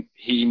he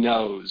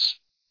knows.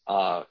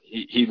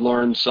 He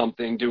learned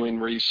something doing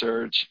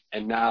research,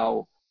 and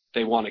now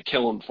they want to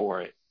kill him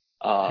for it.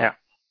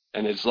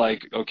 And it's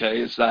like, okay,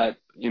 is that,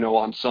 you know,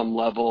 on some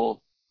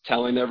level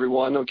telling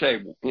everyone, okay,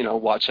 you know,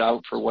 watch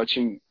out for what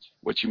you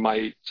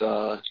might,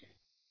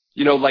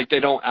 you know, like they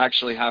don't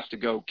actually have to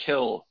go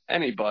kill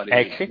anybody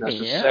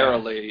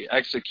necessarily,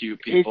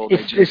 execute people.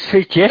 It's the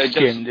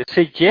suggestion.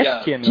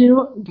 Yeah. Do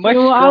you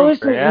know what I was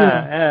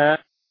thinking?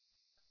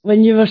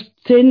 When you were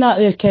saying that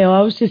there, Kyle,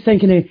 I was just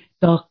thinking of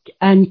duck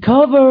and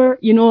cover.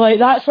 You know, like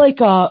that's like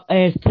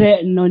a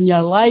threatening on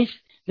your life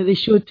that they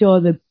showed to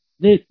all the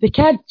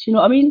kids. You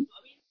know what I mean?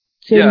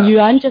 Saying you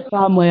and your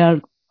family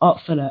are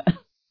up for it.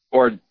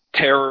 Or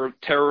terror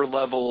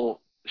level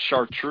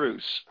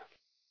chartreuse.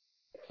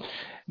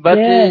 But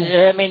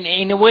I mean,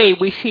 in a way,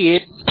 we see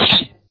it.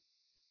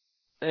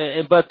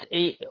 But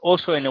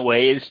also, in a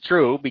way, it's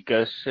true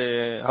because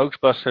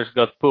Hoaxbusters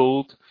got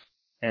pulled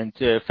and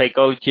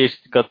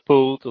Fakeologist got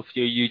pulled off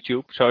your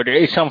YouTube. So there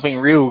is something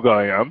real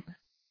going on.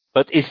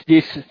 But it's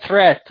this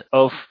threat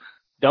of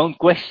don't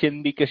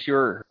question because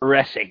you're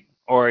harassing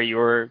or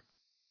you're,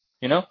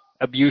 you know,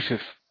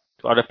 abusive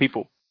to other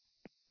people.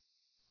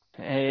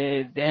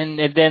 Then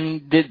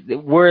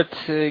the word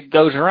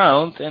goes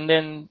around, and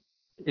then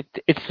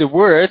it's the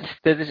word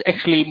that is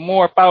actually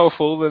more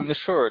powerful than the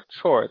sword.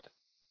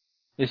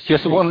 It's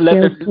just one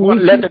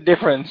letter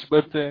difference,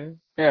 but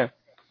yeah.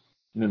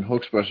 And then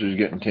Hoaxbusters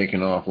getting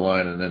taken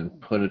offline and then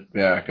put it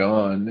back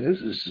on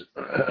is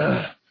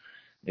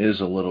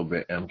a little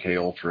bit MK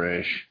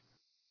Ultra-ish.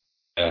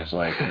 It's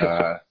like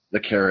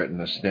the carrot and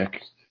the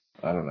stick.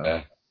 I don't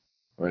know.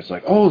 Where it's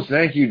like, oh,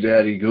 thank you,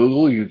 Daddy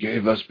Google. You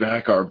gave us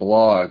back our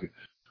blog.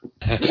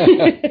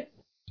 I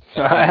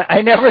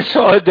never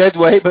saw it that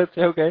way, but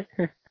okay.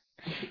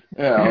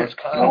 Yeah, it's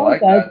kind of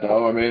like that,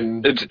 though. I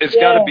mean, it's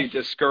got to be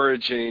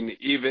discouraging.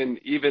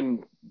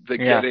 Even the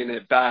getting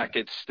it back,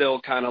 it's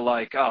still kind of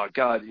like, oh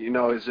God, you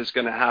know, is this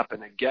going to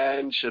happen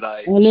again? Should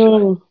I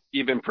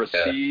even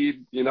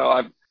proceed? You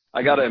know,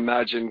 I got to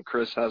imagine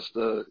Chris has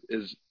to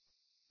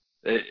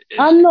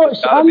I'm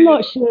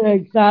not sure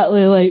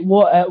exactly like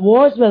what it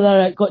was,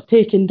 whether it got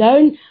taken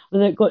down,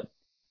 whether it got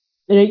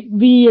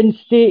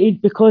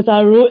reinstated because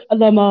I wrote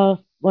them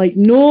a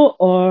note,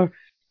 or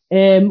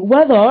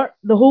whether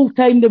the whole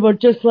time they were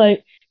just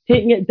like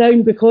taking it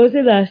down because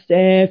of this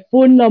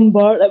phone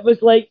number. It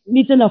was like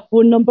needing a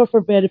phone number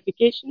for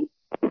verification,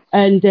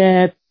 and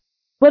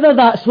whether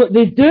that's what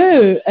they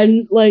do,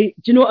 and like,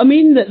 do you know what I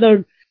mean? That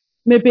they're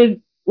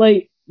maybe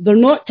like they're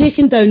not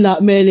taking down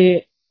that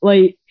many,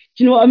 like.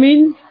 Do you know what I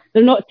mean?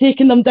 They're not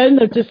taking them down.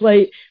 They're just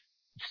like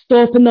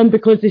stopping them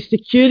because the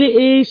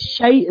security is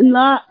shite and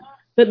that.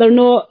 But they're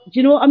not. Do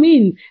you know what I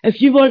mean?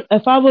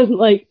 If I wasn't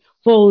like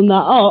following that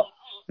up,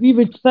 we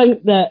would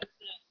think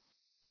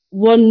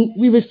one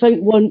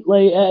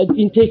like it had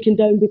been taken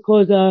down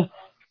because of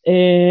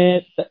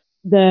the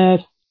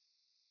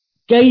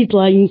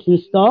guidelines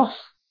and stuff.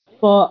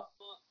 But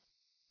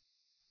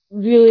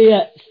really,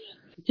 it's.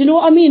 Do you know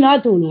what I mean? I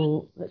don't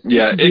know.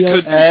 Yeah, it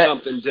could be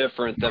something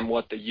different than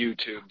what the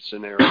YouTube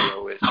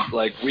scenario is.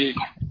 Like we're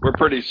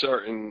pretty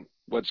certain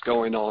what's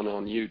going on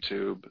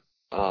YouTube.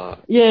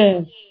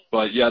 Yeah.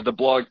 But yeah, the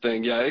blog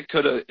thing, yeah, it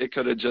could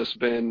have just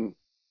been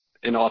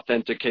an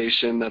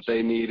authentication that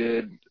they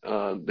needed.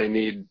 They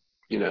need,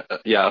 you know,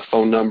 a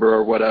phone number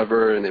or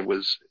whatever, and it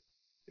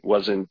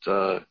wasn't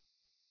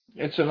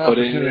It's an But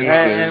opportunity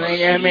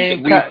I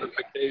mean,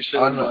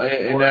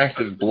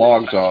 inactive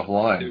blogs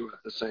offline.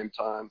 at the same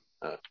time.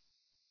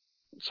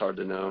 It's hard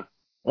to know.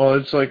 Well,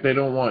 it's like they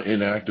don't want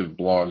inactive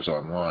blogs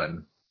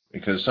online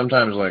because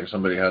sometimes like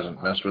somebody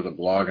hasn't messed with a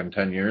blog in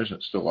 10 years and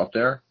it's still up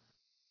there,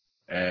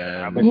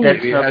 and but that's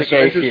maybe it not has the some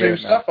case interesting here.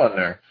 stuff on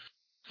there.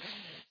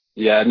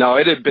 Yeah, no,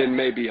 it had been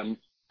maybe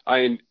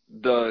I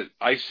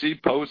see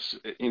posts,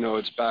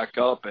 it's back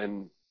up,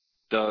 and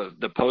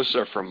the posts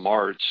are from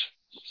March,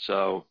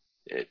 so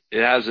it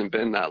hasn't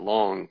been that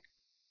long.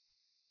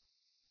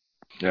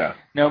 Yeah.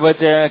 No, but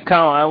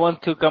Carl, I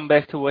want to come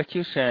back to what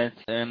you said,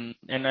 and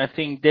I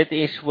think that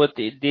is what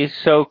this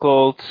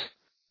so-called,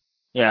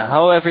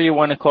 however you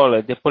want to call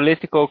it, the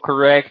political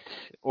correct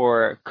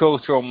or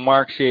cultural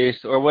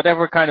Marxist or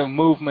whatever kind of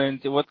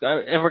movement,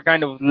 whatever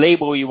kind of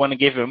label you want to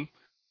give them,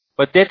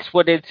 but that's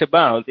what it's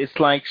about. It's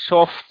like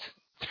soft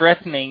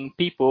threatening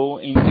people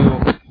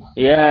into,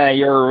 you're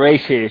a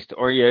racist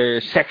or you're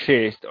a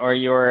sexist or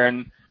you're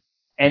an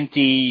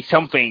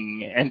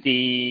anti-something,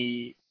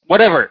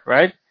 anti-whatever,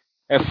 right?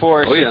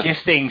 For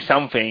suggesting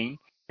something.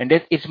 And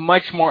that is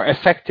much more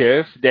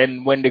effective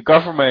than when the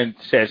government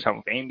says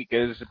something,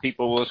 because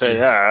people will say,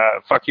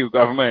 fuck you,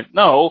 government.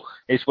 No,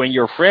 it's when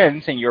your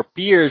friends and your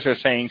peers are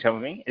saying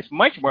something, it's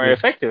much more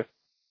effective.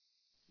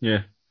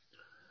 Yeah.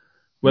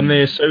 When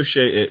they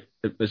associate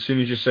it, as soon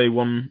as you say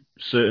one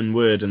certain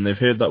word, and they've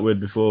heard that word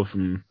before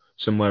from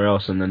somewhere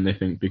else, and then they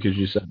think because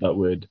you said that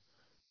word,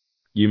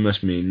 you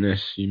must mean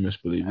this, you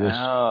must believe this.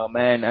 Oh,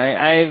 man.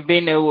 I've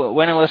been,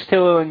 when I was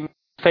still on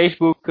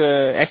Facebook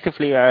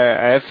actively,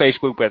 I have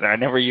Facebook, but I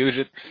never use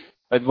it.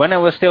 But when I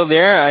was still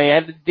there, I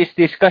had this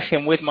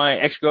discussion with my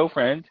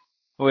ex-girlfriend,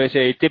 who is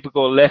a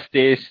typical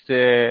leftist,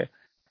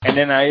 and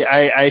then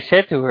I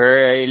said to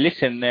her, hey,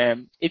 listen,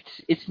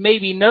 it's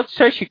maybe not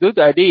such a good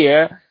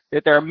idea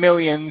that there are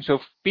millions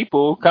of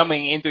people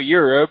coming into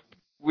Europe,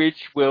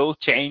 which will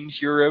change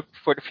Europe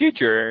for the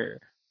future.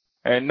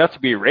 Not to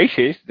be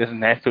racist,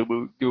 doesn't have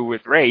to do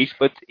with race,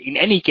 but in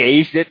any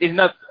case, that is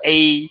not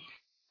a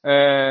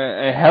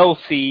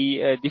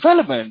healthy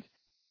development.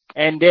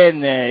 And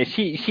then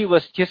she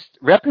was just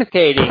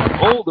replicating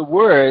all the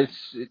words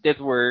that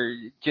were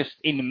just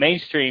in the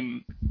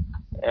mainstream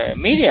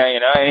media,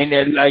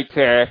 and like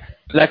a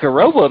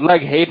robot,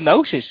 like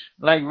hypnosis,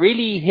 like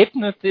really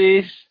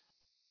hypnotic,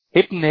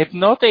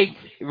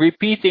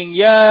 repeating,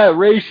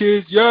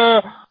 racist,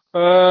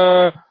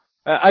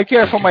 I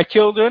care for my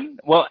children.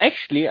 Well,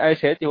 actually, I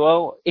said,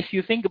 well, if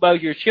you think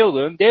about your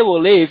children, they will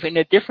live in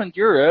a different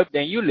Europe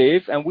than you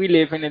live, and we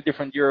live in a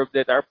different Europe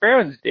that our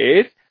parents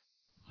did,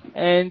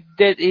 and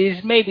that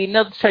is maybe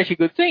not such a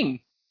good thing.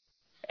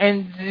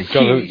 And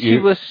she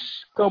was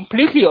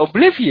completely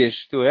oblivious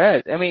to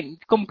that. I mean,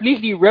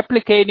 completely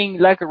replicating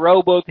like a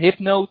robot,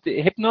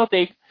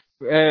 hypnotic,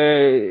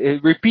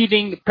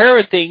 repeating,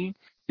 parroting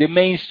the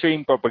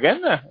mainstream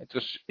propaganda. It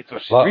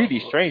was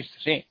really strange to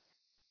see.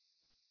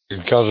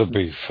 You've got to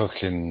be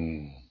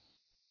fucking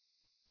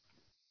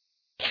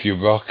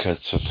rocker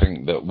to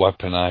think that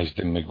weaponized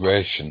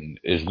immigration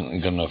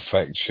isn't going to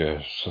affect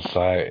your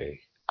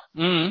society.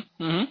 To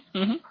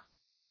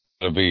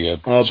be a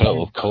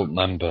total cult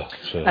member.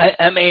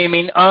 I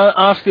mean,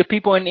 ask the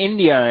people in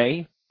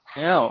India,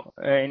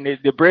 and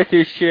the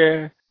British,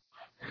 they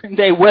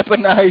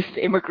weaponized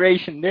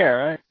immigration there,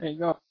 right? There you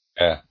go.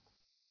 Yeah.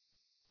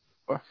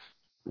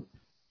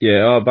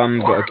 Yeah, our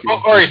band got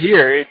or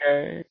here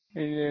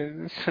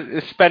in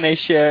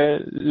Spanish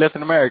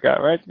Latin America,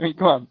 right? I mean,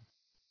 come on.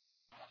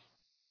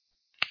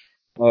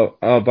 Well,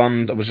 our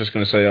band, I was just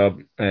going to say, our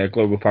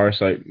Global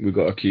Parasite, we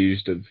got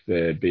accused of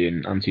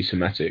being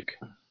anti-Semitic.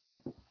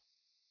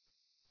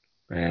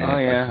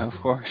 Of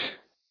course.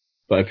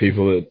 By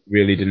people that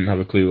really didn't have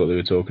a clue what they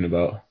were talking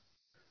about.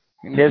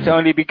 And that's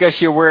only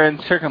because you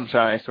weren't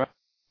circumcised, right?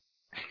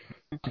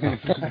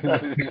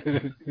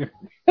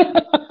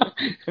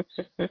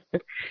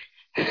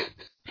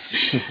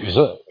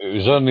 It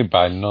was only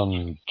by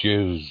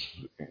non-Jews.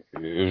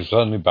 It was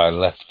only by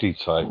lefty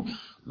types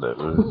that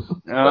was.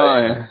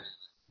 Oh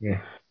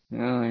yeah.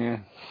 Oh yeah.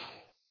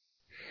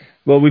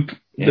 Well,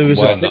 there was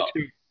a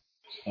picture.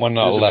 We're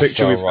not left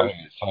or right.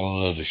 It's all a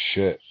load of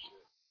shit.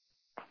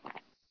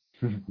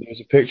 There was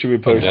a picture we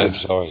posted.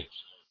 Sorry.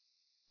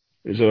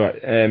 It was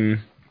alright.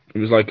 It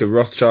was like a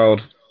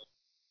Rothschild.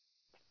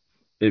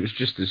 It was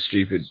just as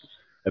stupid.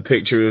 A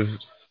picture of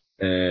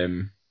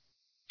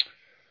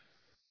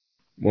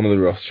one of the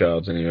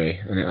Rothschilds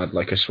anyway, and it had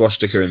like a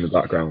swastika in the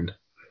background,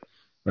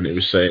 and it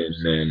was saying,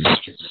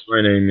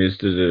 "My name is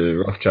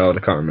the Rothschild." I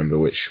can't remember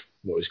what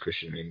his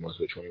Christian name was,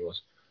 which one he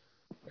was.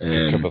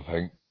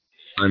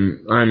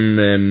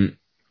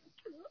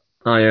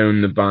 I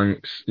own the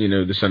banks,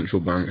 the central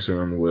banks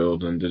around the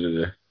world,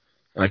 and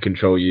I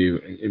control you.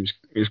 It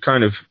was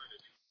kind of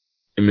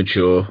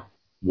immature,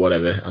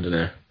 whatever, I don't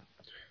know,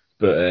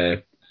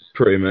 but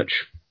pretty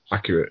much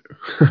accurate.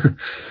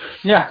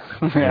 Yeah.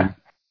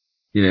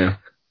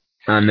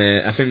 And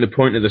I think the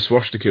point of the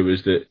swastika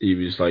was that he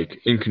was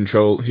like in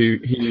control. He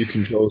who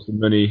controls the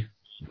money.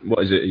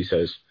 What is it he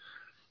says?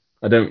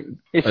 I don't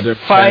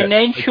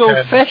financial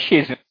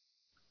fascism.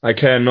 I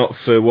care not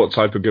for what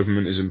type of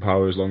government is in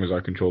power as long as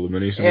I control the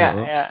money.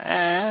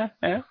 Yeah.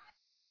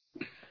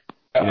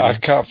 I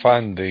can't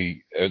find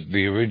the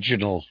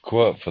original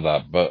quote for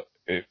that, but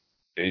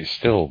it's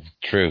still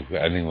true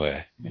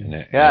anyway.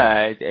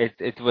 Yeah,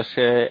 it was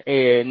a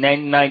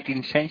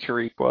 19th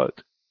century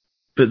quote.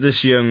 But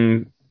this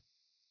young...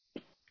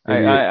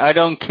 I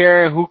don't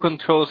care who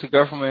controls the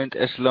government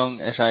as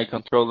long as I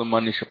control the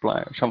money supply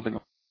or something.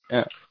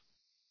 Yeah.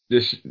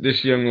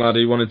 This young lad,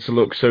 he wanted to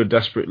look so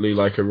desperately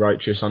like a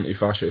righteous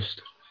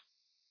anti-fascist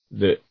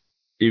that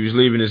he was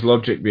leaving his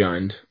logic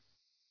behind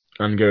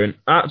and going,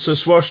 "That's a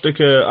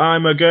swastika,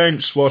 I'm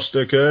against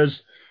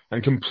swastikas,"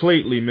 and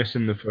completely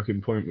missing the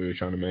fucking point we were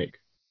trying to make.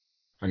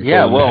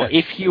 Yeah, well,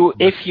 if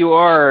you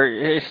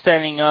are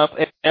standing up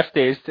as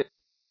leftist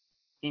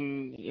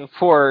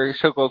for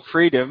so-called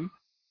freedom,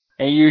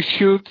 and you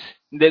shoot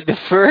the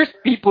first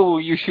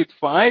people you should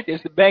fight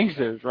is the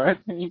banksters, right?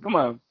 I mean, come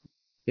on.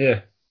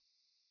 Yeah.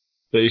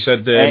 But he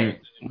said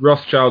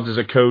Rothschilds is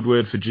a code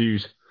word for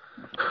Jews.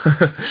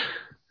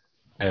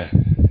 Yeah.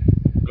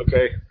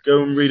 Okay,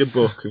 go and read a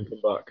book and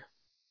come back.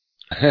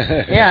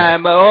 Yeah,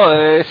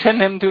 but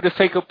send him to the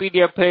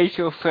Wikipedia page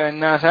of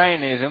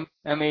Zionism.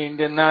 I mean,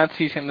 the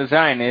Nazis and the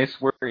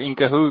Zionists were in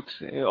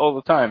cahoots all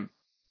the time.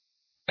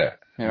 Yeah.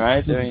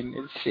 Right? I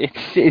mean,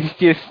 it's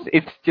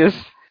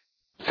just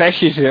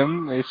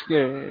fascism. It's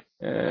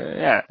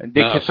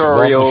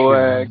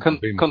dictatorial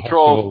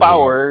control of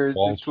power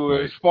to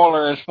a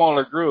smaller and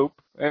smaller group.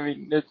 I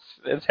mean,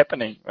 that's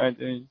happening, right?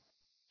 I mean,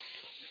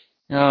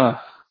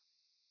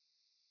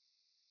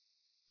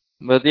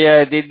 But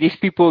yeah, these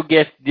people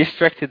get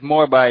distracted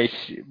more by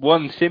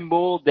one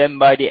symbol than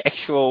by the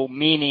actual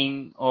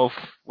meaning of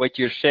what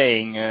you're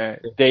saying.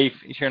 Dave,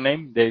 is your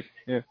name? Dave.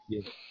 Yeah.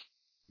 Yes.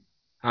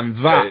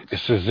 And that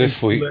it's as if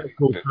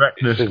political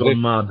correctness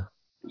gone mad.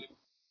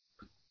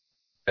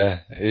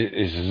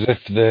 It's as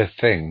if they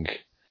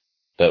think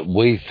that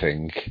we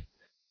think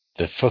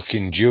the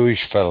fucking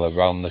Jewish fella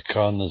around the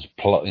corner's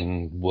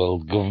plotting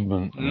world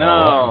government.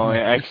 No,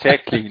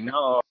 exactly.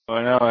 No,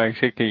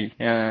 exactly.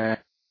 Yeah,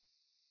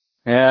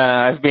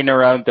 I've been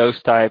around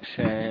those types.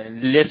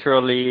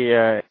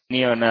 Literally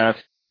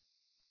neo-Nazis.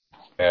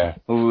 Yeah.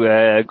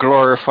 Who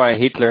glorify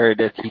Hitler,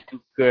 that he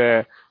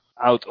took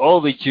out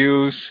all the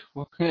Jews.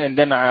 And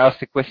then I asked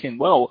the question,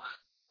 well,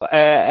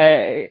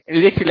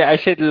 literally I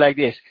said it like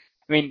this.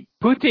 I mean,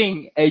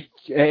 putting a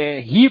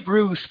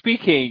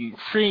Hebrew-speaking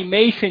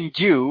Freemason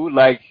Jew,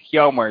 like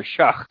Hjalmar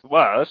Schacht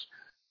was,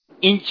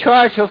 in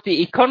charge of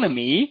the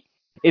economy,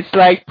 it's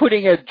like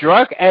putting a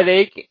drug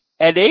addict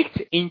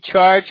in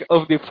charge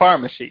of the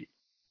pharmacy.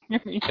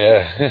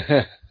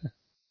 Yeah.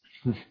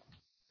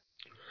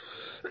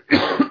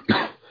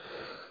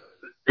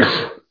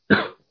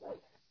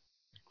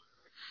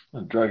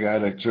 A drug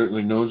addict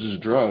certainly knows his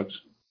drugs.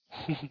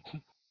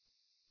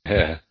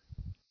 Yeah.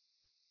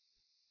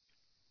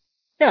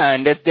 Yeah,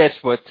 and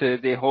that's what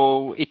the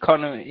whole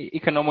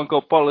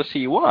economical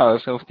policy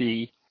was of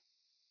the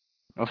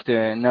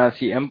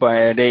Nazi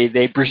Empire.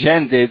 They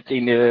presented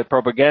in the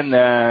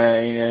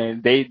propaganda.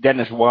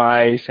 Dennis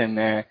Wise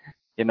and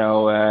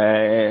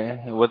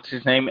what's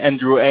his name,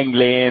 Andrew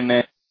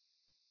Anglin,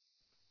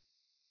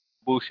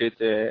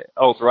 bullshit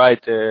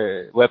alt-right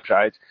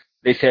websites.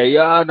 They say,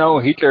 yeah, no,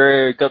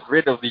 Hitler got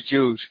rid of the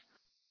Jews.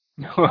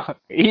 No,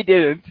 he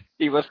didn't.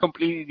 He was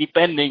completely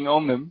depending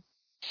on them.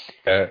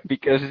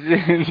 Because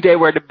they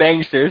were the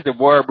banksters, the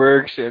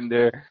Warburgs and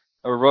the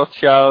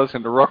Rothschilds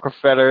and the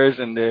Rockefellers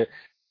and the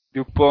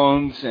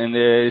DuPonts and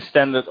the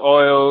Standard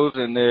Oils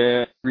and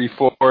the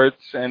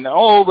Refords and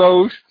all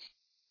those.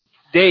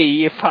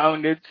 They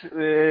founded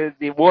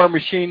the war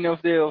machine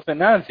of the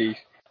Nazis.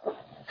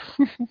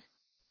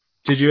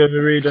 Did you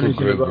ever read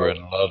anything about Lord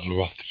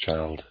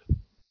Rothschild?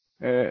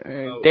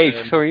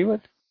 Dave, sorry,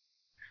 what?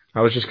 I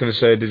was just going to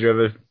say, did you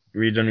ever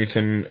read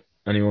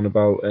anyone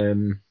about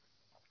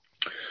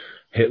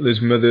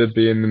Hitler's mother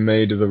being the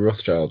maid of a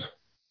Rothschild?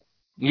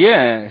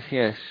 Yes.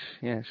 Yeah,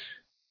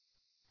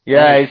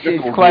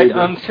 it's quite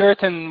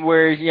uncertain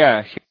where.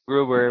 Yeah,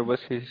 Gruber was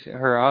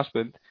her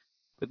husband,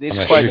 but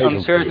it's quite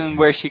uncertain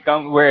where he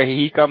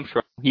comes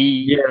from.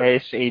 He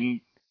is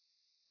in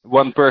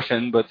one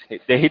person, but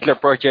the Hitler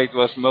Project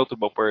was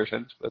multiple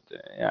persons. But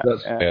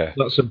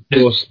that's a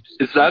bust.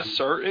 Is that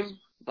certain?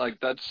 Like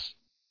that's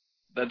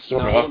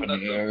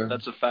known.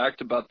 That's a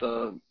fact about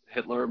the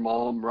Hitler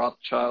mom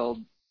Rothschild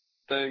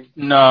thing.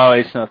 No,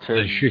 it's not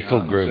certain. The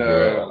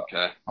Schickelgruber.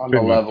 Okay. On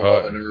the level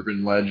of an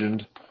urban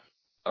legend.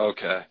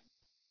 Okay.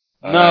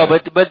 No,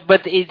 but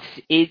it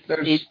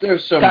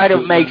some kind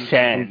of makes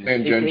sense.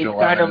 Tangential It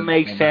kind of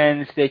makes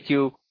sense that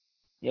you.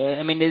 Yeah,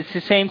 I mean, it's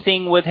the same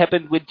thing what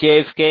happened with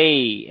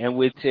JFK and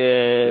with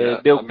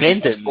Bill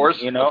Clinton.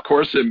 Of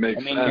course it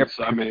makes sense.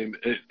 I mean,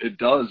 it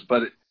does,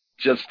 but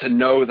just to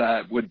know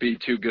that would be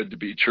too good to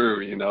be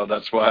true.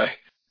 That's why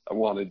I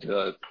wanted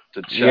to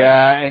check.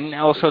 Yeah, and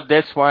also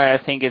that's why I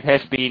think it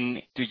has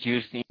been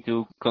introduced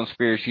into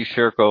conspiracy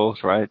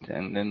circles, right?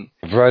 And then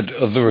I've read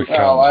other accounts.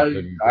 Well,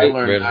 I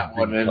learned that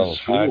one in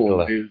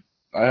school.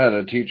 I had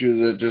a teacher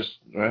that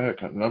I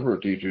had a number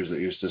of teachers that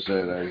used to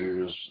say that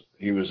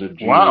he was a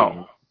Jew.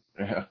 Wow.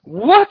 Yeah.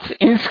 What?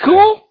 In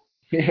school?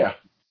 Yeah.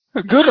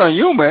 Good on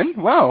you, man.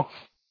 Wow.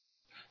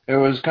 It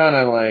was kind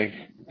of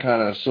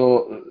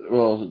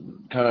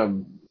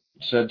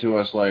said to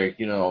us like,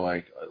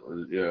 like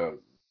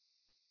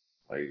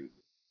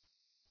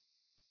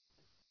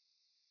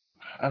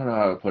I don't know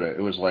how to put it.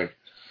 It was like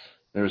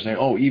they were saying,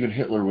 oh, even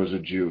Hitler was a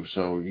Jew,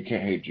 so you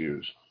can't hate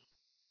Jews,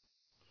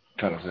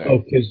 kind of thing. Oh,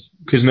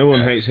 because no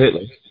one hates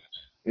Hitler.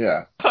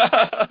 Yeah.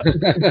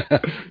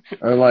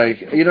 Or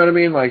like, you know what I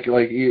mean? Like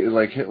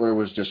Hitler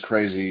was just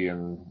crazy,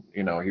 and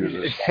he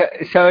was.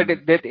 So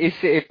that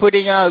is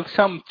putting out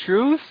some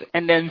truth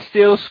and then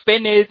still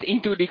spin it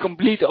into the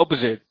complete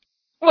opposite.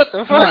 What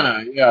the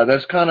fuck? Yeah,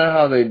 that's kind of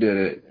how they did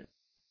it.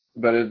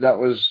 But that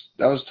was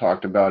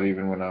talked about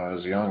even when I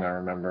was young. I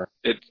remember.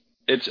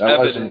 It's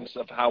evidence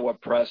of how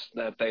oppressed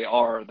that they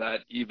are.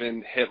 That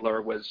even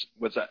Hitler was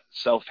a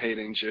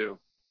self-hating Jew.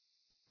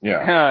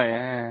 Yeah. Oh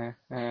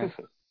yeah.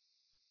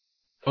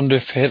 Wonder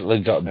if Hitler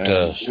got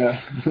dust.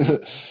 Yeah.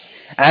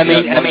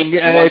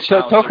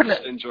 Talking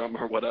syndrome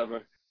or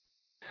whatever.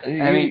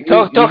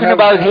 Talking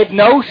about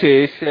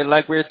hypnosis,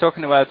 like we're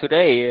talking about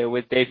today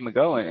with Dave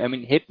McGowan. I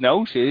mean,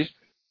 hypnosis.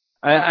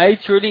 I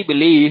truly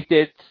believe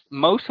that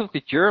most of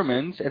the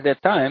Germans at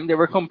that time, they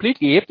were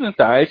completely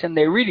hypnotized, and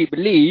they really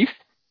believed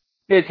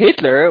that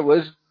Hitler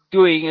was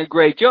doing a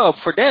great job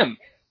for them.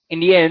 In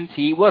the end,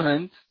 he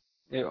wasn't,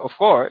 of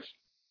course.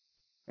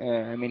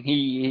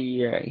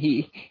 He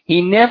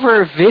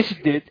never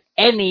visited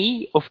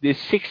any of the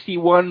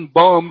 61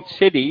 bombed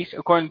cities,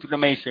 according to the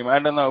mainstream. I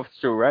don't know if it's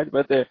true, right?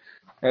 But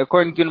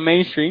according to the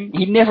mainstream,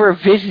 he never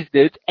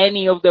visited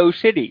any of those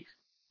cities.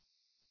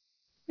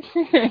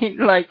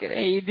 Like,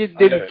 he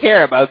didn't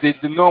care about the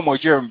normal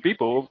German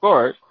people, of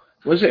course.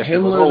 Was it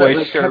Himmler that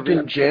was kept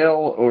in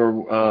jail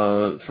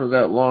or for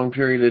that long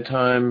period of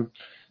time?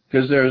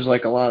 Because there's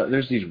like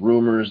there's these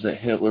rumors that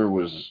Hitler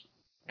was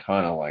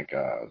kind of like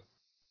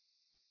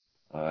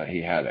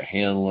he had a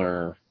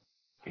handler.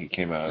 He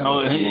came out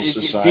of the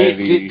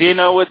society. Do you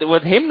know what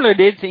Himmler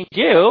did in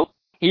jail?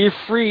 He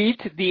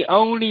freed the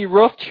only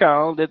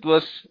Rothschild that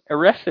was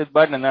arrested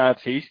by the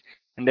Nazis,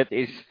 and that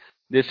is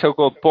the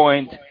so-called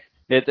point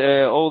that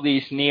all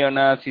these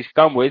neo-Nazis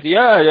come with.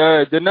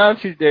 Yeah, the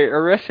Nazis, they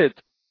arrested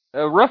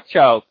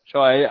Rothschild.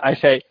 So I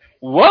say,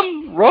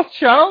 one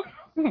Rothschild?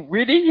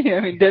 Really? I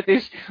mean, that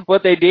is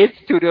what they did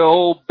to the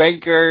whole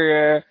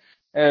banker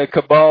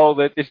cabal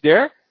that is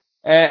there.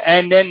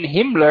 And then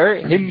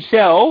Himmler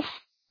himself,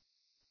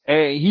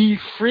 he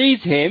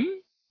freed him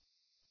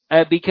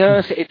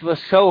because it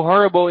was so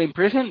horrible in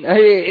prison.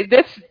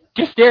 That's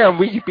just there on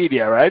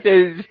Wikipedia, right?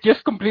 It's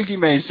just completely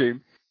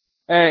mainstream.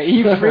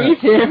 He freed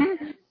him,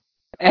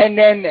 and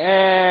then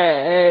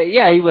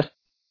he was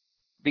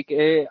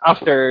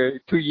after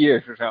 2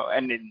 years or so.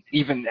 And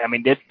even, I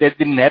mean, that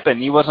didn't happen.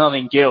 He was not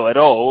in jail at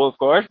all, of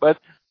course. But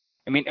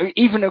I mean,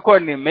 even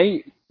according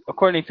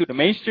to the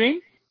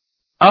mainstream,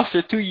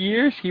 after 2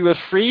 years, he was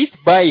freed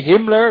by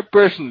Himmler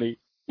personally.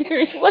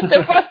 What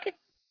the fuck?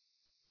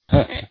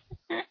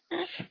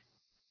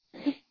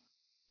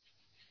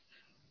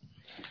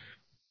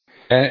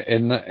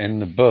 In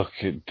the book,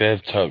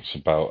 Dave talks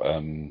about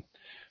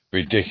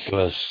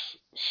ridiculous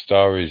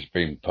stories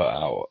being put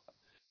out,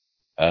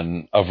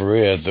 and over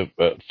here,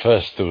 at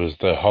first there was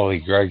the Holly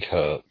Gregg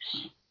hoax,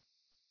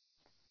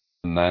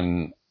 and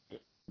then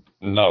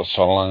not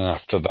so long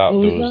after that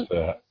there was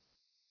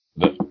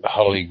the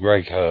Holly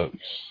Gregg hoax.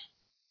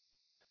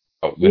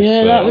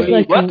 That was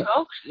like what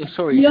hoax?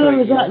 Sorry.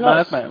 Was that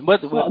not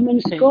something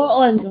in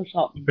Scotland or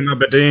something? In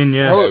Aberdeen,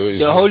 yeah.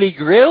 The Holy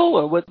Grail,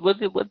 or what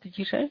did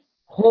you say?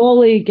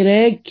 Holy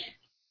Greg.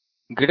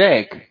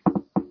 Greg.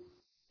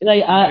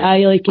 Like I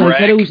like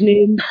a girl's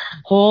name.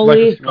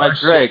 Holly. Like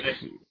Greg.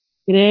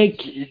 Greg.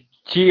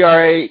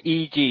 Greg.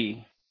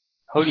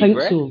 Holy I think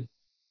Greg? so.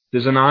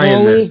 There's an I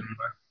in there.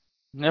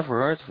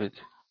 Never heard of it.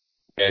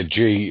 Yeah,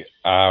 Greig.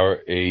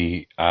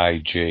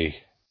 Greig.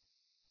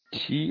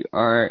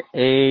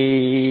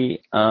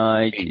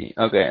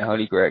 Okay,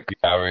 Holy Greg.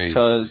 Gary.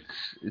 So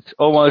it's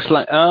almost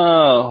like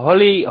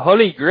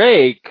Holy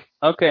Greg.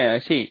 Okay, I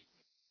see.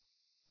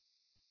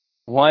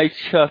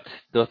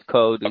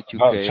 Whiteshut.co.uk.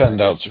 That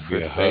turned out to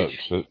be a hoax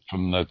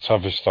from the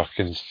Tavistock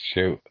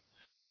Institute,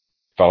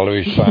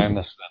 Valerie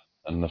Simonson,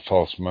 and the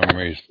False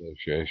Memory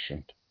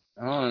Association.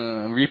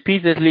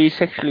 Repeatedly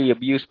sexually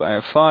abused by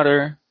her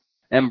father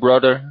and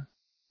brother.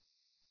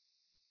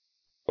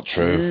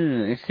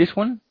 True. Is this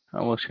one?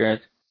 I will share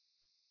it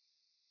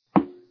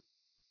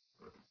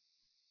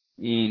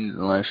in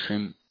the live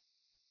stream.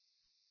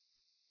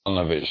 None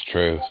of it's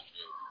true.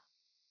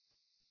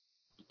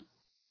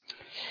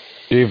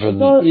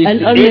 Even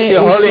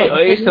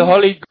is the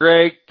Holy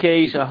Grail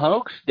case a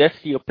hoax?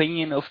 That's the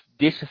opinion of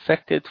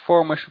disaffected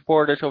former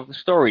supporters of the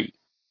story,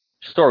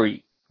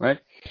 right?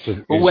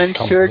 Who went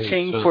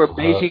searching for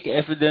basic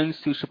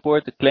evidence to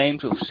support the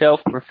claims of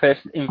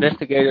self-professed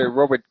investigator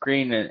Robert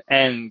Green and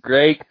Anne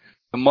Greig,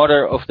 the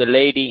mother of the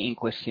lady in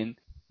question.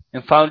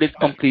 and found it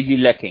completely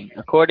lacking.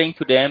 According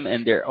to them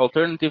and their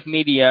alternative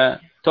media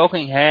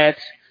talking heads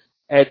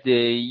at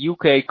the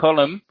UK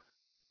column,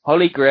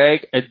 Holly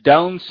Gregg, a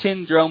Down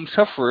syndrome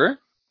sufferer,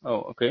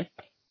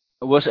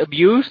 was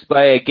abused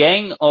by a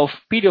gang of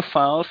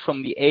pedophiles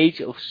from the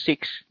age of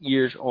 6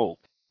 years old.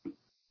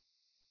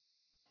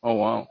 Oh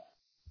wow,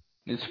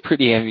 it's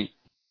pretty heavy.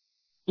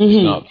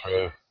 It's not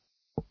true.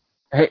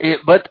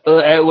 But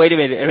wait a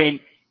minute. I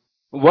mean,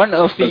 one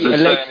of the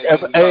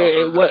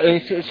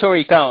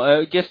sorry,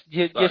 Carl. Just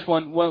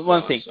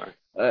one thing.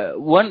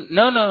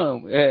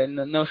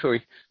 No,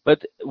 sorry.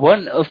 But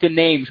one of the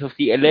names of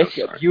the alleged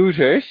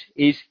abusers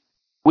is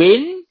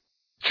Win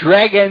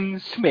Dragon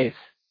Smith.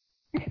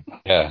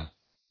 Yeah.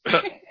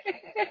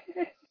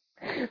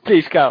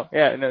 Please, Carl.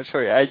 Yeah, no,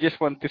 sorry. I just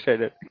want to say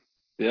that.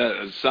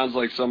 Yeah, it sounds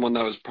like someone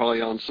that was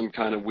probably on some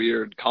kind of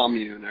weird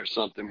commune or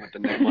something with a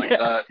name like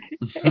that.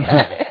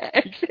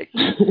 Exactly.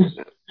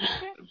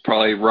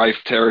 Probably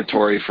rife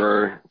territory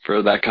for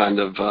that kind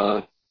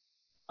of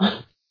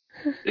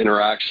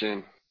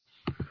interaction.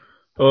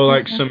 Or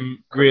like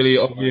some really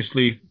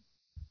obviously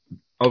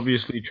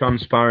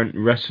transparent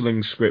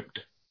wrestling script.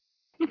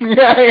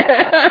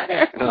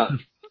 Yeah.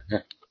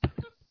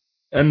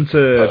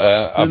 Enter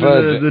I've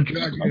heard the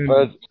dragon. I've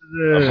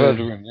heard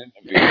her in an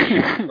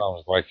interview. She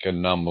sounds like a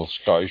normal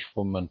Scottish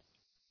woman.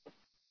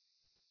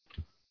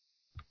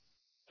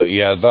 But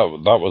yeah,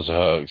 that was a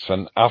hoax.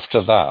 And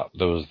after that,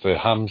 there was the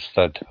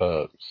Hampstead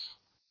hoax.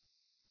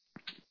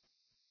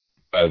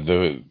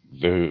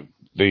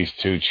 These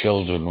two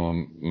children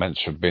were meant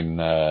to have been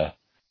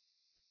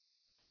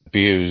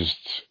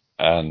abused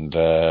and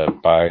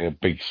by a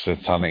big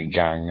satanic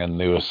gang, and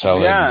they were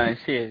selling. Yeah, I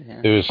see it.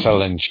 Yeah. They were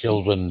selling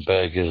children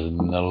burgers in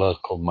the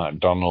local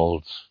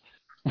McDonald's,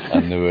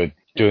 and they were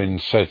doing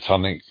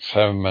satanic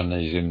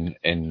ceremonies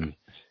in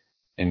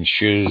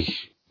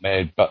shoes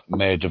made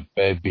of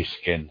baby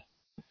skin.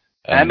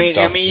 I mean,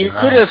 you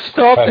could have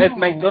stopped at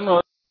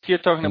McDonald's if you're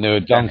talking and about.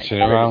 And they were dancing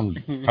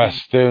around,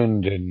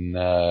 festooned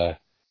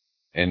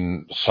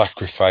in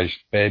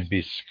sacrificed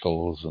baby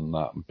skulls and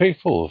that. And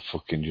people were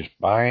fucking just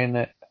buying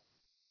it.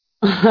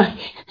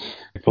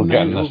 People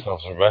getting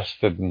themselves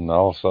arrested and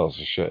all sorts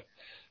of shit.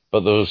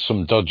 But there was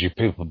some dodgy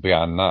people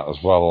behind that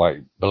as well,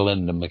 like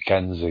Belinda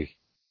McKenzie.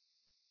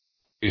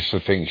 I used to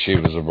think she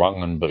was a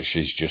wrong one, but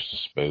she's just a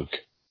spook.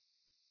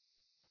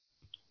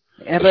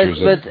 Yeah,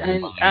 but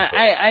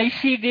I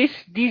see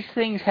these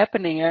things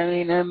happening. I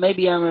mean,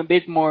 maybe I'm a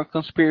bit more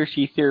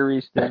conspiracy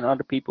theorist than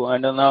other people. I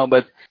don't know,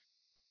 but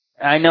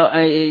I know,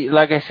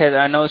 like I said,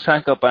 I know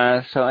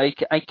psychopaths, so I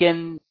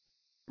can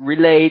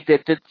relate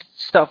that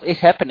stuff is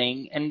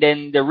happening, and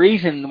then the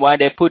reason why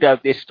they put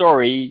out this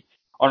story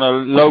on a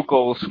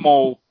local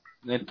small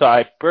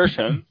type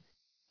person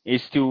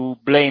is to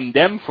blame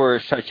them for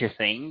such a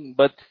thing,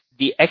 but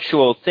the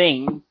actual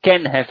thing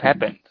can have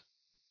happened.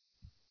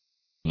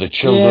 The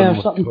children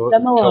were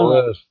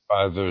coerced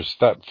by their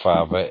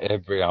stepfather,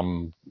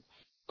 Abraham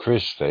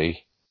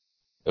Christie,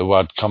 who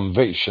had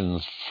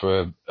convictions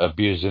for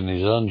abusing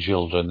his own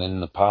children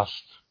in the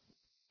past.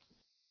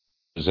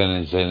 It was in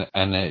his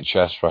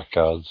NHS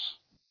records.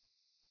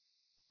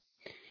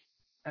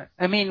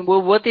 I mean,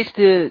 well, what is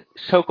the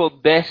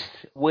so-called best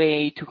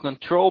way to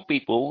control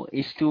people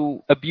is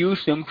to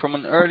abuse them from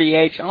an early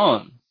age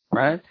on,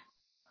 right?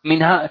 I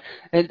mean,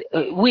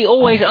 we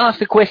always ask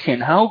the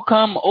question, how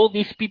come all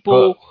these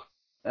people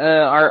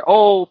are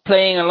all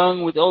playing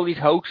along with all these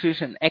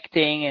hoaxes and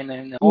acting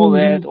and all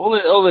that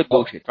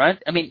bullshit, right?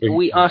 I mean,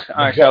 we ask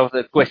ourselves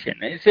that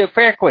question. It's a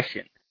fair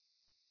question.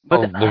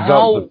 But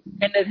how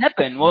can that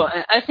happen? Well,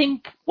 I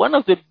think one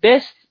of the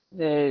best,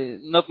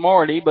 not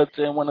morally, but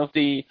one of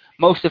the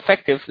most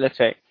effective, let's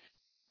say,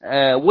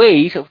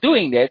 ways of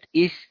doing that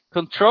is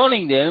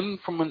controlling them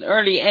from an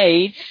early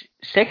age,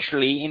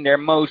 sexually, in their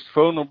most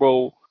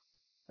vulnerable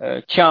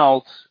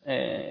child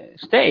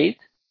state,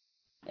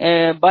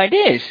 by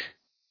this.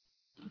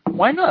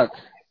 Why not?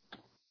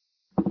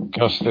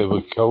 Because they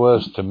were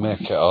coerced to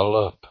make it all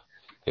up.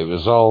 It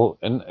was all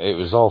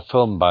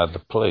filmed by the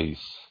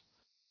police.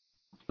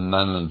 And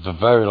then at the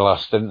very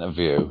last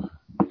interview,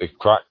 they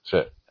cracked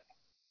it.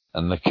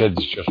 And the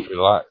kids just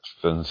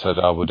relaxed and said,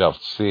 I would have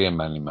to see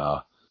him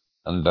anymore.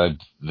 And they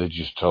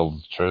just told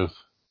the truth.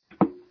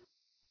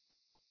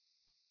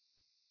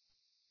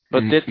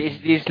 But that is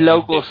this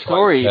local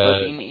story,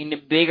 but in the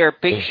bigger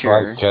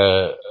picture. It's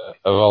like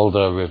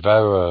Geraldo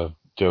Rivera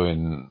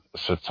doing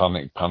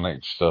satanic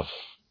panic stuff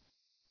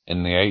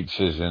in the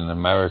 80s in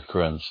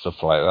America and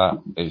stuff like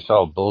that. It's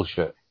all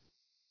bullshit.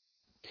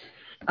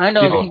 I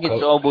don't think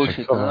it's all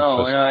bullshit.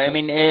 No. I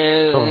mean,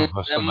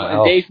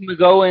 Dave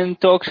McGowan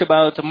talks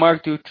about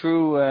Mark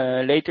Dutroux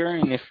later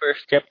in the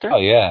first chapter. Oh,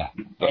 yeah.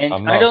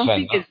 And I don't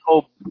think it's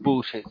all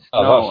bullshit.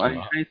 No,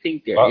 I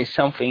think there is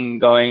something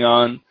going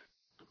on.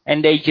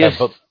 And they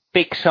just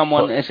pick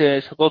someone as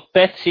a so-called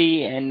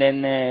patsy and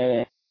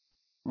then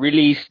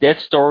release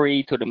that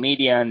story to the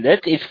media, and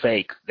that is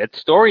fake. That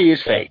story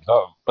is fake.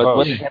 But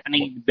what is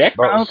happening in the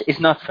background is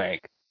not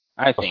fake,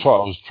 I think. That's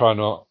what I was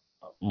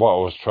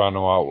trying to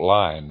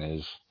outline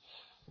is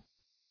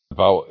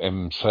about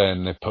him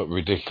saying they put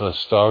ridiculous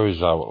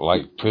stories out,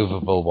 like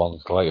provable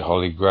ones like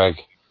Holly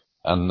Gregg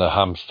and the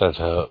Hampstead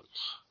hoax.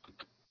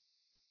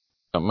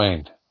 I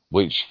mean,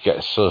 which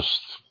gets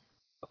sussed.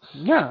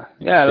 Yeah,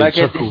 It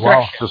took a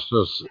while to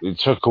suss. It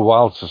took a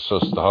while to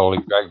suss the Holly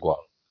Gregg one,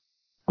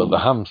 but the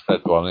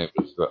Hampstead one, it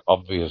was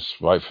obvious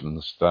right from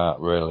the start,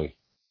 really.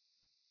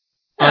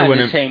 And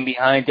the same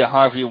behind the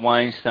Harvey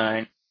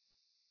Weinstein,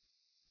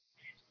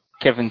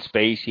 Kevin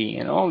Spacey,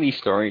 and all these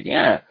stories.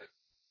 Yeah.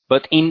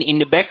 But in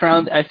the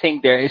background, I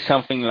think there is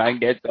something like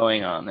that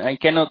going on. I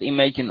cannot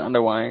imagine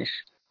otherwise,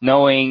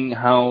 knowing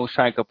how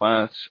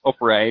psychopaths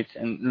operate.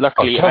 And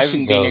luckily, I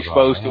haven't been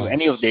exposed to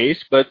any of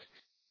this. But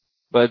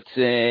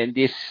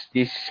this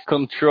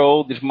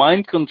control, this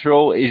mind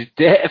control, is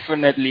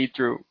definitely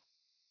true.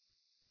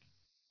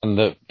 And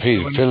the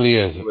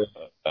pedophilia,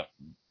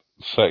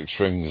 sex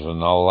rings,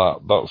 and all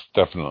that—that's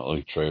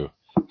definitely true.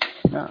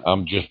 Yeah.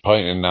 I'm just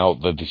pointing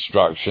out the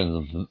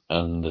distractions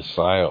and the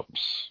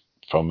psyops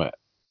from it.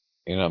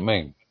 You know what I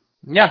mean?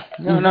 Yeah,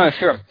 no,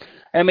 sure.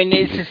 I mean,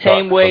 it's the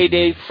same way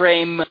they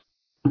frame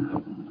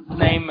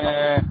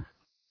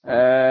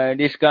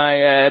this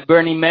guy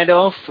Bernie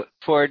Madoff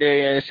for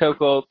the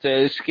so-called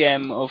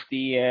scam of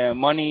the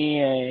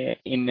money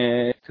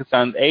in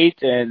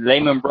 2008,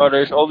 Lehman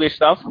Brothers, all this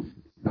stuff.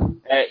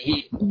 That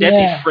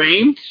is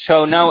framed,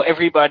 so now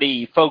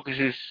everybody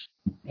focuses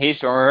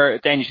his or her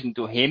attention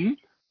to him.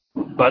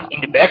 But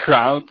in the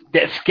background,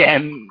 that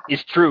scam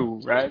is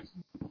true, right?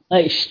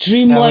 Like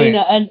streamline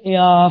it into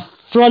a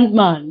front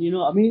man, you know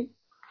what I mean?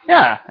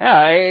 Yeah,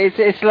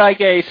 it's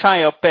like a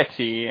psyop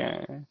Patsy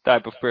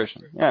type of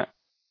person, yeah.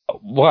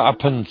 What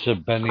happened to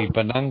Benny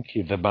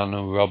Bernanke, the man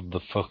who robbed the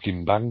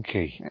fucking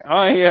banky?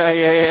 Oh,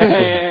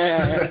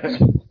 yeah. Is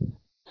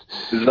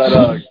that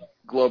a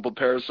Global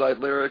Parasite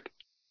lyric?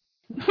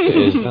 It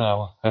is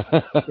now.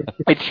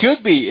 It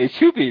should be,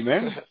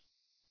 man.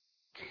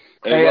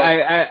 Hey,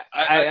 well,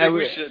 I think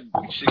we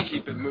should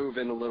keep it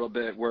moving a little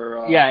bit.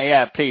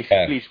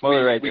 Please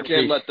moderate. We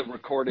can't let the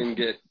recording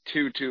get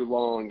too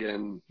long,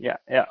 and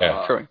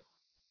sure.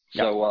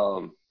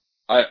 So,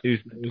 are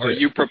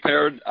you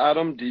prepared,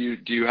 Adam? Do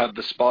you have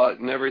the spot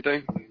and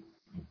everything?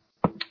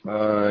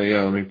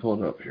 Yeah, let me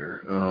pull it up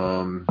here.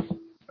 All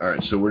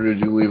right, so where did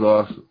you leave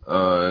off?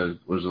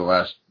 Was the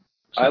last?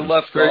 I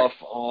left off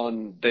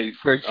on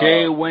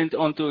Jay went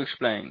on to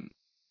explain.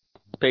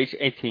 Page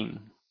 18.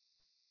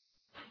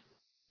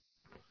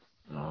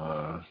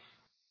 No,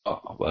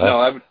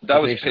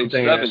 that was page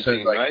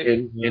 17, like, right?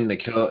 In the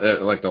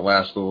like the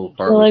last little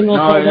part.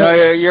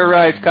 No, you're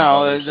right,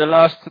 Carl. The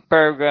last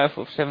paragraph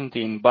of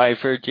 17. By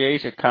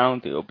Verjay's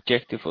account, the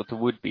objective of the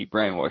would-be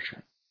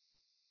brainwasher.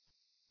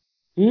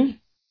 No.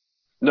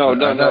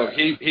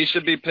 He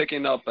should be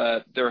picking up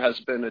at there has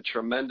been a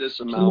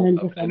tremendous amount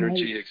of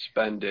energy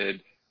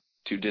expended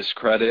to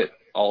discredit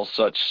all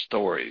such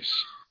stories.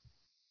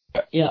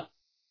 Yeah.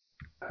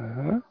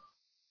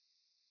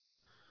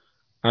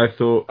 I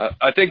thought.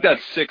 I think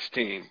that's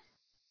 16.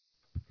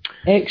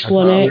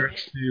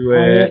 X1X.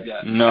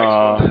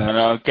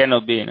 No,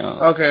 cannot be, no.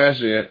 Okay, I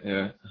see it,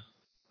 yeah.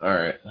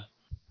 Alright.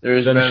 There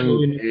has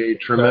been a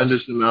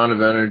tremendous amount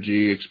of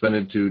energy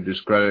expended to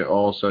discredit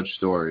all such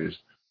stories.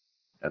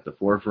 At the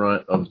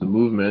forefront of the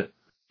movement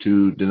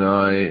to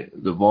deny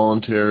the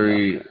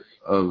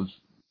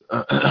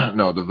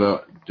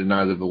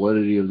deny the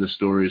validity of the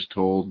stories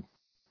told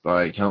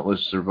by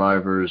countless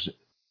survivors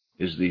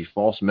is the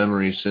False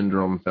Memory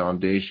Syndrome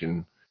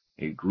Foundation,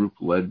 a group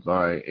led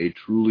by a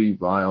truly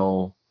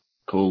vile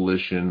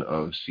coalition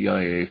of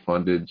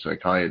CIA-funded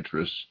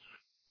psychiatrists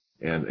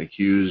and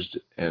accused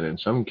and in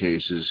some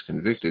cases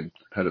convicted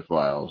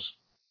pedophiles.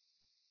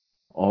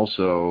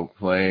 Also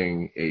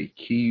playing a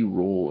key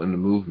role in the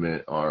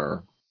movement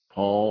are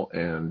Paul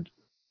and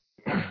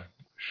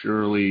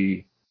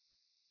Shirley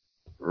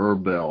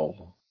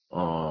Erbel,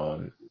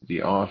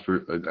 the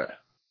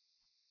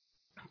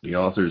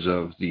authors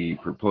of the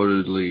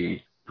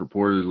purportedly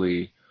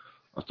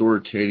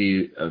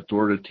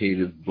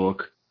authoritative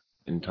book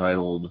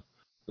entitled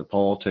 "The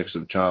Politics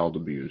of Child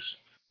Abuse."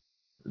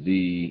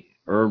 The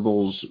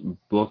Erbel's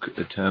book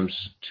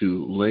attempts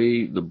to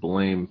lay the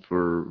blame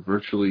for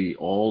virtually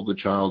all the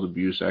child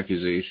abuse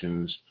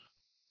accusations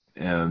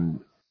and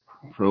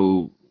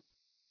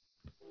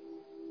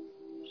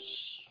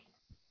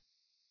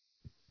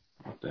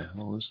what the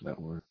hell is that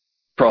word?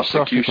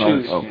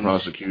 Prosecutions.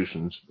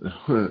 Prosecutions.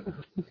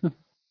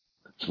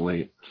 It's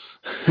late.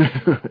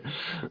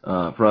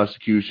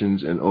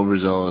 Prosecutions and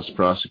overzealous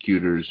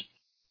prosecutors,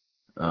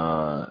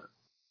 therapists,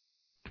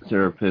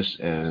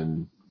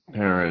 and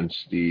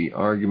parents. The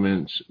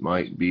arguments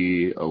might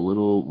be a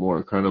little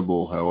more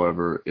credible,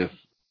 however, if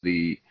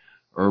the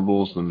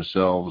Erbels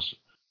themselves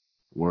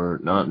were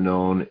not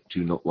known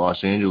to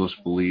Los Angeles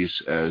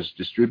police as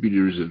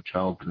distributors of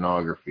child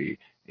pornography,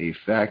 a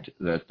fact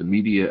that the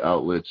media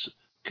outlets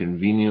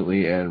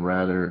conveniently and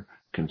rather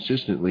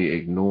consistently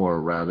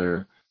ignore,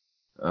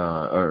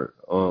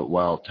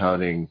 while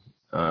touting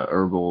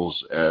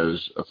Erbels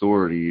as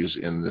authorities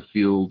in the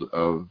field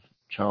of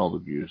child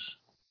abuse.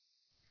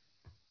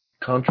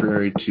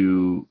 contrary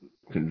to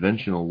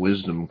conventional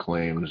wisdom,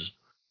 claims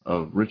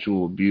of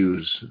ritual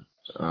abuse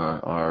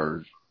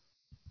are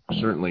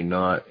certainly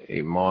not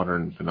a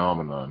modern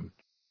phenomenon.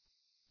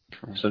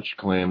 Such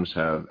claims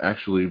have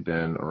actually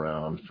been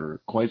around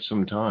for quite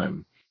some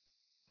time,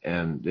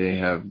 and they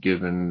have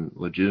given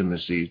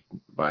legitimacy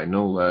by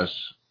no less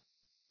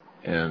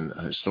an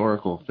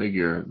historical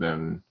figure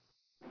than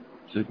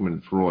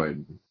Sigmund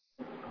Freud.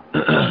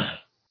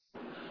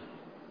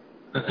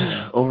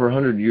 Over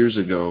 100 years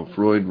ago,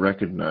 Freud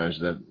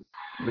recognized that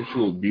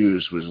ritual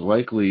abuse was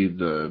likely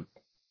the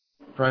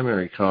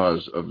primary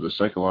cause of the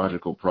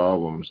psychological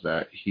problems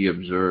that he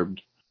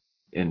observed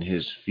in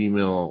his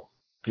female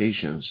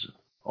patients.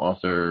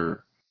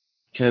 Author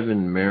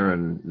Kevin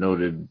Marin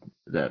noted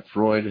that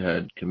Freud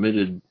had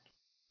commented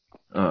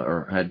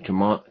on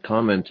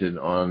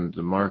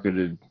the marked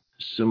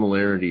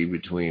similarity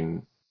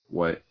between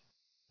what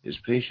his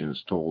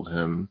patients told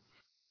him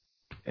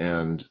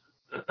and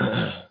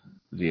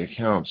the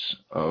accounts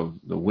of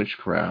the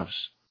witchcraft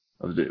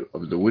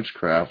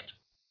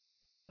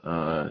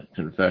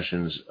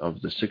confessions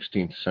of the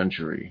 16th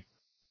century.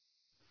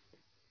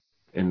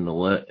 In a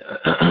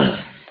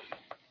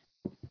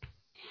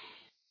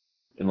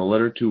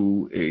letter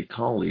to a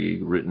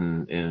colleague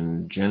written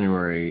in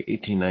January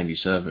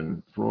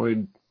 1897,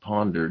 Freud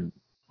pondered,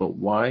 but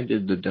why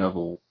did the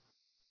devil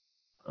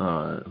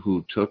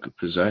who took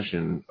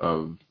possession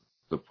of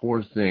the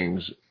poor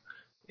things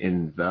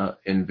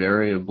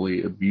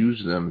invariably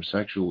abuse them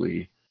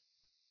sexually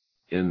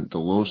in the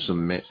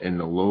loathsome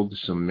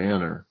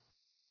manner?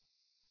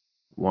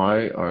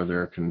 Why are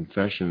their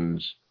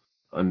confessions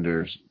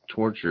under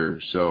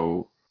torture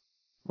so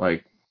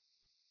like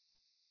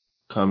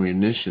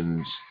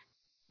communications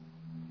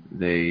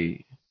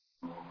made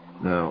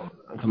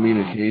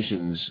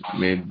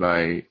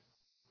by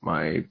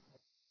my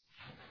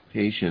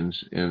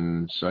patients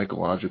in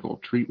psychological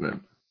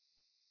treatment,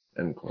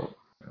 end quote.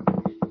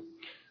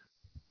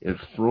 If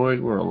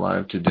Freud were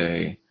alive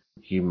today,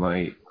 he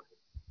might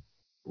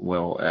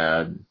well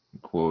add,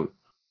 quote,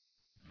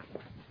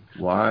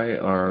 why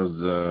are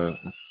the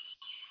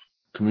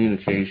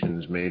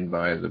communications made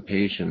by the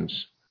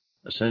patients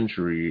a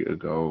century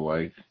ago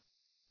like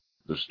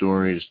the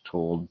stories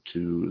told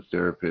to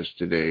therapists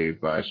today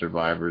by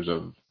survivors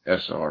of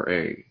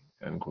SRA,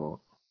 end quote.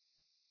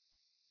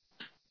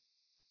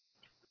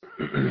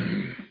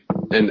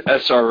 And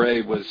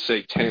SRA was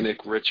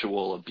satanic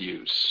ritual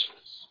abuse.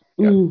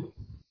 Mm.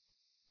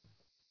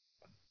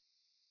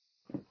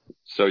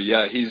 So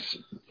yeah, he's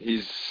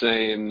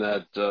saying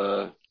that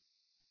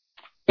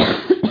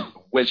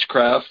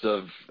witchcraft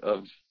of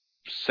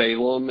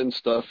Salem and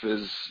stuff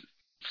is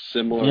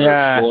similar.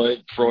 Yeah.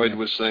 Freud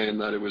was saying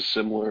that it was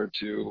similar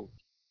to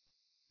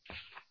Yeah,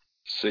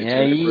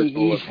 satanic ritual he's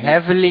abuse.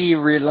 heavily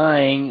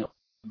relying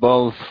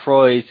both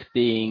Freud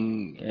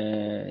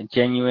being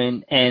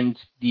genuine and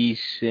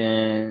these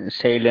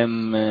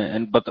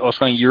Salem, but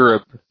also in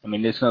Europe. I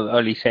mean, it's not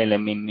only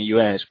Salem in the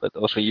US, but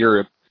also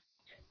Europe.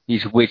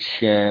 These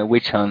witch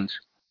hunts.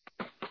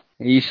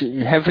 He's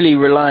heavily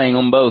relying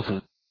on both of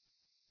them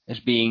as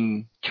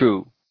being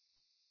true.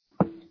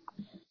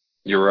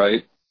 You're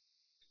right.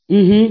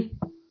 Mm-hmm.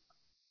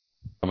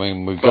 I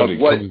mean, we've got it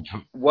coming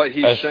from what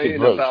he's saying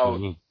Brooks, about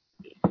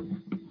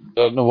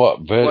don't know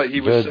what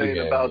he was saying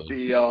about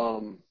the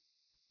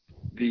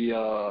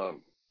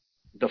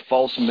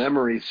false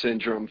memory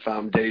syndrome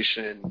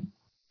foundation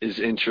is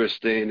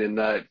interesting in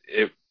that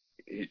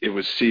it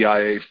was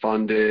CIA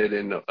funded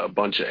and a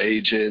bunch of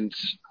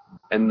agents,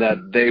 and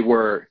that they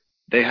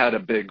had a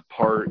big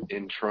part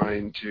in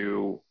trying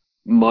to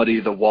muddy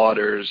the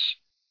waters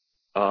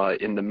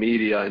in the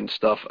media and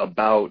stuff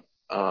about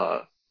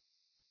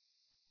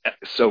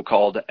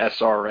so-called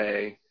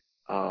SRA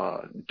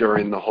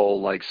during the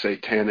whole like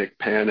satanic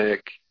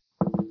panic.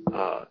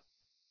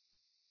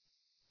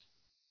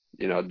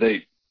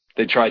 They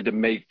tried to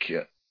make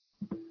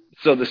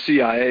so the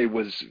CIA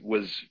was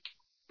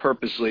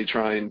purposely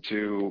trying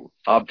to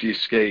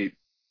obfuscate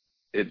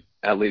it.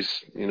 At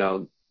least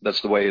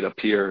that's the way it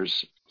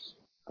appears.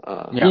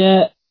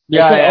 Yeah.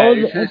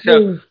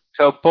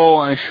 So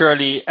Paul and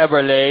Shirley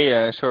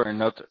Eberle, sorry,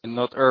 not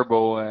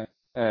Herbal,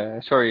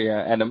 sorry,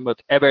 Adam,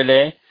 but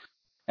Eberle,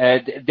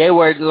 they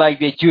were like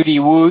the Judy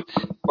Wood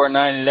for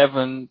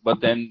 9/11, but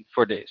then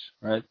for this,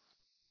 right?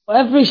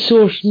 Every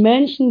source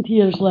mentioned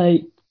here is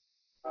like.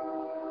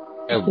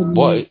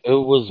 What it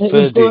was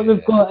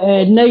we've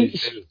got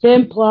Knights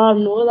Templar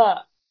and all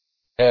that.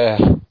 Yeah.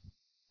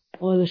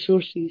 All the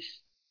sources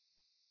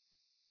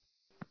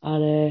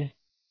are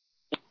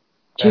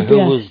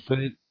Who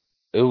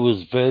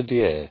was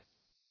Verdier?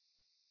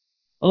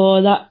 Oh,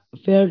 that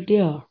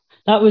Verdier.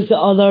 That was the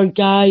other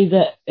guy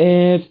that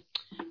it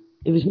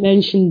was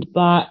mentioned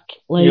back.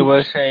 Like, he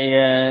was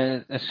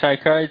a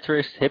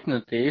psychiatrist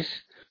hypnotist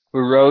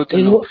who wrote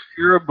an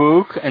obscure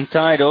book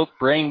entitled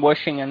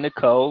Brainwashing and the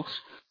Cults,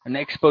 an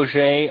expose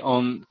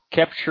on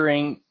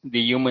capturing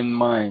the human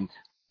mind.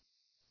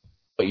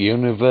 What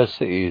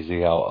university is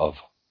he out of?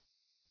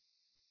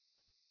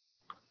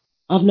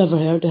 I've never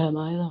heard of him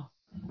either.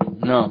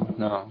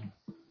 No.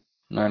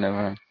 No,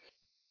 never.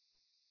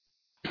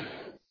 The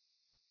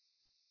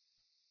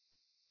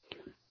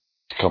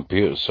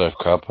computer's so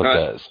crap at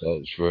Right. that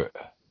search for it.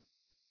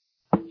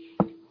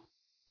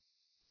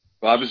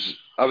 Well,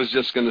 I was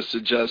just going to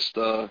suggest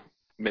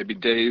maybe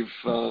Dave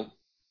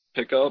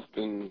pick up,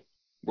 and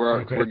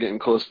we're getting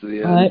close to the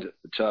end Alright. of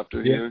the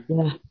chapter Yeah. here.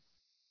 Yeah.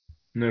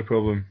 No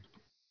problem.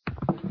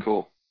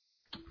 Cool.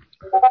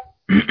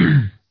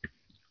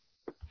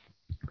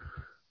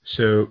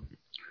 So,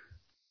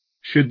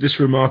 should this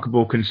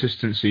remarkable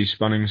consistency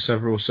spanning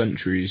several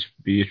centuries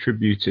be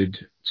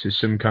attributed to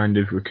some kind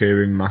of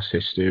recurring mass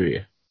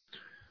hysteria,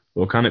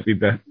 or can it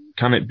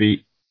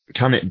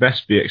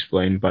best be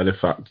explained by the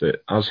fact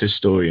that, as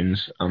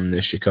historians and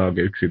the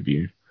Chicago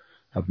Tribune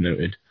have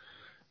noted,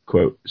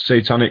 quote,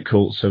 satanic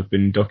cults have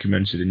been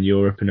documented in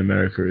Europe and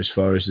America as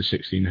far as the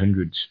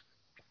 1600s,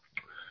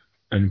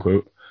 end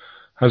quote.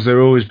 Has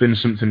there always been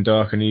something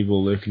dark and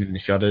evil lurking in the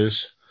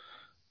shadows,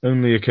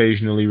 only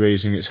occasionally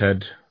raising its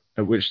head,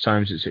 at which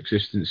times its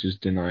existence is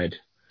denied,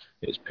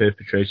 its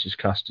perpetrators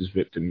cast as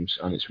victims,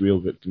 and its real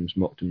victims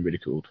mocked and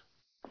ridiculed?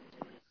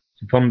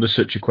 To ponder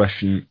such a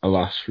question,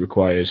 alas,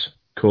 requires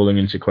calling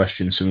into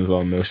question some of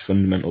our most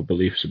fundamental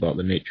beliefs about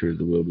the nature of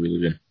the world we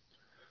live in,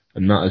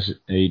 and that is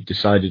a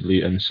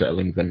decidedly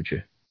unsettling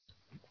venture.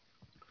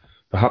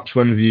 Perhaps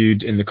when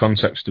viewed in the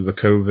context of a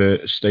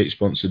covert,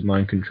 state-sponsored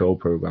mind control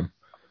program,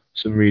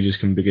 some readers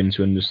can begin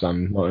to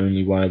understand not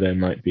only why there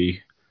might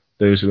be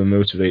those who are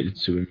motivated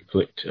to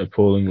inflict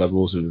appalling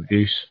levels of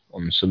abuse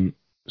on some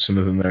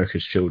of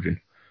America's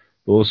children,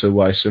 but also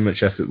why so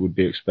much effort would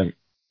be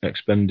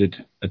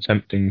expended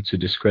attempting to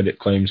discredit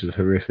claims of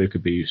horrific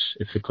abuse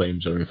if the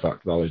claims are in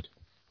fact valid.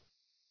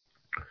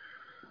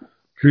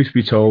 Truth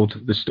be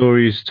told, the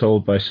stories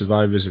told by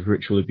survivors of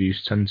ritual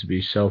abuse tend to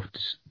be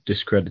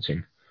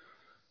self-discrediting.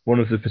 One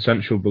of the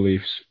potential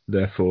beliefs,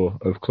 therefore,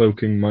 of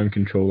cloaking mind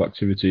control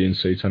activity in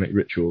satanic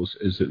rituals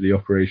is that the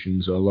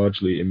operations are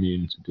largely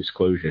immune to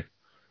disclosure.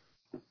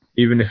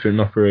 Even if an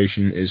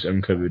operation is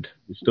uncovered,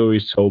 the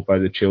stories told by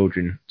the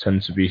children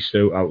tend to be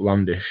so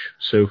outlandish,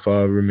 so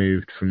far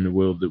removed from the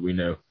world that we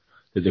know,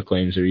 that the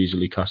claims are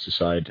easily cast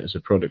aside as a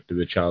product of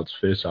a child's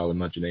fertile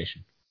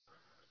imagination.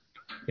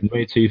 In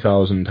May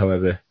 2000,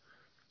 however,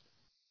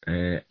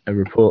 a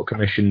report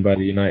commissioned by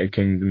the United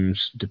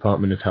Kingdom's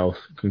Department of Health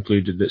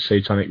concluded that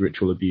satanic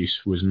ritual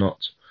abuse was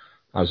not,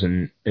 as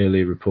an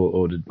earlier report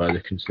ordered by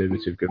the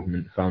Conservative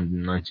government found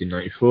in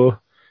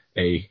 1994,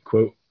 a,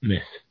 quote,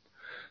 myth.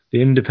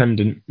 The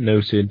Independent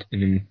noted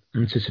in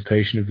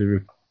anticipation of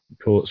the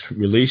report's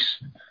release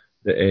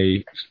that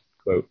a,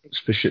 quote,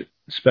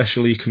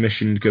 specially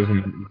commissioned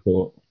government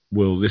report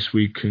will this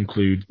week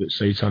conclude that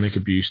satanic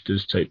abuse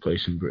does take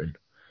place in Britain.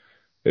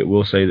 It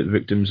will say that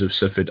victims have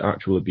suffered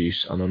actual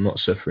abuse and are not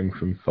suffering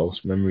from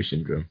false memory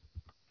syndrome,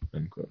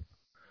 end quote.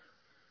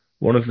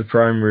 One of the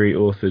primary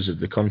authors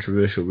of the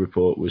controversial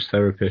report was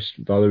therapist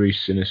Valerie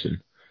Sinison,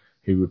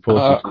 who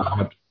reportedly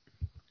had...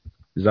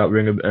 Does that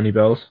ring any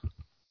bells?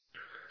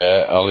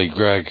 Ali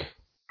Gregg.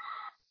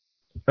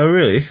 Oh,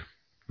 really?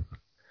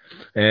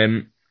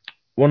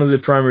 One of the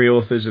primary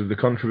authors of the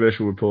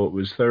controversial report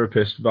was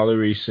therapist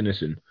Valerie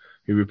Sinison,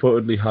 who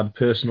reportedly had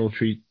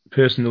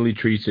personally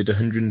treated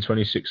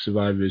 126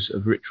 survivors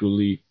of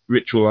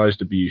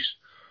ritualized abuse.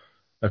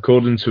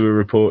 According to a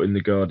report in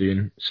The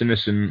Guardian,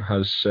 Sinison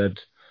has said,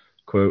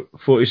 quote,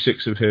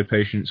 46 of her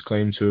patients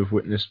claimed to have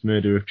witnessed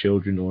murder of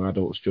children or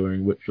adults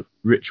during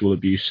ritual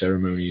abuse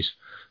ceremonies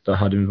that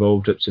had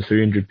involved up to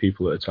 300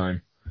 people at a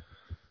time.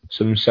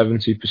 Some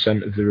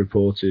 70% of the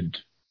reported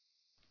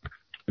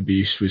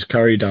abuse was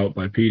carried out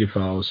by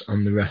paedophiles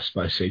and the rest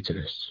by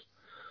Satanists.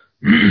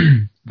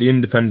 The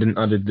Independent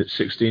added that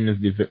 16 of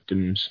the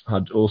victims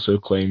had also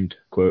claimed,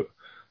 quote,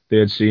 they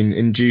had seen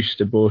induced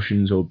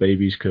abortions or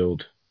babies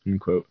killed,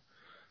 unquote.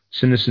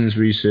 Sinison's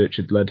research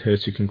had led her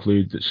to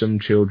conclude that some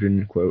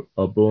children, quote,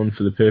 are born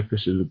for the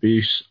purpose of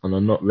abuse and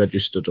are not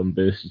registered on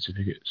birth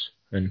certificates,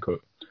 end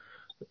quote.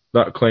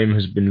 That claim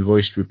has been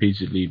voiced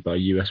repeatedly by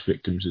US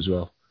victims as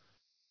well.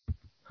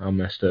 How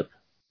messed up.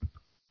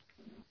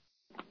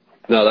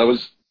 No,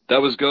 that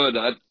was good.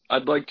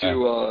 I'd like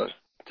to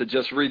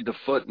just read the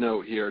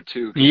footnote here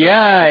too.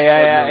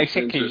 Yeah,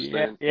 exactly.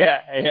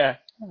 Yeah.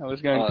 I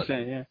was going to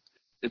say, yeah.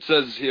 It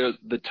says here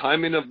the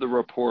timing of the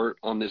report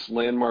on this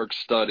landmark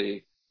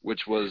study,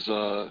 which was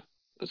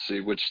let's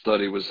see, which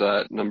study was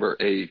that? Number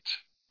 8.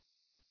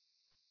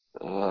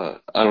 I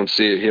don't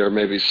see it here.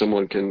 Maybe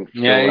someone can.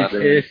 Yeah,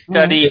 it's a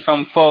study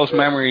from false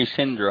memory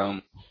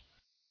syndrome.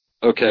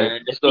 Okay.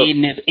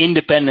 The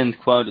Independent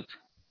quoted.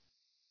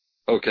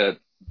 Okay.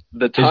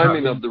 The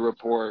timing of the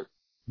report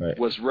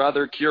was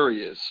rather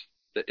curious.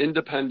 The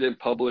Independent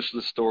published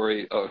the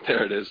story, oh,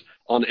 there it is,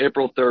 on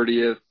April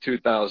 30th,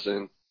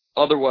 2000,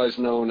 otherwise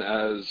known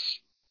as...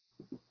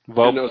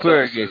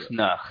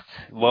 Walpurgisnacht.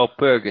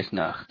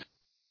 Walpurgisnacht.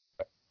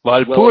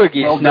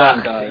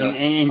 Walpurgisnacht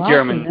in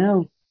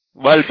German.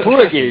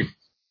 Walpurgis.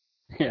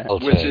 Yeah.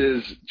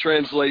 Which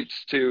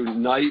translates to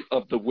Night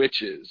of the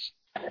Witches,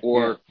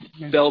 or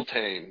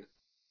Beltane.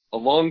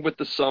 Along with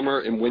the summer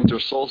and winter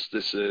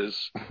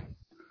solstices,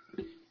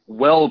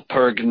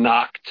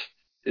 Welpergnacht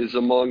is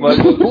among Well,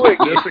 the most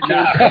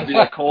significant of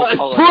the occult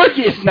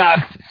holidays.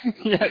 Burgisnacht!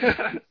 Yes.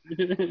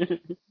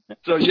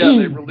 So yeah,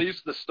 they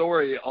released the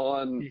story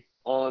on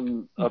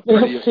a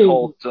pretty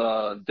occult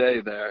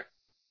day there.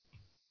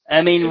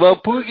 I mean,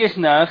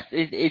 Walpurgisnacht,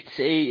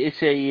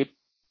 it's a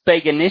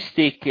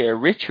paganistic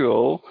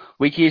ritual,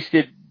 which is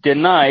the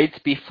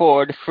night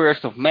before the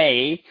 1st of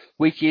May,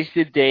 which is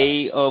the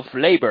day of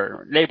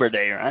Labor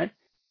Day, right?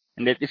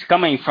 And that is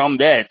coming from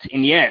that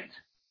in the end.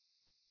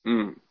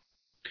 Mm.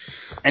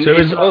 And So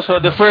it's also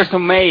the 1st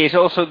of May is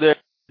also the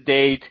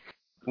date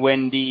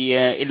when the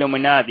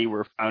Illuminati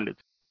were founded.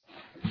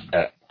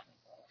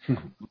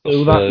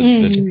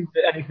 The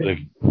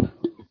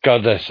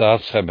goddess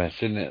Artemis,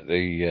 isn't it?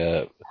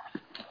 The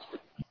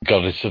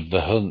goddess of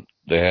the hunt,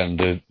 the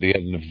end of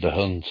the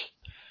hunt.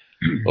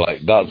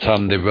 Like that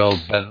time they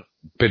rolled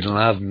Bin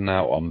Laden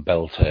out on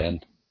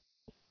Beltane,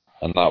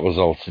 and that was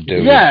all to do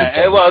with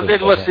Yeah, the well, goddess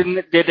that of was the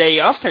hunt. the day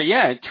after.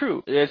 Yeah,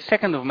 true. The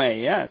 2nd of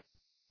May. Yeah.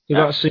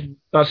 So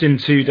that's in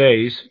 2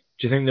 days.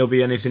 Do you think there'll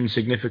be anything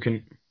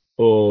significant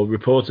or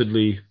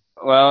reportedly?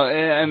 Well,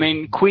 I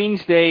mean,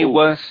 Queen's Day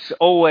was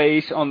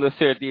always on the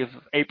 30th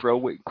of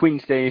April.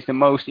 Queen's Day is the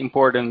most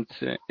important.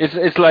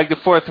 It's like the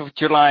 4th of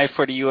July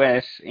for the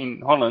US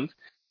in Holland.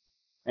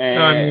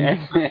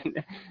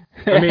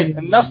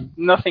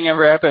 Nothing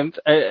ever happened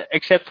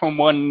except from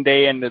one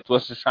day, and it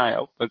was a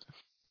psyop.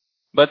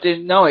 But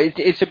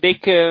it's a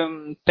big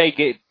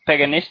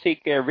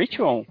paganistic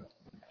ritual.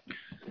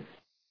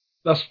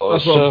 That's So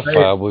what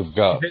far we've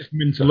got. It's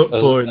something to look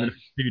for in the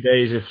next 2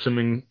 days if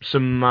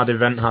some mad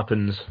event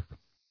happens.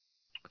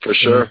 For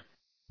sure.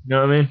 You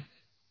know what I mean?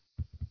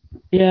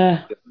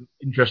 Yeah.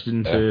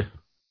 Interesting to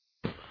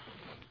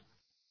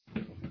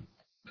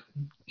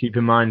keep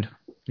in mind.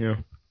 You know.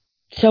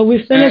 Shall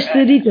we finish the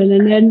reading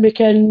and then we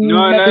can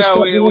maybe stop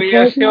the We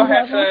recording still or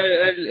have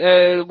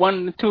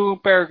whatever? 2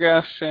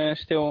 paragraphs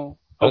still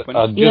open.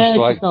 I'd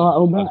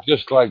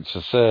just like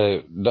to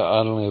say,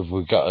 not only have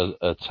we got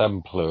a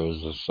Templar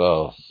as a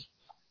source,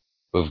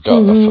 we've got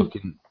a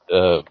fucking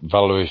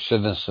Valerie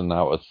Sinison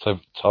out at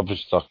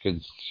Tavistock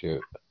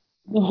Institute.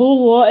 The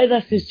whole lot of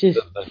this is just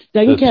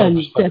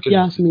stinking, if you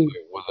ask me.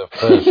 Were the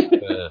first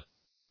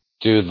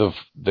do the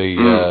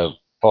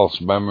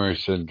false memory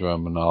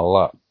syndrome and all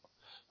that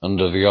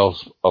under the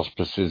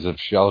auspices of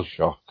shell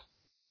shock.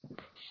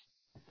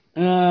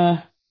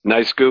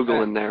 Nice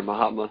Google in there,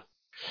 Mahatma.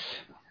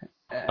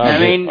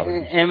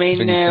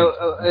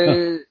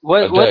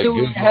 What do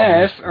we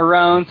have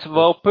around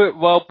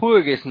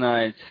Walpurgis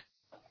night?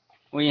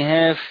 We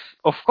have,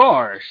 of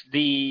course,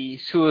 the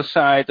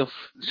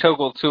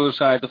so-called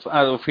suicide of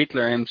Adolf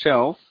Hitler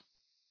himself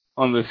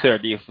on the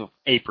 30th of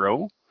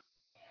April.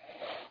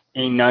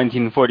 In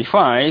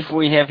 1945,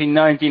 we have in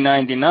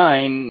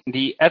 1999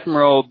 the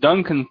Admiral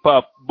Duncan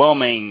pub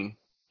bombing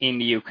in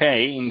the UK,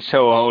 in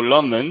Soho,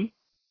 London,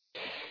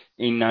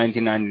 in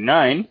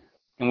 1999.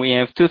 And we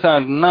have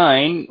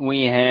 2009,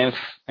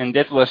 and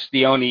that was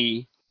the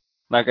only,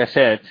 like I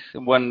said,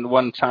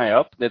 one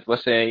tie-up. That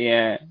was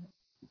a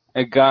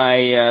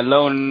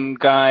lone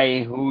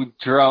guy who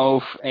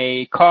drove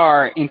a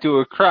car into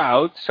a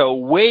crowd. So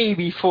way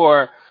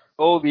before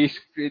all these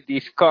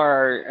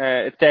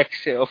car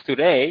attacks of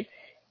today,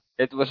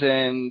 that was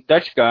a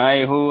Dutch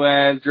guy who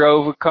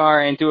drove a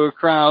car into a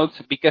crowd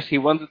because he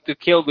wanted to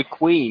kill the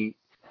Queen.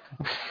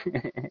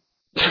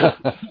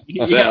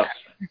 Yeah.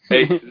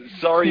 Hey,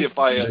 sorry if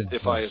I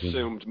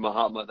assumed,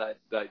 Mahatma,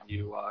 that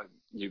you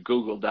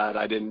Googled that.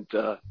 I didn't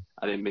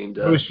mean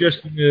to. I was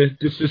just in a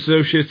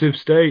dissociative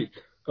state,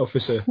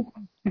 officer.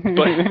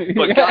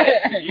 But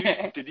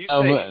guys, did you say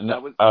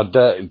that was? I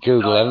don't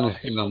Google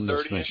anything on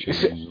this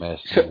machine,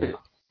 Mason.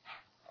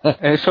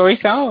 Sorry,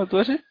 Carl, what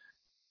was it?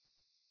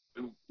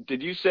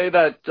 Did you say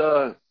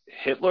that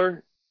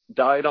Hitler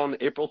died on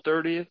April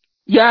 30th?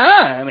 Yeah,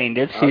 I mean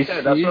that's what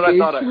I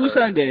thought I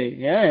heard. Day.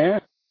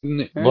 Yeah.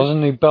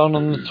 Wasn't he born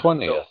on the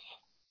 20th?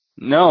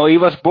 No, he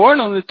was born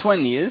on the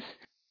 20th.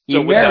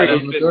 He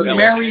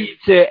married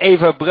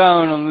Eva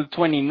Braun on the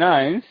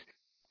 29th,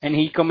 and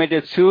he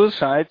committed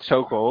suicide,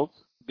 so-called,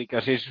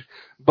 because his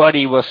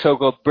body was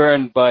so-called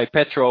burned by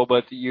petrol,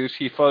 but you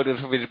see photos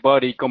of his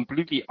body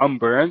completely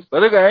unburned.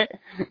 But okay,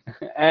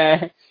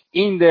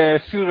 in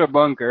the Führer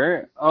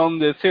bunker on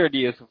the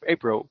 30th of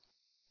April.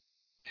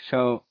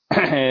 So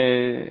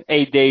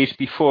 8 days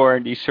before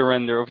the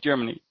surrender of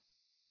Germany.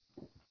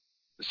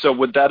 So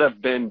would that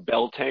have been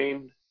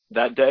Beltane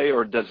that day,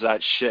 or does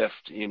that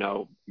shift,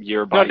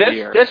 year by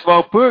year? That's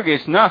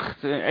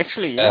Walpurgisnacht,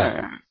 actually,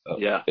 yeah.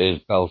 Yeah.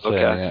 It's Beltane,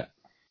 okay.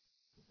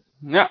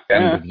 Yeah.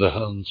 End of the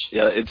Huns.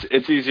 Yeah,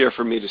 it's easier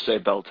for me to say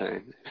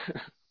Beltane.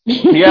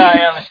 Yeah,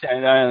 I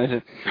understand.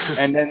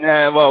 And then,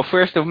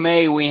 1st of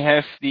May, we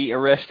have the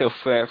arrest of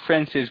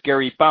Francis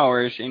Gary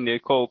Powers in the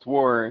Cold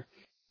War,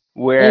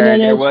 where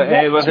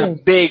there was a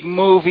big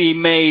movie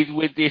made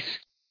with this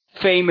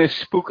famous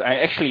spook.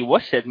 I actually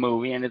watched that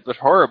movie, and it was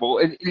horrible.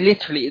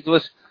 It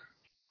was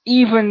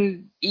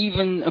even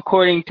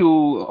according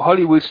to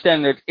Hollywood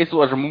standards, it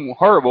was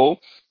horrible.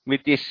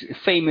 with this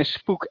famous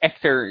spook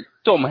actor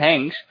Tom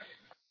Hanks.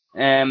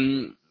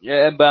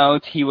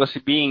 About he was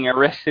being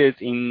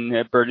arrested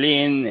in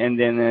Berlin and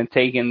then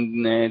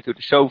taken to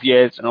the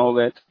Soviets and all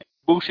that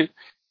bullshit.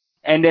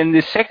 And then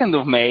the 2nd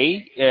of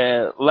May,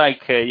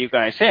 like you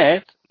guys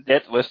said,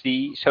 that was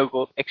the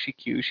so-called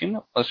execution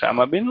of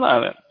Osama bin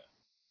Laden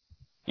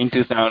in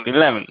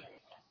 2011.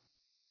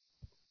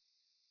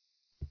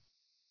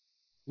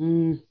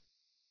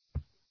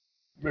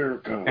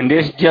 America. And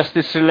this is just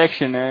a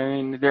selection. I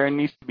mean, there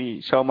needs to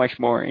be so much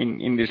more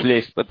in this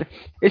list, but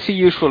it's a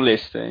useful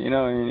list.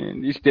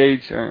 And these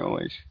dates are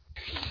always.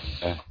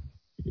 Yeah,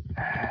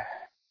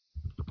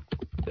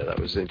 that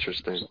was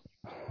interesting.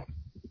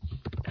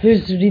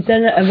 Who's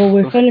reading it? Well,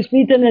 we've finished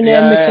reading and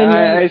then we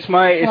can... It's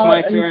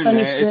my turn.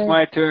 It's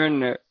my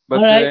turn.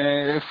 But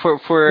right. for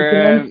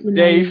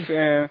Dave,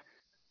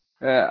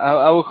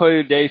 I will call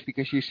you Dave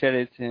because you said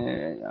it.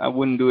 I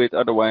wouldn't do it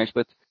otherwise.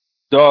 But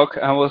Dog,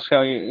 I will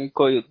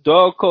call you.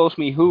 Dog calls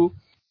me who.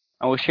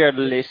 I will share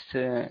the list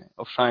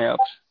of psyops.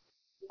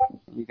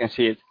 You can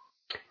see it.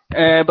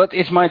 But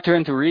it's my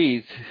turn to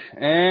read.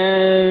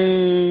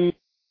 Where's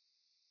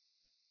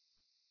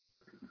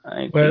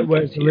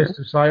the list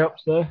of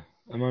psyops there?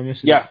 Am I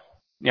missing? Yeah.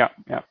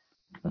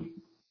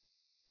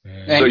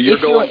 So you're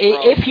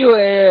if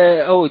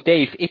you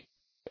Dave, if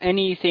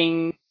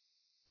anything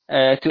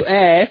to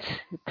add,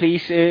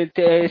 please say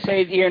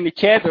it here in the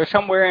chat or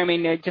somewhere. I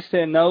mean, just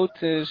a note,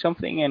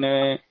 something,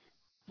 and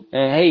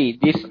hey,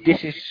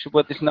 this is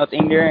what is not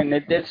in there, and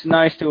that's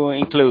nice to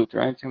include,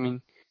 right? I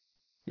mean,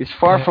 it's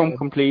far from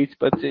complete,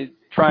 but it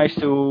tries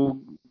to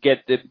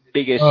get the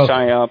biggest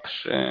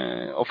psyops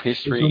of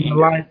history. It's on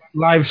the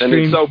live stream.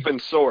 And it's open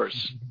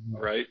source,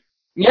 right?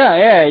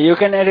 Yeah, you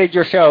can edit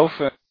yourself.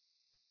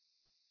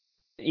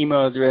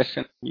 Email address,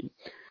 and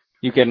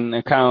you get an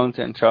account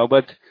and so.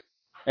 But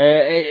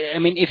I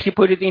mean, if you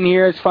put it in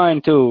here, it's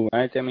fine too,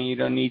 right? I mean, you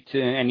don't need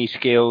any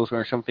scales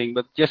or something,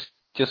 but just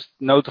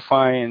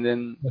notify and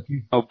then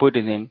I'll put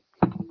it in.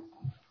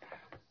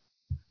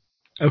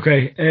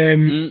 Okay.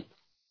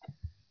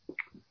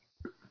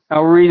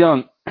 I'll read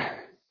on.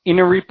 In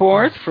a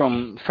report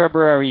from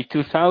February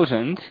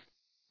 2000,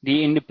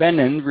 The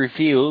Independent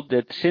revealed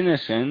that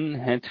Sinneson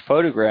had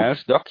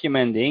photographs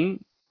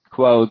documenting,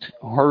 quote,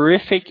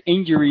 horrific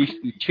injuries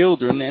to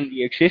children and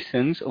the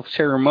existence of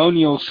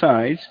ceremonial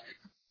sites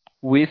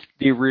with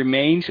the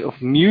remains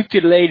of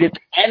mutilated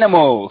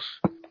animals,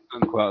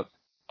 unquote.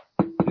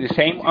 The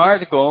same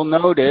article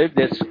noted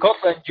that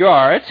Scotland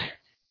Yard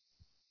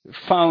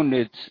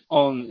founded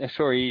on,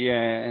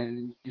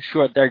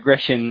 short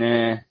digression,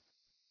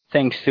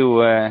 thanks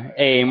to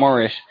A.A.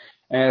 Morris,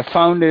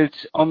 founded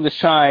on the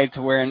site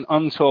where an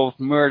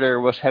unsolved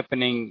murder was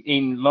happening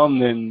in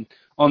London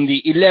on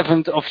the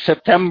 11th of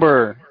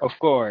September, of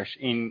course,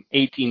 in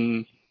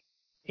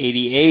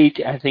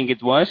 1888, I think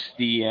it was,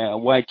 the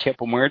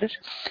Whitechapel murders.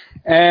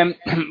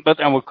 But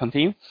I will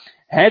continue.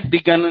 Had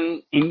begun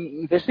an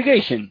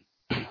investigation.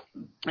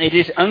 It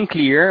is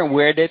unclear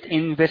where that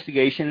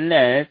investigation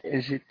led,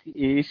 as it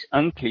is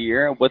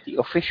unclear what the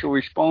official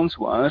response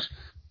was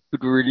to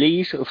the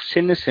release of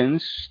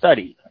Sinneson's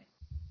study.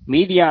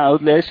 Media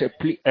outlets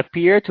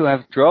appear to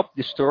have dropped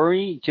the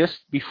story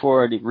just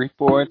before the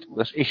report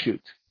was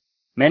issued.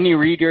 Many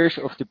readers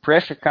of the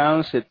press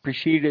accounts that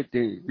preceded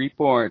the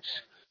report's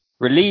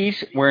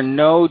release were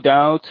no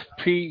doubt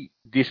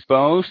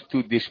predisposed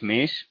to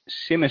dismiss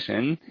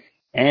Simmerson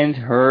and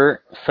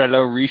her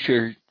fellow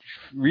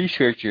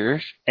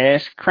researchers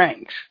as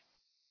cranks.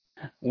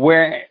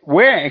 Where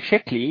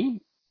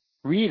exactly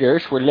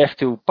readers were left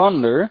to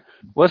ponder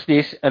was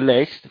this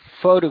alleged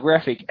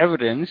photographic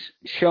evidence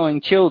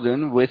showing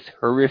children with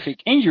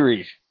horrific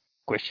injuries? ?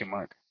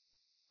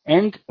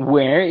 And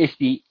where is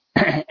the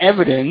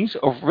evidence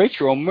of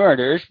ritual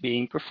murders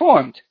being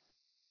performed?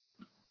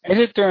 As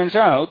it turns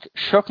out,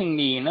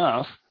 shockingly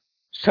enough,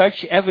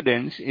 such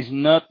evidence is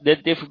not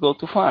that difficult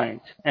to find,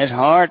 as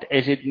hard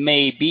as it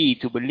may be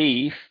to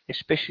believe,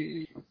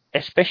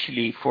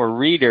 especially for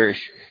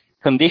readers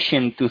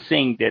conditioned to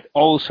think that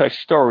all such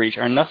stories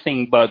are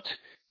nothing but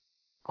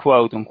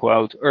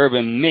quote-unquote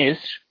urban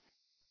myths.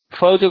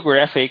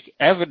 Photographic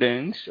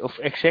evidence of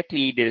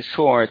exactly the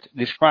sort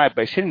described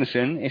by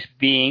Sinneson is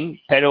being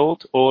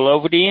peddled all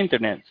over the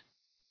internet.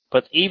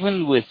 But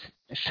even with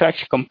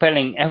such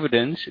compelling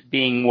evidence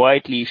being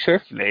widely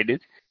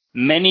circulated,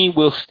 many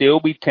will still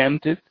be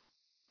tempted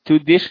to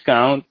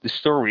discount the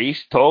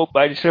stories told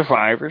by the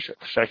survivors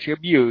of such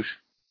abuse.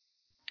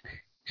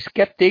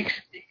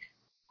 Skeptics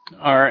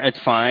are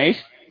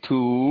advised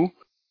to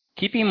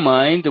keep in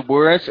mind the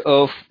words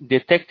of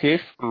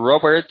Detective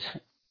Robert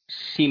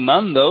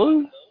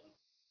Simando.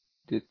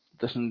 That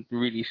doesn't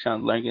really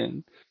sound like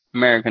an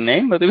American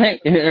name, but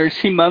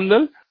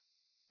Simando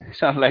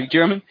sounds like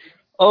German,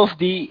 of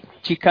the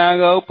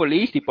Chicago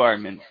Police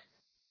Department.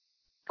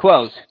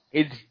 Quote,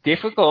 it's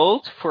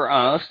difficult for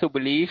us to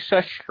believe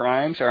such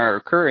crimes are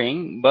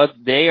occurring, but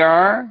they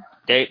are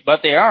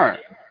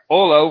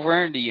all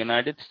over the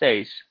United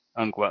States,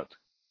 unquote.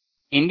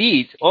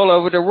 indeed, all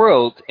over the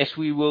world, as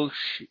we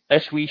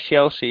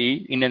shall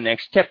see in the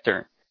next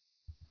chapter.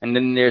 And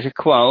then there's a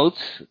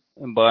quote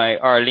by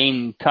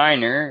Arlene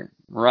Tyner,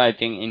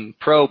 writing in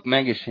Probe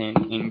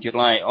magazine in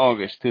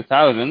July-August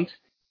 2000,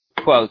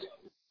 quote,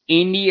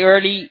 "In the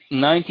early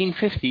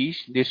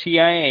 1950s, the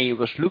CIA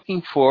was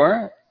looking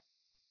for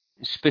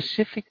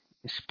specially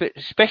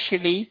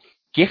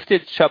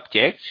gifted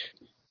subjects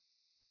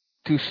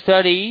to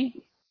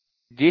study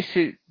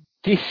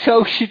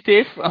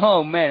dissociative."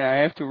 Oh man, I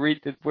have to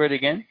read that word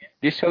again.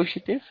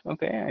 Dissociative.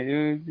 Okay, I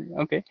do.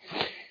 Okay.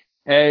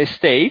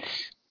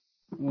 States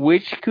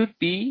which could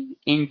be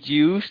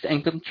induced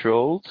and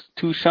controlled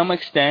to some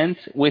extent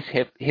with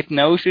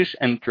hypnosis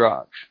and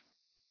drugs.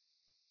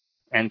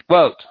 End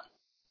quote.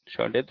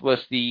 So that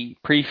was the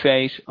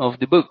preface of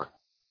the book.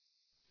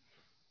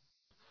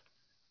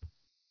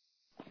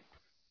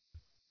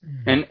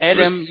 And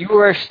Adam, you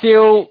are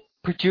still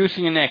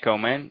producing an echo,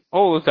 man,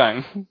 all the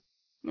time.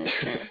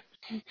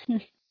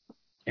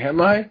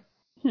 Am I?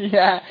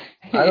 Yeah.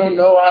 I don't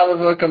know how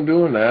the fuck I'm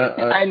doing that.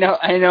 I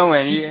know,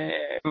 man. Yeah,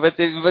 but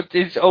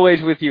it's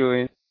always with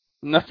you.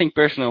 Nothing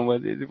personal,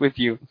 but it's with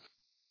you.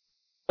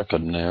 I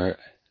couldn't hear it.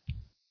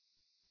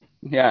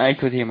 Yeah, I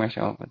could hear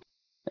myself, but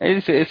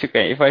it's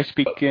okay if I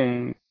speak.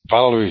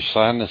 Valerie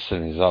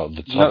Sanderson is out of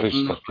the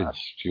Tavistock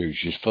Institute.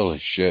 She's full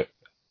of shit.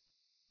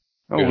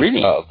 Oh,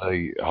 really? Part of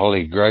the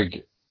Holly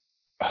Gregg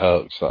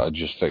hoax that I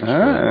just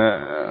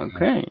explained.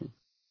 Okay.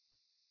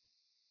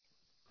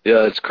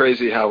 Yeah, it's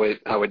crazy how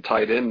it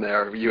tied in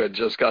there. You had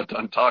just got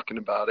done talking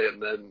about it,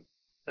 and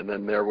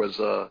then there was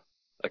a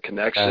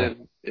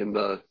connection in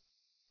the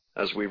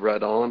as we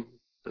read on.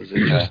 It was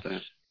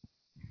interesting.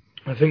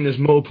 I think there's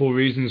multiple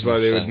reasons why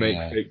they would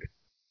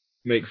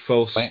make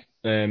false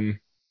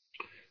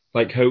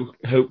like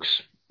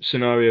hoax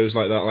scenarios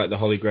like that, like the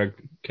Holly Gregg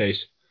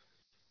case.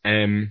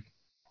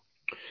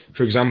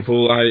 For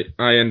example, I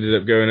ended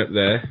up going up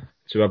there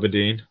to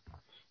Aberdeen.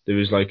 There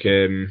was like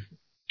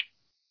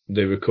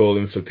they were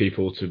calling for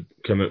people to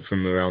come up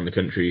from around the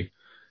country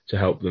to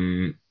help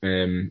them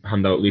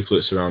hand out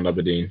leaflets around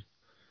Aberdeen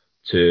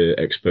to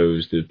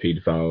expose the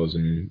paedophiles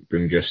and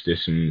bring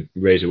justice and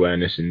raise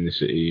awareness in the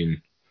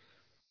city.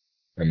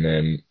 And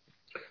then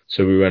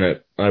so we went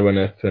up. I went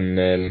up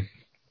and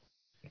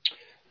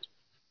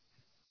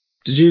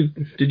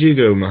did you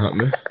go,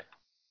 Mahatma?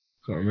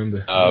 Can't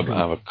remember. I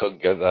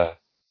couldn't get there.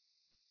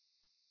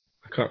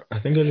 I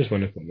think I just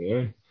went up on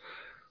my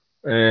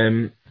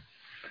own.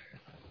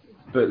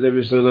 But there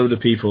was a load of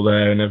people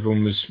there, and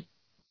everyone was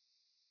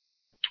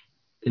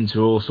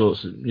into all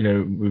sorts of,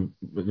 there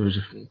was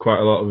quite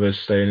a lot of us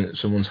staying at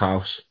someone's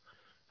house,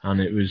 and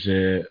it was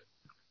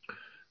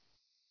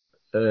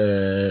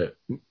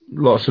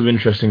lots of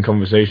interesting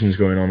conversations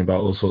going on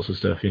about all sorts of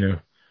stuff,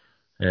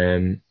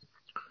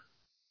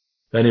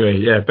 Anyway,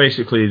 yeah,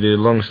 basically the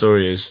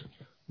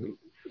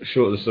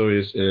short of the story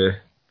is,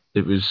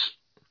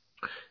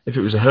 if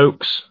it was a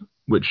hoax,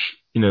 which,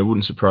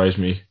 wouldn't surprise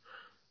me,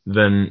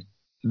 then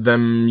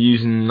them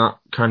using that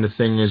kind of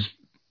thing as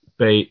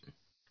bait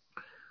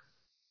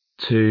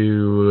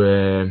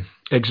to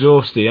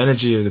exhaust the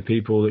energy of the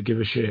people that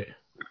give a shit.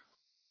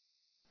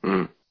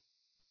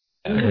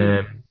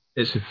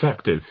 It's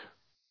effective.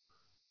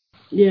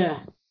 Yeah.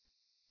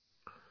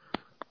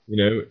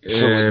 So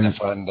when they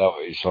find out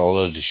it's all a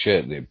load of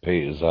shit, it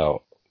peters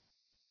out.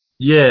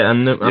 Yeah,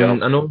 and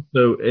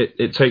also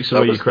it takes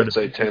away your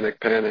credibility. Satanic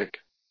panic.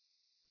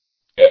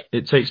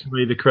 It takes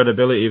away the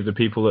credibility of the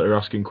people that are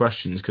asking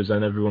questions, because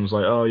then everyone's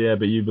like, "Oh yeah,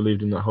 but you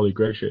believed in that Holly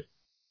Gregg shit."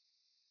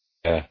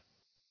 Yeah.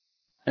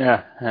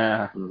 Yeah.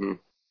 Mm-hmm.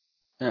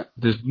 Yeah.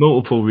 There's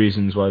multiple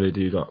reasons why they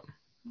do that.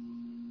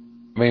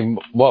 I mean,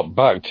 what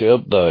backed it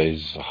up though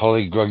is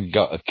Holly Gregg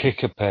got a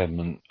kicker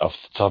payment off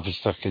the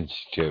Tavistock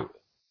Institute.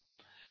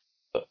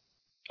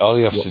 All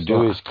you have to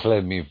do is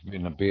claim you've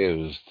been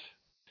abused.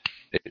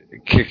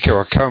 Kicker,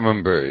 I can't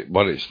remember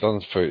what it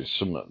stands for. It's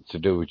something to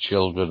do with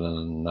children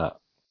and that.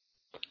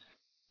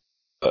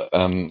 But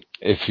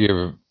if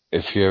you're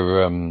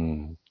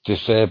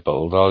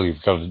disabled, all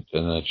you've got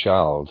in a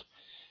child,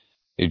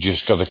 you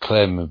just got to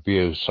claim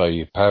abuse, or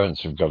your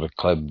parents have got to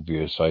claim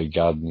abuse, or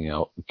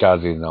your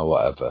guardian or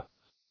whatever,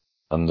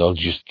 and they'll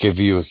just give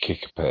you a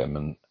kicker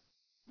payment.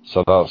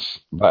 So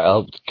that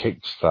helped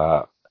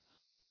kickstart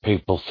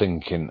people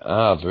thinking,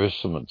 there is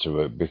something to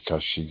it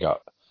because she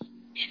got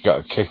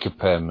a kicker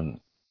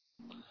payment.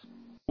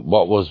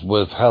 What was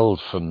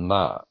withheld from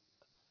that,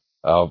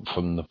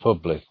 from the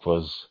public,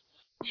 was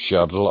she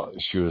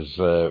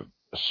was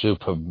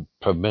super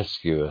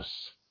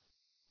promiscuous,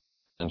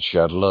 and she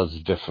had loads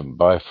of different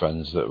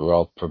boyfriends that were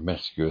all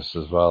promiscuous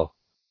as well,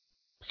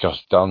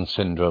 because Down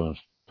syndrome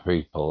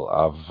people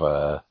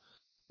have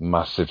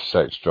massive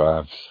sex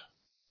drives,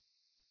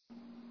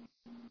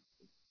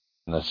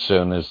 and as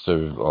soon as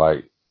they're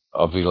like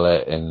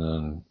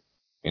ovulating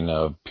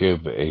and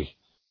puberty,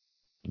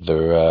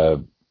 they're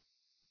at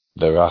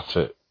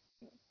it.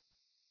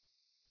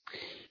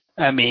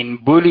 I mean,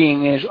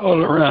 bullying is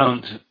all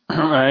around,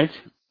 right?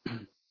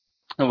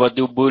 And what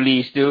do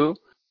bullies do?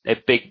 They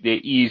pick the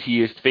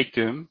easiest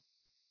victim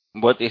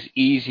what is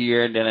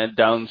easier than a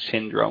Down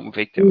syndrome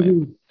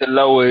victim. The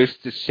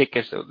lowest, the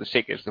sickest of the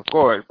sickest, of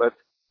course, but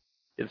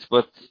it's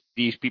what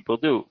these people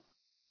do.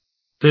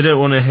 They don't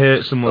want to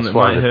hurt someone That's that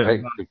why might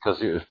hurt them.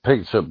 because it was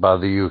picked up by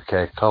the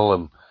UK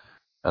column,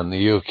 and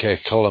the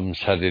UK column's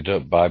headed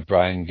up by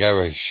Brian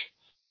Gerrish,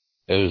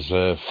 who's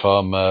a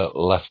former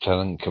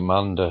Lieutenant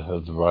Commander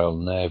of the Royal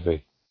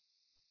Navy.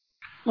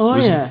 Oh,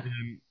 yeah.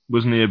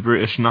 Wasn't he a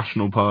British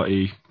National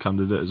Party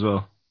candidate as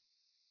well?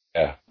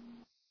 Yeah.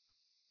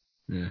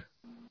 Yeah.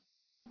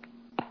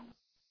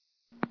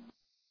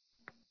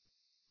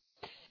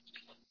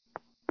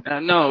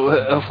 No,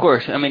 of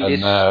course. I mean,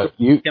 And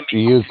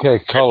the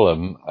UK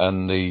column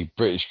and the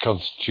British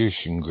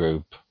Constitution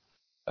Group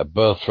are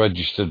both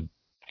registered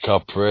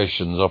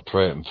corporations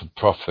operating for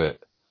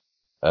profit,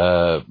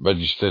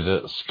 registered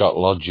at Scott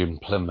Lodge in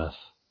Plymouth.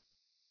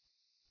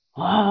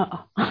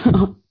 Wow.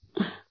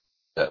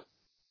 Yeah.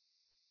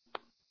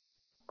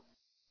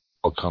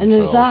 And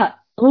is that,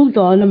 hold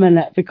on a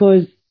minute,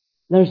 because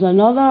there's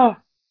another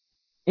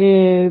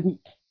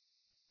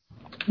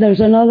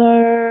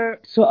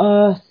sort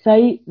of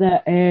site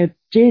that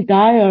Jay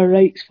Dyer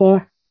writes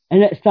for,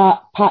 and it's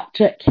that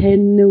Patrick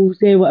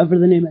Hennelsey, whatever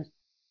the name is.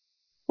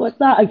 What's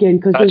that again?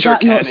 Because is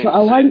that not sort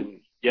of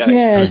link?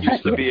 Yeah, he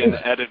used to be an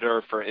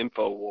editor for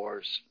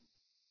InfoWars.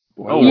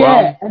 Oh,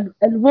 yeah, wow.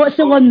 And what's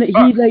the one that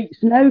he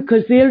writes now?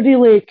 Because they're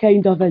really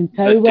kind of in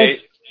town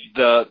with.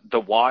 The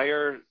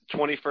Wire,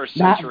 21st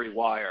Century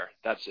Wire,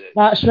 that's it.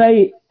 That's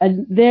right.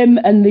 And them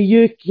and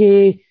the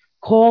UK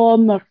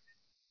column are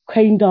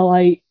kind of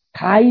like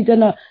tied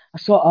in a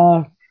sort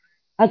of,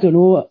 I don't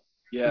know,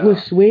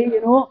 loose way,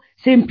 you know?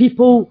 Same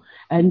people,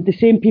 and the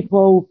same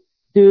people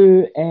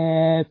do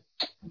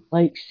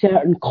like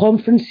certain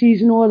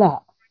conferences and all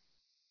that.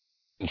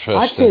 Interesting.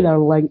 I'd say they're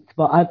linked,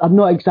 but I'm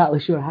not exactly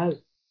sure how.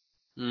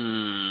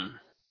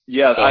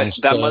 Yeah,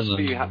 that must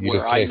be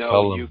where I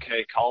know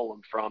UK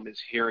column from,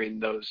 is hearing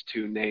those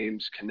two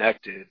names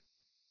connected.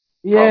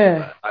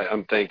 Yeah.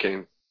 I'm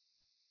thinking.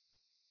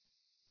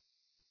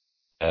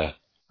 Yeah.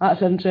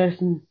 That's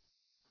interesting.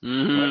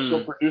 Am I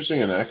still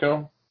producing an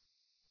echo?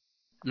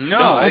 No,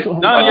 I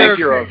think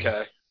you're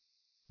okay.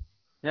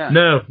 Yeah.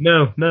 No.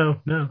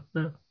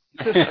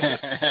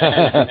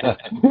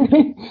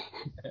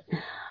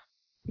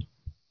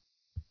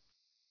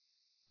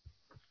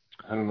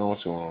 I don't know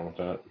what's going on with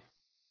that.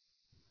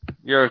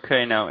 You're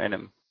okay now,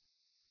 Adam.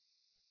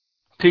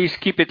 Please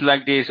keep it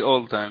like this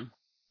all the time.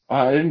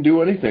 I didn't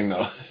do anything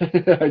though.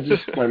 I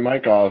just took my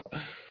mic off.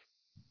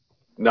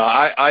 No,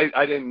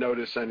 I didn't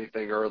notice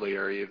anything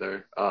earlier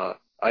either. I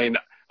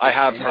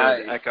have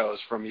heard echoes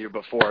from you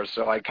before,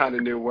 so I kind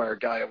of knew where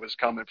Gaia was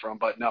coming from,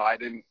 but no, I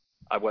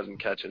wasn't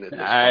catching it this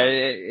time.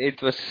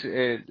 It was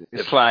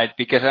slight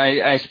because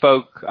I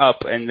spoke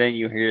up and then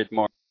you hear it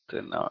more.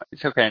 So no,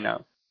 it's okay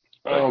now.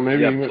 Oh,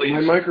 maybe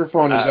my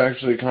microphone is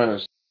actually kind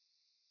of.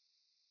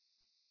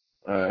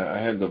 I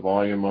had the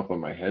volume up on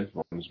my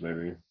headphones.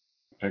 Maybe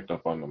picked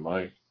up on the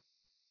mic.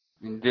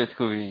 That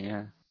could be,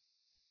 yeah.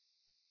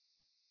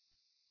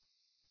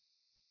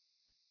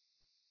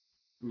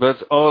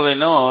 But all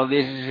in all,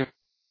 this is a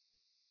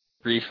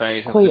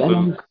preface of the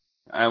book,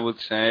 I would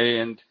say.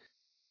 And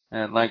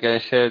like I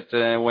said,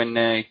 when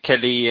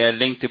Kelly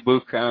linked the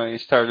book, I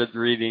started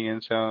reading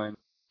and so on.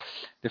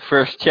 The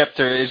first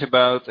chapter is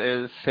about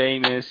a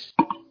famous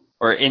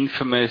or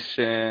infamous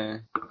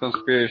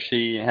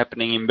conspiracy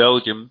happening in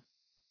Belgium.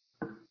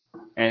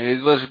 And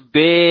it was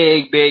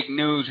big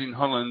news in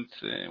Holland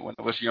when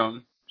I was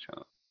young.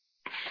 So,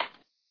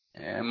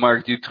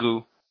 Mark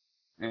Dutroux.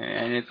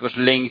 And it was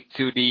linked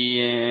to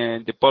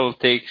the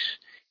politics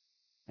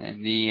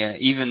and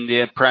even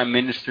the Prime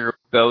Minister of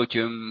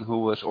Belgium, who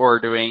was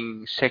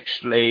ordering sex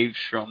slaves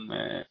from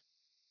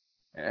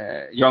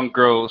young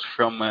girls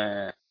from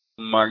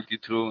Mark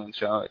Dutroux, and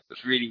so it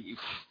was really.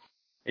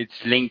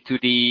 It's linked to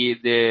the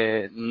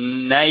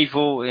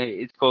Nijvel.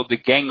 It's called the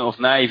Gang of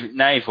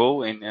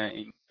Nijvel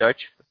in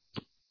Dutch.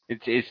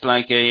 It's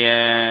like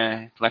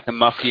a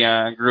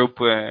mafia group.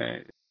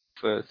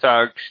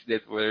 Thugs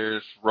that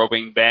were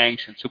robbing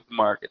banks and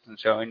supermarkets and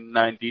so in the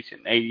 90s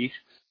and 80s,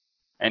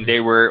 and they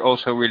were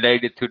also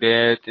related to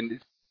that, and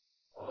it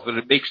was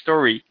a big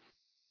story.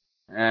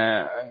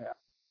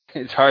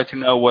 It's hard to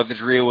know what is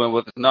real and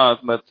what is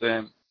not, but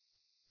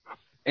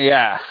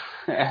yeah,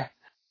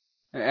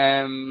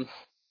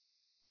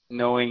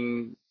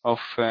 knowing of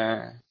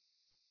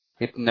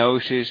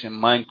hypnosis and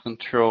mind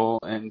control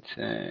and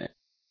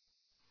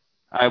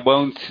I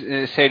won't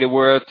say the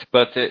word,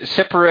 but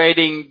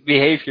separating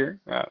behavior.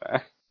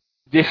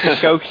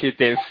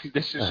 Dissociative.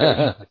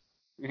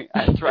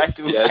 I try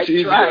to. Yeah, it's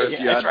easier if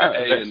you have an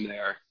A in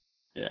there.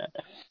 Yeah.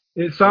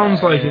 It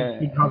sounds like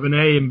you have an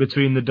A in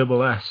between the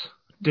double S.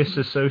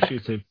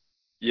 Disassociative.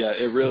 Yeah,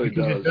 it really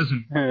does. It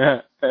doesn't.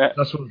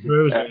 That's what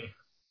throws me.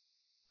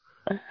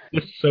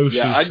 Disassociative.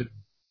 Yeah,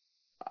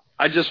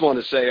 I just want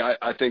to say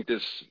I think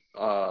this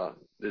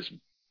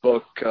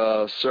book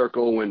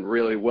circle went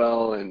really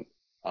well, and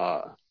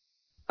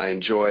I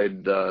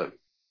enjoyed the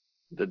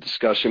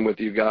discussion with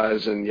you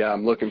guys, and yeah,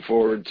 I'm looking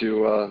forward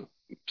to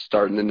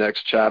starting the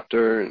next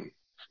chapter, and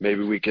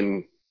maybe we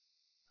can,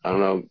 I don't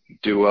know,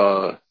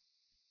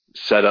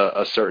 set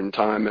a certain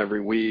time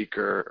every week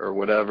or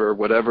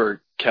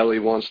whatever Kelly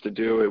wants to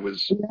do. It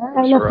was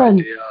her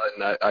idea,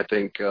 and I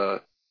think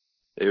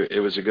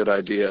it was a good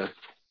idea.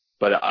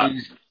 But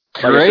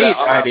great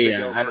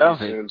idea. I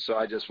love it. Soon, so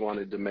I just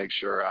wanted to make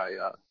sure I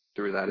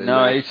threw that in.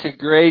 No, there. it's a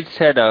great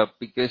setup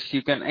because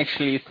you can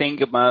actually think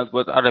about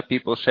what other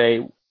people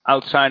say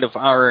outside of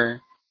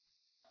our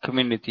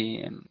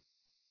community, and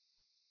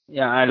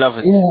yeah, I love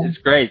it. Yeah. It's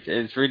great.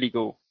 It's really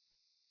cool.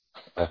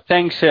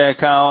 Thanks,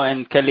 Kyle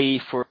and Kelly,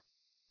 for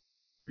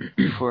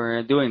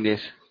doing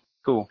this.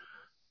 Cool.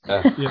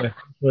 Yeah, thanks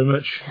very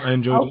much. I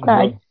enjoyed it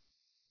as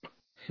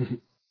well.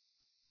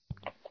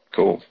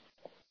 Cool.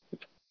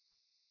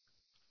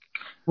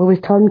 Will we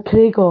turn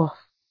Craig off?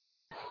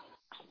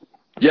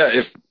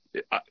 Yeah,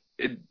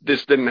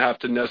 this didn't have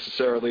to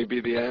necessarily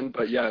be the end,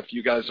 but yeah, if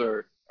you guys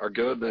are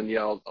good, then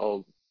yeah,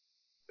 I'll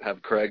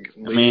have Craig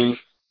leave. I mean,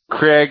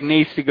 Craig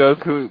needs to go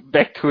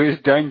back to his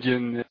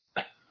dungeon.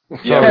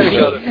 Yeah,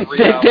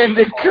 then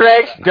the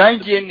Craig's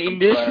dungeon in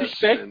this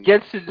respect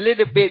gets a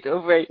little bit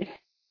of a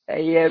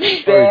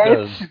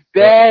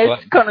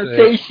bad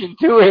connotation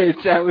to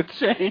it, I would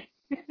say.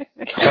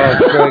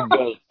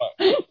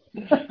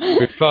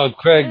 Before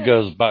Craig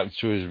goes back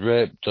to his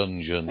rape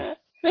dungeon,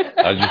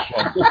 I just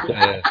want to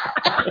say,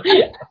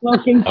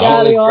 fucking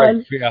carry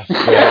on.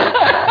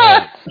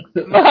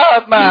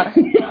 Mahatma,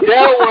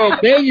 they will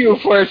bang you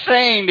for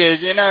saying this,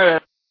 you know.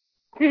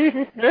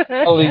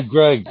 Ollie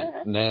Gregg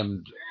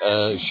named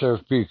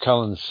Sheriff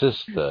Buchanan's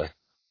sister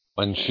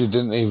when she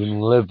didn't even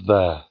live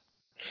there.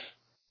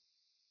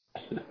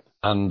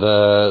 And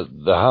the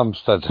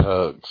Hampstead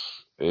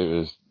hoax,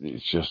 it's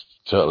just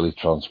totally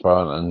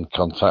transparent, and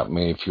contact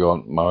me if you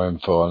want more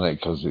info on it,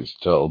 because it's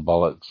total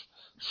bollocks.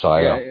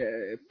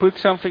 Put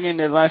something in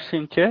the live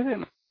stream chat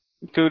and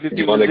do the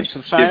you want to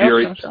give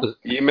your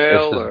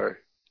email, or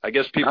I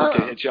guess people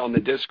can hit you on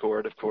the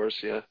Discord, of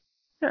course, yeah.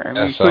 Yeah, I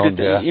mean, put it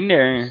in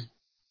there.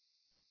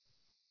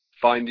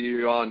 Find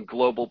you on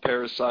Global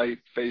Parasite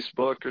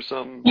Facebook or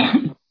something.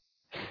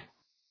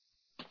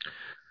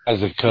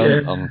 As a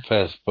cunt on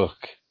Facebook.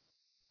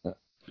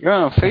 You're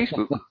on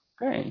Facebook?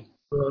 Okay.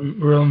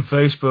 We're on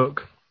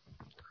Facebook.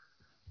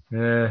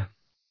 Yeah.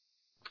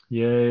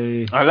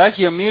 Yay. I like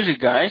your music,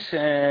 guys.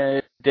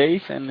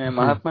 Dave and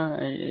Mahatma.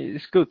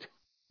 It's good.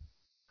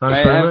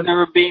 I've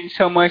never been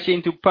so much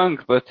into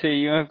punk, but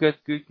you have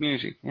got good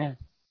music. Yeah.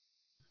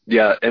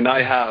 Yeah, and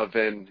I have,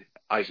 and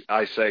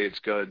I say it's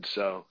good,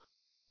 so.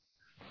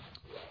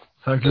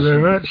 Thank you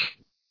very much.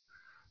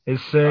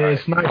 It's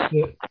nice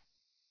that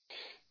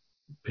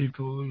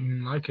people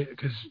like it,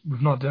 because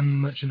we've not done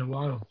much in a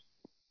while.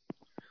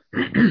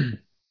 Well,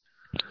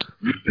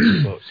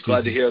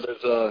 glad to hear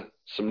there's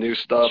some new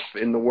stuff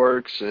in the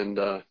works, and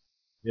I'm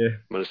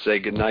going to say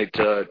goodnight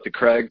to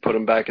Craig, put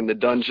him back in the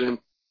dungeon.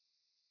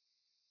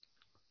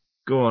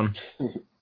 Go on.